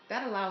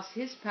 that allows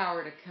His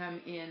power to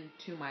come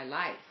into my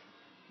life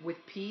with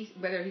peace,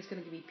 whether He's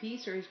going to give me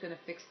peace or He's going to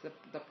fix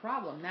the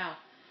problem. Now,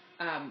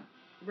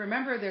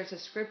 remember there's a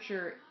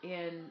scripture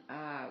in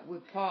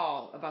with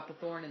Paul about the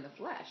thorn in the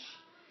flesh.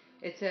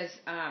 It says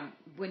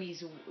when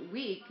he's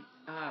weak,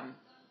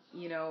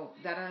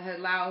 that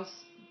allows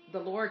the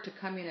Lord to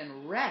come in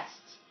and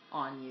rest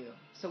on you.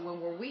 So when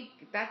we're weak,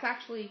 that's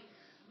actually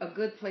a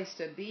good place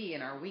to be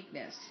in our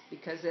weakness,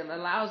 because it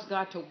allows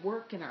God to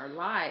work in our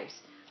lives.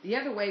 The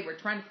other way, we're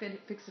trying to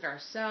fix it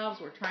ourselves.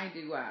 We're trying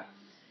to,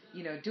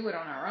 do it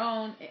on our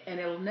own, and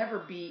it'll never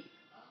be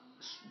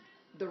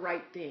the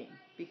right thing,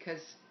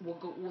 because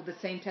the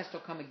same test will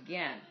come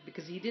again,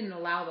 because He didn't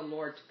allow the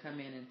Lord to come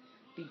in and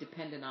be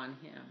dependent on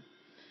Him.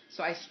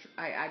 So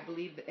I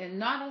believe that, and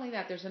not only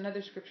that, there's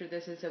another scripture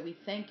that says that we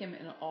thank Him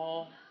in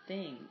all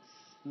things.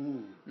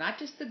 Not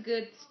just the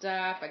good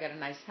stuff. I got a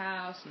nice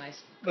house, nice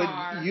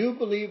car. But you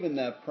believe in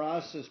that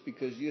process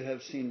because you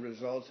have seen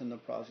results in the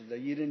process.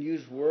 That you didn't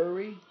use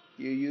worry,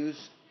 you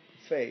used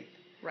faith.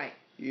 Right.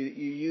 You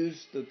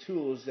used the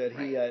tools that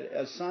He had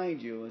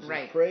assigned you. And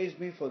said, praise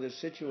me for this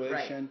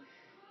situation.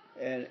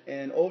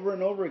 And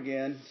over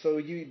again. So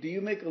do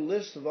you make a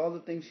list of all the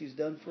things He's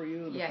done for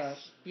you in the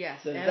past?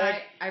 Yes.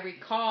 I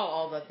recall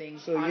all the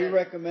things. So you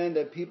recommend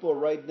that people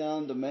write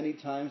down the many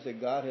times that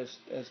God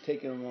has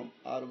taken them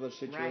out of a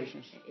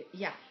situation? Right.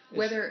 Yeah.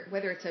 Whether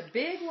it's a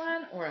big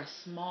one or a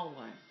small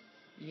one,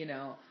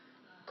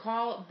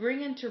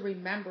 bring into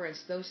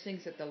remembrance those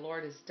things that the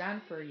Lord has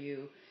done for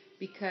you,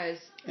 because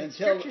the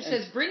Scripture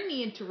says, "Bring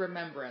me into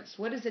remembrance."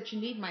 What is it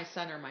you need, my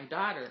son or my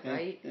daughter?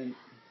 Right.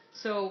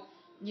 So.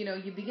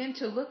 You begin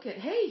to look at,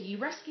 hey, you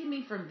rescued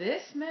me from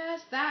this mess,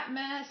 that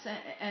mess,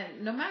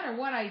 and no matter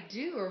what I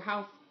do or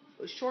how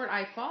short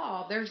I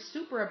fall, there's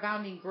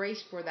superabounding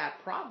grace for that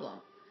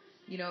problem.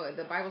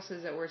 The Bible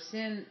says that where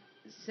sin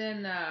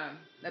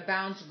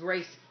abounds,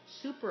 grace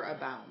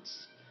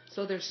superabounds.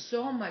 So there's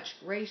so much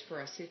grace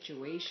for a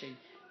situation.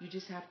 You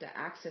just have to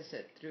access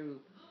it through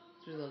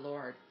the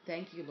Lord.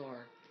 Thank you,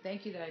 Lord.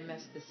 Thank you that I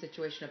messed this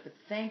situation up, but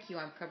thank you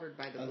I'm covered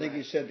by the blood. I think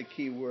you said the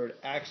key word,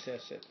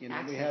 access it.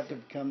 We have to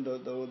become the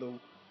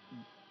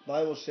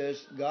Bible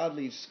says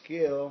godly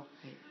skill,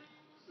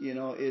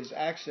 is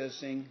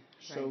accessing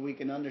so we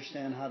can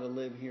understand how to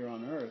live here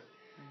on earth.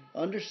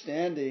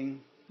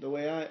 Understanding, the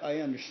way I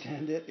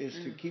understand it, is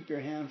to keep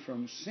your hand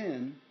from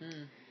sin,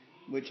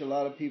 which a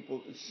lot of people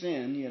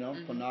sin,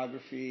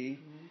 pornography,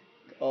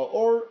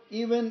 or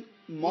even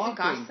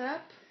mocking.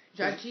 Gossip.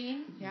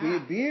 Judging,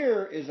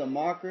 Beer is a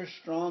mocker,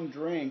 strong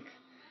drink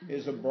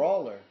is a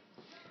brawler.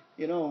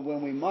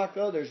 When we mock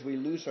others, we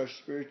lose our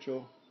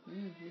spiritual.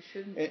 We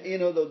shouldn't.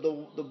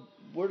 The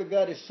Word of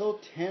God is so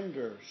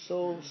tender,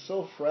 so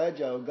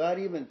fragile. God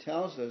even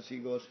tells us, He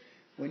goes,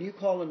 when you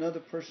call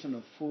another person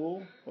a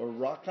fool or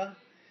raka,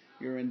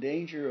 you're in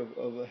danger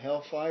of a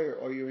hellfire,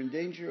 or you're in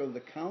danger of the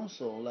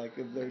council. Like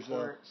if there's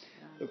a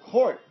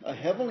court, a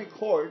heavenly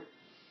court.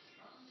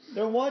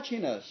 They're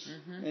watching us,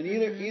 and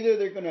either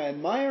they're going to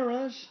admire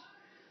us,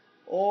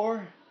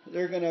 or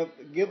they're going to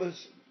give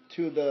us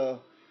to the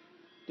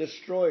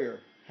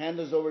destroyer,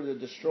 hand us over to the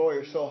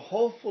destroyer. So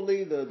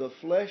hopefully the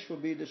flesh will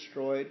be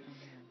destroyed,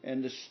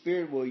 and the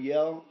spirit will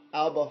yell,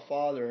 Abba,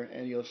 Father,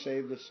 and He'll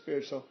save the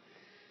spirit. So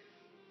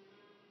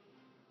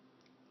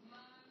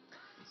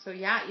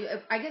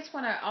I just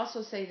want to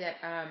also say that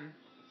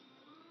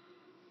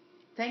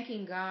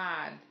thanking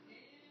God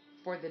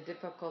for the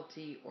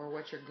difficulty or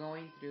what you're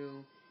going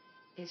through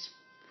is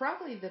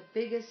probably the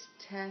biggest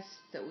test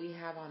that we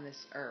have on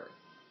this earth.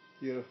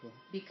 Beautiful.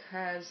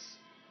 Because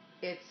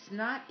it's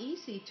not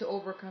easy to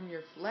overcome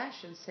your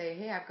flesh and say,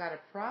 hey, I've got a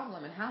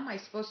problem, and how am I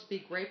supposed to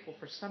be grateful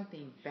for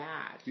something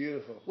bad?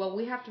 Beautiful. Well,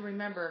 we have to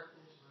remember,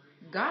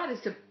 God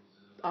is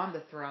on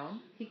the throne.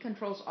 He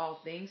controls all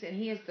things, and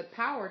He has the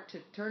power to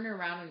turn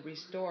around and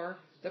restore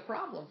the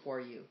problem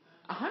for you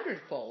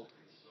 100-fold.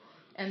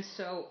 And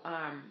so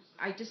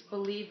I just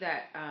believe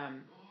that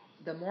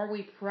the more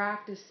we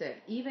practice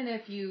it, even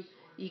if you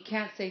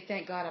can't say,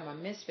 thank God I'm a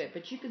misfit,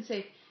 but you can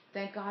say,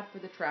 thank God for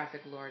the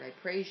traffic, Lord. I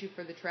praise you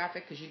for the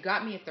traffic because you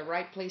got me at the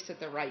right place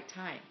at the right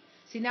time.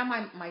 See,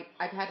 now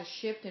I've had a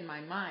shift in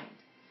my mind.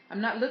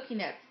 I'm not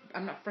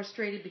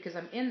frustrated because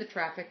I'm in the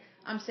traffic.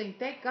 I'm saying,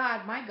 thank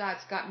God, my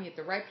God's got me at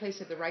the right place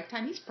at the right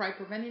time. He's probably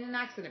preventing an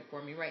accident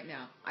for me right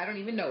now. I don't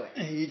even know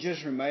it. You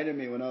just reminded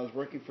me when I was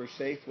working for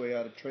Safeway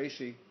out of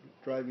Tracy,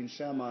 driving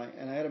semi,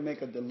 and I had to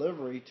make a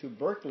delivery to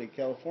Berkeley,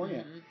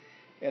 California. Mm-hmm.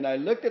 And I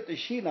looked at the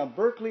sheet. Now,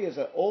 Berkeley is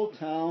an old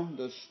town.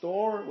 The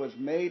store was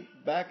made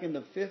back in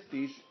the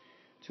 50s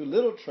to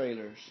little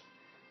trailers.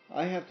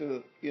 I have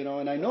to,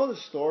 and I know the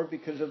store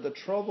because of the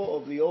trouble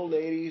of the old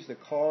ladies, the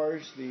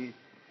cars,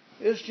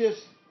 it's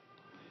just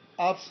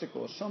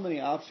obstacles, so many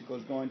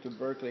obstacles going to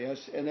Berkeley.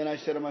 And then I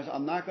said to myself,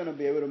 I'm not going to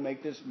be able to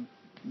make this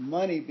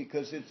money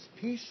because it's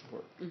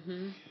piecework.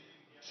 Mm-hmm.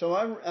 So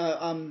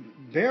I'm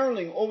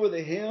barreling over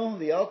the hill,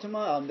 the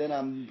Altima, and then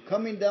I'm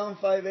coming down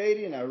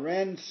 580, and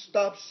I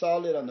stopped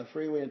solid on the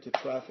freeway into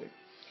traffic.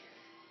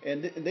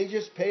 And they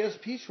just pay us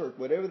piecework,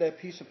 whatever that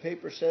piece of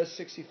paper says,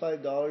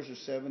 $65 or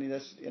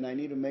 $70. And I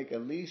need to make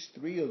at least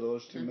 3 of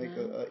those to make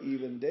a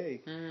even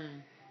day.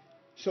 Mm.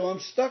 So I'm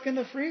stuck in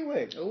the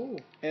freeway. Ooh.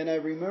 And I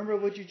remember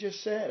what you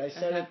just said. I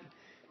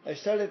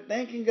started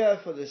thanking God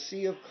for the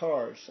sea of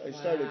cars. I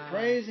started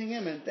praising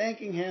Him and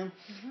thanking Him.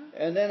 Mm-hmm.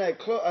 And then I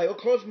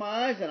closed my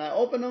eyes and I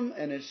opened them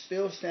and it's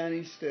still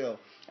standing still.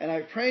 And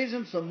I praise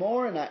Him some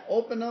more and I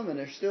open them and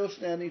they're still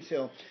standing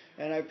still.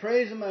 And I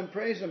praise Him and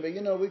praise Him.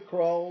 But, we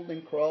crawled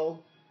and crawled.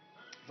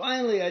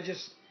 Finally,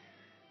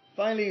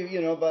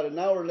 about an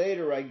hour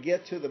later, I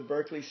get to the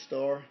Berkeley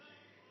store.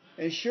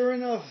 And sure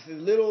enough, the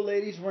little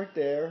ladies weren't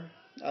there.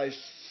 I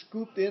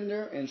scooped in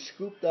there and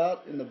scooped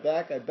out in the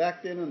back. I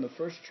backed in on the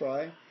first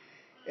try.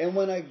 And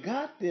when I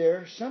got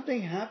there,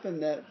 something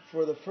happened that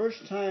for the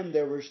first time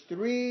there was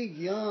 3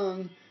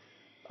 young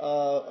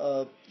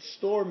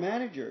store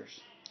managers.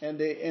 And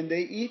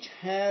they each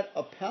had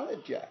a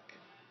pallet jack.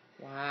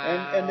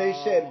 Wow. And they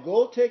said,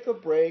 go take a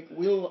break.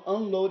 We'll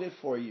unload it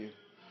for you.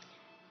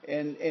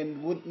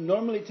 And what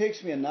normally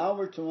takes me an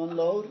hour to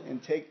unload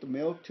and take the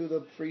milk to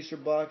the freezer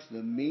box,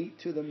 the meat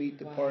to the meat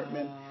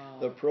department,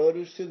 the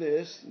produce to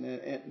this,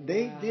 and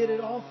they did it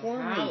all for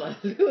me.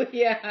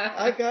 Hallelujah.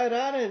 I got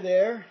out of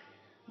there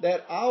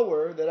that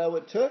hour that I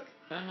took.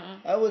 Uh-huh.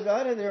 I was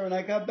out of there and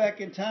I got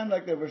back in time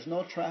like there was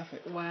no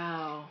traffic.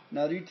 Wow.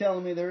 Now you're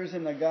telling me there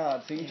isn't a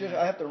God. So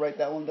I have to write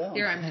that one down.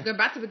 Here, I'm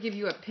about to give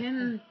you a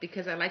pin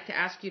because I'd like to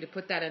ask you to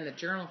put that in the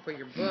journal for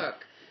your book.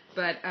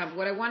 But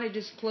what I want to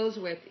just close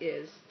with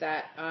is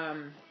that,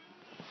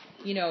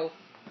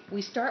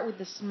 we start with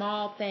the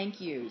small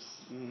thank yous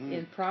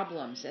in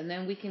problems, and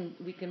then we can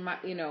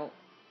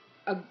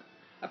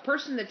a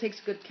person that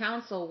takes good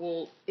counsel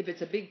will, if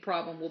it's a big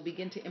problem, will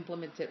begin to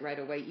implement it right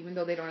away, even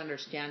though they don't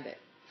understand it.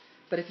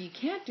 But if you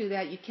can't do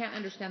that, you can't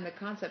understand the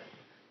concept.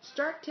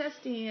 Start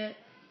testing it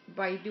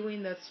by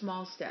doing the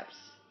small steps.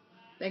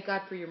 Thank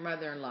God for your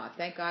mother-in-law.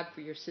 Thank God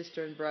for your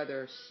sister and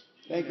brothers.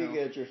 Thank you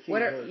that your feet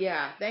hurt.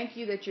 Yeah, thank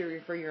you that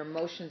for your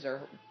emotions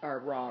are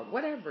raw.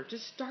 Whatever.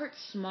 Just start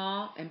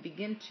small and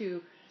begin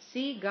to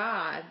see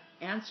God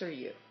answer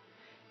you.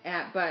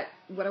 But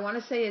what I want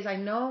to say is I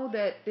know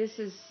that this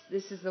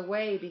is the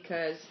way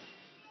because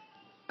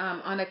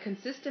on a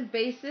consistent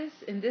basis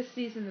in this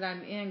season that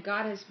I'm in,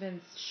 God has been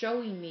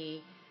showing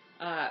me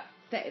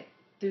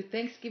through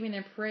thanksgiving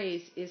and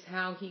praise is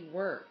how He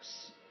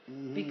works.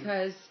 Mm-hmm.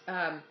 Because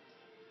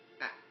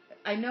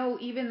I know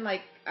even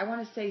I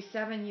want to say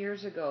 7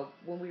 years ago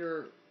when we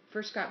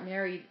first got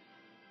married,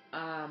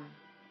 I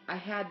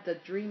had the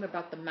dream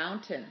about the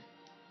mountain.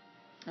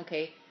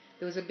 Okay,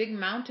 there was a big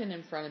mountain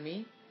in front of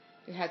me.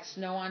 It had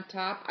snow on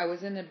top. I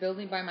was in a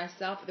building by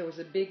myself. There was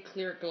a big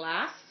clear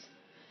glass,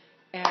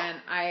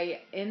 and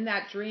in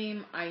that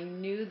dream I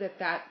knew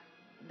that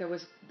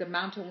the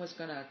mountain was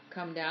going to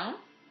come down,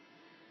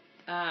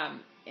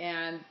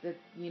 and that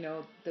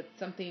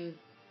something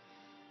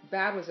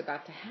bad was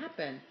about to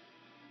happen.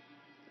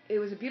 It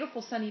was a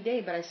beautiful sunny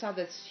day, but I saw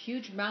this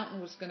huge mountain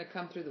was going to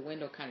come through the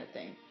window kind of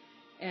thing.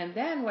 And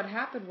then what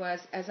happened was,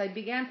 as I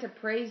began to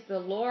praise the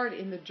Lord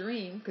in the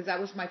dream, because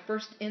that was my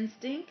first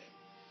instinct,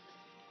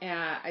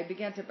 I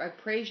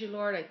praise you,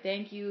 Lord, I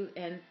thank you.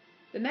 And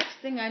the next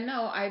thing I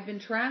know, I've been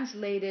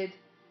translated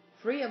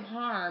free of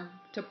harm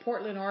to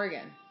Portland,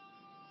 Oregon,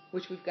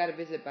 which we've got to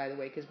visit, by the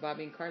way, because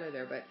Bobby and Carla are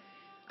there. But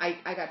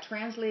I got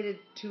translated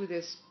to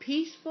this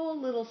peaceful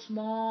little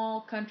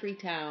small country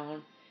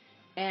town.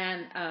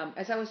 And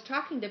as I was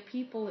talking to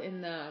people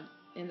in the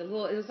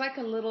little, it was like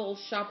a little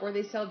shop where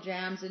they sell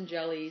jams and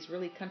jellies,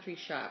 really country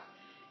shop.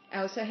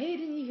 I would say, hey,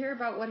 didn't you hear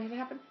about what had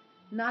happened?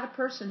 Not a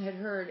person had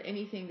heard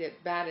anything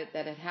that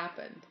had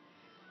happened.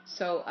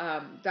 So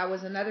that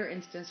was another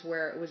instance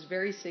where it was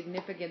very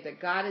significant that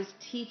God is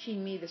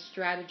teaching me the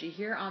strategy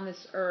here on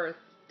this earth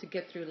to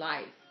get through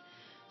life.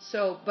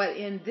 So, but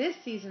in this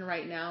season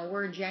right now,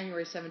 we're in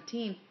January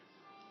 17th.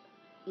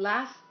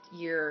 Last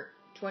year,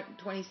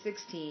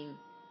 2016,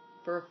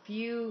 for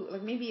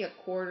maybe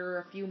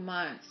a few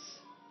months,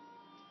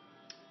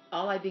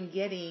 all I've been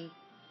getting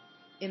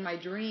in my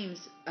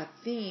dreams, a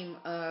theme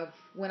of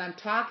when I'm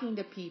talking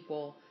to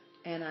people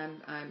and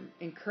I'm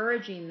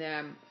encouraging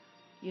them,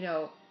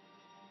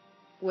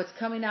 what's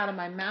coming out of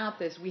my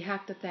mouth is we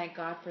have to thank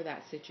God for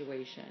that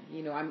situation.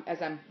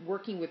 As I'm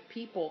working with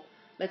people,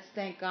 let's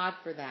thank God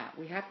for that.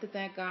 We have to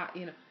thank God,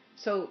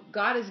 So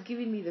God is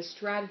giving me the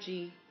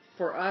strategy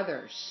for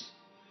others.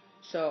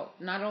 So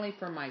not only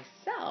for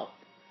myself,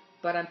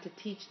 but I'm to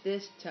teach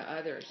this to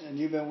others. And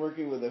you've been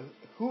working with a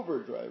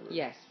Uber driver.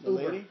 Yes,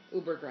 lady?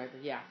 Uber driver,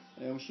 yeah.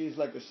 And she's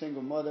like a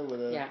single mother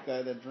with a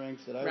guy that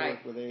drinks that I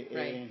work with,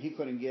 and he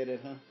couldn't get it,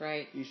 huh?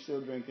 Right. He's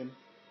still drinking.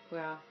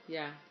 Well,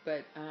 yeah,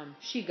 but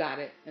she got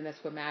it, and that's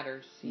what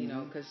matters,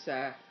 because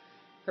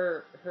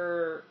her,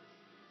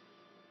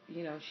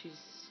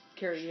 she's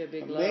carrying a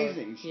big load.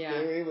 Amazing.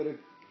 They're able to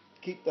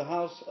keep the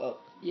house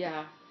up.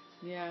 Yeah,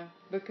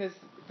 because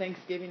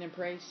Thanksgiving and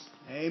praise.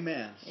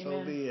 Amen. Amen.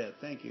 So be it.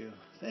 Thank you.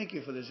 Thank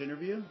you for this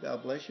interview.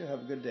 God bless you. Have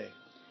a good day.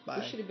 Bye.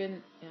 We should have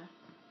been,